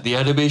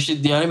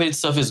animated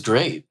stuff is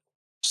great.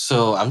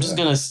 So I'm just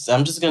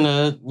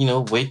gonna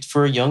wait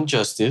for Young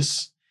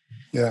Justice.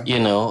 Yeah.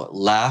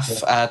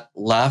 Laugh at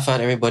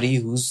everybody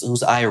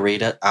who's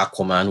irate at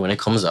Aquaman when it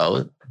comes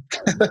out.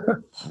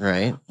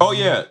 Right? Oh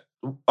yeah.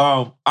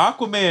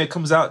 Aquaman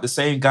comes out the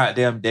same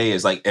goddamn day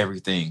as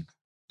everything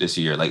this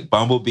year. Like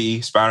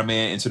Bumblebee,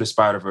 Spider-Man, Into the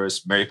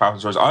Spider-Verse, Mary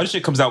Poppins, all this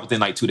shit comes out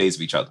within 2 days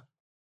of each other.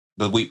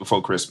 The week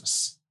before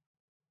Christmas.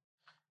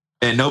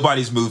 And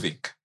nobody's moving.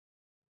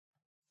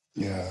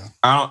 Yeah.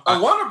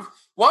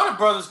 Warner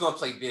Brothers gonna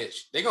play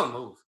bitch. They gonna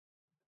move.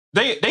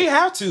 They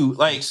have to.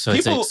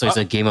 It's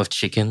a game of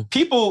chicken.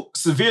 People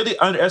severely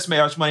underestimate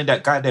how much money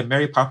that goddamn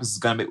Mary Poppins is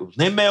gonna make with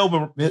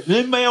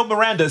Lin-Manuel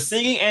Miranda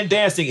singing and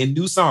dancing in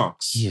new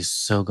songs. He is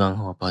so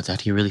gung-ho about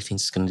that. He really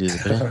thinks it's gonna do it,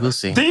 but we'll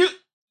see.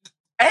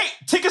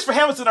 Tickets for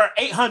Hamilton are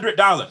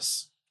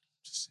 $800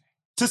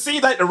 to see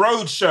the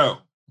road show.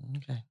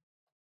 Okay.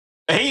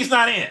 And he's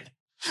not in.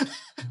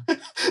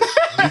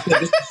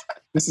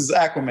 This is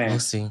Aquaman. We'll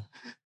see.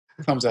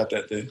 Comes out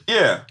that day.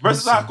 Yeah,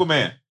 versus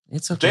Aquaman.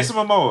 It's okay. Jason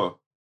Momoa.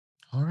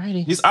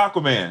 Alrighty. He's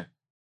Aquaman.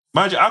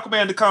 Mind you,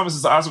 Aquaman in the comics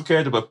is an awesome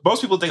character, but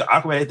most people think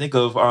Aquaman, they think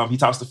of he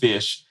talks to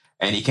fish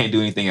and he can't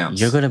do anything else.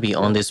 You're gonna be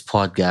on this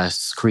podcast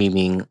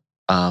screaming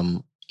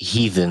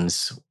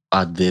heathens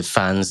at the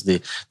fans, the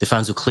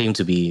fans who claim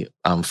to be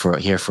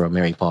for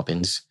Mary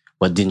Poppins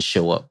but didn't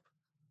show up.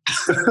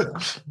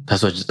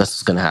 That's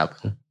what's gonna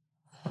happen.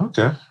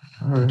 Okay.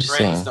 All right.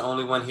 Brandon's the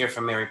only one here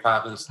for Mary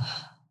Poppins.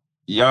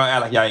 Y'all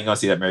act like y'all ain't gonna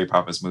see that Mary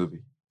Poppins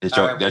movie.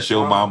 That's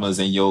your mamas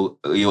and your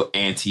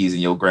aunties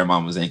and your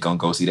grandmamas ain't gonna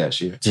go see that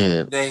shit.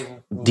 Dude,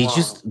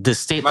 the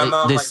state? My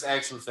mom likes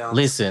action films.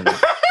 Listen,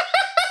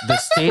 the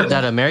state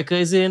that America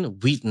is in,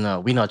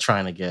 we're not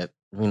trying to get.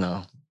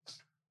 No.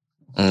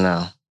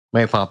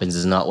 Mary Poppins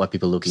is not what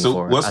people are looking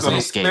for as an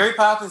escape. Mary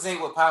Poppins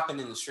ain't what popping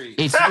in the street.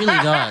 It's really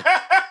not.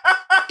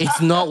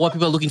 It's not what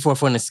people are looking for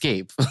an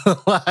escape.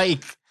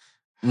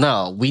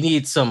 No, we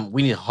need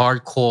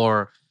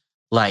hardcore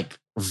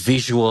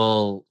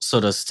visual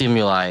sort of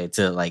stimuli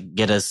to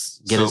get us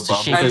to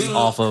shake us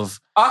off of.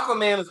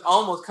 Aquaman is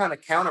almost kind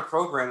of counter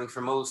programming for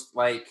most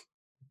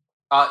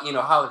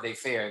holiday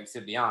fare,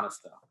 to be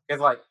honest though,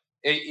 because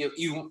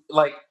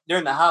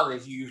during the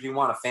holidays you usually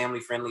want a family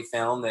friendly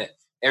film that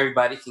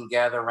everybody can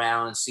gather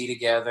around and see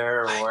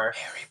together, or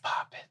Mary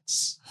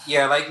Poppins.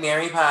 Yeah, like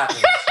Mary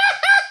Poppins.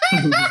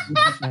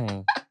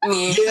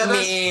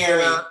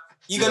 Mary.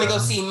 You're gonna go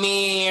see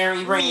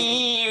Mary.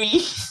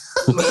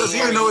 Because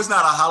even though it's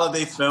not a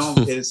holiday film,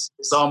 it's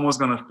almost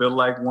gonna feel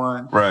like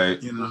one,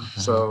 right? You know,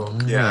 so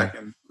yeah,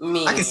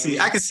 I can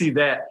see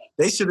that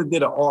they should have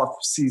did an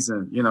off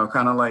season, you know,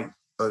 kind of like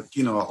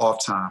an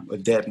off time, a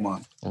dead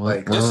month.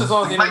 Like this is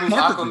all going to move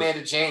Aquaman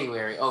to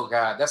January. Oh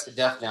God, that's the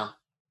death now.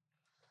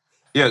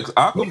 Yeah,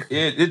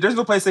 Aquaman. There's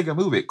no place they can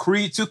move it.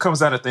 Creed 2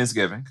 comes out at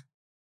Thanksgiving.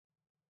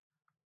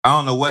 I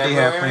don't know what February?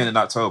 they have planned in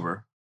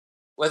October.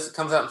 It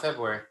comes out in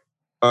February?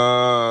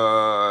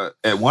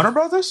 At Warner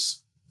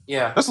Brothers.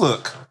 Yeah, let's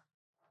look.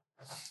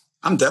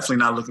 I'm definitely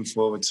not looking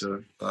forward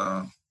to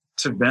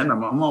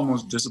Venom. I'm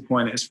almost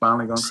disappointed it's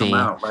finally going to come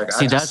out.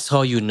 That's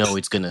how you know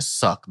it's going to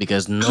suck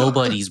because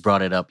nobody's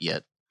brought it up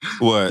yet.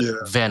 What? Yeah.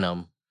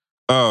 Venom.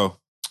 Oh.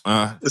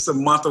 It's a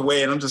month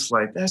away, and I'm just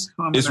like, that's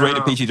coming. It's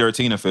rated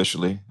PG-13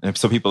 officially, and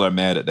some people are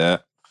mad at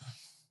that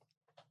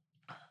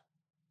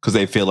because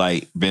they feel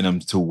like Venom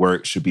to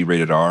work should be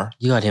rated R.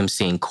 You got him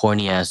saying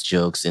corny ass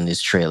jokes in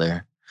this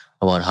trailer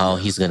about how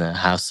he's gonna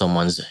have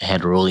someone's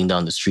head rolling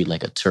down the street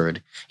like a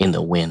turd in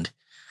the wind.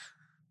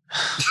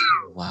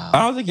 Wow!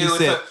 I don't think he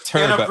said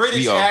turd, but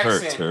we all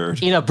heard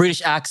turd in a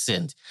British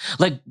accent.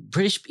 Like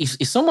British,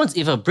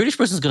 if a British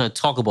person's gonna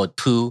talk about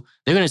poo,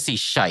 they're gonna say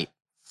shite.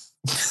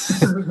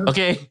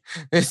 Okay,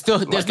 there's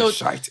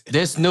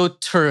no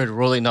turd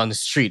rolling down the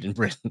street in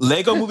Britain.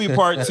 Lego Movie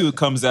Part 2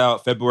 comes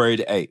out February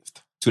the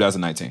 8th,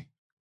 2019.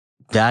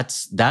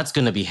 That's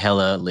gonna be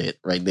hella lit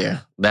right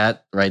there.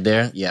 That right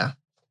there, yeah.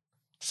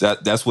 So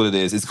that's what it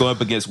is. It's going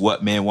up against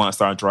What Man Wants,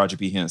 starring Taraji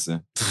P.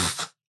 Henson.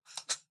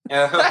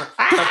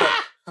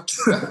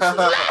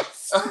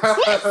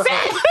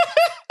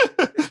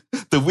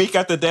 The week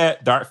after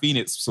that, Dark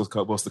Phoenix was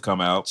supposed to come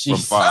out from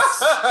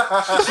Fox.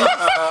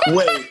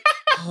 Wait.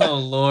 Oh,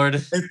 Lord.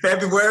 In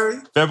February?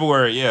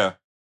 February, yeah.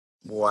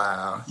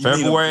 Wow.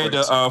 February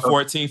the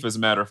 14th, as a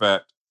matter of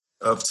fact.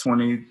 Of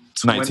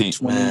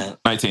 2019.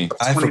 19.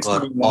 I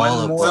forgot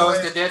all about So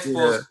it's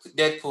the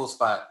Deadpool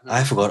spot.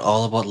 I forgot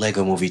all about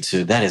Lego Movie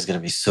 2. That is going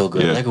to be so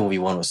good. Yeah. Lego Movie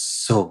 1 was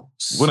so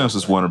What else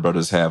does Warner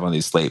Brothers have on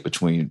their slate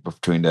between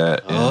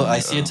that? Oh, I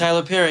see a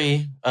Tyler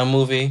Perry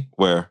movie.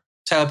 Where?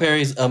 Tyler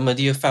Perry's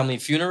Madea Family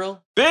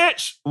Funeral.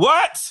 Bitch,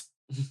 what?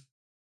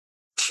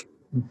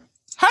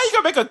 How you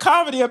gonna make a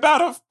comedy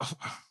about a...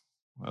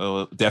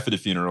 Well, Death at the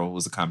Funeral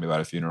was a comedy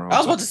about a funeral. I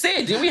was about to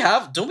say, don't we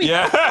have movies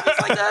like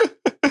that?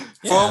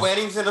 Four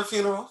weddings and a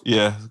funeral?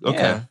 Yeah,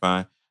 okay,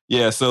 fine.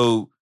 Yeah,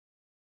 so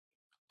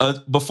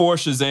before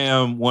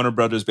Shazam, Warner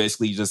Brothers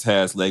basically just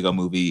has Lego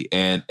Movie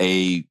and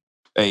a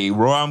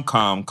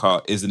rom-com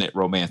called Isn't It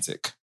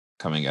Romantic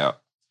coming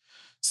out.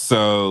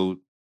 So,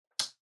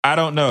 I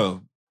don't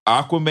know.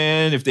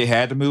 Aquaman, if they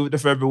had to move it to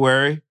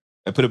February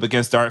and put it up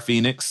against Dark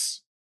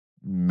Phoenix,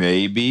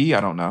 maybe, I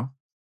don't know.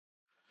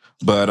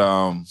 But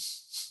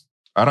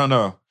I don't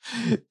know.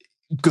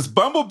 Because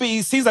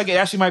Bumblebee seems like it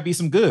actually might be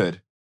some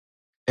good.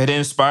 And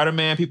then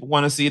Spider-Man, people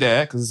want to see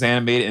that because it's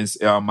animated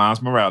and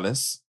Miles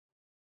Morales.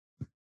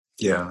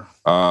 Yeah.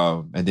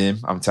 And then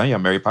I'm telling you,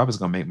 Mary Poppins is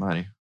going to make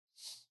money.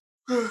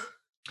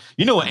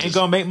 You know what ain't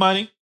going to make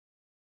money?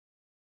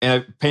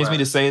 And it pains me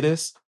to say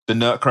this. The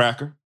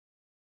Nutcracker.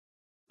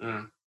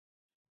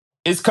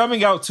 It's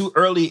coming out too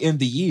early in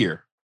the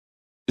year.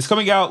 It's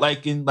coming out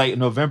in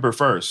November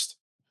 1st.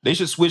 They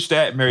should switch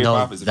that Mary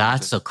Poppins.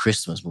 That's a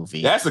Christmas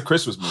movie. That's a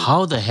Christmas movie.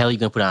 How the hell are you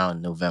going to put it out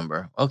in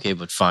November? Okay,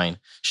 but fine.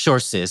 Sure,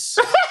 sis.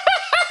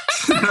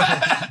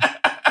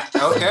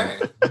 Okay.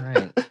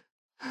 Right.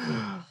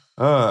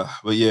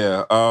 But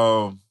yeah.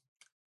 Well,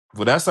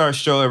 that's our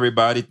show,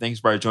 everybody. Thanks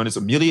for joining us.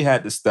 Amelia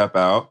had to step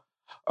out.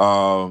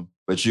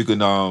 But you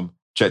can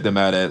check them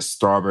out at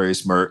Strawberry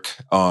Smirk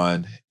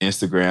on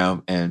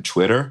Instagram and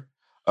Twitter.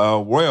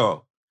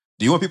 Royal,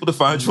 do you want people to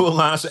find you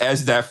online? I should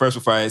ask you that first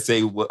before I say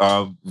if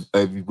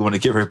you want to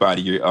give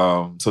everybody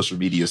your social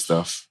media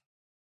stuff.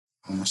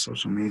 My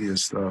social media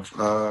stuff.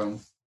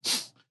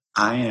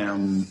 I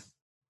am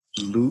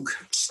Luke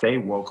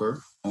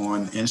Staywoker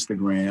on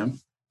Instagram.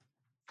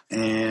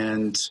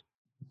 And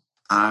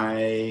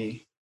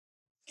I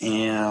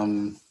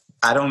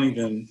don't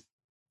even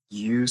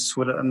use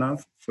Twitter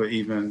enough for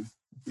even,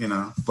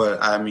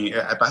 but I mean,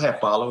 if I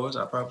had followers,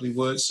 I probably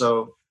would.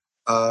 So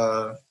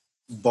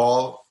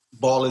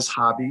Ball is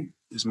Hobby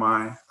is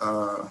my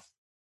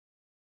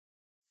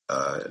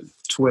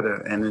Twitter,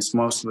 and it's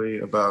mostly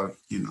about,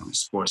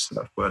 sports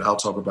stuff, but I'll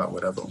talk about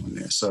whatever on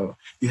there. So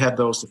you have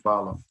those to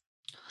follow.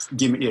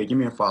 Give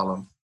me a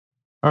follow.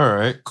 All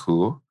right,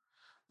 cool.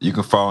 You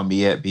can follow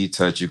me at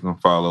BTouch. You can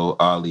follow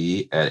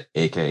Ali at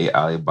AKA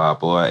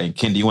Alibaba. And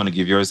Ken, do you want to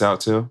give yours out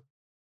too?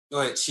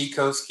 Go ahead.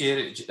 Chico's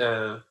Kid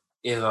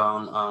is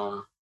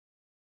on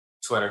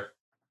Twitter.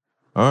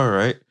 All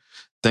right.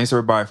 Thanks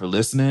everybody for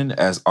listening.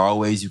 As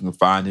always, you can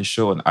find this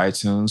show on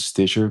iTunes,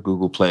 Stitcher,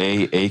 Google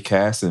Play,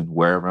 Acast, and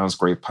wherever else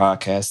great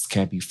podcasts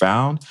can be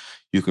found.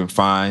 You can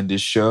find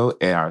this show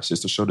and our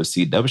sister show, The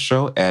CW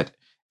Show, at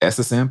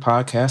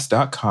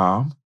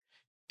ssnpodcast.com.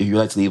 If you'd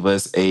like to leave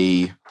us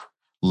a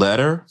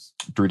letter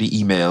through the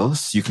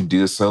emails, you can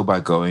do so by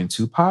going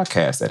to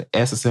podcast at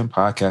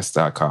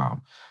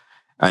ssnpodcast.com.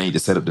 I need to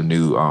set up the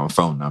new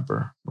phone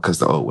number because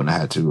the old one I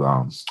had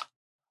to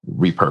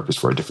repurpose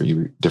for a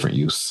different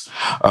use.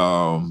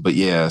 But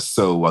yeah,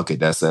 so I'll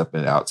get that set up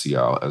and out to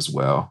y'all as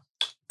well.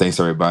 Thanks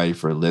everybody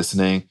for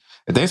listening.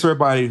 And thanks for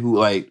everybody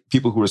who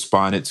people who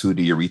responded to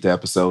the Aretha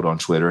episode on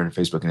Twitter and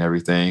Facebook and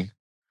everything.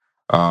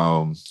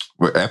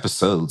 We're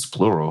episodes,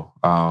 plural.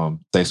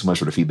 Thanks so much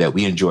for the feedback.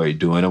 We enjoyed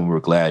doing them. We're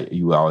glad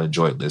you all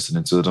enjoyed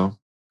listening to them.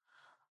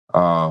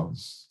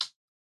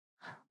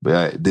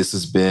 But this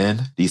has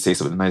been the Say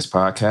Something Nice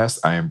podcast.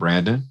 I am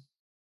Brandon.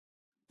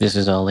 This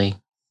is Ollie.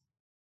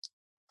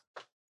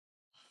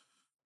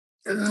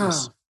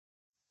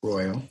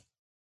 Royal.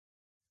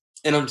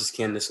 And I'm just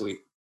Ken this week.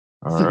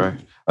 All right.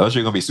 I thought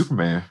you were going to be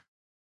Superman.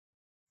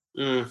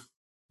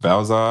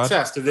 Valzad.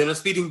 Faster than a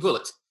speeding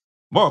bullet.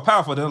 More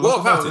powerful than a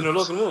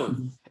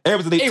locomotive.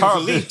 Able to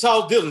lead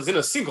tall buildings in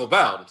a single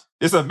bound.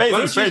 It's an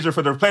amazing stranger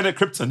for the planet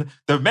Krypton.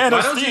 The Man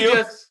of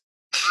Steel.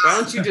 Why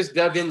don't you just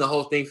dub in the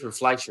whole thing from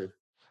Fleischer?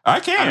 I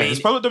can.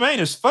 It's public domain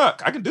as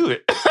fuck. I can do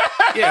it.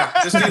 Yeah,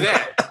 just do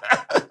that.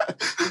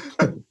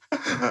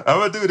 I'm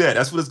going to do that.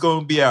 That's what it's going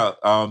to be out.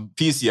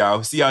 Peace,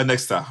 y'all. See y'all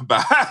next time.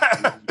 Bye.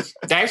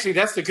 Actually,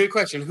 that's the good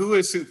question. Who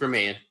is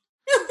Superman?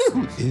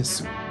 Who is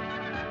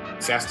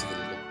Superman? Faster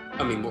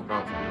than more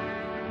powerful.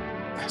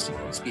 Faster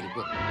than a speeding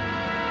bullet.